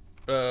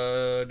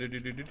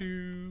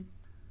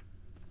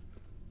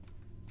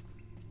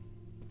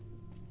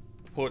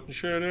 Putting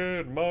shit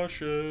in my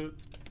shit.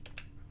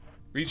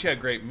 Reach had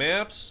great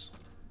maps.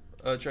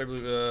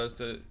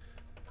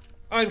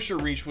 I'm sure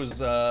Reach was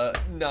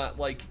not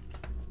like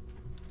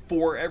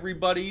for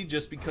everybody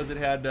just because it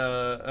had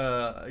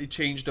it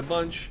changed a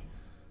bunch.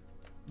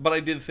 But I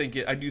do think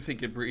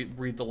it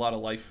breathed a lot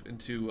of life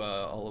into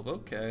all of.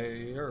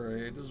 Okay, all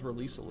right. This is where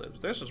Lisa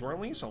lives. This is where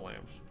Lisa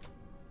lives.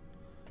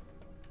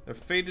 They're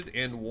faded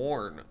and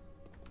worn.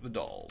 The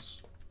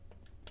dolls.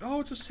 Oh,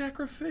 it's a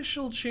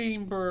sacrificial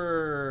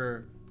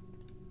chamber.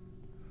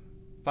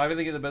 5, I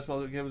think, is the best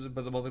multiplayer,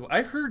 but the multiplayer.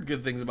 I heard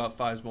good things about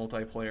 5's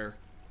multiplayer.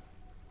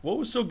 What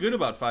was so good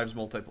about 5's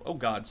multiplayer? Oh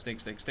God, snake.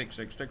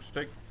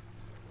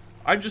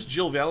 I'm just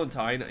Jill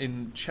Valentine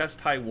in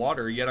chest-high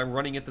water, yet I'm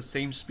running at the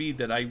same speed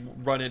that I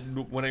run it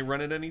when I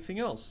run at anything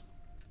else.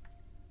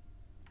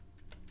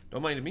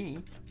 Don't mind me.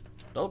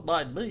 Don't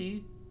mind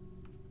me.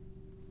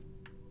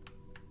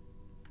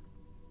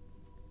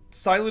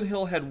 Silent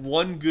Hill had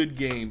one good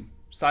game.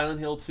 Silent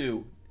Hill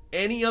 2.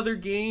 Any other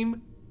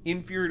game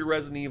inferior to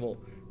Resident Evil.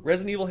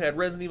 Resident Evil had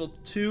Resident Evil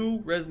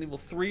 2, Resident Evil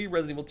 3,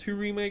 Resident Evil 2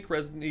 Remake,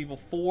 Resident Evil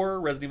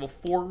 4, Resident Evil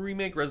 4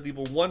 Remake, Resident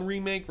Evil 1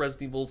 Remake,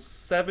 Resident Evil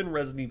 7,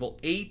 Resident Evil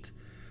 8.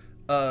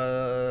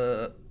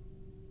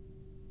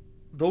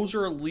 Those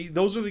are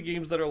the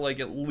games that are like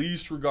at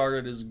least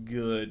regarded as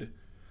good.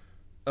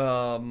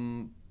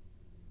 But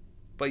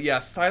yeah,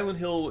 Silent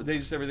Hill, they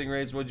just everything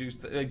raised. What did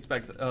you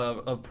expect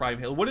of Prime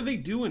Hill? What did they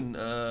do in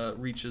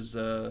Reach's?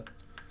 What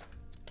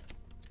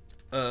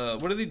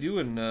did they do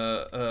in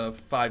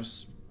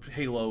 5's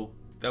Halo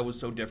that was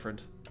so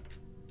different?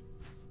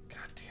 God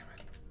damn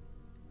it!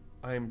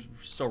 I am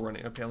so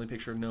running a family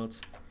picture of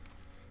notes.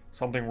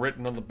 Something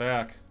written on the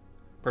back.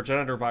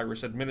 Progenitor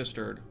virus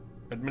administered.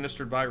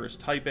 Administered virus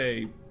type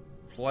A.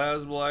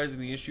 Plasmalizing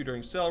the issue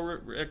during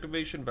cell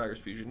activation. Virus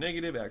fusion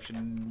negative.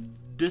 Action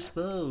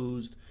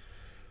disposed.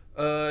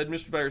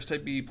 Administered virus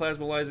type B.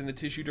 Plasmalizing the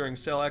tissue during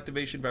cell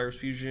activation. Virus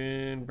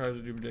fusion.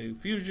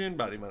 Fusion.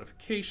 Body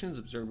modifications.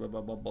 Observed blah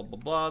blah blah blah blah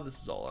blah.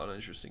 This is all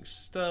uninteresting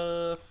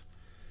stuff.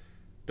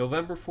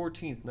 November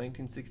 14th,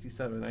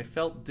 1967. I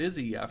felt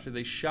dizzy after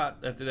that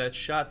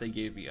shot they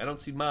gave me. I don't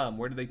see Mom.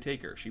 Where did they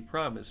take her? She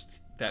promised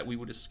that we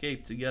would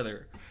escape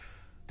together.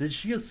 Did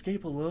she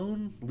escape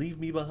alone? Leave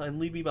me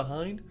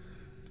behind?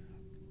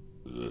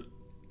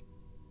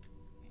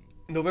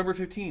 November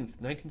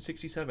 15th,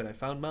 1967. I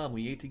found Mom.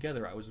 We ate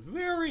together. I was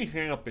very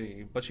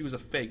happy. But she was a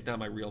fake, not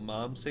my real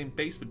mom. Same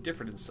face, but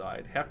different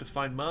inside. Have to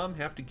find Mom.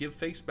 Have to give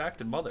face back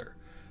to Mother.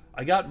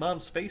 I got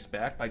Mom's face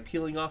back by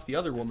peeling off the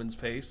other woman's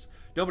face.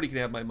 Nobody can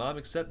have my mom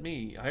except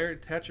me. I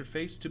attach her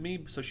face to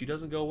me so she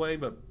doesn't go away,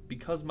 but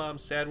because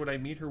Mom's sad when I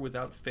meet her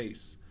without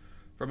face.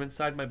 From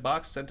inside my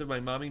box, scent of my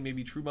mommy,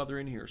 maybe true mother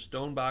in here.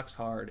 Stone box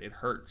hard. It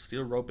hurt.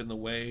 Steel rope in the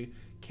way.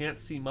 Can't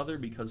see Mother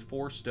because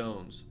 4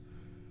 stones.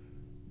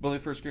 Only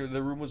first game,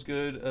 the room was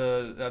good.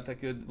 Not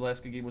that good. The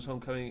last good game was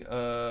Homecoming.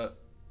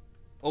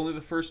 Only the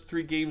first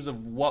 3 games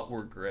of what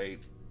were great?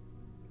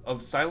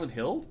 Of Silent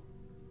Hill?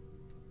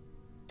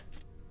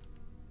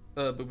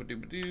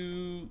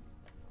 Boo-ba-doo-ba-doo.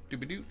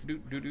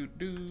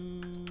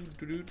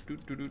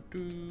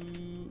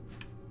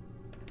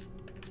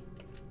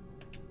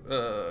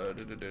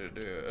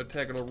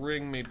 Attack on a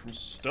ring made from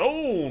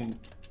stone.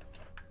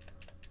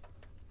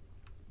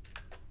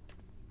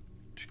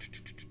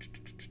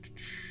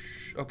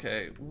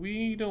 Okay,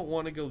 we don't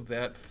want to go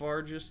that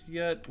far just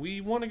yet.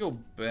 We want to go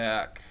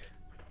back.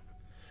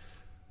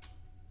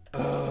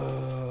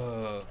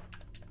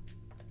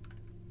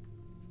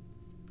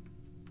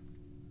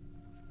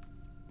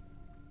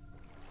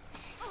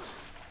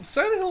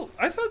 Silent Hill,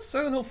 I thought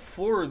Silent Hill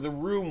 4, the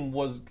room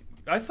was...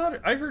 I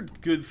heard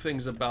good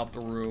things about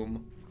the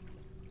room.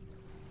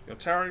 You're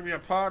tearing me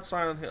apart,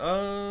 Silent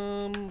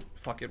Hill.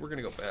 Fuck it, we're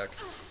gonna go back.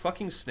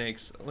 Fucking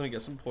snakes. Let me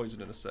get some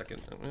poison in a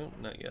second. Well,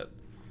 not yet.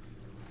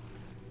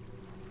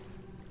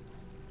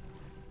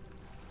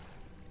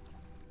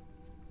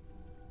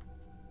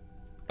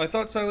 I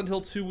thought Silent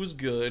Hill 2 was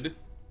good.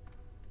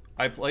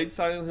 I played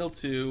Silent Hill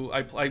 2.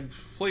 I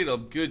played a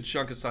good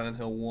chunk of Silent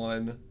Hill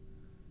 1.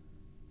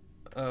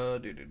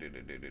 Do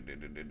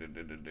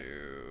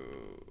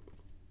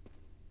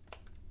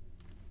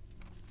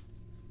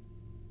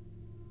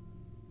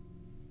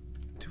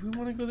we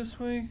want to go this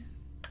way?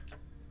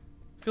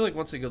 I feel like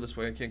once I go this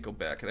way, I can't go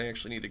back, and I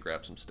actually need to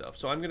grab some stuff.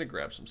 So I'm going to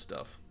grab some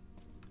stuff.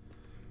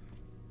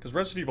 Because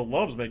Resident Evil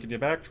loves making you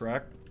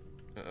backtrack.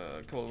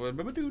 Come on.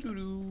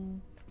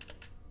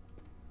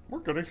 We're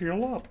gonna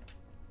heal up.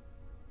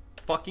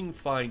 Fucking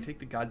fine. Take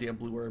the goddamn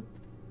blue herb.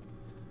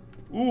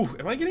 Ooh,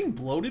 am I getting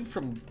bloated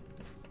from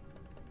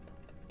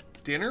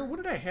dinner?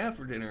 What did I have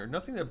for dinner?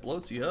 Nothing that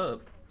bloats you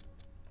up.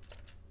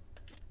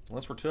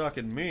 Unless we're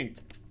talking meat.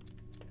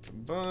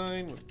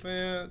 Combine with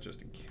that,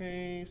 just in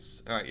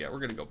case. Alright, yeah, we're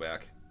gonna go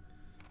back.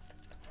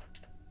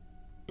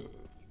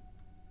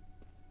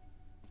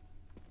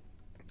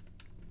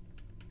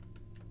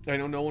 I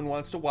know no one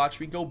wants to watch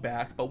me go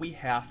back, but we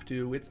have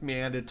to. It's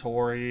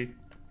mandatory.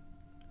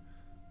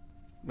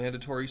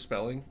 Mandatory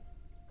spelling.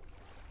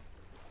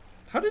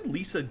 How did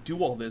Lisa do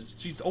all this?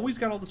 She's always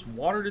got all this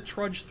water to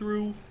trudge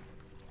through.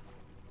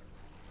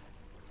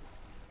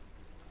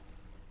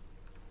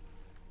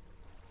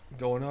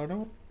 Going on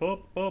up.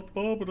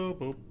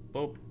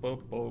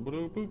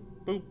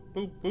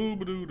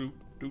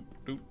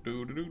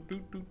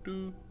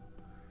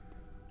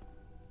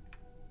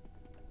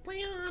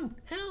 Leon,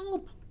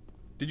 help!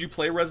 Did you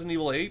play Resident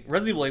Evil 8?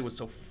 Resident Evil 8 was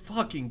so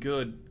fucking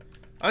good.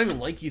 I don't even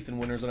like Ethan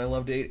Winters, and I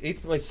loved 8.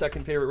 8's my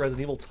second favorite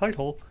Resident Evil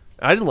title.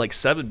 I didn't like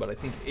 7, but I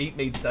think 8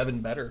 made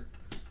 7 better.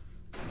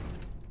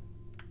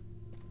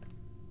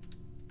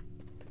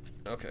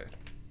 Okay.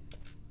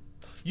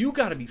 You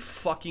gotta be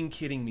fucking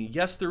kidding me.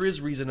 Yes, there is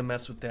reason to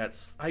mess with that.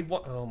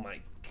 Oh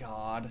my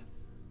god.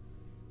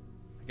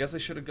 I guess I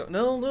should have gone.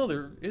 No,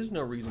 there is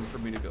no reason for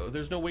me to go.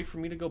 There's no way for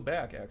me to go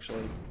back,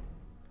 actually.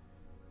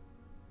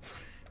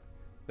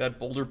 That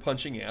boulder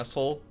punching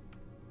asshole,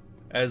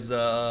 as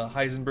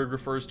Heisenberg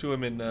refers to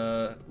him in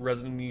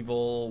Resident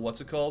Evil,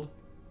 what's it called?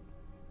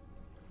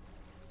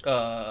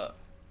 Yeah,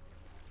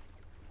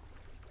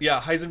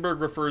 Heisenberg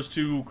refers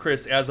to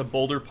Chris as a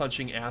boulder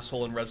punching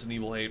asshole in Resident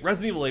Evil 8.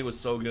 Resident Evil 8 was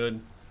so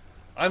good.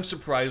 I'm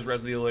surprised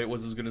Resident Evil 8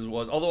 was as good as it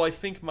was. Although I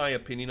think my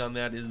opinion on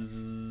that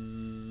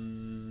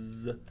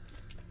is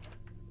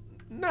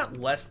not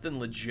less than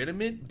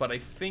legitimate, but I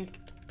think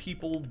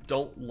people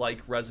don't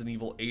like Resident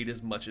Evil 8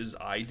 as much as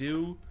I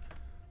do.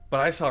 But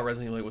I thought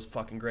Resident Evil 8 was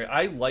fucking great.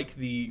 I like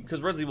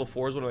because Resident Evil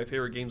 4 is one of my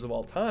favorite games of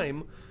all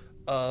time.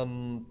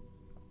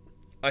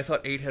 I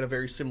thought 8 had a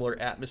very similar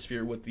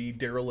atmosphere with the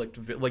derelict,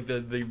 like the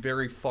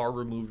very far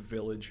removed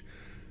village.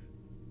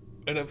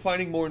 And I'm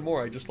finding more and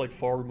more I just like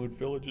far removed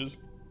villages.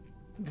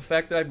 The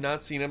fact that I've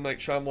not seen M. Night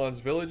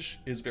Shyamalan's Village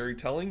is very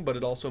telling, but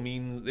it also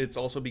means it's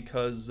also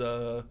because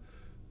I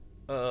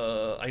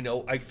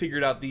know I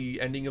figured out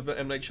the ending of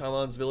M. Night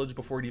Shyamalan's Village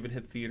before it even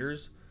hit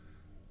theaters.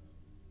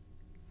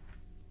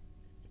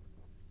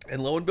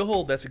 And lo and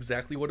behold, that's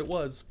exactly what it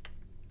was.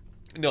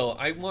 No,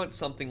 I want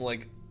something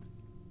like...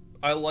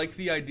 I like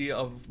the idea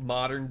of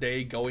modern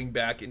day going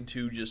back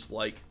into just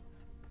like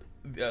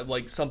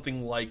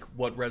something like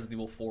what Resident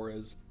Evil 4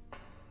 is.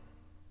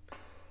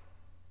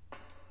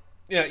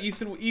 Yeah,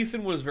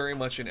 Ethan was very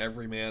much an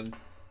everyman.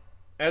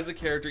 As a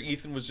character,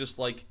 Ethan was just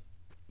like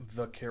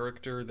the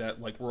character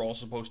that like we're all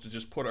supposed to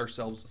just put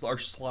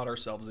slot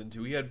ourselves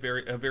into. He had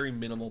a very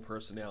minimal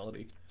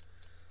personality.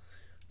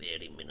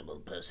 Very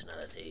minimal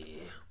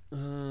personality.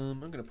 I'm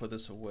gonna put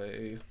this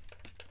away.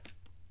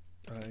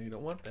 I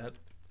don't want that.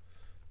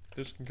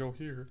 This can go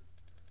here.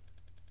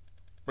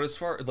 But as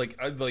far like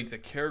I like the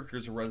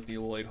characters of Resident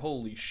Evil 8,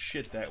 holy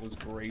shit, that was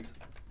great.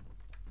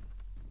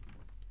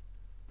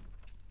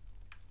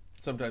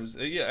 Sometimes,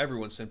 yeah,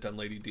 everyone simped on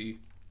Lady D.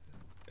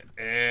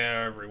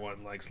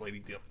 Everyone likes Lady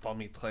D.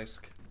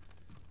 Domitresque.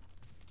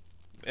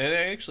 And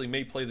I actually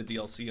may play the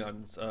DLC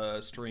on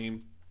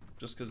stream,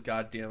 just because,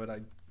 god damn it,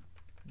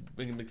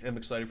 I'm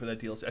excited for that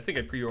DLC. I think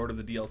I pre-ordered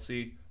the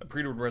DLC. I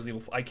pre-ordered Resident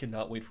Evil 4. I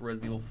cannot wait for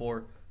Resident Evil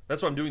 4.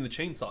 That's why I'm doing the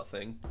chainsaw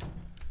thing.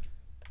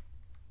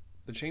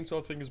 The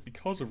chainsaw thing is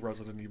because of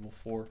Resident Evil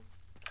 4.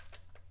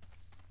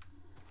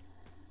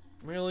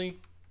 Really?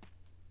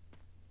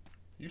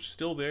 You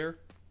still there?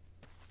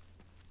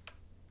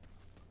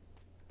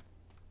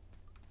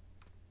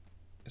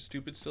 Is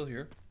Stupid still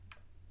here?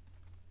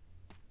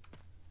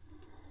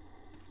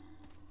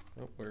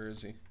 Oh, where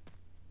is he?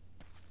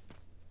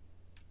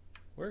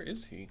 Where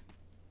is he?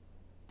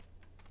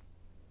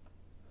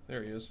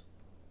 There he is.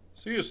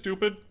 See you,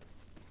 Stupid.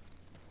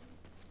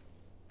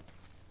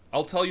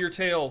 I'll tell your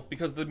tale,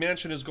 because the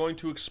mansion is going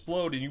to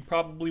explode and you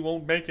probably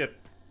won't make it.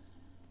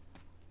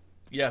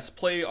 Yes,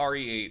 play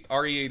RE8.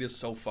 RE8 is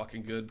so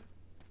fucking good.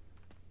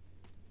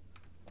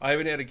 I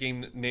haven't had a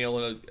game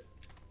nail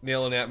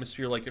an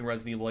atmosphere like in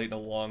Resident Evil 8 in a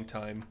long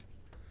time.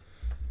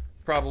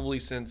 Probably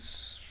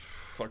since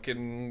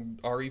fucking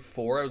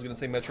RE4. I was going to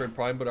say Metroid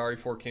Prime, but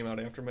RE4 came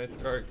out after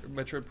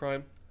Metroid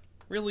Prime.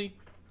 Really?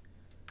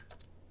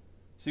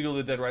 Sequel to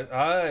the Dead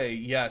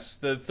Rising. Yes.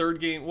 The third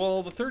game...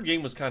 Well, the third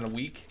game was kind of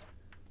weak.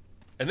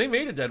 And they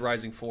made a Dead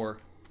Rising 4.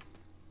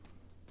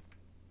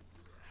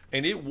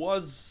 And it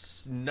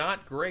was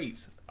not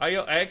great. I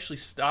actually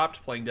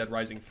stopped playing Dead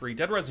Rising 3.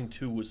 Dead Rising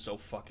 2 was so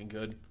fucking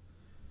good.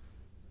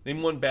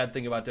 Name one bad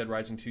thing about Dead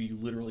Rising 2, you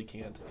literally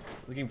can't.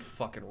 The game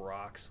fucking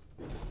rocks.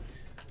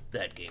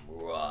 That game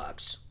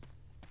rocks.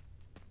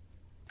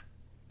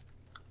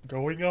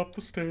 Going up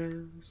the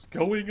stairs,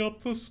 going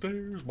up the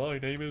stairs. My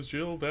name is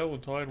Jill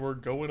Valentine. We're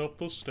going up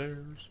the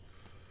stairs.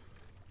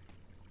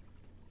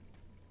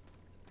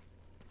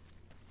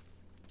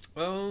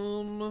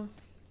 God,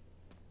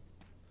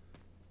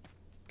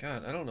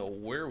 I don't know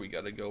where we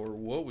gotta go or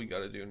what we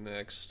gotta do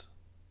next.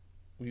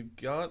 We've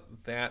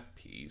got that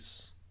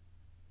piece.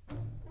 I'm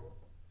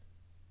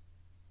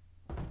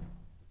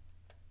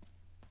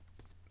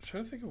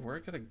trying to think of where I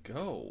gotta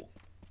go.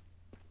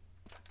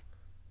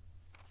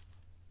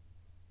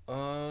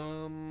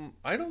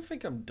 I don't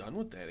think I'm done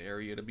with that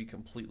area, to be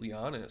completely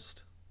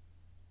honest.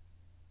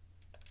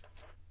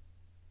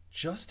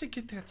 Just to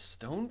get that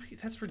stone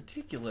piece? That's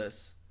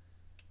ridiculous.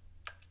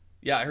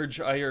 Yeah, I heard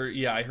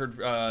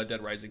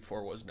Dead Rising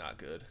 4 was not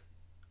good.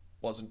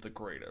 Wasn't the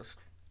greatest.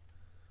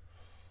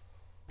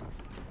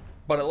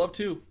 But I love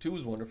 2. 2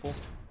 was wonderful.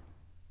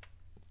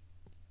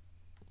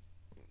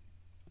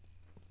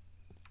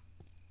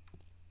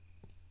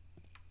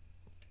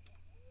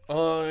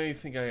 I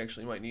think I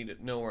actually might need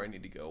it. Know where I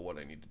need to go, what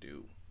I need to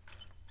do.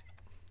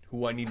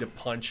 Who I need to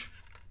punch.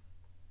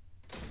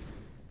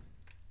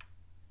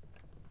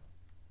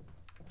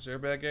 Is there a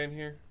bad guy in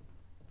here?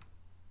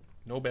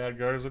 No bad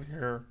guys in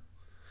here.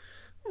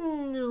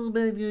 No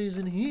bad guys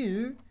in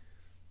here.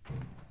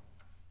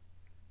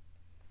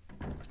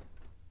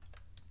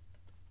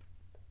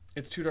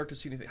 It's too dark to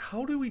see anything.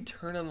 How do we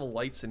turn on the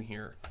lights in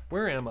here?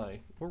 Where am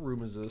I? What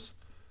room is this?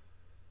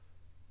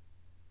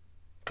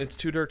 It's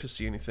too dark to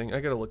see anything.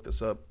 I gotta look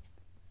this up.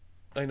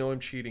 I know I'm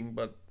cheating,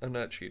 but I'm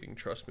not cheating.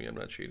 Trust me, I'm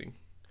not cheating.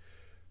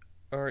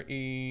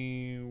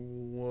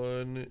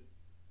 RE1.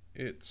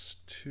 It's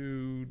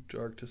too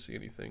dark to see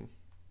anything.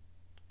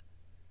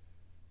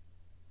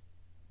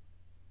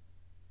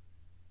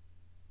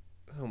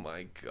 Oh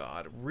my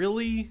god.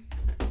 Really?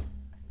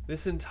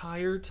 This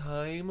entire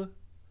time?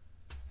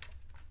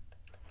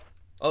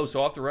 Oh,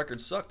 so Off the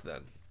Record sucked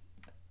then.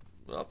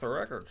 Off the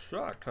Record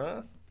sucked,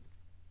 huh?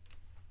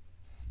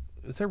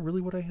 Is that really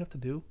what I have to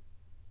do?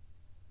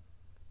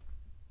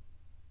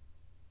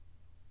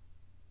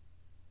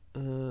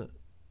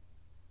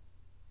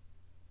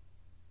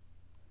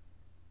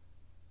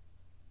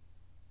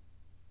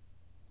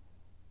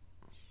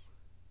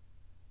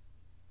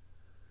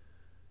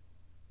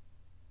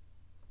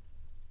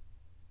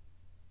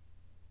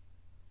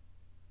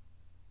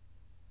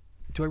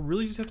 Do I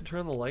really just have to turn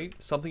on the light?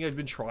 Something I've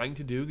been trying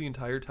to do the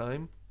entire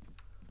time?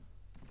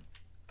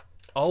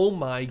 Oh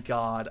my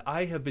god,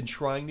 I have been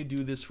trying to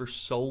do this for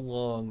so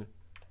long.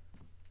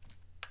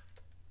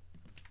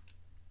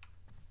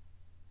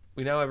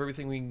 We now have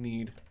everything we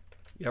need.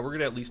 Yeah, we're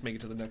gonna at least make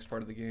it to the next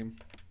part of the game.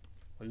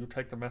 Will you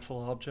take the metal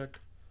object?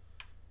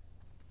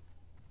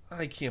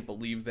 I can't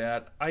believe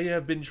that. I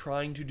have been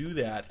trying to do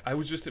that. I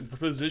was just in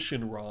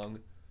position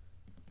wrong.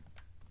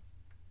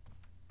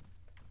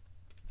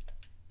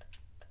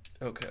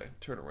 Okay,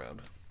 turn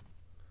around.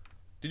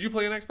 Did you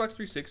play an Xbox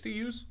 360,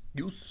 Use?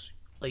 Yes,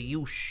 I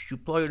used to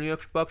play on the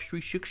Xbox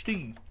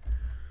 360.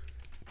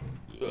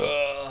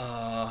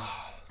 That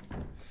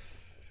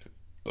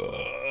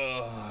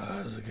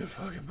was a good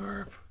fucking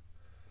burp.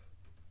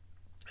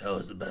 That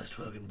was the best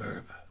fucking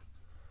burp.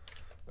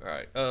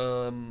 Alright,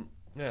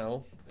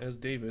 now, as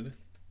David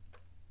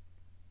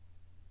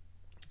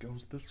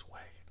goes this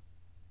way.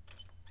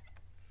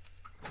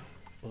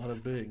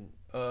 Bada bing.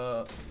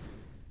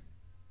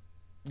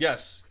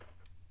 Yes.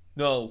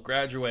 No,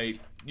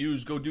 graduate.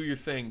 Use, go do your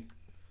thing.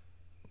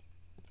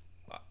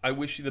 I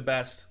wish you the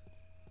best.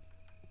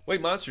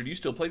 Wait, Monster, do you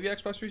still play the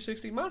Xbox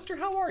 360? Monster,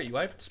 how are you?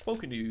 I haven't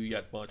spoken to you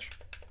yet much.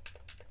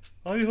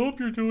 I hope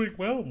you're doing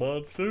well,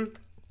 Monster.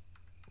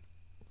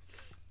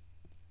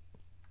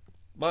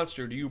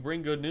 Monster, do you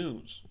bring good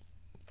news?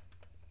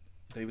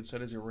 David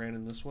said as he ran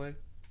in this way,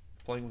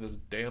 playing with his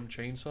damn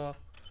chainsaw.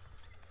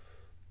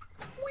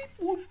 Weep,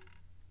 whoop.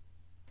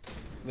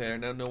 There,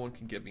 now no one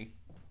can get me.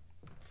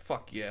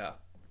 Fuck yeah.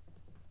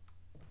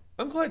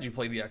 I'm glad you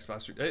played the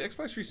Xbox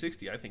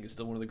 360. I think is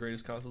still one of the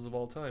greatest consoles of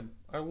all time.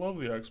 I love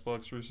the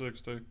Xbox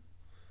 360.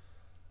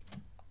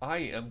 I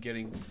am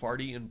getting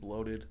farty and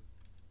bloated.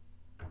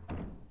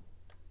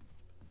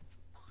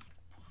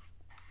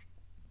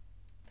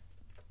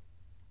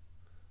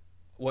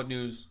 What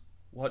news?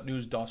 What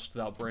news dost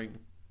thou bring?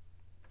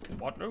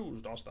 What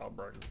news dost thou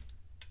bring?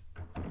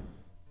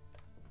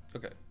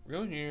 Okay, we're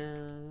going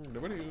here.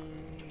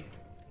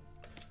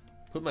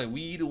 Put my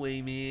weed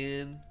away,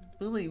 man.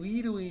 Put my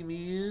weed away,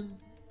 man.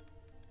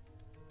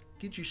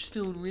 Get your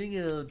stone ring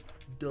out,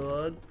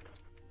 dog.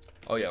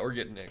 Oh yeah, we're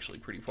getting actually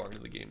pretty far into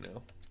the game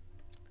now.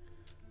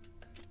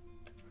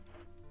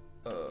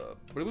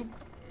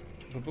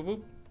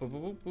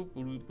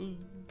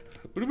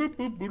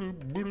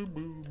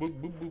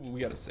 We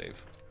gotta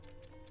save.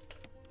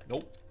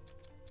 Nope.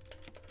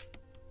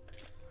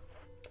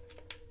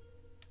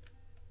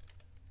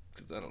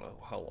 Because I don't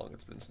know how long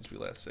it's been since we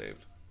last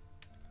saved.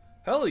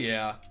 Hell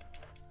yeah.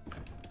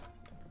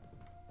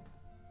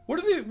 What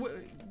are the...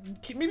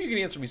 maybe you can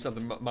answer me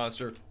something,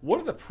 Monster. What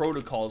are the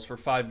protocols for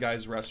Five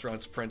Guys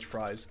restaurants' French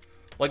fries?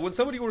 Like, when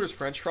somebody orders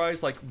French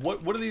fries, like,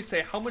 what do they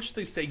say? How much do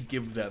they say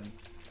give them?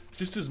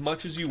 just as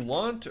much as you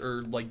want,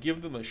 or like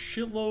give them a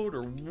shitload,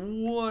 or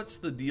what's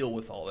the deal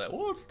with all that?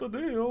 What's the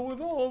deal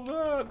with all of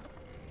that?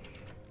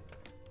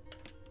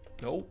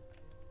 Nope.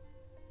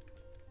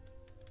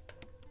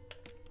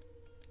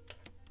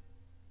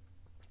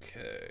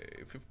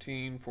 Okay,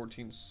 15,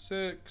 14,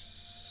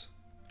 6.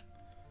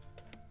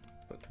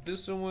 Put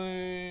this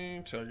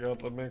away. Check out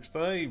the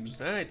mixtapes.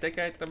 Hey, check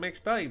out the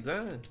mixtapes,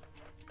 huh?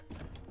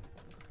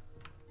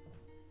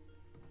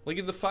 Like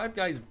in the Five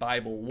Guys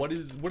Bible, what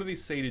do they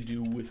say to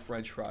do with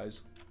French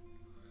fries?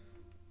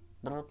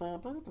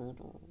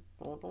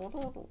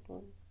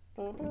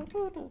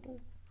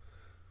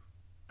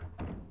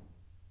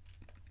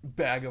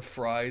 Bag of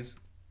fries.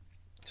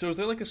 So is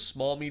there like a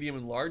small, medium,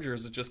 and large, or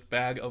is it just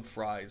bag of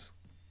fries?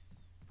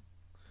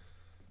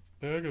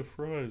 Bag of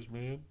fries,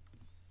 man.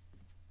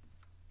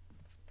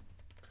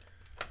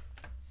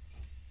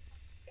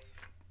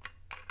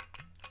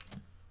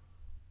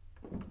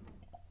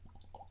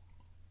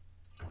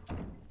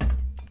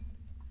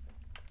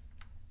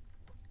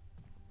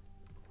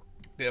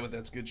 Damn it,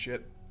 that's good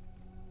shit.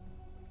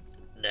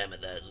 Damn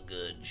it, that's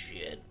good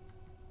shit.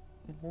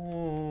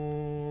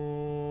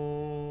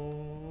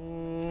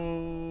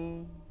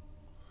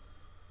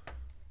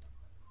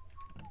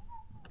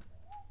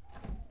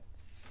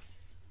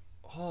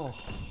 Oh,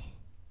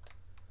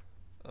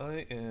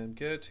 I am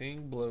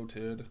getting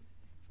bloated.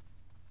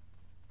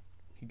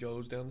 He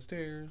goes down the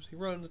stairs, he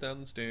runs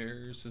down the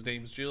stairs. His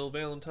name's Jill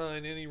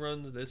Valentine, and he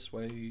runs this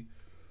way.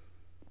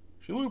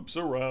 She loops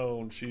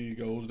around, she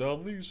goes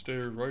down these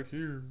stairs right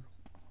here.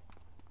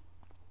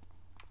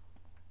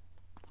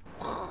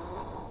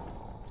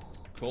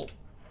 Cool.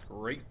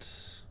 Great.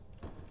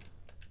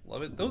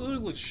 Love it. Those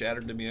look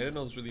shattered to me. I didn't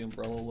know those were the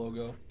Umbrella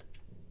logo.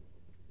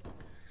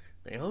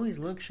 They always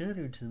look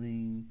shattered to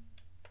me.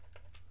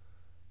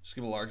 Just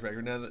give a large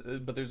bag. Now,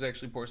 but there's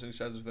actually porcelain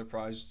sizes with their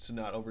fries to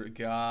not over.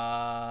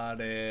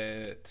 Got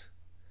it.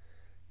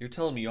 You're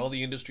telling me all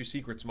the industry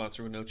secrets,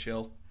 Monster with no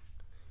chill.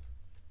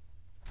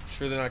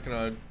 Sure they're not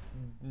gonna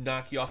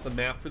knock you off the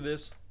map for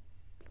this?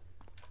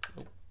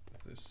 Oh,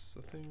 this is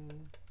the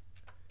thing.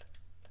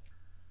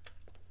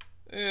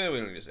 We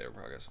don't need to save our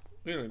progress.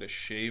 We don't need to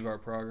shave our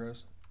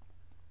progress.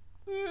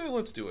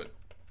 Let's do it.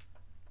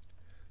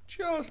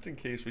 Just in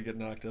case we get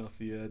knocked off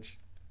the edge.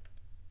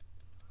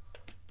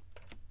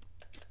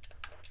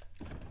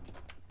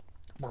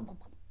 I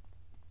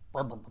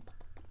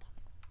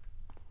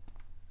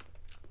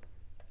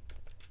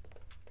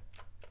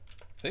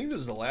think this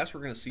is the last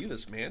we're going to see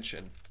this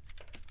mansion.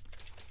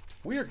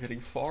 We are getting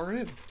far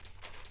in.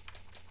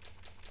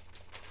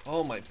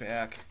 Oh, my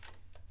back.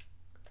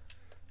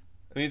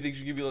 I mean, they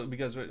should give you,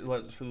 because for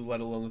the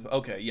let alone.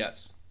 Okay,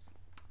 yes.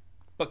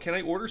 But can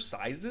I order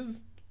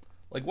sizes?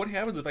 Like, what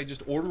happens if I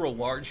just order a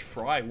large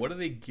fry? What do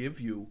they give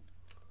you?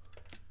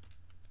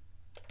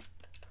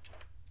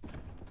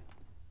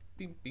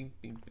 Beep beep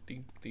beep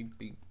beep beep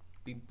beep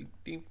beep beep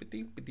beep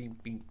beep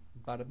beep beep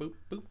bada boop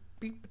boop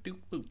beep doop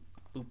boop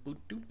boop boop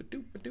doop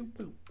doop doop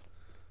boop.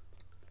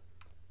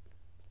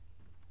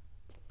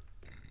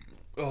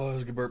 Oh, that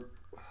was a good burp.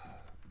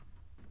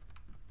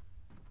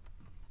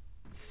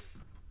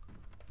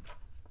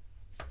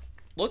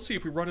 Let's see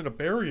if we run into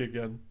Barry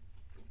again.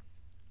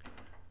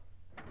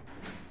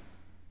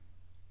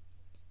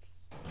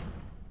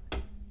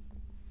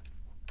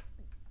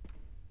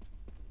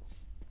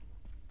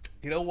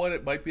 You know what?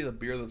 It might be the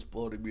beer that's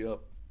bloating me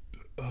up.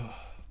 Ugh.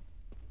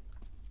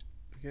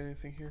 You get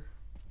anything here?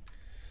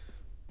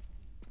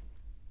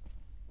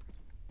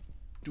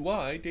 Do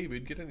I,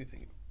 David, get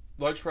anything?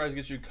 Large fries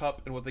gets you a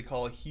cup and what they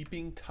call a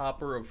heaping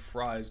topper of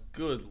fries.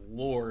 Good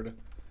lord.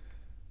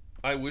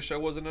 I wish I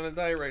wasn't on a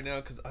diet right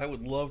now, because I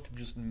would love to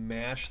just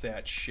mash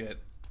that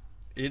shit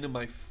into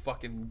my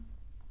fucking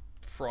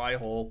fry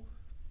hole.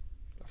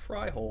 A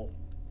fry hole.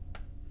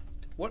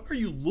 What are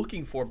you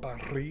looking for,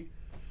 Barry?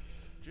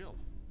 Jill,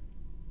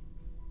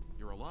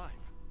 you're alive.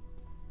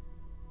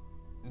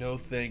 No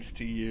thanks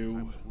to I you.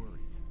 was worried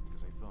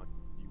because I thought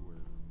you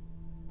were.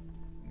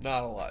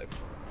 Not alive.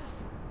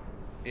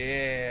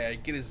 Yeah,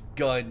 get his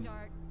gun.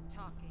 Start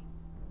talking.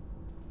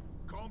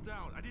 Calm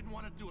down. I didn't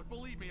want to do it.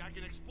 Believe me, I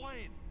can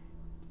explain.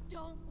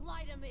 Don't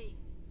lie to me.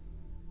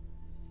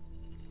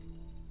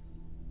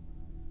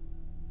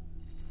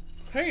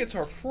 Hey, it's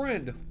our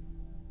friend,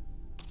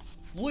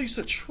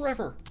 Lisa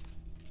Trevor.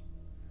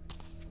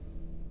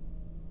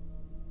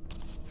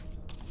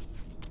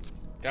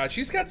 God,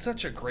 she's got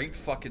such a great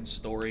fucking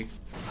story.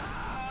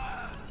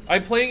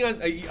 I'm playing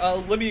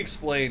on. Let me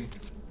explain.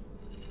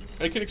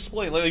 I can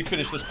explain. Let me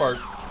finish this part.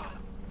 No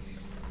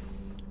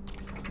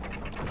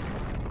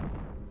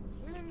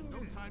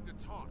time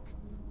to talk.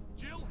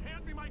 Jill,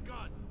 hand me my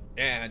gun.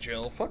 Yeah,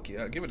 Jill. Fuck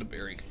yeah. Give it to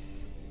Barry.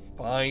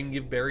 Fine,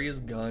 give Barry his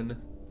gun.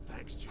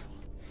 Thanks, Jill.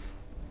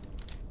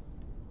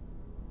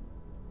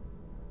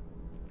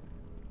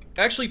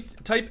 Actually,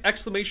 type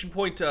exclamation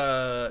point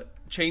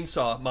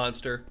chainsaw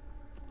monster.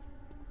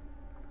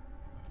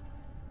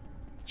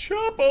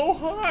 Chapo,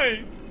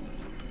 hi!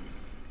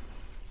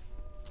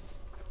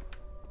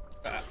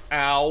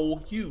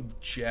 Ow, you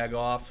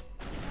jagoff.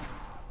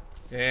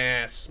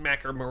 Yeah,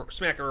 smack her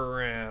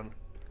around.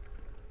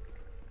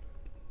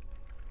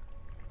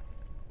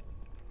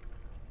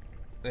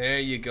 There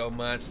you go,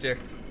 monster.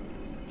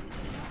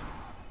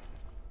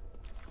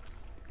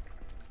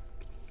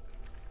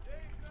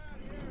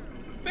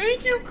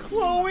 Thank you,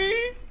 Chloe.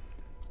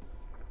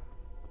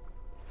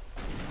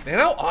 Man,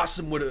 how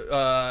awesome would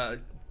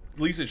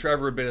Lisa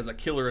Trevor have been as a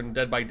killer in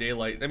Dead by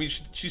Daylight? I mean,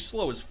 she's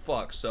slow as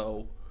fuck,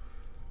 so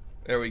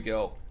there we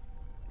go.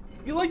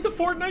 You like the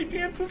Fortnite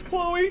dances,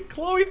 Chloe?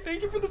 Chloe,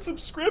 thank you for the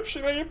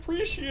subscription. I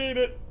appreciate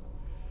it.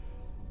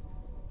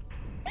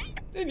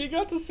 And you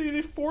got to see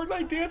the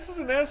Fortnite dances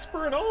in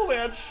Esper and all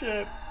that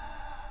shit.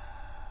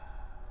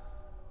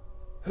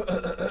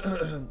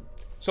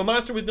 So,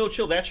 Monster with No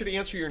Chill, that should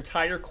answer your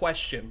entire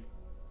question.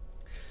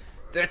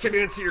 That should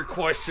answer your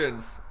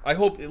questions. I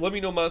hope, let me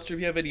know, Monster, if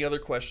you have any other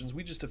questions.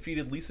 We just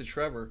defeated Lisa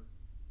Trevor,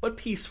 but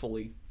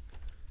peacefully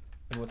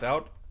and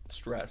without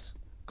stress.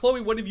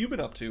 Chloe, what have you been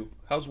up to?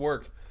 How's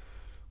work?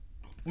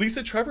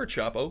 Lisa Trevor,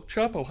 Chapo.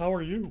 Chapo, how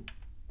are you?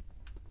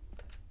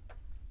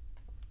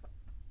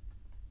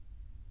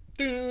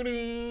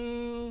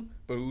 Doo-doo.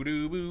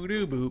 Boo-doo,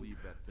 boo-doo, boop.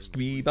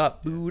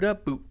 Skee-bop, boo-da,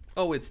 boop.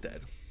 Oh, it's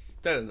dead.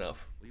 Dead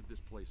enough. Leave this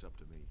place up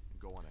to me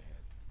and go on ahead.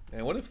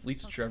 Man, what if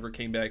Lisa Trevor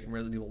came back in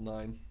Resident Evil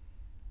 9?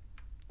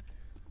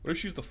 What if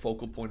she was the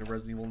focal point of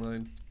Resident Evil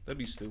 9? That'd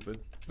be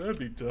stupid. That'd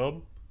be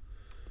dumb.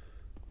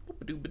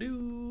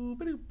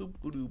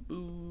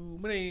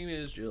 My name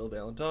is Jill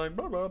Valentine.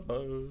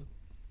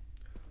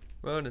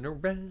 Running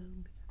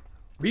around.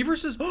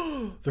 Reavers is...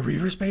 the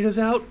Reavers beta's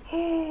out?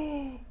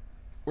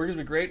 Work has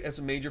been great as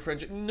a major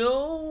friendship.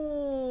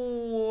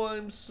 No,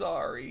 I'm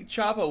sorry.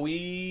 Chapo,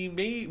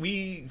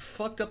 we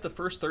fucked up the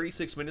first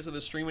 36 minutes of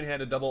the stream and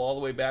had to double all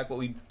the way back, but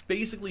we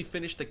basically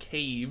finished the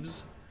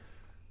caves.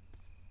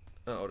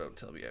 Oh, don't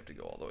tell me I have to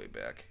go all the way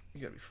back.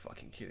 You gotta be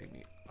fucking kidding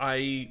me.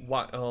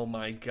 Oh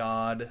my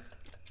god.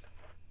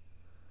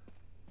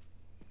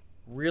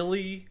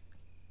 Really?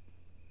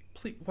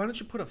 Please, why don't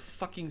you put a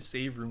fucking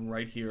save room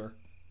right here?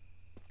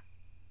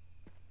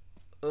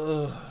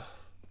 Ugh.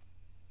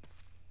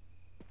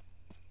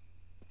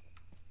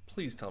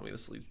 Please tell me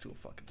this leads to a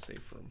fucking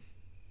safe room.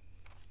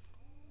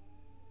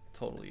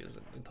 Totally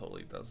isn't. It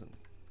totally doesn't.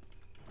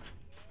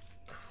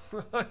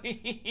 Christ.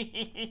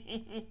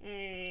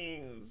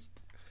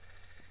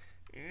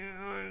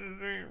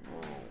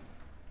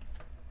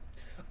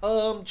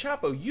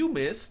 Chapo, you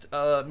missed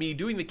me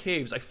doing the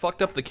caves. I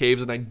fucked up the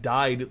caves and I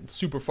died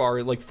super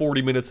far, like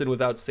 40 minutes in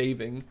without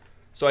saving.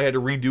 So I had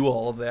to redo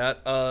all of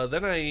that.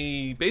 Then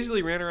I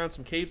basically ran around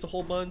some caves a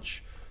whole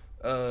bunch,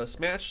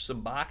 smashed some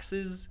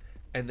boxes,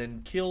 and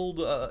then killed,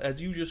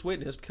 as you just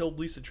witnessed, killed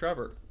Lisa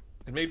Trevor.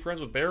 And made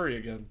friends with Barry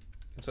again.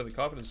 Inside the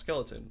coffin is a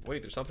skeleton.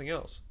 Wait, there's something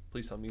else.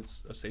 Please tell me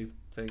it's a safe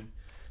thing.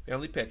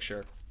 Family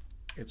picture.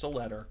 It's a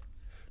letter.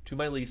 To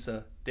my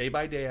Lisa, day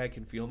by day I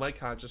can feel my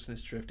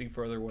consciousness drifting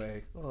further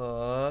away.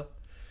 Aww.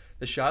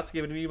 The shots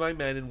given to me by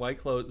men in white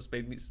clothes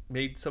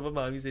made some of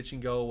Mommy's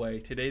itching go away.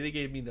 Today they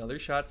gave me another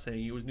shot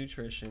saying it was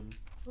nutrition.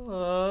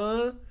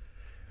 Aww.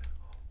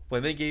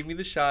 When they gave me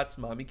the shots,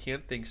 Mommy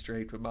can't think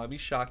straight, but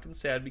Mommy's shocked and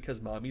sad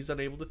because Mommy's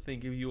unable to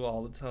think of you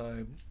all the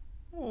time.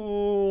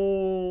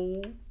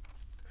 Oh.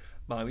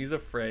 Mommy's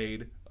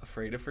afraid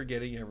of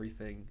forgetting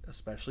everything,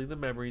 especially the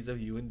memories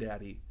of you and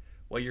Daddy.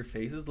 What your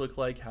faces look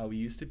like, how we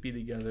used to be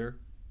together.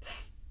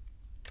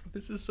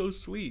 This is so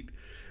sweet.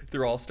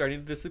 They're all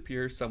starting to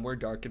disappear somewhere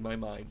dark in my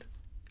mind.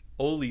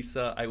 Oh,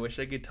 Lisa, I wish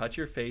I could touch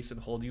your face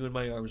and hold you in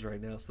my arms right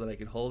now so that I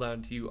could hold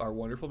on to you, our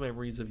wonderful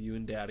memories of you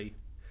and Daddy.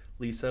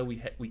 Lisa,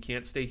 we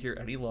can't stay here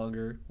any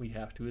longer. We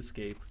have to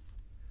escape.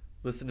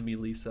 Listen to me,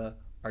 Lisa.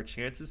 Our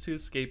chances to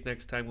escape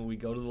next time when we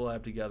go to the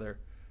lab together.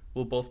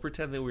 We'll both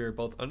pretend that we are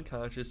both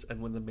unconscious,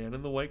 and when the man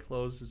in the white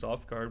clothes is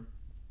off guard,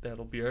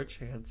 that'll be our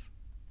chance.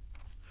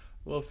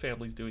 Well,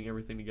 families doing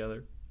everything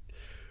together.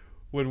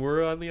 When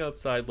we're on the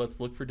outside, let's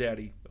look for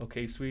Daddy.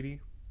 Okay,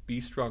 sweetie?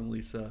 Be strong,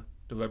 Lisa.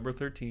 November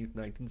 13th,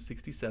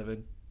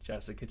 1967.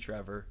 Jessica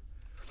Trevor.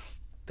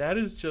 That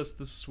is just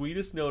the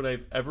sweetest note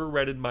I've ever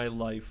read in my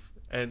life.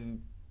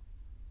 And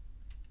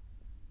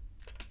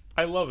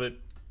I love it.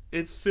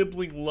 It's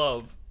sibling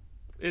love.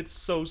 It's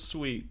so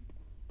sweet.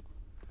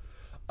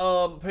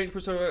 Playing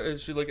Persona,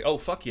 is she like, oh,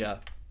 fuck yeah.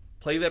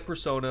 Play that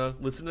Persona.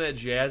 Listen to that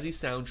jazzy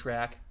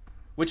soundtrack.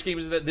 Which game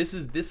is that? This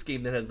is this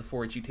game that has the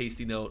 4-itchy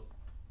tasty note.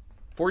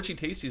 4-itchy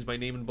tasty is my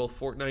name in both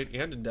Fortnite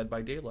and in Dead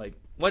by Daylight.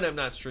 When I'm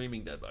not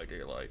streaming Dead by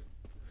Daylight.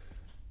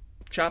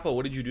 Chapo,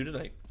 what did you do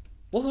tonight?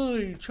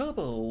 Why,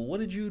 Chapo, what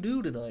did you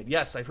do tonight?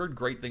 Yes, I've heard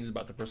great things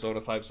about the Persona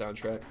 5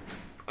 soundtrack.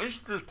 I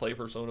should just play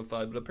Persona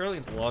 5, but apparently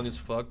it's long as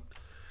fuck.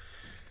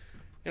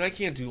 And I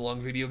can't do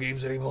long video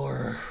games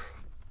anymore.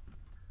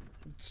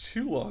 It's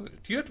too long.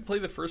 Do you have to play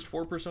the first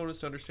 4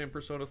 Personas to understand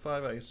Persona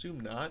 5? I assume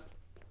not.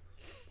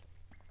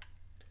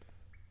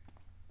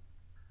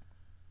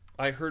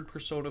 I heard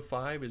Persona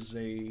 5 is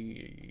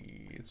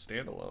it's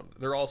standalone.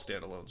 They're all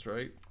standalones,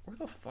 right? Where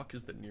the fuck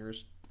is the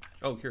nearest...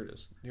 Oh, here it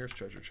is. Nearest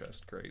treasure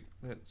chest. Great.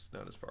 That's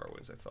not as far away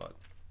as I thought.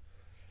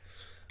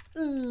 It's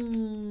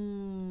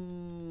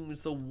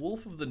the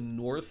Wolf of the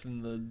North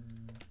and the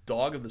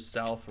Dog of the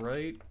South,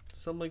 right?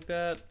 Something like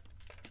that.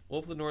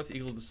 Wolf of the North,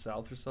 Eagle of the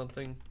South, or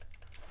something.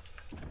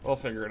 We'll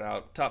figure it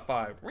out. Top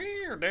 5.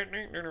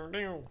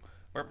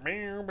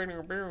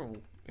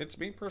 It's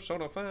me,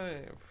 Persona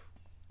 5.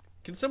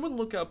 Can someone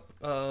look up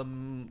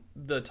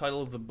the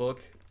title of the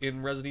book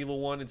in Resident Evil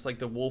 1? It's like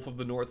the Wolf of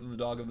the North and the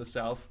Dog of the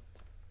South.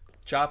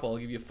 Chop, I'll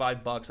give you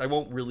 $5. I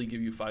won't really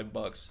give you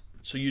 $5,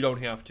 so you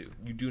don't have to.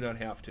 You do not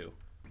have to.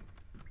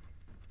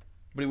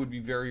 But it would be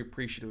very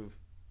appreciative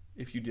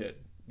if you did.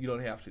 You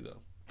don't have to,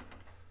 though.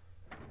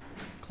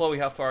 Chloe,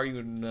 how far are you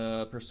in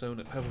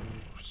Persona?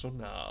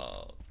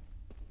 Persona.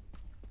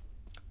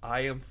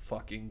 I am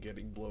fucking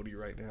getting bloaty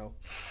right now.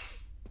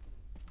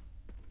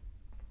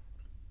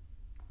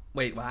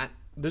 Wait, what?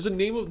 There's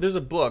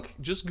a book.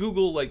 Just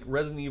Google like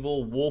Resident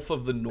Evil Wolf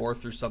of the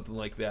North or something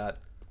like that.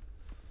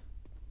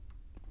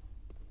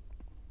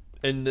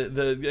 And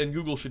and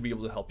Google should be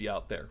able to help you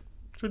out there.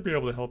 Should be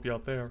able to help you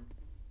out there.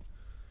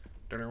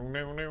 Oh,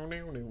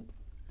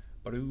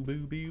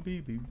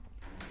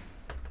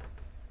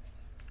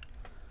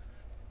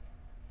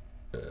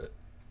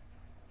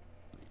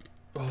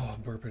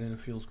 burping and it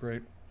feels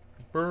great.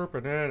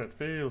 Burping and it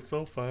feels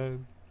so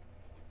fun.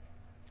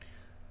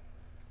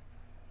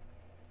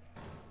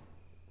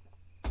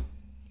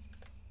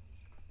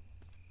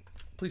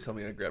 Please tell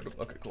me I grabbed it.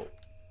 Okay, cool.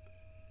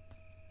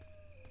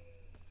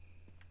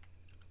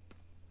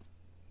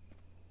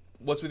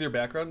 What's with your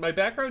background? My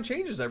background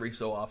changes every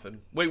so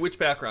often. Wait, which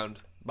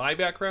background? My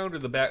background or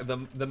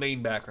the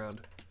main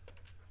background?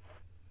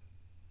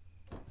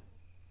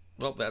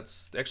 Well,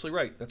 that's actually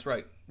right. That's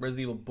right.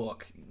 Resident Evil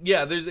book.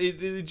 Yeah, there's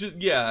it just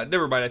yeah.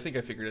 Never mind. I think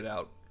I figured it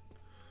out.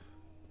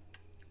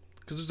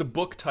 Because there's a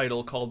book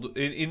title called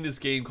in this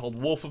game called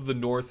Wolf of the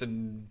North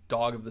and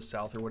Dog of the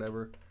South or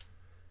whatever.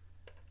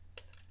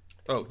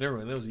 Oh, never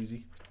mind. That was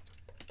easy.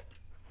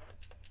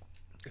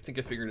 I think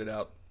I figured it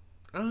out.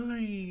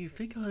 I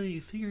think I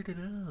figured it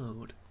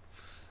out.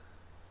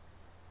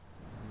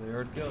 There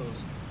it goes.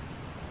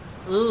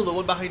 Oh, the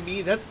one behind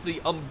me, that's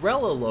the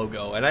umbrella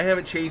logo, and I have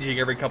it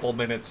changing every couple of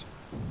minutes.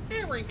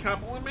 Every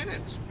couple of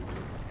minutes.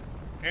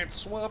 It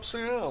swaps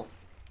out.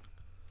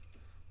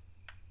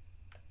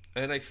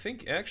 And I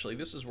think, actually,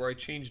 this is where I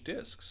change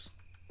discs.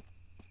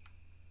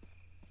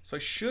 So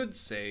I should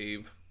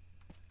save.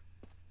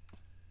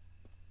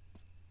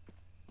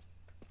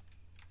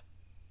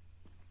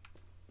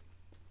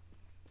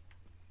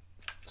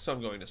 So I'm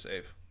going to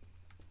save.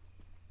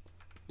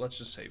 Let's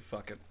just save,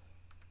 fuck it.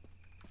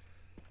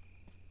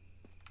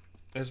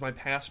 As my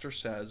pastor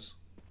says,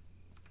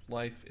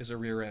 life is a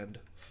rear end.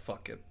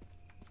 Fuck it.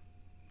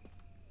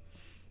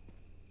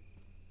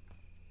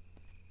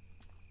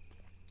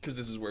 Because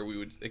this is where we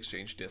would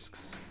exchange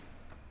discs.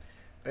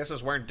 This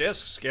is where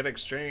discs get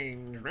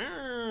exchanged.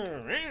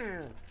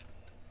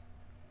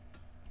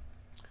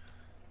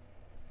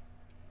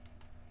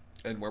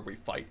 And where we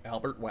fight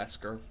Albert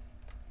Wesker.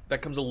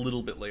 That comes a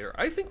little bit later.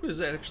 I think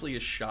there's actually a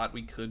shot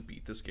we could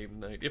beat this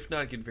game tonight. If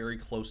not, get very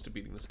close to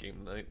beating this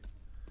game tonight.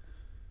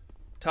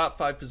 Top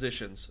 5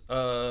 positions.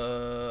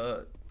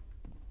 Pole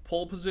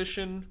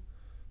position.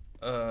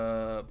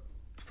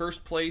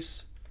 First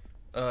place.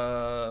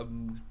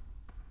 Fucking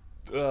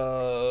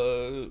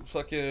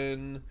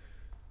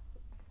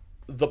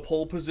the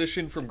pole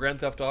position from Grand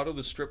Theft Auto,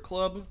 the strip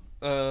club.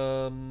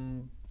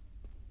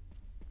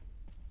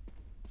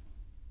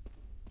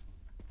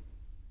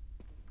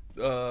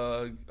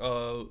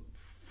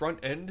 Front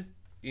end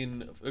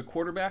in a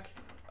quarterback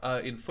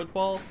in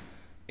football,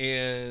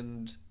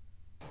 and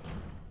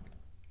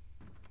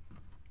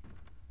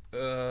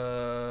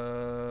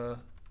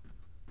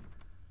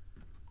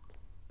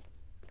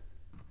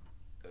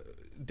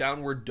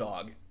downward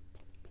dog.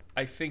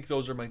 I think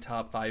those are my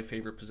top 5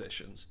 favorite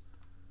positions.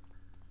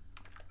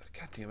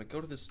 God damn it, go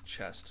to this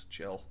chest,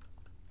 Jill.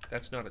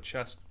 That's not a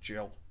chest,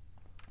 Jill.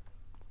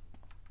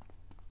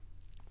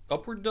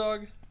 Upward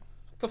dog?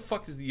 What the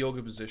fuck is the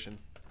yoga position?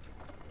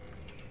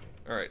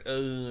 Alright,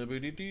 running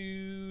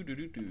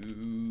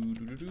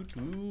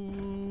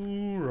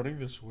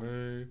this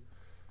way.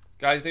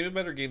 Guys, name a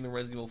better game than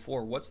Resident Evil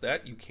 4. What's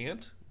that? You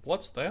can't?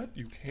 What's that?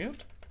 You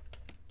can't?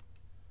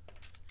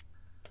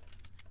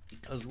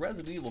 Because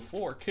Resident Evil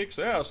 4 kicks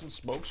ass and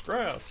smokes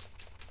grass.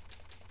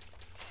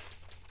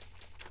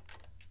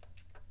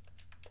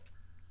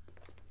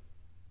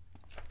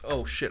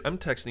 Oh shit, I'm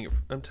texting a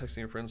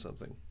friend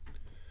something.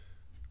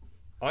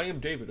 I am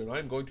David and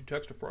I'm going to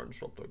text a friend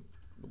something.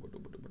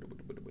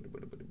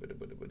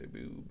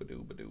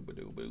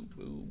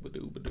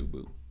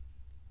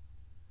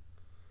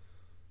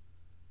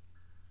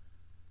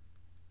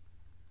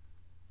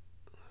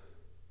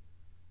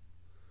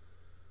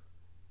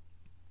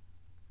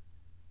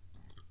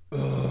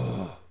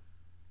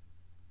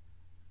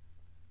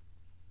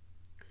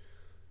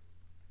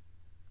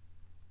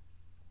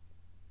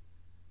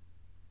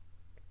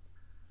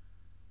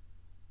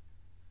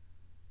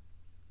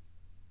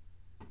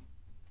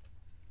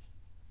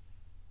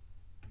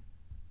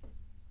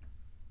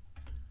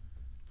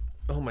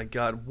 Oh my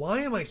god,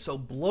 why am I so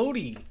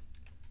bloaty?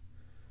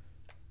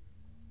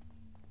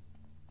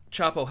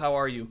 Chapo, how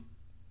are you?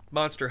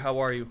 Monster, how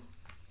are you?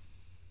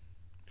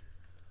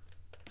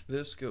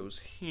 This goes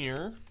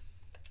here.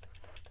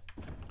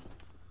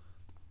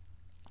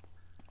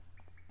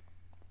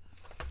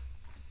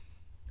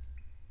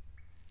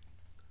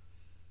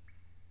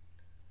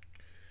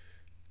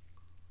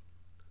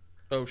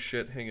 Oh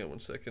shit, hang on one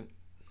second.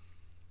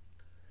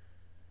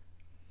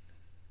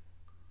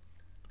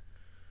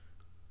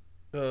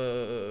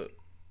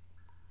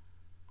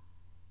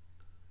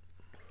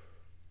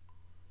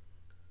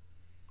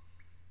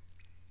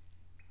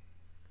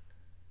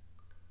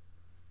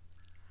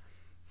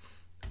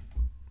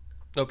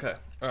 Okay,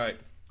 alright.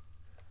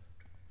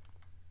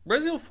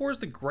 Resident Evil 4 is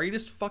the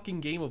greatest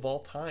fucking game of all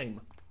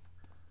time.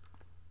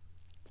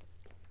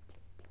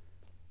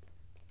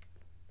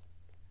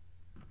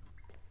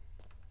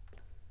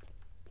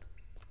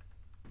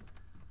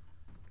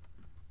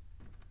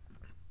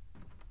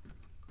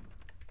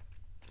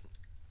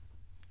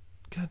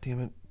 God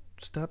damn it.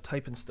 Stop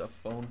typing stuff,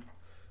 phone.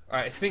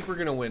 Alright, I think we're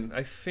gonna win.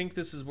 I think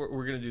this is what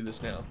we're gonna do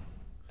this now.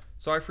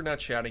 Sorry for not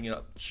chatting it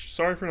up.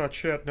 Sorry for not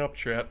chatting up,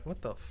 chat.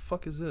 What the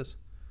fuck is this?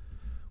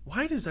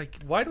 Why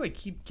do I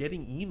keep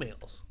getting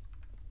emails?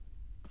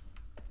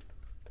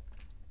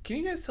 Can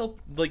you guys tell,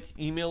 like,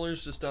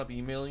 emailers to stop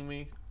emailing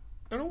me?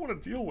 I don't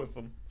want to deal with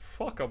them.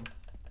 Fuck them.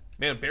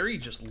 Man, Barry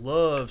just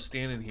loves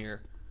standing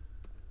here.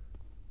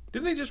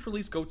 Didn't they just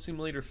release Goat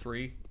Simulator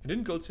 3? And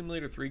didn't Goat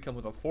Simulator 3 come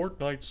with a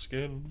Fortnite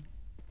skin?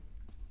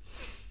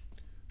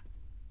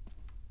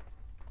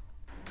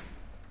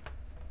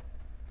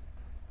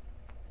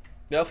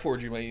 Yeah, I'll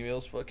forward you my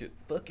emails. Fuck it.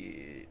 Fuck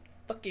it.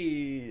 Fuck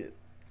it.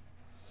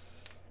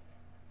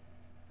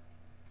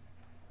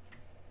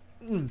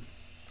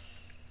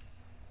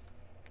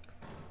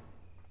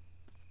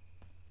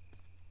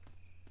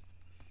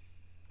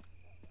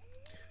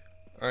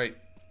 Alright,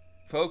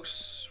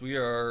 folks, we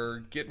are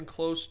getting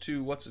close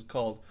to, what's it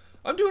called?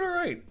 I'm doing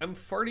alright. I'm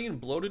farty and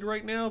bloated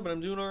right now, but I'm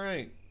doing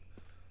alright.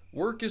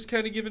 Work is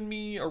kind of giving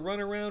me a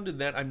runaround in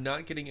that I'm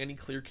not getting any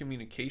clear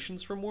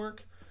communications from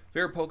work.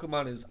 Favorite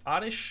Pokemon is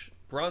Oddish,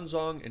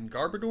 Bronzong, and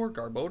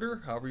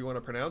Garbodor, however you want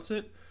to pronounce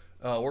it.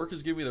 Work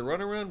is giving me the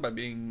runaround by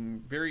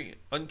being very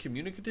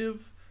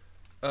uncommunicative.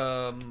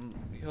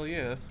 Hell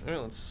yeah.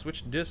 Alright, let's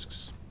switch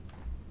discs.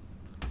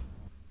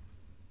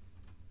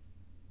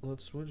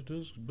 Let's switch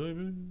discs,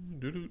 baby.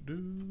 Do do do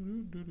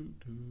do do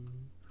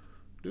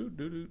do do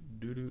do do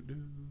do do do.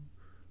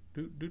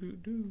 Do do do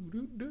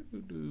do do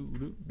do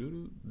do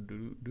do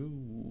do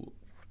do.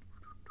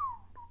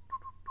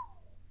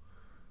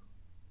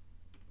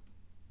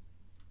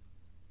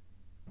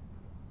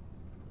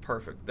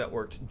 Perfect. That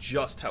worked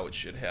just how it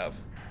should have.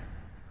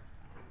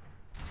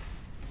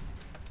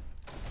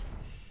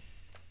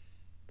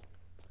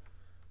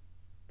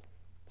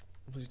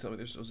 Please tell me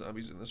there's no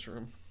zombies in this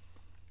room.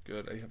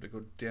 Good, I have to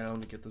go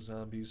down to get the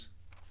zombies.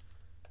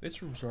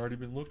 This room's already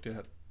been looked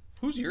at.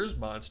 Who's yours,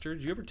 monster?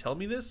 Did you ever tell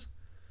me this?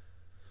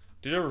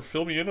 Did you ever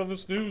fill me in on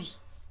this news?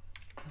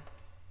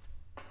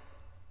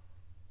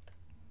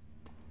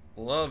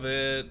 Love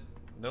it.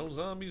 No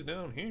zombies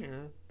down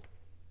here.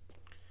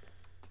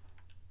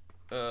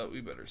 We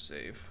better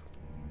save.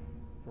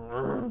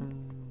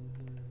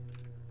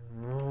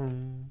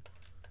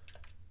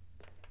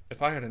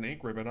 If I had an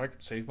ink ribbon, I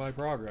could save my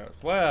progress.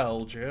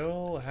 Well,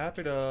 Jill,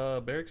 happy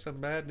to break some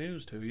bad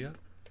news to you.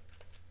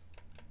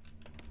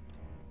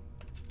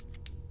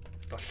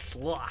 The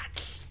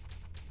slot.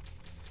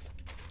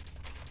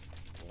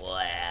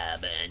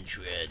 Lab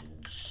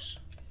entrance.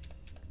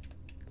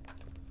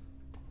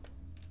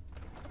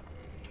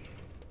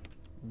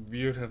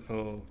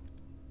 Beautiful.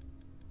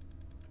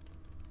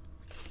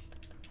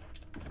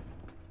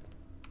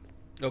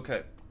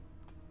 Okay.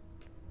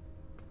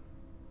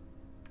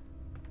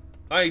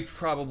 I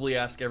probably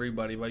ask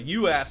everybody, but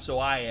you ask, so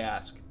I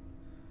ask.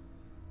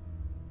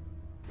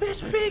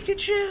 It's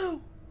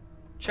Pikachu!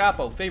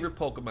 Chapo, favorite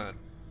Pokemon.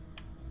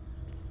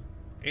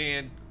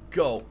 And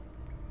go.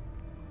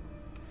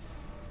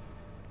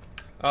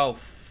 Oh,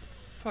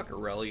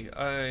 fuckerelli.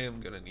 I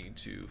am gonna need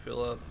to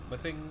fill up my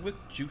thing with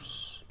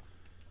juice.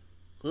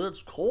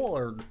 It's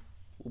cold.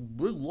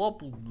 Big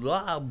lump of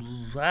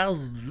labs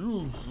has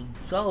juice and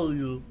tell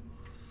you.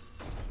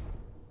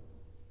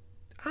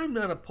 I'm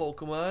not a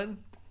Pokemon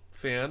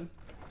fan.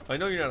 I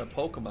know you're not a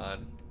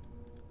Pokemon.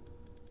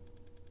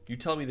 You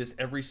tell me this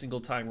every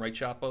single time, right,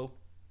 Chapo?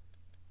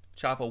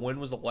 Chapo, when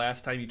was the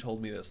last time you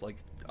told me this? Like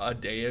a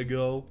day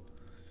ago?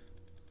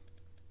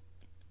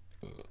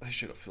 I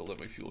should have filled up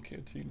my fuel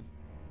canteen.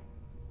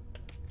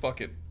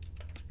 Fuck it.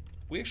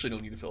 We actually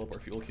don't need to fill up our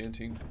fuel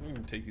canteen. We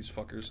can take these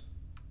fuckers.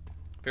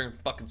 Fair and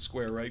fucking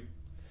square, right?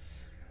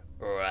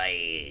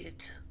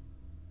 Right.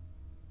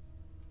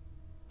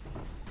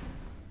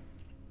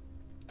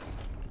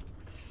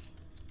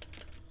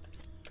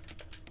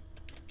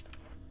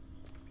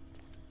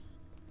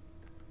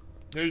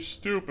 They're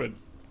stupid.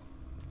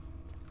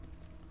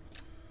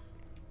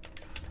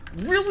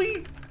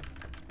 Really?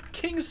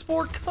 King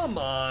Sport, come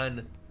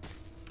on.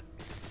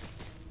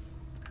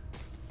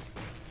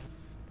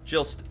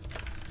 Jill,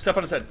 step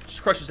on his head.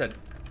 Just crush his head.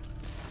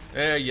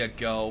 There you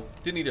go.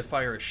 Didn't need to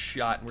fire a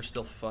shot and we're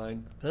still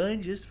fine.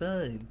 Fine, just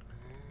fine.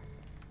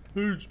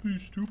 Hey, it's me,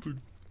 stupid.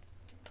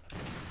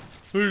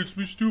 Hey, it's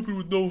me, stupid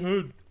with no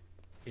head.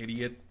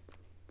 Idiot.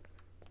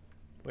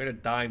 Way to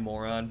die,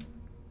 moron.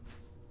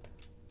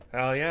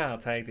 Hell yeah, I'll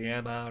take the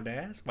ammo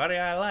disc. What do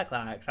I look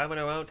like? Someone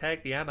who won't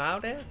take the ammo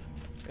disc?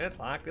 It's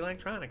locked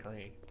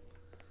electronically.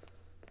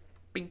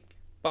 Bink,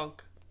 bonk,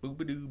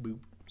 boo-ba-doo, boo.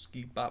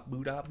 Ski bop,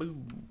 boo-da,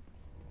 boo.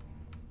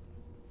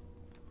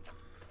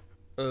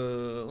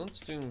 Let's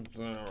do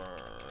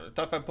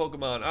top 5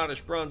 Pokemon.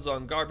 Oddish,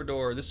 Bronzong,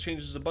 Garbodor. This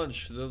changes a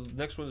bunch. The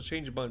next one's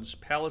change a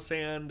bunch.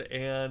 Palisand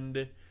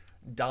and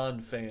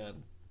Donphan.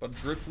 But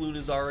Drifloon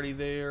is already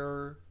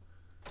there.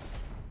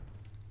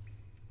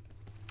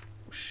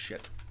 Oh,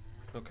 shit.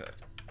 Okay. I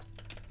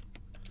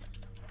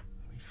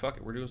mean, fuck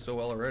it, we're doing so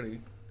well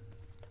already.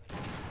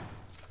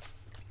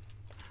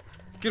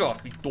 Get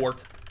off me,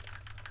 dork.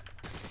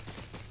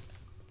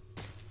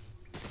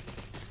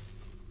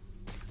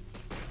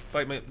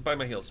 Bite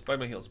my heels, bite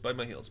my heels, bite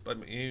my heels, bite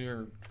my...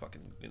 You're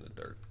fucking in the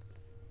dirt.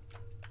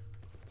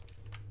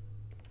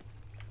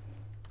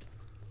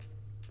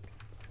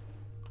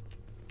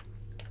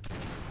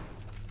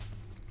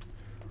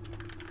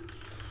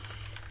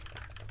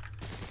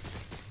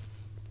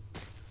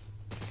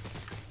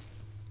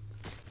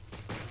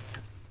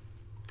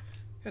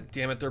 God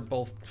damn it, they're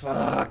both...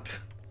 Fuck!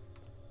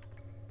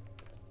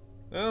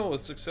 Oh,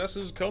 with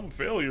successes come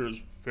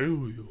failures.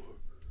 Failure.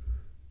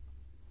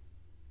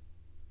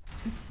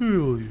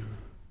 Failure.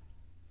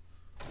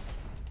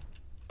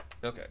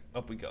 Okay,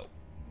 up we go.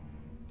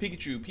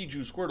 Pikachu, Pichu,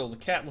 Squirtle, the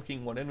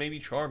cat-looking one, and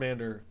maybe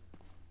Charmander.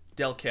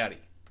 Delcatty,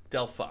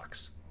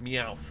 Delphox,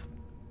 Meowth,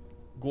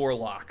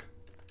 Gorlock.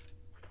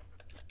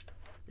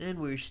 And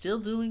we're still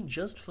doing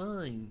just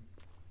fine.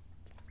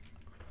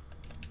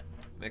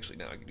 Actually,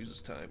 now I can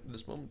use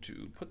this moment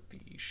to put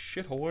the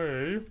shit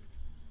away.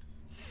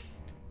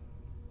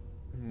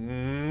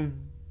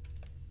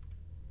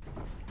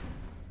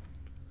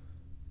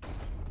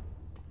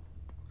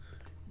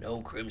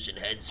 No crimson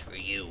heads for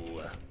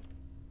you.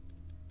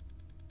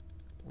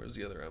 Where's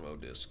the other ammo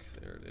disc?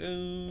 There it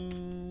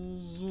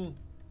is.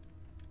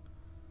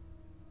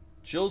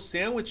 Jill's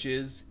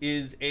Sandwiches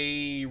is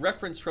a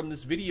reference from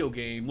this video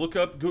game. Look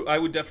up. I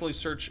would definitely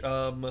search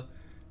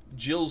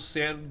Jill's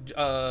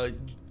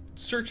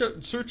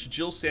search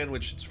Jill's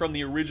Sandwich. It's from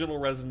the original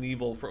Resident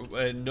Evil.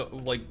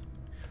 Like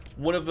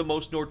one of the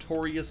most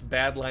notorious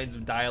bad lines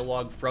of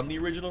dialogue from the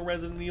original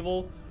Resident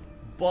Evil.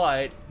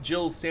 But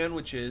Jill's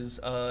Sandwiches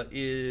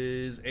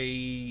is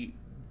a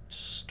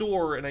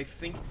store, and I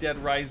think Dead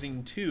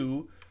Rising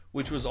 2,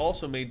 which was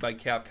also made by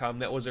Capcom,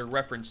 that was a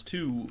reference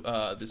to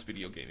this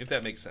video game, if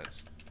that makes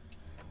sense.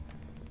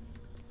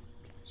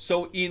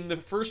 So in the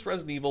first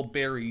Resident Evil,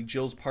 Barry,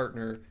 Jill's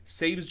partner,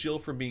 saves Jill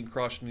from being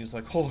crushed, and he's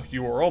like, "Oh,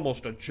 you are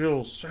almost a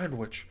Jill's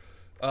sandwich,"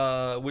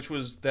 which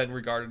was then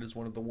regarded as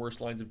one of the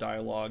worst lines of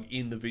dialogue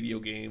in the video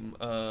game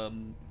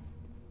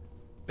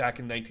back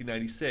in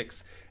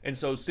 1996. And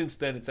so since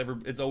then,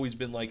 it's always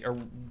been like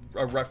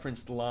a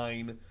referenced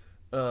line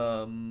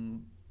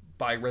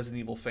by Resident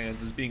Evil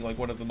fans as being like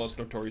one of the most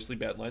notoriously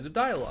bad lines of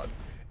dialogue.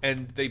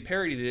 And they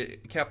parodied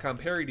it, Capcom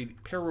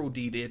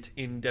parodied it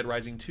in Dead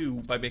Rising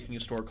 2 by making a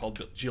store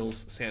called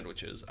Jill's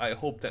Sandwiches. I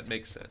hope that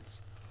makes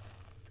sense.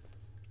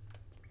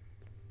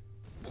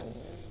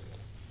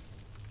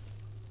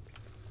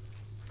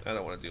 I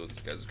don't want to deal with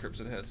these guys as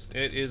Crimson Heads.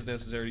 It is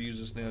necessary to use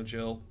this now,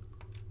 Jill.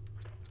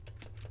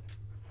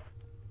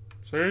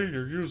 See,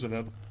 you're using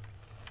it.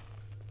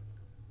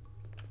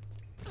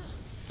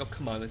 Oh,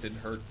 come on, that didn't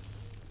hurt.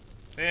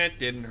 It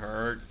didn't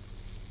hurt.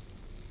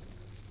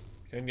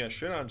 Can you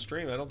shit on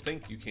stream? I don't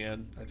think you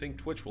can. I think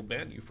Twitch will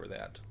ban you for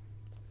that.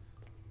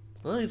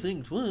 I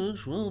think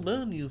Twitch will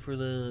ban you for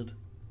that.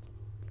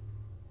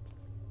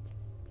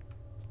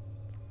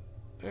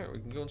 There, we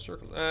can go in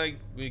circles.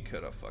 We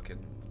could have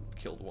fucking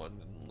killed one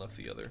and left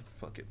the other.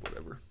 Fuck it,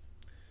 whatever.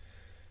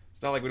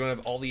 It's not like we don't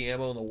have all the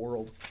ammo in the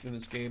world in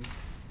this game.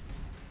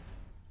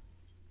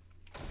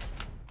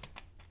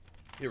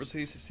 You ever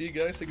see a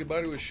guy say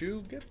goodbye to a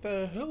shoe? Get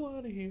the hell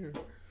out of here.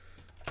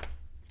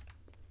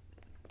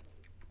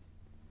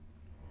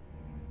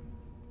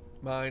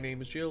 My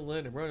name is Jill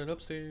and I'm running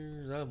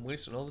upstairs. I'm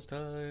wasting all this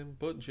time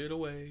putting shit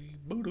away.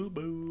 Boo doo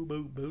boo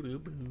boo boo doo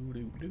boo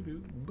doo doo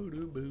doo boo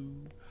doo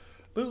boo.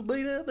 Boo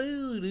boo da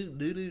boo doo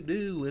doo doo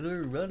doo, and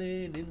we're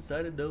running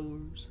inside of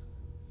doors.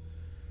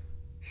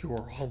 You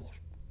are almost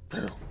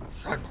Jill's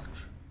sandwich.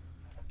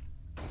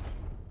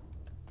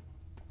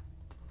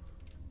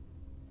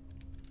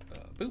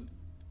 Boo.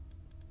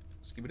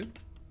 Skibadoo.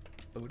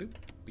 Boo doo.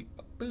 Beep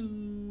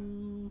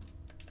boo.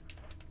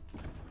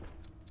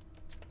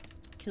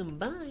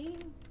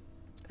 Combine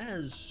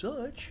as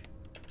such.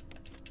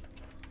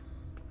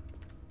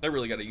 I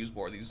really got to use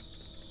more of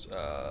these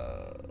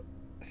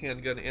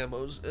handgun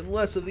ammos and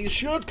less of these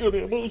shotgun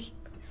ammos.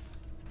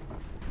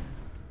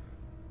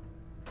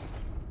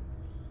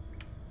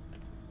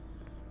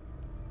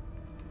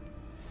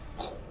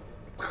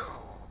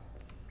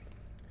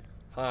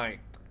 Hi,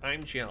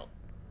 I'm Jill.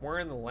 We're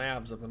in the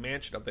labs of the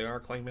mansion of the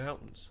Arclay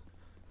Mountains.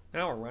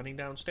 Now we're running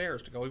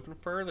downstairs to go even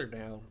further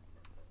down.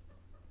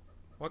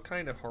 What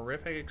kind of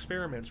horrific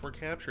experiments were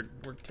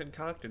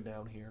concocted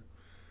down here?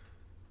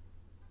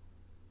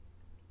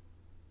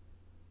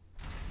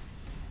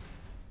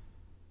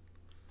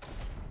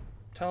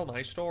 Tell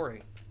my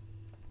story.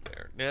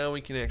 There. Now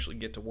we can actually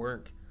get to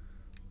work.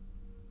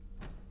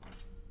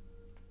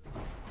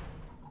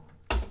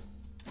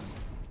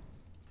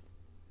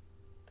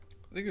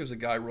 I think there's a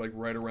guy like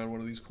right around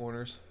one of these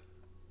corners.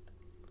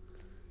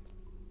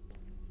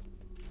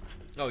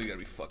 Oh, you gotta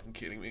be fucking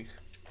kidding me.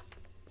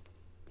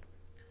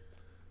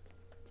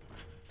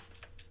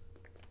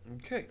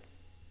 Okay.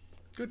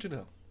 Good to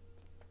know.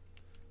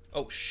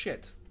 Oh,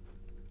 shit.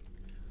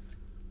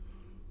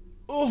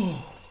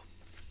 Oh.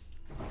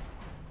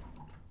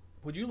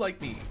 Would you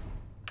like me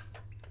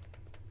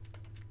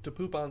to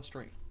poop on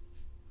stream?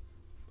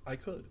 I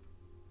could.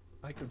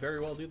 I could very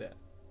well do that.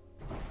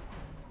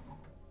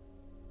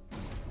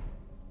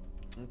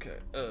 Okay.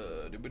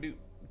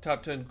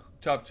 Top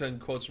 10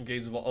 quotes from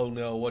games of all. Oh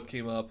no, what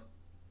came up?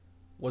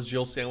 Was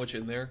Jill's sandwich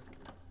in there?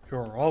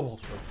 You're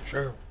almost a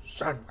Jill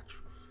sandwich.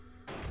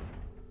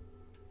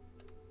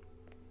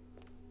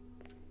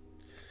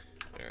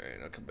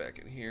 Alright, I'll come back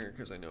in here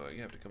because I know I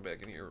have to come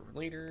back in here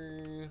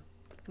later.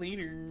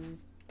 Later.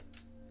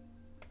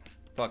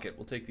 Fuck it,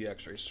 we'll take the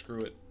x-ray.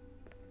 Screw it.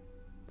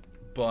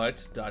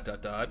 But, ...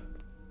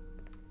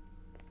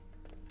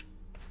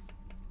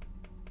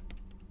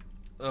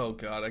 Oh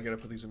god, I gotta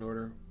put these in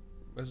order.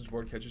 Message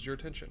board catches your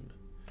attention.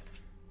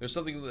 There's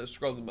something that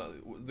scrolled them out.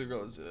 There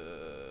goes,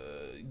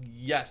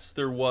 yes,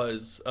 there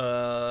was.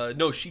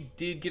 No, she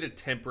did get a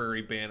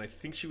temporary ban. I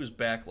think she was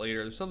back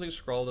later. There's something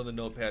scrawled on the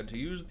notepad. To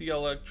use the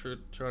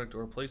electronic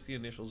door, place the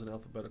initials in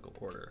alphabetical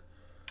order.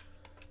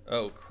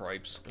 Oh,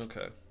 cripes.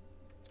 Okay.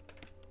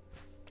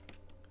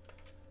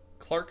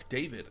 Clark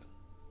David.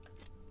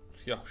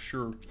 Yeah,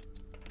 sure.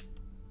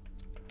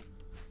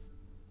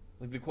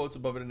 Like the quotes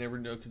above it, I never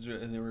know,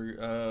 and they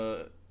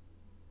were,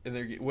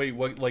 wait,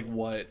 what, like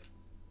what?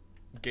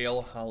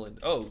 Gail Holland.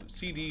 Oh,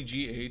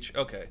 CDGH.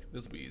 Okay,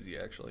 this will be easy,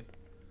 actually.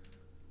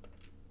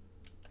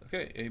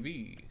 Okay,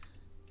 AB.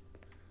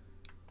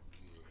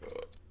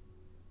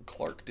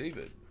 Clark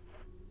David.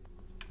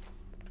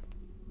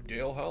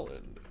 Gail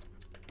Holland.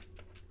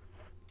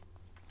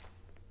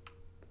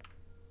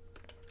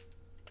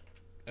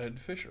 Ed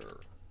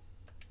Fisher.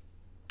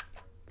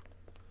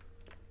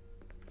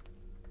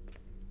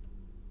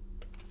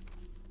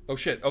 Oh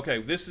shit, okay,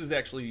 this is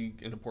actually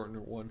an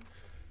important one.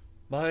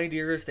 My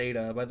dearest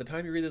Ada, by the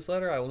time you read this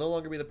letter, I will no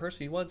longer be the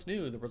person you once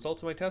knew. The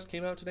results of my test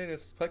came out today and I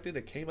suspected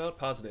it came out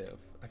positive.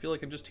 I feel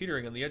like I'm just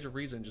teetering on the edge of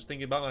reason, just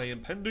thinking about my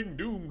impending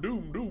doom.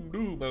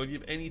 I would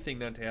give anything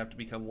not to have to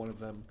become one of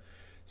them.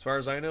 As far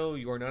as I know,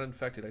 you are not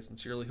infected. I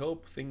sincerely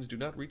hope things do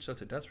not reach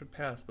such a desperate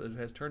pass, but it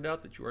has turned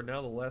out that you are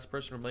now the last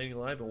person remaining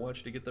alive. I want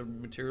you to get the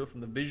material from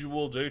the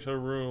visual data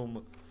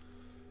room.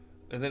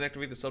 And then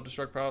activate the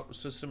self-destruct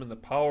system in the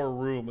power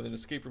room, and then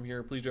escape from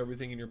here. Please do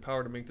everything in your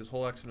power to make this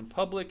whole accident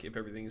public. If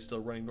everything is still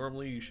running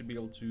normally, you should be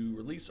able to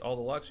release all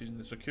the locks using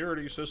the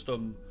security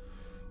system.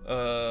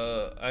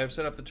 I have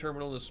set up the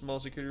terminal in a small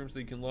security room so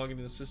that you can log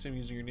into the system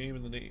using your name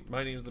and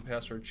my name is the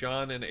password,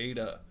 John and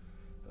Ada.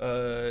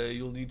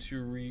 You'll need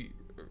to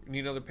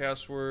need another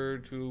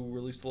password to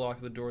release the lock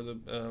of the door.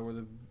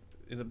 In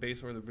the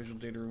basement where the visual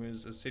data room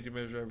is. As a safety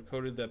measure, I've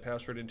coded that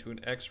password into an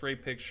X-ray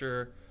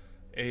picture.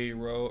 A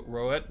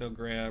rowent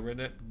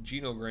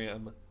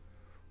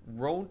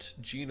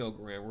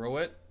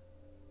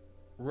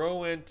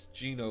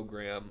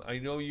genogram. I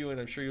know you, and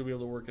I'm sure you'll be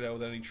able to work it out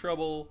without any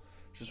trouble.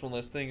 Just one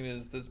last thing, and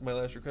is this my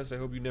last request? I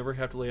hope you never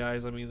have to lay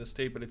eyes on me in this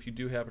state, but if you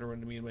do happen to run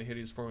into me in my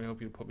hideous form, I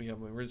hope you put me on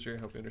my registry. I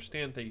hope you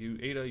understand. Thank you,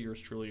 Ada. Yours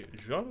truly,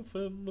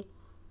 Jonathan.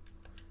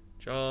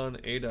 John,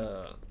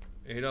 Ada.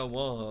 Ada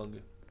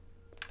Wong.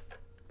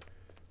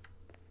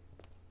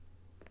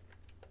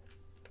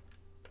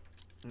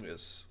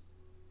 Yes.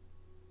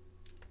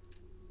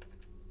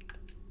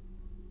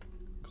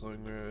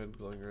 Glowing red,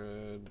 glowing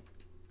red,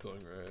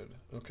 glowing red.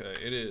 Okay,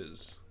 it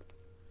is.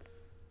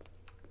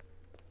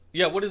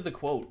 Yeah, what is the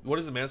quote? What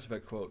is the Mass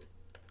Effect quote?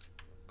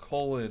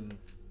 Colon.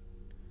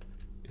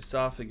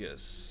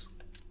 Esophagus.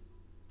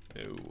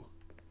 No.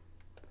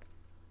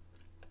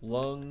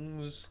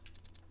 Lungs.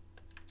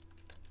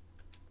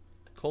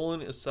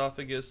 Colon,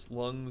 esophagus,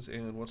 lungs,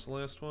 and what's the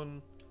last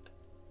one?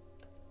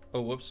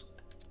 Oh, whoops.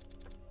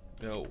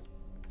 No.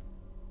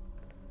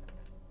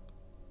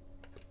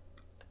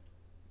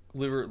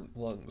 Liver,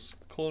 lungs.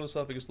 Colon,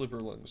 esophagus, liver,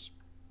 lungs.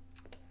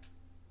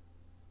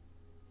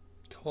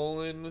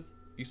 Colon,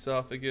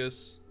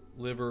 esophagus,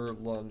 liver,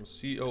 lungs.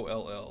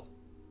 C-O-L-L.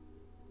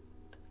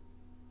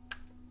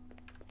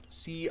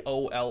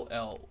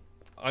 C-O-L-L.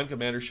 I'm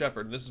Commander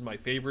Shepard, and this is my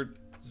favorite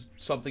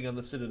something on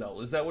the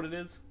Citadel. Is that what it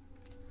is?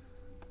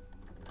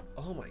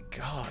 Oh my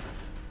god.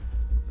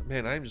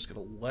 Man, I'm just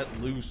gonna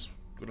let loose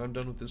when I'm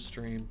done with this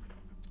stream.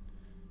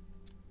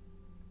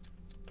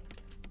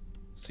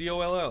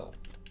 C-O-L-L.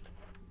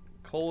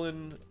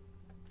 Colon,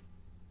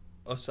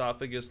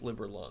 esophagus,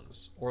 liver,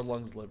 lungs. Or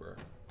lungs, liver.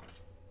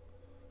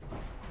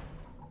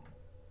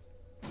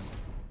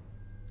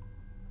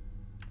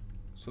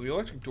 So the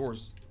electric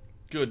door's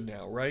good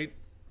now, right?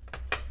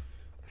 I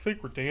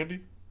think we're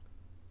dandy.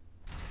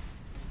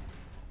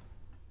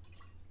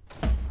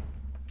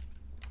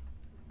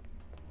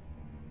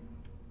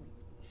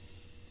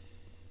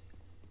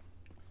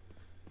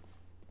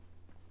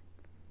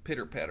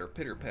 Pitter patter,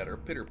 pitter patter,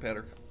 pitter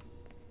patter.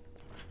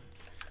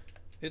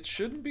 It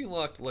shouldn't be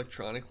locked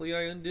electronically.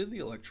 I undid the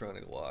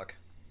electronic lock.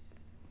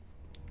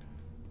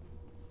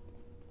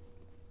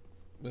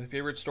 My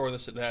favorite store in the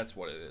Citadel. That's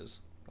what it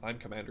is. I'm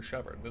Commander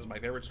Shepard. This is my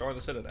favorite store in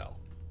the Citadel.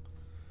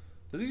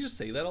 Does he just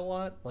say that a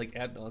lot? Like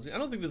ad nauseum? I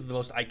don't think this is the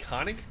most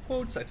iconic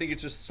quotes. I think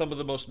it's just some of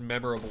the most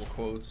memorable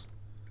quotes.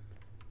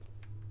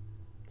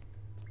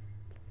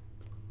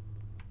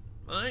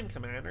 I'm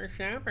Commander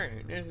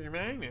Shepard. This is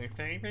my most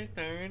favorite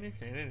store in the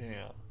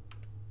Citadel.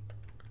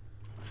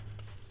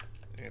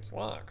 It's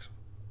locked.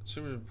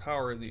 Assuming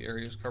power in the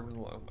area is covered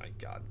in the... Oh my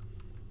god.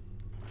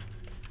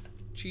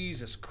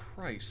 Jesus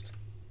Christ.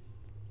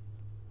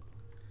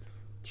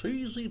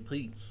 Cheesy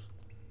Pete's.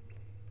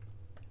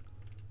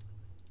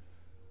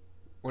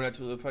 We're not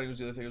too the fighting was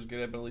the other thing I was good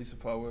at, but at least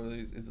if I was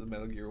is the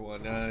Metal Gear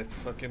one.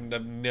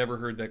 I've never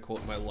heard that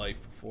quote in my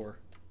life before.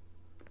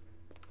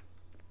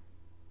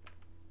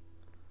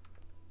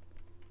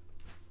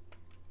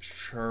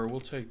 Sure,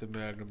 we'll take the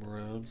Magnum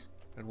rounds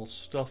and we'll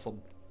stuff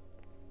them.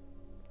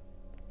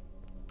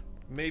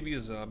 Maybe a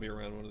zombie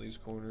around one of these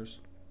corners.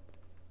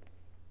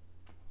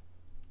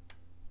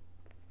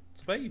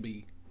 It's a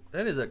baby.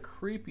 That is a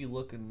creepy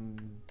looking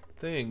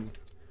thing.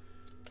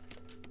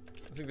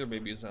 I think there may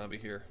be a zombie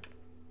here.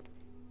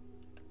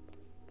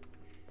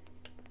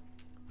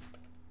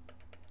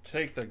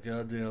 Take the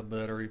goddamn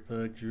battery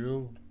pack,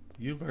 Jill.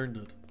 You've earned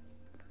it.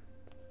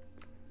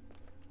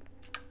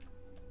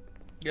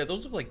 Yeah,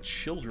 those look like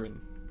children.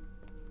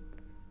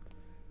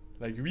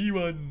 Like wee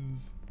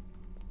ones.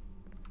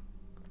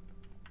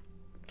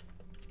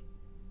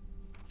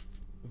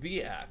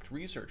 V-Act,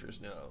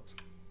 researchers note.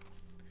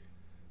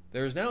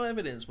 There is now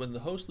evidence when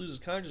the host loses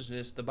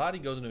consciousness, the body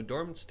goes into a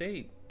dormant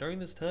state. During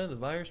this time, the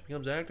virus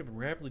becomes active and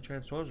rapidly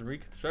transforms and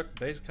reconstructs the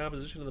basic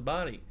composition of the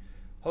body.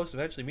 Host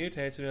eventually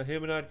mutates into a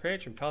humanoid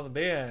creature called the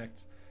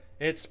V-Act.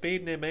 Its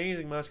speed and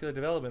amazing muscular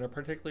development are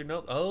particularly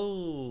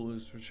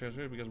this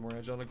becomes more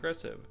agile and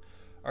aggressive.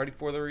 Already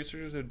 4 of the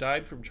researchers have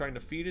died from trying to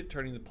feed it,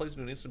 turning the place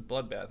into an instant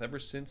bloodbath. Ever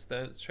since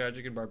that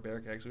tragic and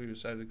barbaric accident, we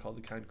decided to call the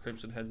kind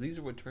Crimson Heads. These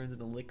are what turns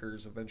into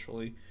liquors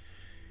eventually.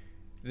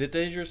 The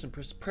dangerous and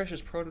precious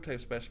prototype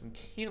specimen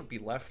can't be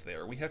left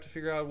there. We have to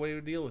figure out a way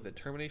to deal with it.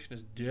 Termination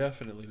is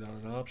definitely not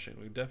an option.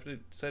 We've definitely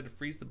decided to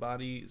freeze the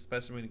body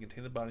specimen and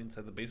contain the body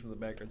inside the basement of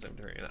the background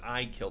cemetery. And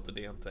I killed the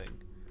damn thing.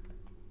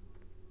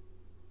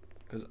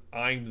 Because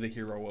I'm the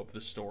hero of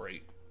the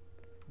story.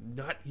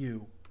 Not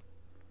you.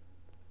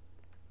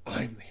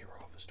 I'm the hero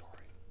of the story.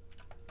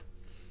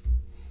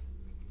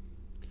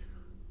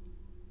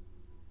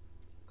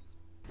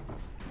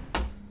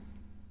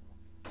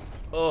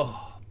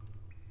 Oh.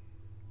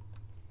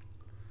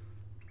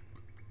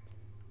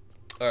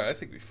 Alright, I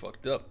think we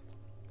fucked up.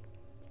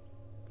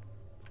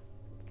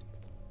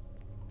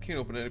 Can't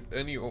open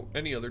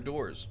any other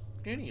doors.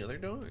 Any other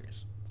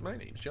doors. My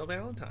name's Jill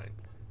Valentine.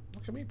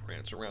 Look at me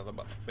prance around the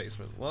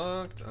basement.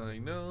 Locked, I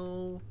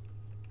know.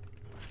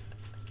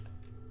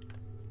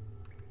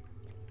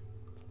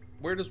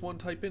 Where does one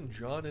type in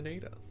John and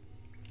Ada?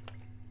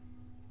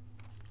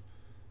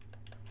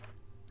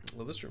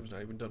 Well, this room's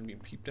not even done being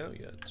peeped out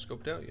yet,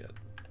 scoped out yet.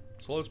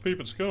 So let's peep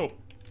and scope.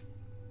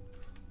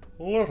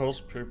 Let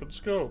us peep and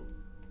scope.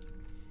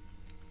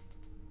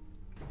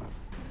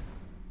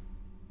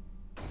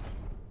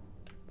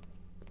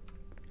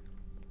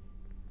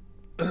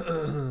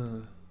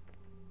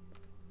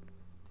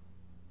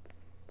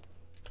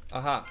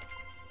 Aha.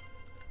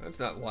 That's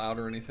not loud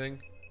or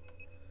anything.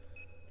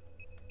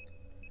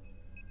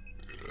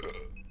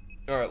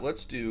 Alright,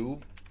 let's do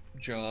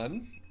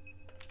John.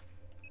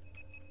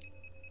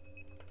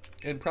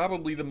 And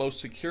probably the most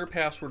secure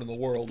password in the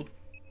world.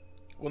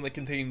 One that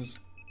contains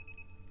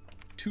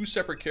 2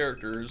 separate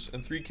characters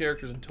and 3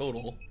 characters in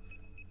total.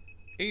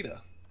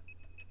 Ada.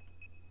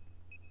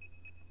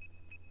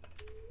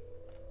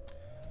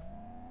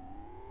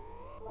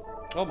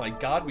 Oh my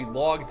god, we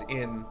logged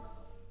in.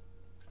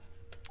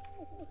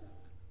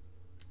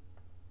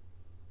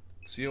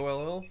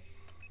 COLL?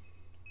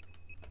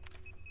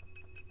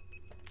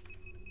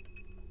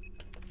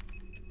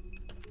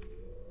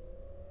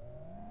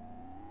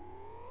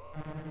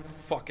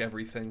 Fuck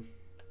everything.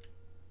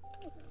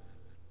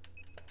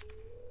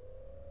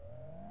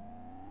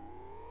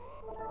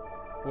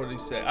 What did he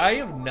say? I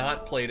have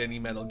not played any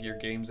Metal Gear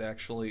games,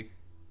 actually.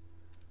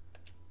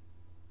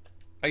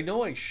 I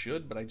know I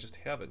should, but I just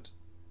haven't.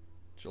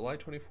 July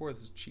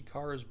 24th is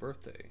Chikara's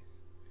birthday.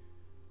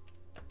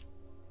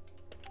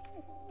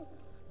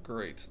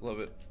 Great, love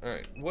it.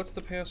 Alright, what's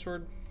the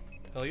password?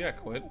 Hell yeah,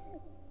 quit.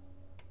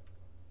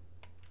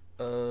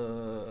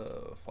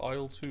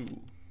 File 2.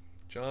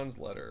 John's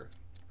letter.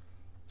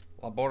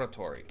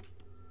 Laboratory.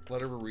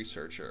 Letter of a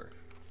researcher.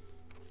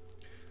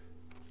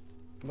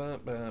 Boop,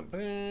 boop,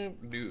 boop,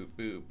 doop,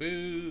 boop,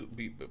 boop,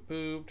 beep, boop,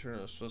 boop. Turn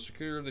on social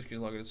security. This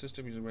can log in the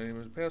system using my name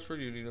as a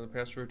password. You need another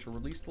password to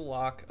release the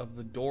lock of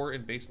the door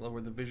in basement level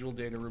where the visual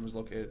data room is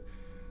located.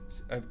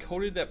 I've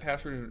coded that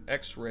password in an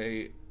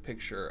X-ray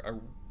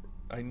picture.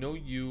 I know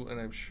you, and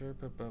I'm sure.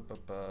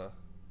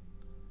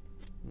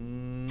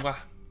 Mwah.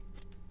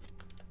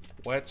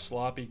 Wet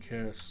sloppy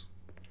kiss.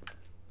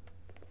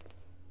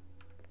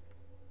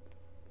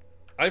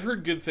 I've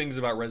heard good things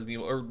about Resident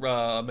Evil or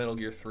Metal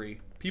Gear 3.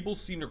 People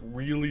seem to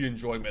really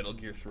enjoy Metal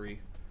Gear 3.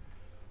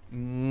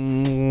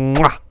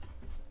 Mwah.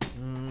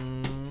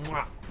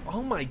 Mwah.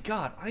 Oh my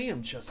god, I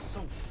am just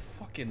so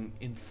fucking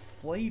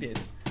inflated.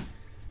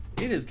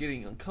 It is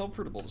getting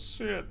uncomfortable to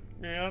sit,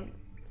 man.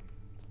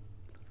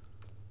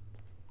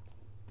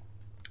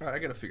 Alright, I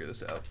gotta figure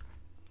this out.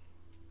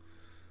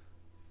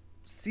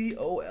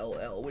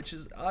 COLL, which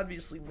is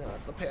obviously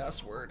not the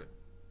password.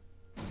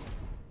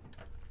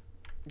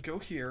 Go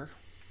here.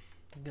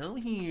 Go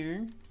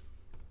here.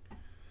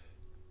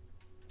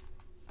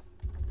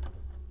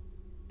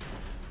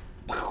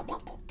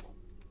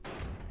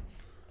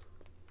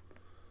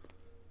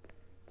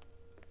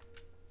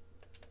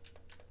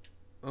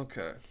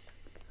 Okay.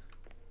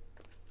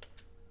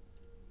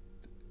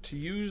 To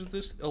use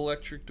this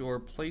electric door,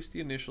 place the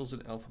initials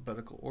in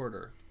alphabetical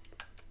order.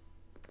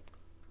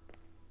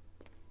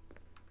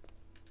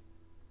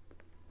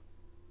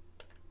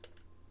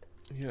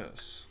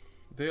 Yes.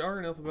 They are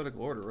in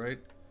alphabetical order, right?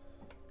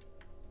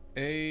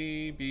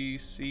 A, B,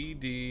 C,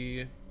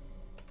 D,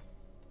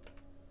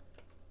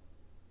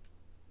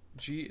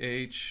 G,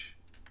 H.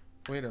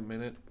 Wait a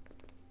minute.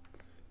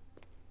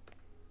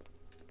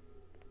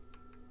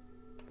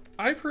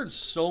 I've heard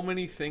so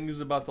many things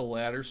about the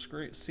ladder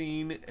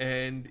scene,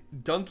 and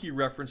Donkey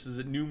references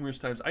it numerous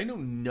times. I know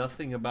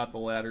nothing about the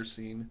ladder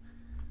scene.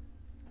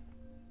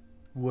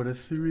 What a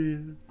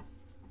thrill.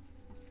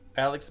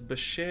 Alex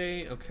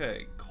Bechet,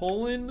 okay.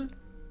 Colon.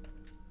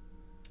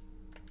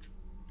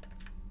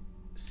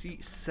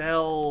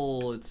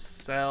 Cell. It's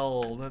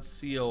cell, not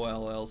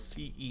C-O-L-L.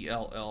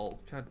 C-E-L-L.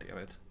 God damn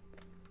it.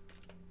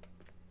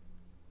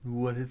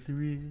 What a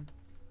thrill.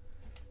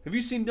 Have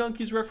you seen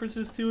Donkey's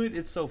references to it?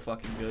 It's so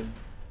fucking good.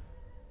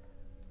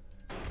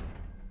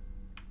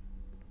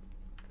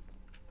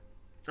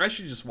 I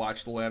should just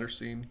watch the ladder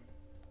scene.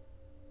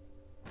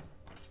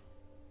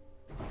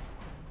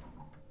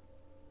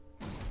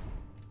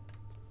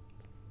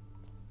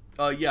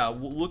 Yeah,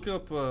 we'll look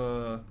up,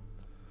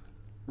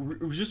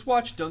 just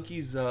watch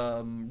Donkey's,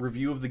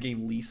 review of the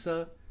game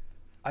Lisa.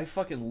 I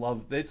fucking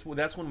love, that's one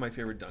of my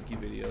favorite Donkey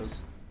videos.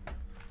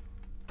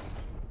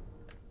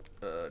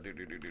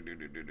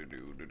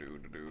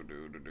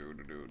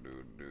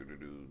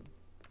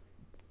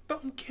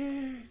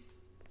 Donkey!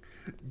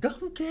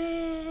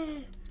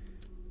 Donkey!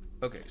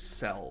 Okay,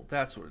 cell,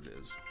 that's what it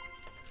is.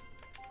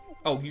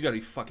 Oh, you gotta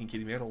be fucking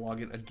kidding me, I gotta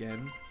log in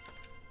again.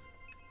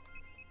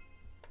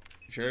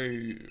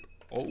 J-O-H-N-A-D.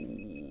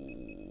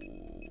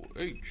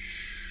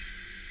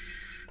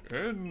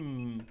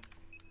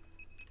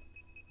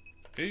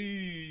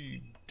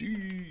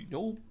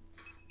 Nope.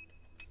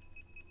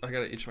 I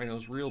gotta itch my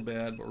nose real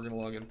bad, but we're gonna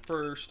log in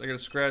first. I gotta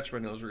scratch my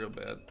nose real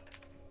bad.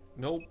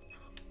 Nope.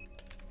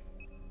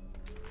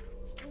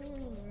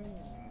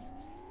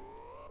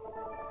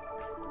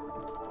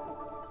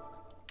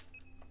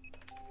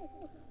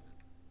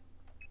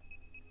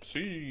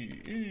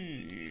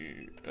 C-E-L-L.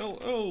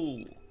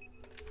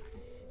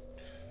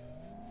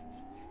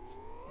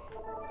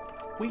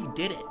 We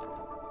did it.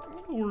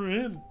 We're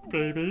in,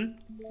 baby.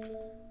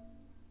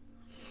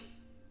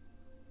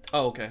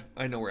 Oh, okay.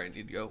 I know where I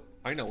need to go.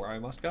 I know where I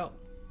must go.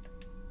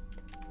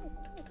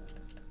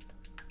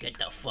 Get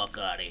the fuck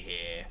out of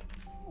here.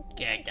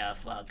 Get the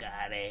fuck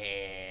out of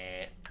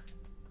here.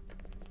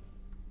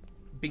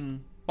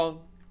 Bing,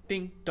 bong,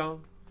 ding,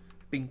 dong.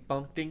 Bing,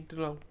 bong, ding,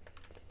 dong.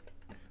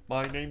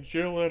 My name's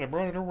Jill and I'm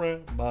running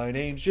around. My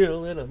name's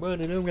Jill and I'm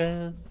running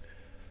around.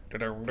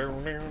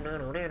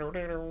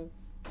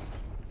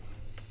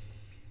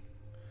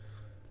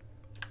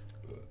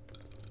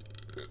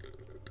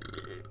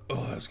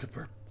 Oh, that's a good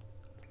burp.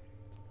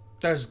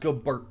 That's a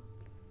good burp.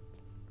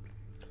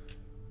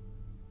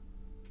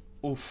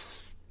 Oof.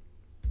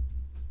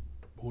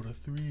 What a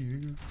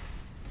thrill.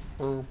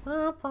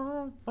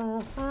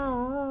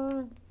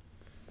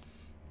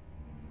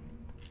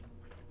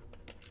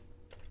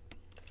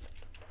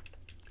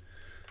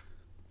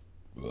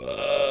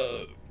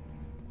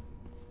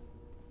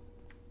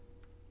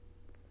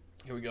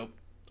 Here we go.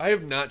 I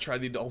have not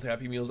tried the adult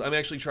Happy Meals. I'm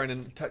actually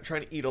trying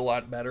to eat a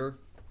lot better,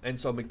 and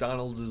so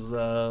McDonald's is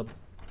not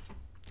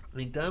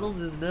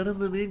on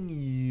the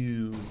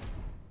menu.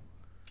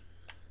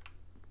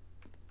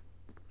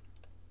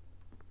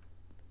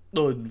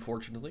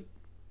 Unfortunately.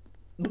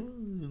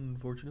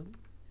 Unfortunately.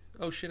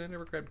 Oh shit! I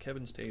never grabbed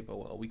Kevin's tape. Oh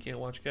well, we can't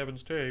watch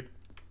Kevin's tape.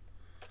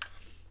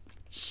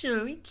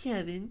 Sorry,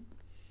 Kevin.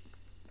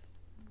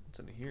 What's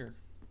in here?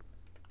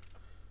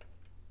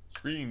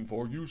 Screen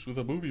for use with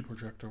a movie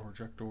projector. What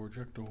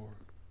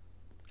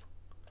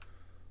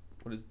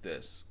is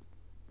this?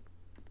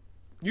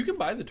 You can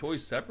buy the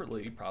toys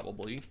separately,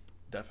 probably.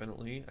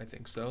 Definitely, I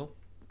think so.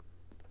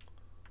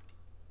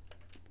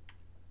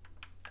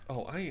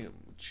 Oh, I am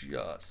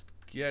just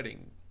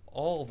getting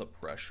all the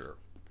pressure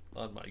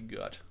on my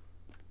gut.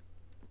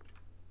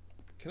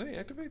 Can I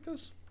activate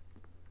this?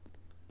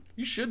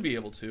 You should be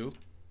able to.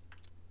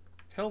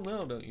 Hell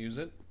no, don't use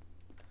it.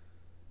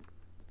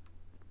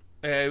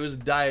 Hey, it was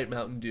Diet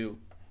Mountain Dew.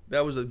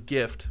 That was a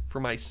gift for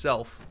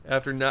myself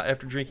after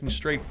drinking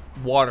straight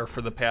water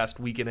for the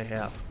past week and a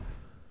half.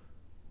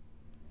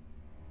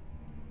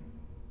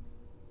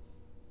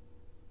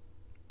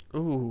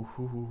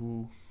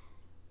 Ooh.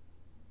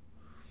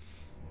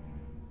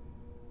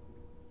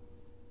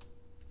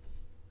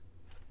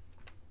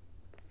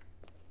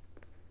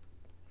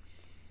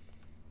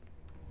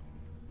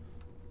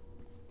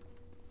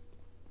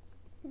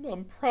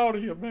 I'm proud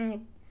of you,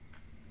 man.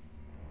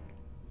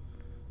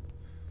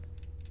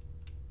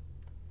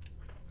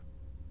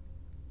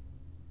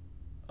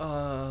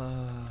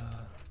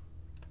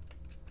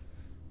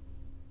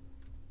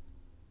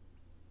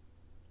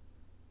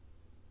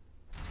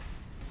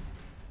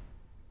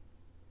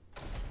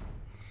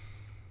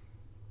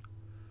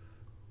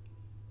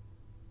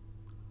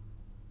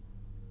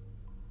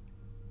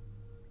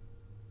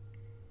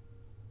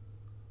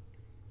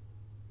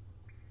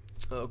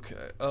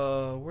 Okay,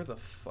 where the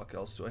fuck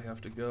else do I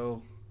have to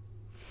go?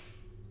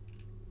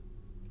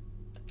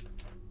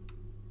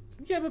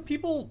 Yeah, but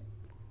people,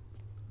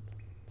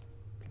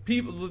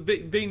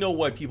 they know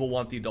why people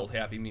want the adult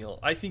Happy Meal.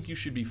 I think you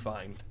should be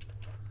fine.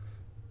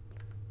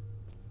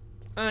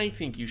 I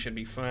think you should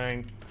be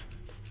fine.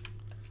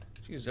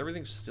 Jeez,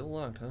 everything's still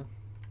locked, huh?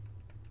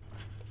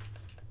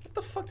 What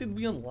the fuck did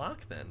we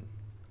unlock then?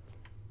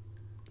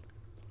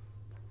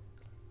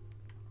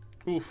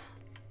 Oof.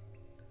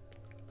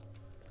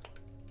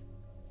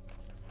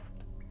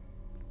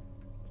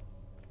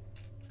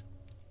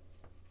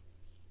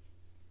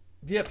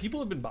 Yeah, people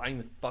have been buying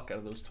the fuck out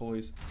of those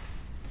toys.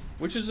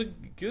 Which is a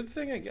good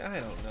thing, I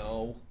don't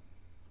know.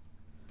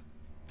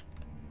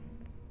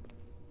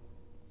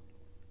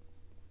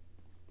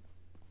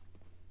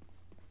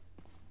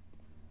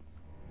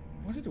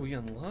 What did we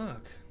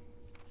unlock?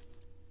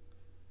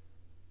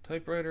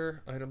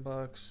 Typewriter, item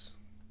box,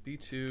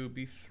 B2,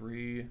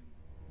 B3.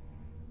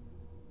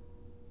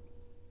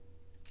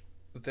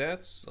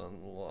 That's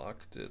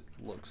unlocked, it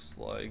looks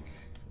like.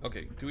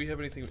 Okay, do we have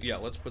anything? Yeah,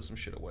 let's put some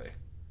shit away.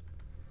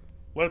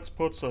 Let's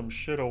put some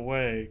shit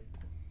away.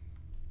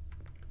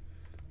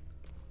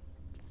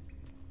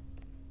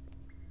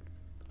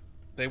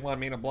 They want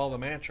me to blow the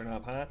mansion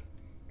up, huh?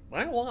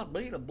 They want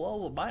me to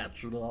blow the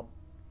mansion up.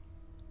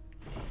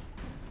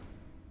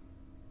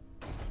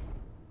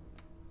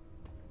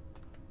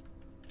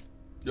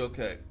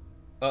 Okay.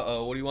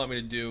 Uh-oh, what do you want me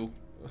to do?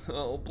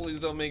 Oh, please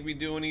don't make me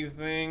do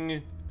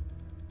anything.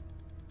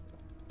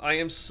 I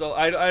am so...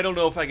 I don't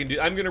know if I can do...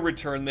 I'm gonna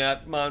return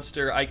that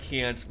monster. I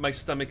can't. My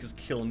stomach is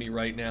killing me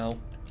right now.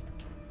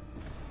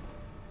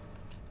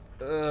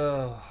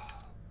 Ugh.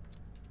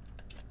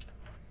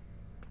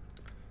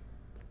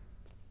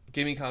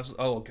 Gaming console...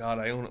 Oh, God,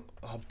 I own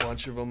a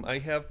bunch of them. I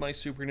have my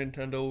Super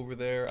Nintendo over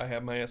there. I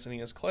have my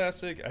SNES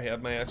Classic. I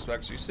have my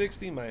Xbox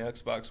 360, my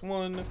Xbox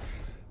One,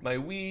 my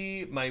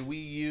Wii, my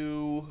Wii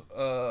U.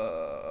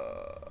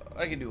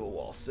 I can do a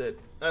wall sit.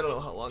 I don't know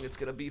how long it's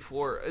gonna be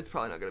for. It's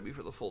probably not gonna be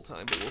for the full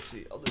time, but we'll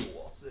see. I'll do a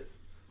wall sit.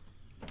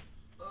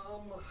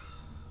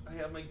 I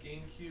have my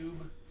GameCube.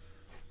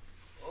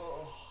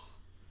 Oh,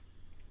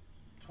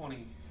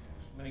 20,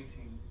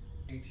 19,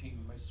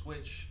 18. My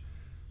Switch.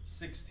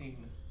 16,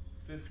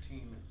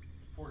 15,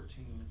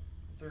 14,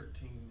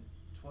 13,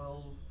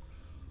 12,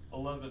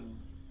 11,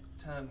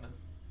 10,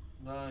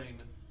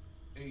 9,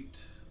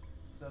 8,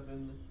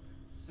 7,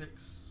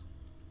 6,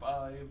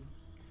 5,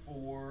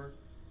 4,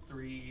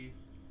 3,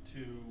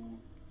 2,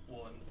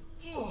 1.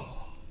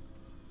 Oh.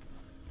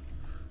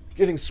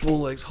 Getting swole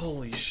legs.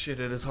 Holy shit,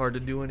 it is hard to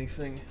do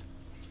anything.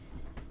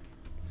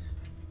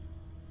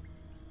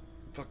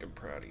 I'm fucking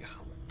proud of you.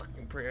 I'm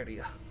fucking proud of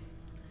you.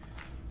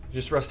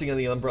 Just resting on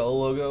the umbrella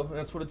logo.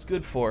 That's what it's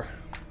good for.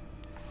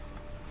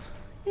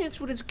 That's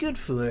what it's good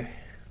for.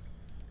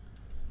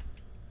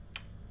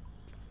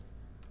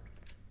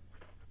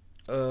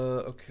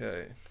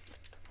 Okay.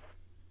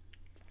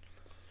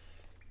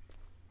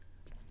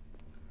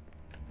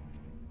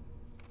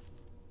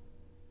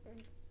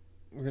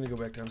 We're gonna go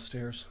back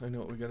downstairs. I know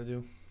what we gotta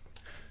do.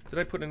 Did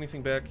I put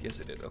anything back? Yes,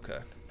 I did. Okay.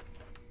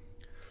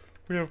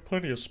 We have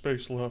plenty of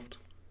space left.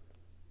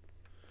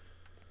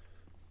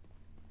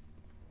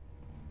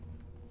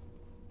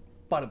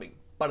 Bada bing,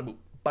 bada boop,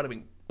 bada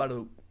bing, bada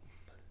boop.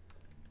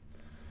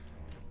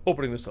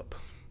 Opening this up.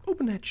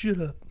 Open that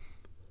shit up.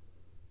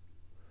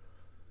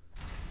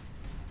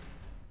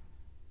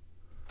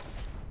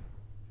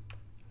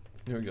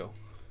 There we go.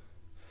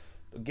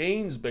 The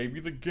gains, baby,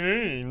 the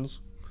gains.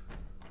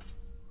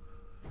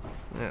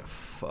 Ah,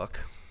 fuck.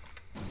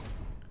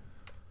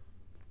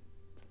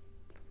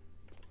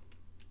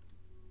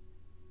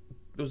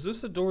 Was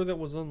this a door that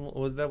was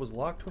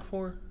locked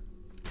before?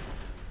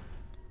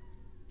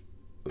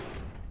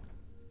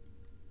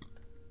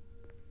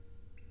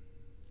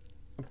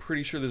 I'm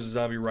pretty sure there's a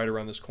zombie right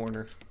around this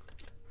corner.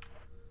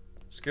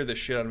 Scared the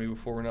shit out of me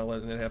before. We're not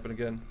letting that happen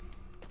again.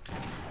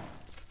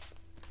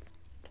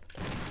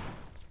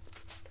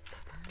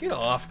 Get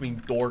off me,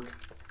 dork.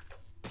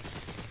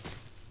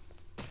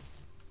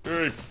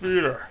 Hey,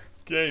 Peter.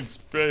 Gaines,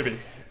 baby.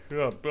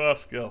 Yeah,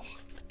 Bosco.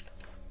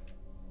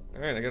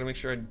 Alright, I gotta make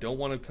sure I don't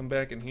want to come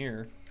back in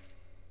here.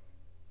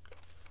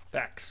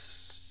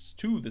 Facts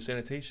to the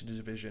Sanitation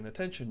Division.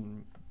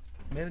 Attention,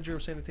 Manager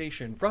of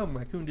Sanitation from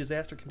Raccoon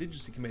Disaster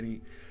Contingency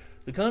Committee.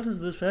 The contents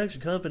of this fax are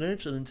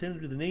confidential and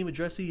intended to the name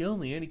addressee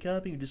only. Any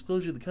copying or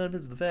disclosure of the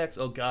contents of the fax...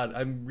 Oh god,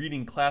 I'm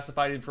reading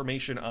classified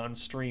information on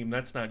stream.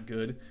 That's not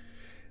good.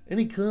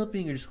 Any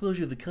copying or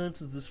disclosure of the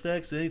contents of this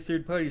fax to any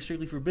third party is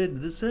strictly forbidden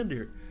to this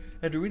sender.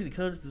 After reading the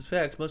contents of this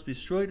fax must be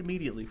destroyed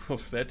immediately.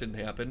 That didn't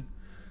happen.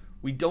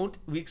 We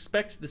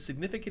expect the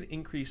significant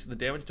increase in the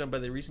damage done by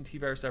the recent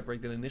T-virus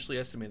outbreak than initially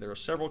estimated. There are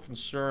several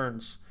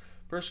concerns.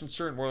 First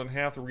concern, more than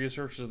half the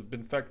researchers have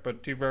been infected by the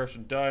T-virus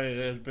and died.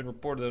 It has been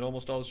reported that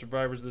almost all the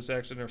survivors of this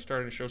accident are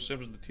starting to show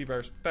symptoms of the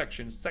T-virus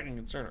infection. Second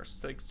concern, our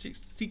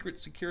secret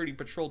security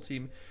patrol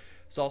team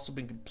has also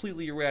been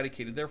completely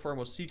eradicated. Therefore, our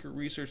most secret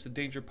research, the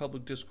danger of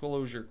public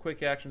disclosure.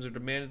 Quick actions are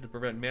demanded to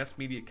prevent mass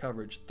media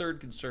coverage.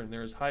 Third concern,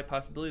 there is high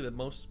possibility that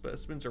most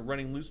specimens are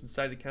running loose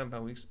inside the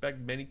compound. We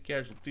expect many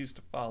casualties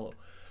to follow.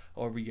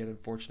 However, yet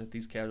unfortunate,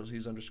 these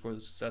casualties underscore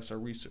the success of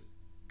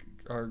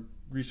our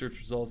research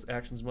results.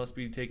 Actions must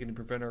be taken to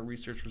prevent our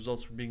research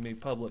results from being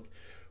made public.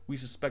 We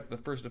suspect the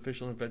first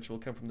official intervention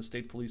will come from the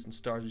state police and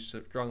STARS. We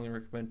strongly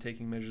recommend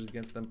taking measures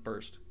against them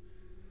first.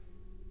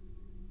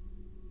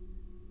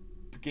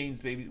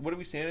 Gaines, baby. What are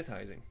we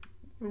sanitizing?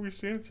 What are we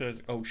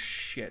sanitizing? Oh,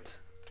 shit.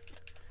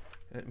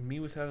 Me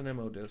without an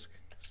ammo disc.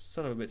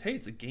 Son of a bitch. Hey,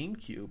 it's a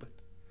GameCube.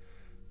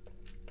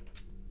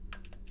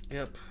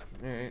 Yep.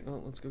 Alright,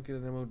 well, let's go get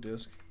an ammo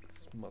disc.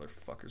 This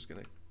motherfucker's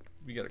gonna...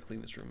 We gotta clean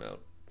this room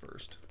out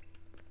first.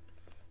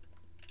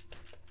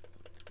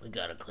 We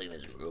gotta clean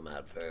this room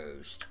out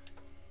first.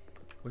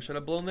 Wish I'd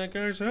have blown that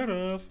guy's head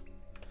off.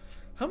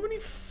 How many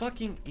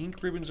fucking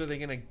ink ribbons are they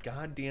gonna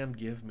goddamn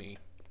give me?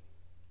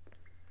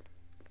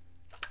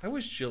 I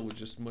wish Jill would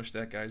just mush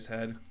that guy's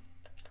head.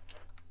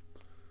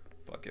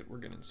 Fuck it, we're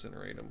gonna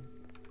incinerate him.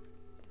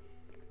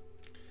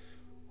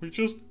 We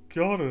just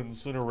gotta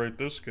incinerate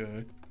this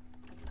guy.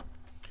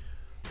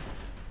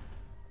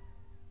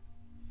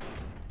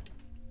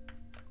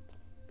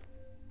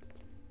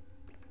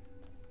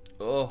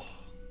 Oh.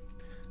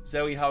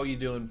 Zoe, how are you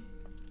doing?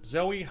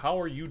 Zoe,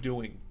 how are you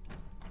doing?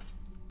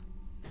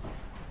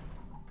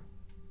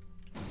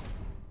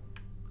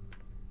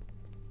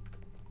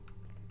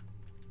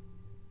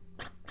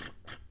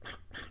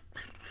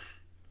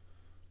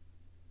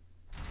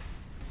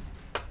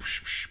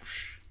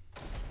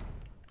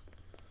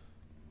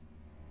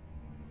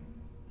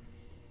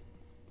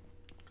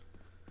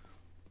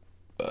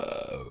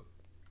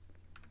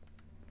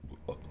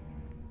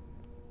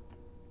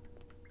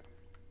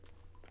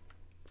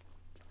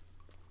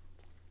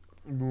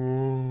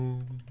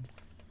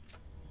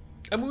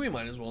 I mean, we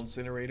might as well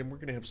incinerate him. We're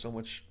gonna have so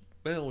much...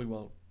 Well, we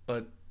won't.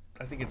 But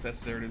I think it's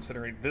necessary to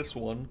incinerate this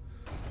one.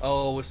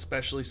 Oh,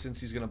 especially since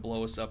he's gonna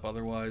blow us up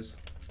otherwise.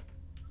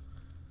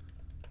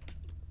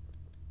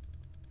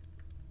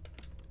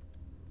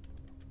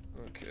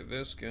 Okay,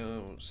 this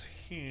goes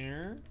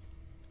here.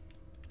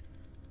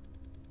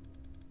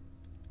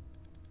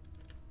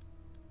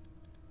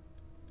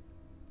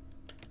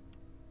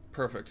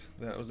 Perfect.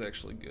 That was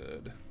actually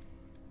good.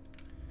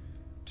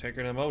 Take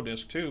an MO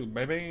disc too,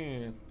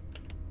 baby.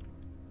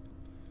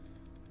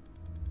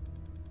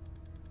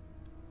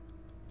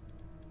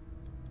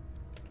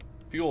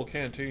 Fuel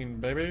canteen,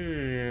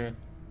 baby.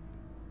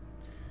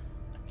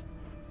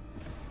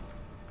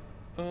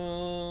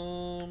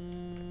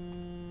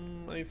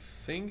 I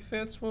think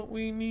that's what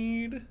we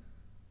need.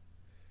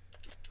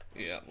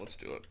 Yeah, let's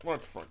do it.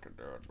 Let's fucking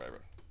do it, baby.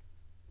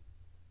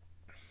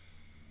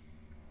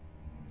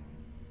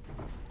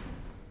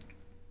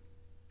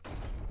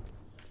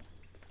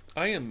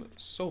 I am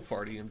so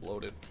farty and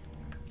bloated.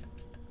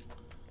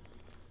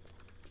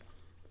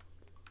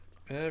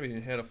 I haven't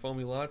even had a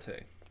foamy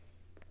latte.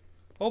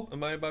 Oh,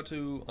 am I about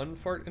to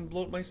unfart and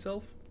bloat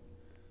myself?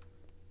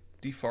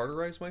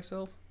 Defarterize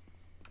myself?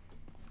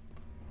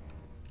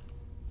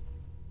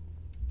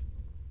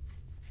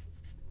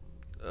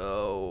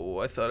 Oh,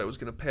 I thought I was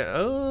gonna pass.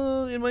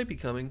 Oh, it might be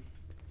coming.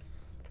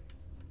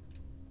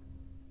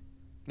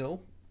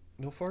 No?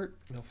 No fart?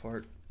 No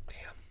fart.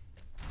 Damn.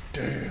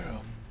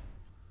 Damn.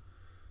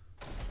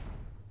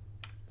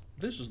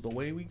 This is the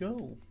way we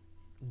go,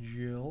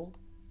 Jill.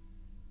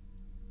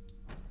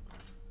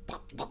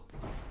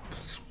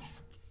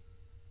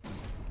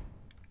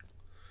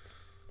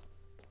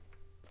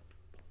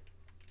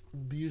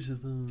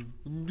 Beautiful.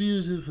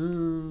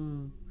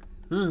 Beautiful.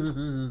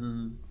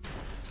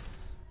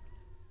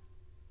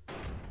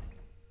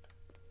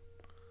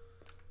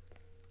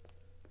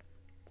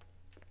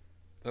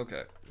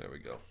 Okay, there we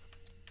go.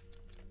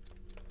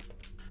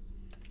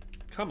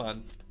 Come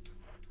on.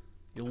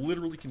 You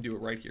literally can do it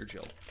right here,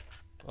 Jill.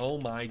 Oh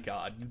my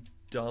god, you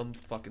dumb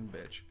fucking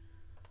bitch.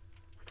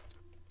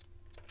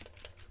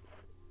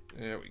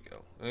 There we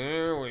go.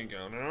 There we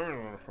go.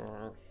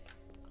 Now.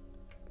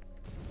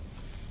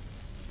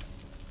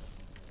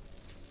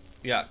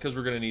 Yeah, because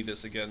we're going to need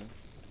this again.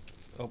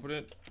 Open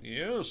it.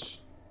 Yes.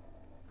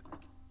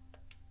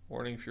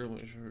 Warning fuel.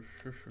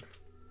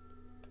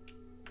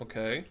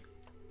 Okay.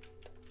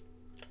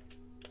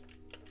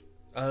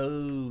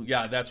 Oh,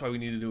 yeah, that's why we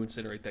needed to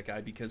incinerate that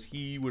guy, because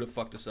he would have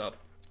fucked us up.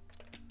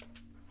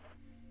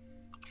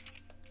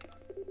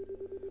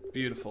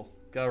 Beautiful.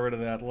 Got rid of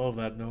that. Love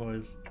that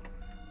noise.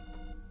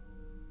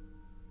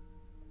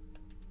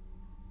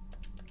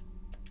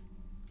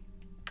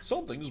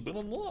 Something's been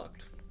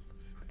unlocked.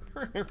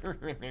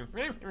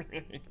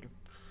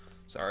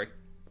 Sorry.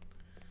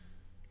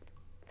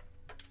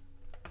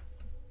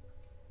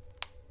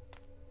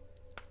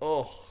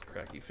 Oh,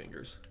 cracky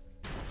fingers.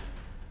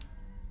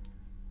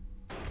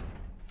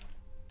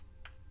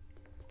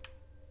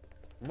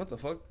 What the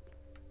fuck?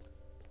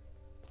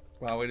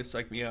 Wow, way to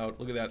psych me out.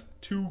 Look at that.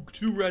 Two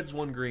reds,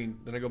 one green.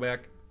 Then I go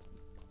back.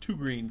 2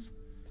 greens.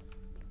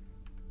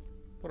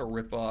 What a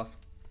ripoff.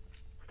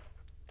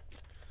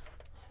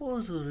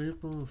 What a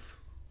ripoff.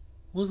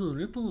 What a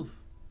ripoff.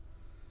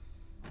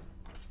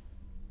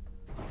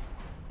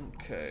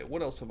 Okay,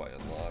 what else have I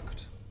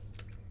unlocked?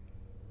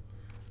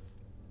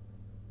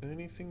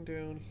 Anything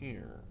down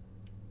here?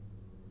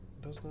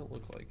 Does not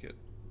look like it.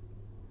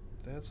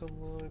 That's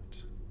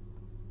unlocked.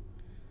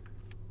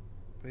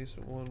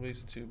 Basement 1,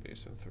 basement 2,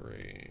 basement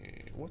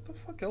 3. What the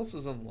fuck else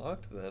is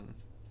unlocked then?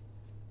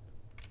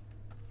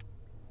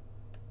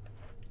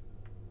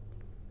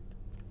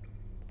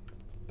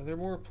 Are there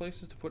more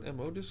places to put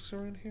MO discs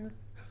around here?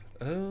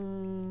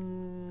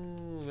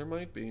 Oh, there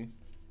might be.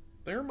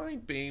 There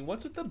might be.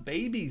 What's with the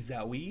baby,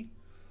 Zoe?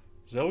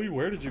 Zoe,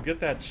 where did you get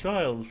that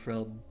child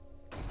from?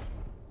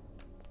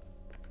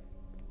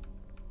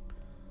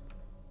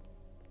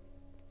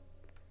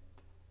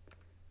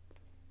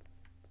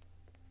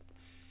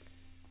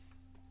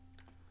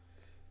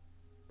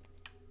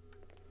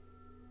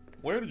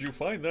 Where did you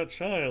find that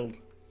child?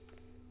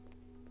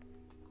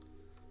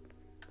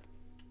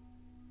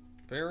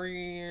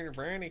 Very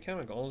brandy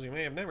chemicals you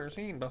may have never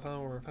seen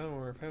before.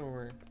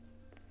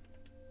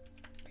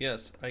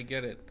 Yes, I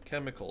get it.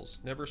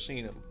 Chemicals. Never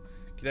seen them.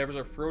 Cadavers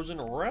are frozen,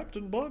 wrapped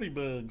in body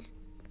bags.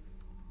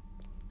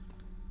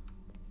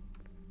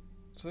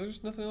 So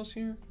there's nothing else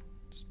here?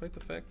 Despite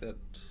the fact that...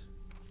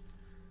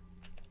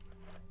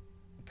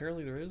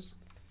 apparently there is.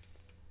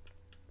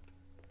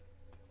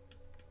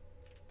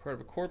 Part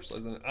of a corpse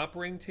lies on an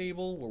operating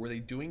table. What were they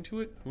doing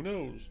to it? Who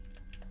knows?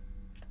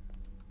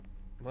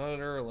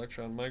 Monitor,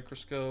 electron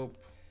microscope.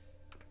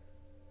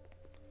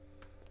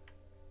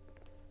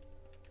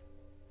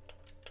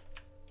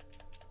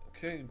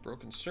 Okay,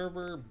 broken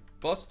server.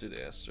 Busted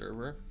ass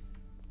server.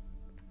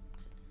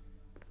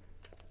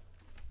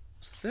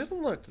 So that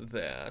unlocked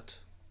that.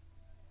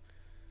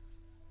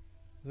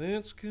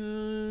 That's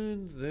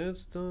good.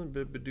 That's done.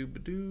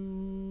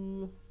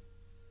 Ba-ba-doo-ba-doo.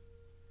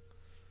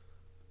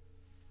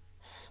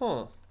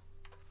 Huh.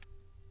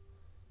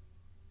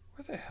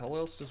 Where the hell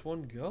else does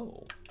one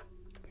go?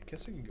 I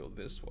guess I can go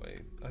this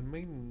way. I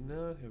may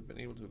not have been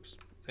able to...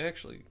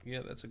 Actually,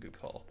 yeah, that's a good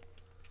call.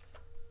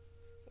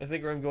 I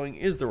think where I'm going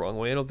is the wrong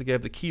way. I don't think I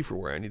have the key for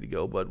where I need to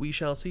go, but we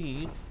shall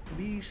see.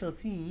 We shall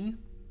see.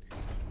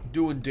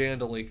 Doing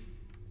dandily.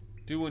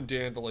 Doing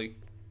dandily.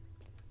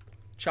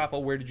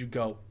 Chapo, where did you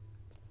go?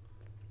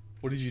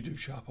 What did you do,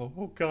 Chapo?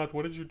 Oh god,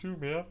 what did you do,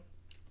 man?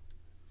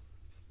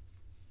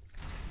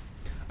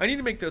 I need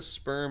to make this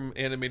sperm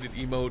animated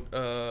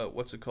emote,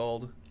 what's it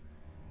called?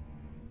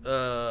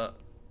 What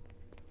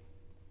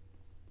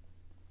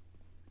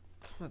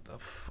the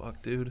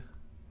fuck, dude?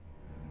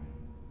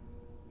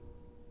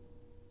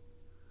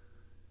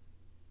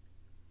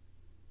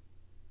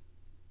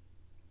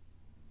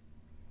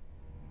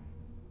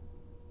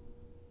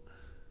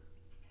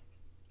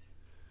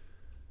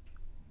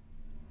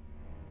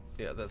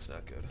 Yeah, that's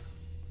not good.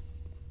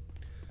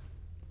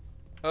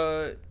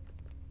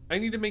 I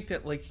need to make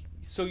that, like,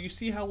 so you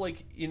see how,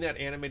 like, in that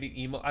animated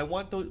emote, I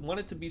want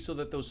it to be so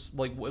that those,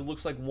 like, it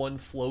looks like one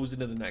flows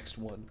into the next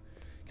one.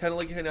 Kind of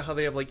like how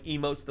they have, like,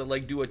 emotes that,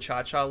 like, do a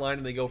cha-cha line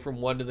and they go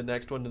from one to the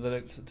next one to the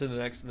next to the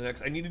next to the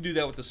next. I need to do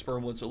that with the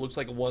sperm one so it looks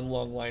like one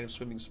long line of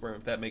swimming sperm,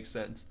 if that makes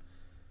sense.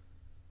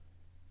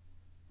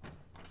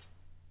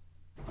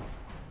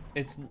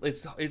 It's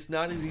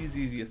not as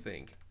easy as you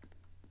think.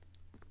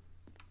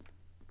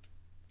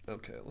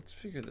 Okay, let's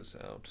figure this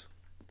out.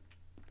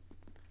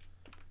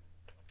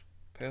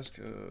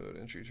 Passcode,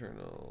 entry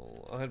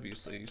terminal,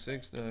 obviously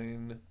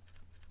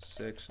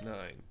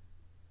 6969.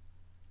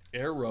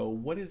 Arrow?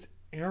 What is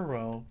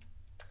arrow?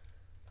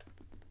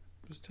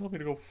 Just tell me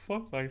to go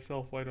fuck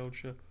myself, why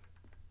don't you?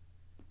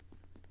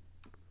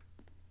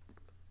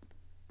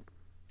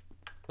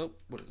 Oh,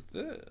 what is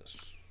this?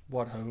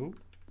 What ho?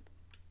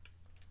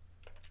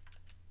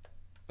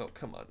 Oh,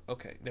 come on.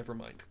 Okay, never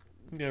mind.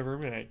 Never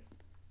mind.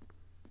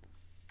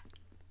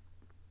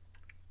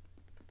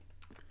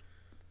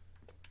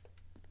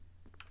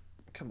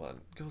 Come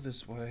on, go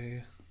this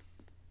way.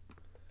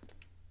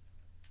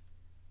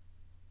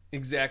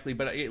 Exactly,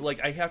 but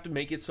I have to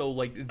make it so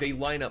like they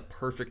line up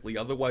perfectly.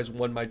 Otherwise,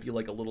 one might be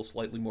like a little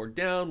slightly more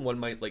down. One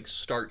might like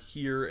start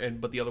here,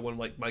 but the other one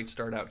like might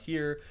start out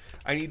here.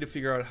 I need to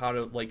figure out how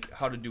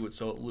to do it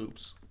so it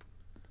loops.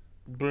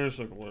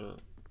 Basically.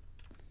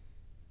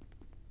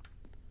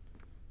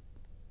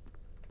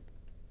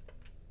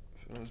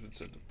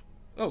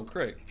 Oh,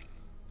 great.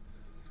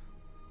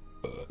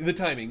 The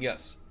timing,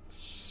 yes.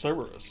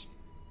 Cerberus,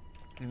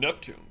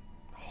 Neptune,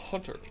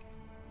 Hunter,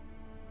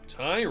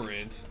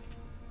 Tyrant.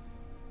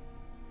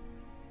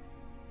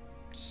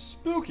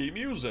 Spooky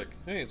music.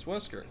 Hey, it's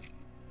Wesker.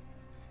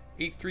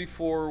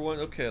 8341.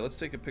 Okay, let's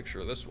take a picture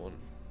of this one.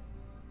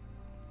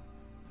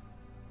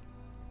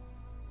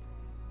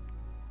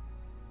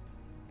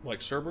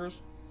 Like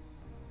Cerberus?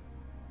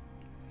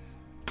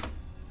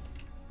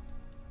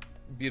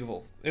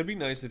 Beautiful. It'd be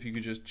nice if you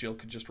could just, Jill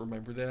could just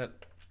remember that.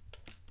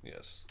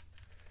 Yes.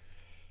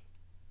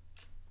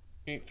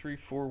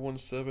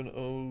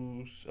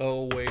 834170.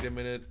 Oh, wait a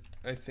minute.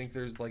 I think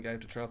there's like, I have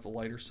to turn off the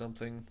light or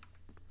something.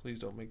 Please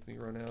don't make me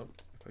run out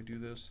if I do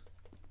this.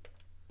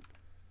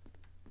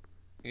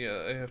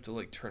 Yeah, I have to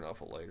like turn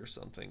off a light or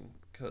something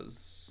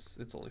because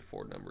it's only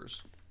 4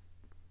 numbers.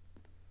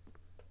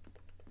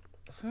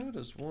 How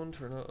does one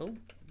turn on? Oh,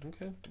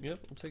 okay. Yep,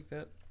 I'll take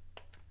that.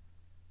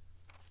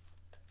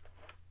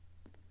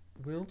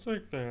 We'll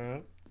take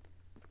that.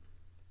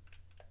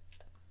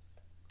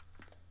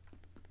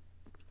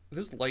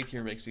 This light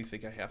here makes me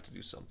think I have to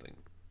do something.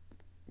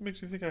 It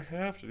makes me think I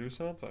have to do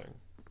something.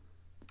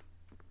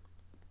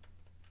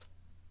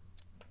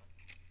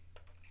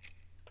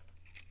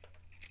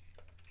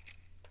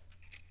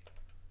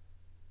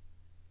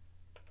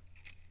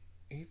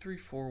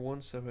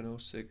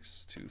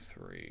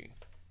 A34170623.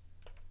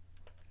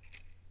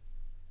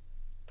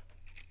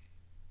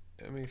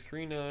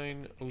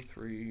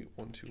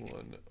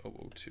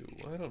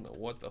 MA3903121002. I don't know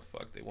what the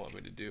fuck they want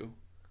me to do.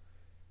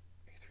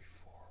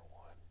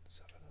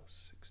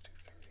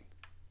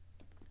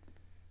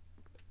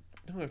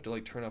 A34170623. Now I have to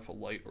like turn off a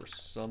light or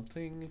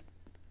something.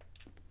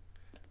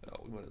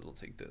 Oh, we might as well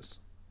take this.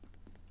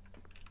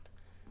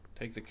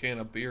 Take the can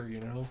of beer,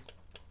 you know.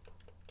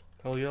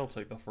 Hell yeah, I'll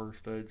take the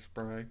first aid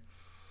spray.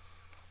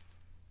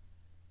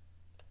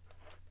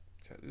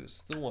 Okay, this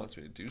still wants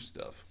me to do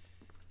stuff.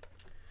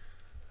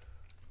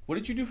 What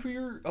did you do for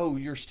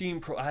your Steam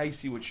Pro? I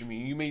see what you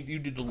mean. You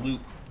did the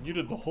loop. You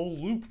did the whole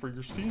loop for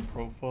your Steam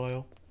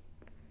profile.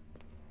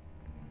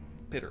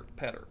 Pitter,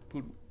 patter,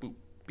 boop, boop,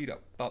 beat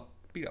up, bop,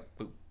 beat up,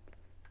 boop.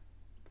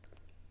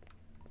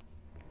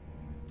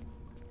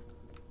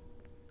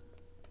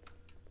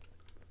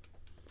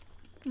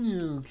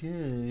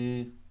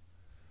 Okay.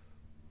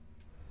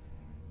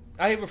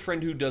 I have a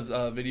friend who does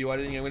video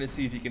editing. I'm going to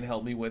see if he can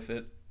help me with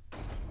it.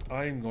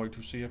 I'm going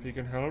to see if he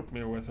can help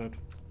me with it.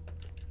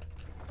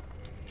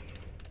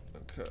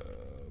 Okay.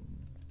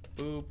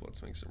 Boop.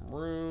 Let's make some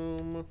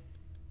room.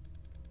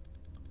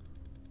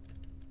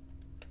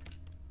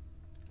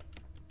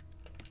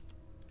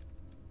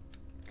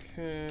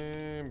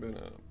 Okay.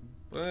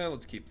 Well,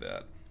 let's keep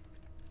that.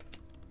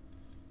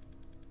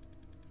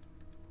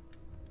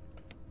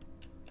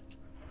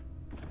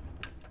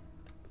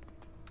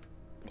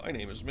 My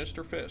name is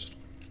Mr. Fist.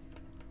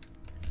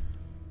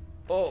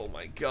 Oh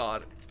my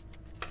god.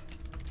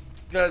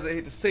 Guys, I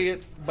hate to say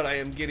it, but I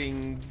am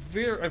getting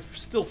I'm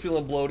still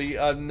feeling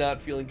bloaty. I'm not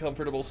feeling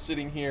comfortable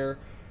sitting here.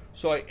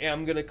 So I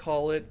am gonna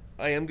call it.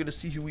 I am gonna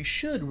see who we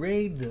should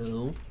raid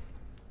though.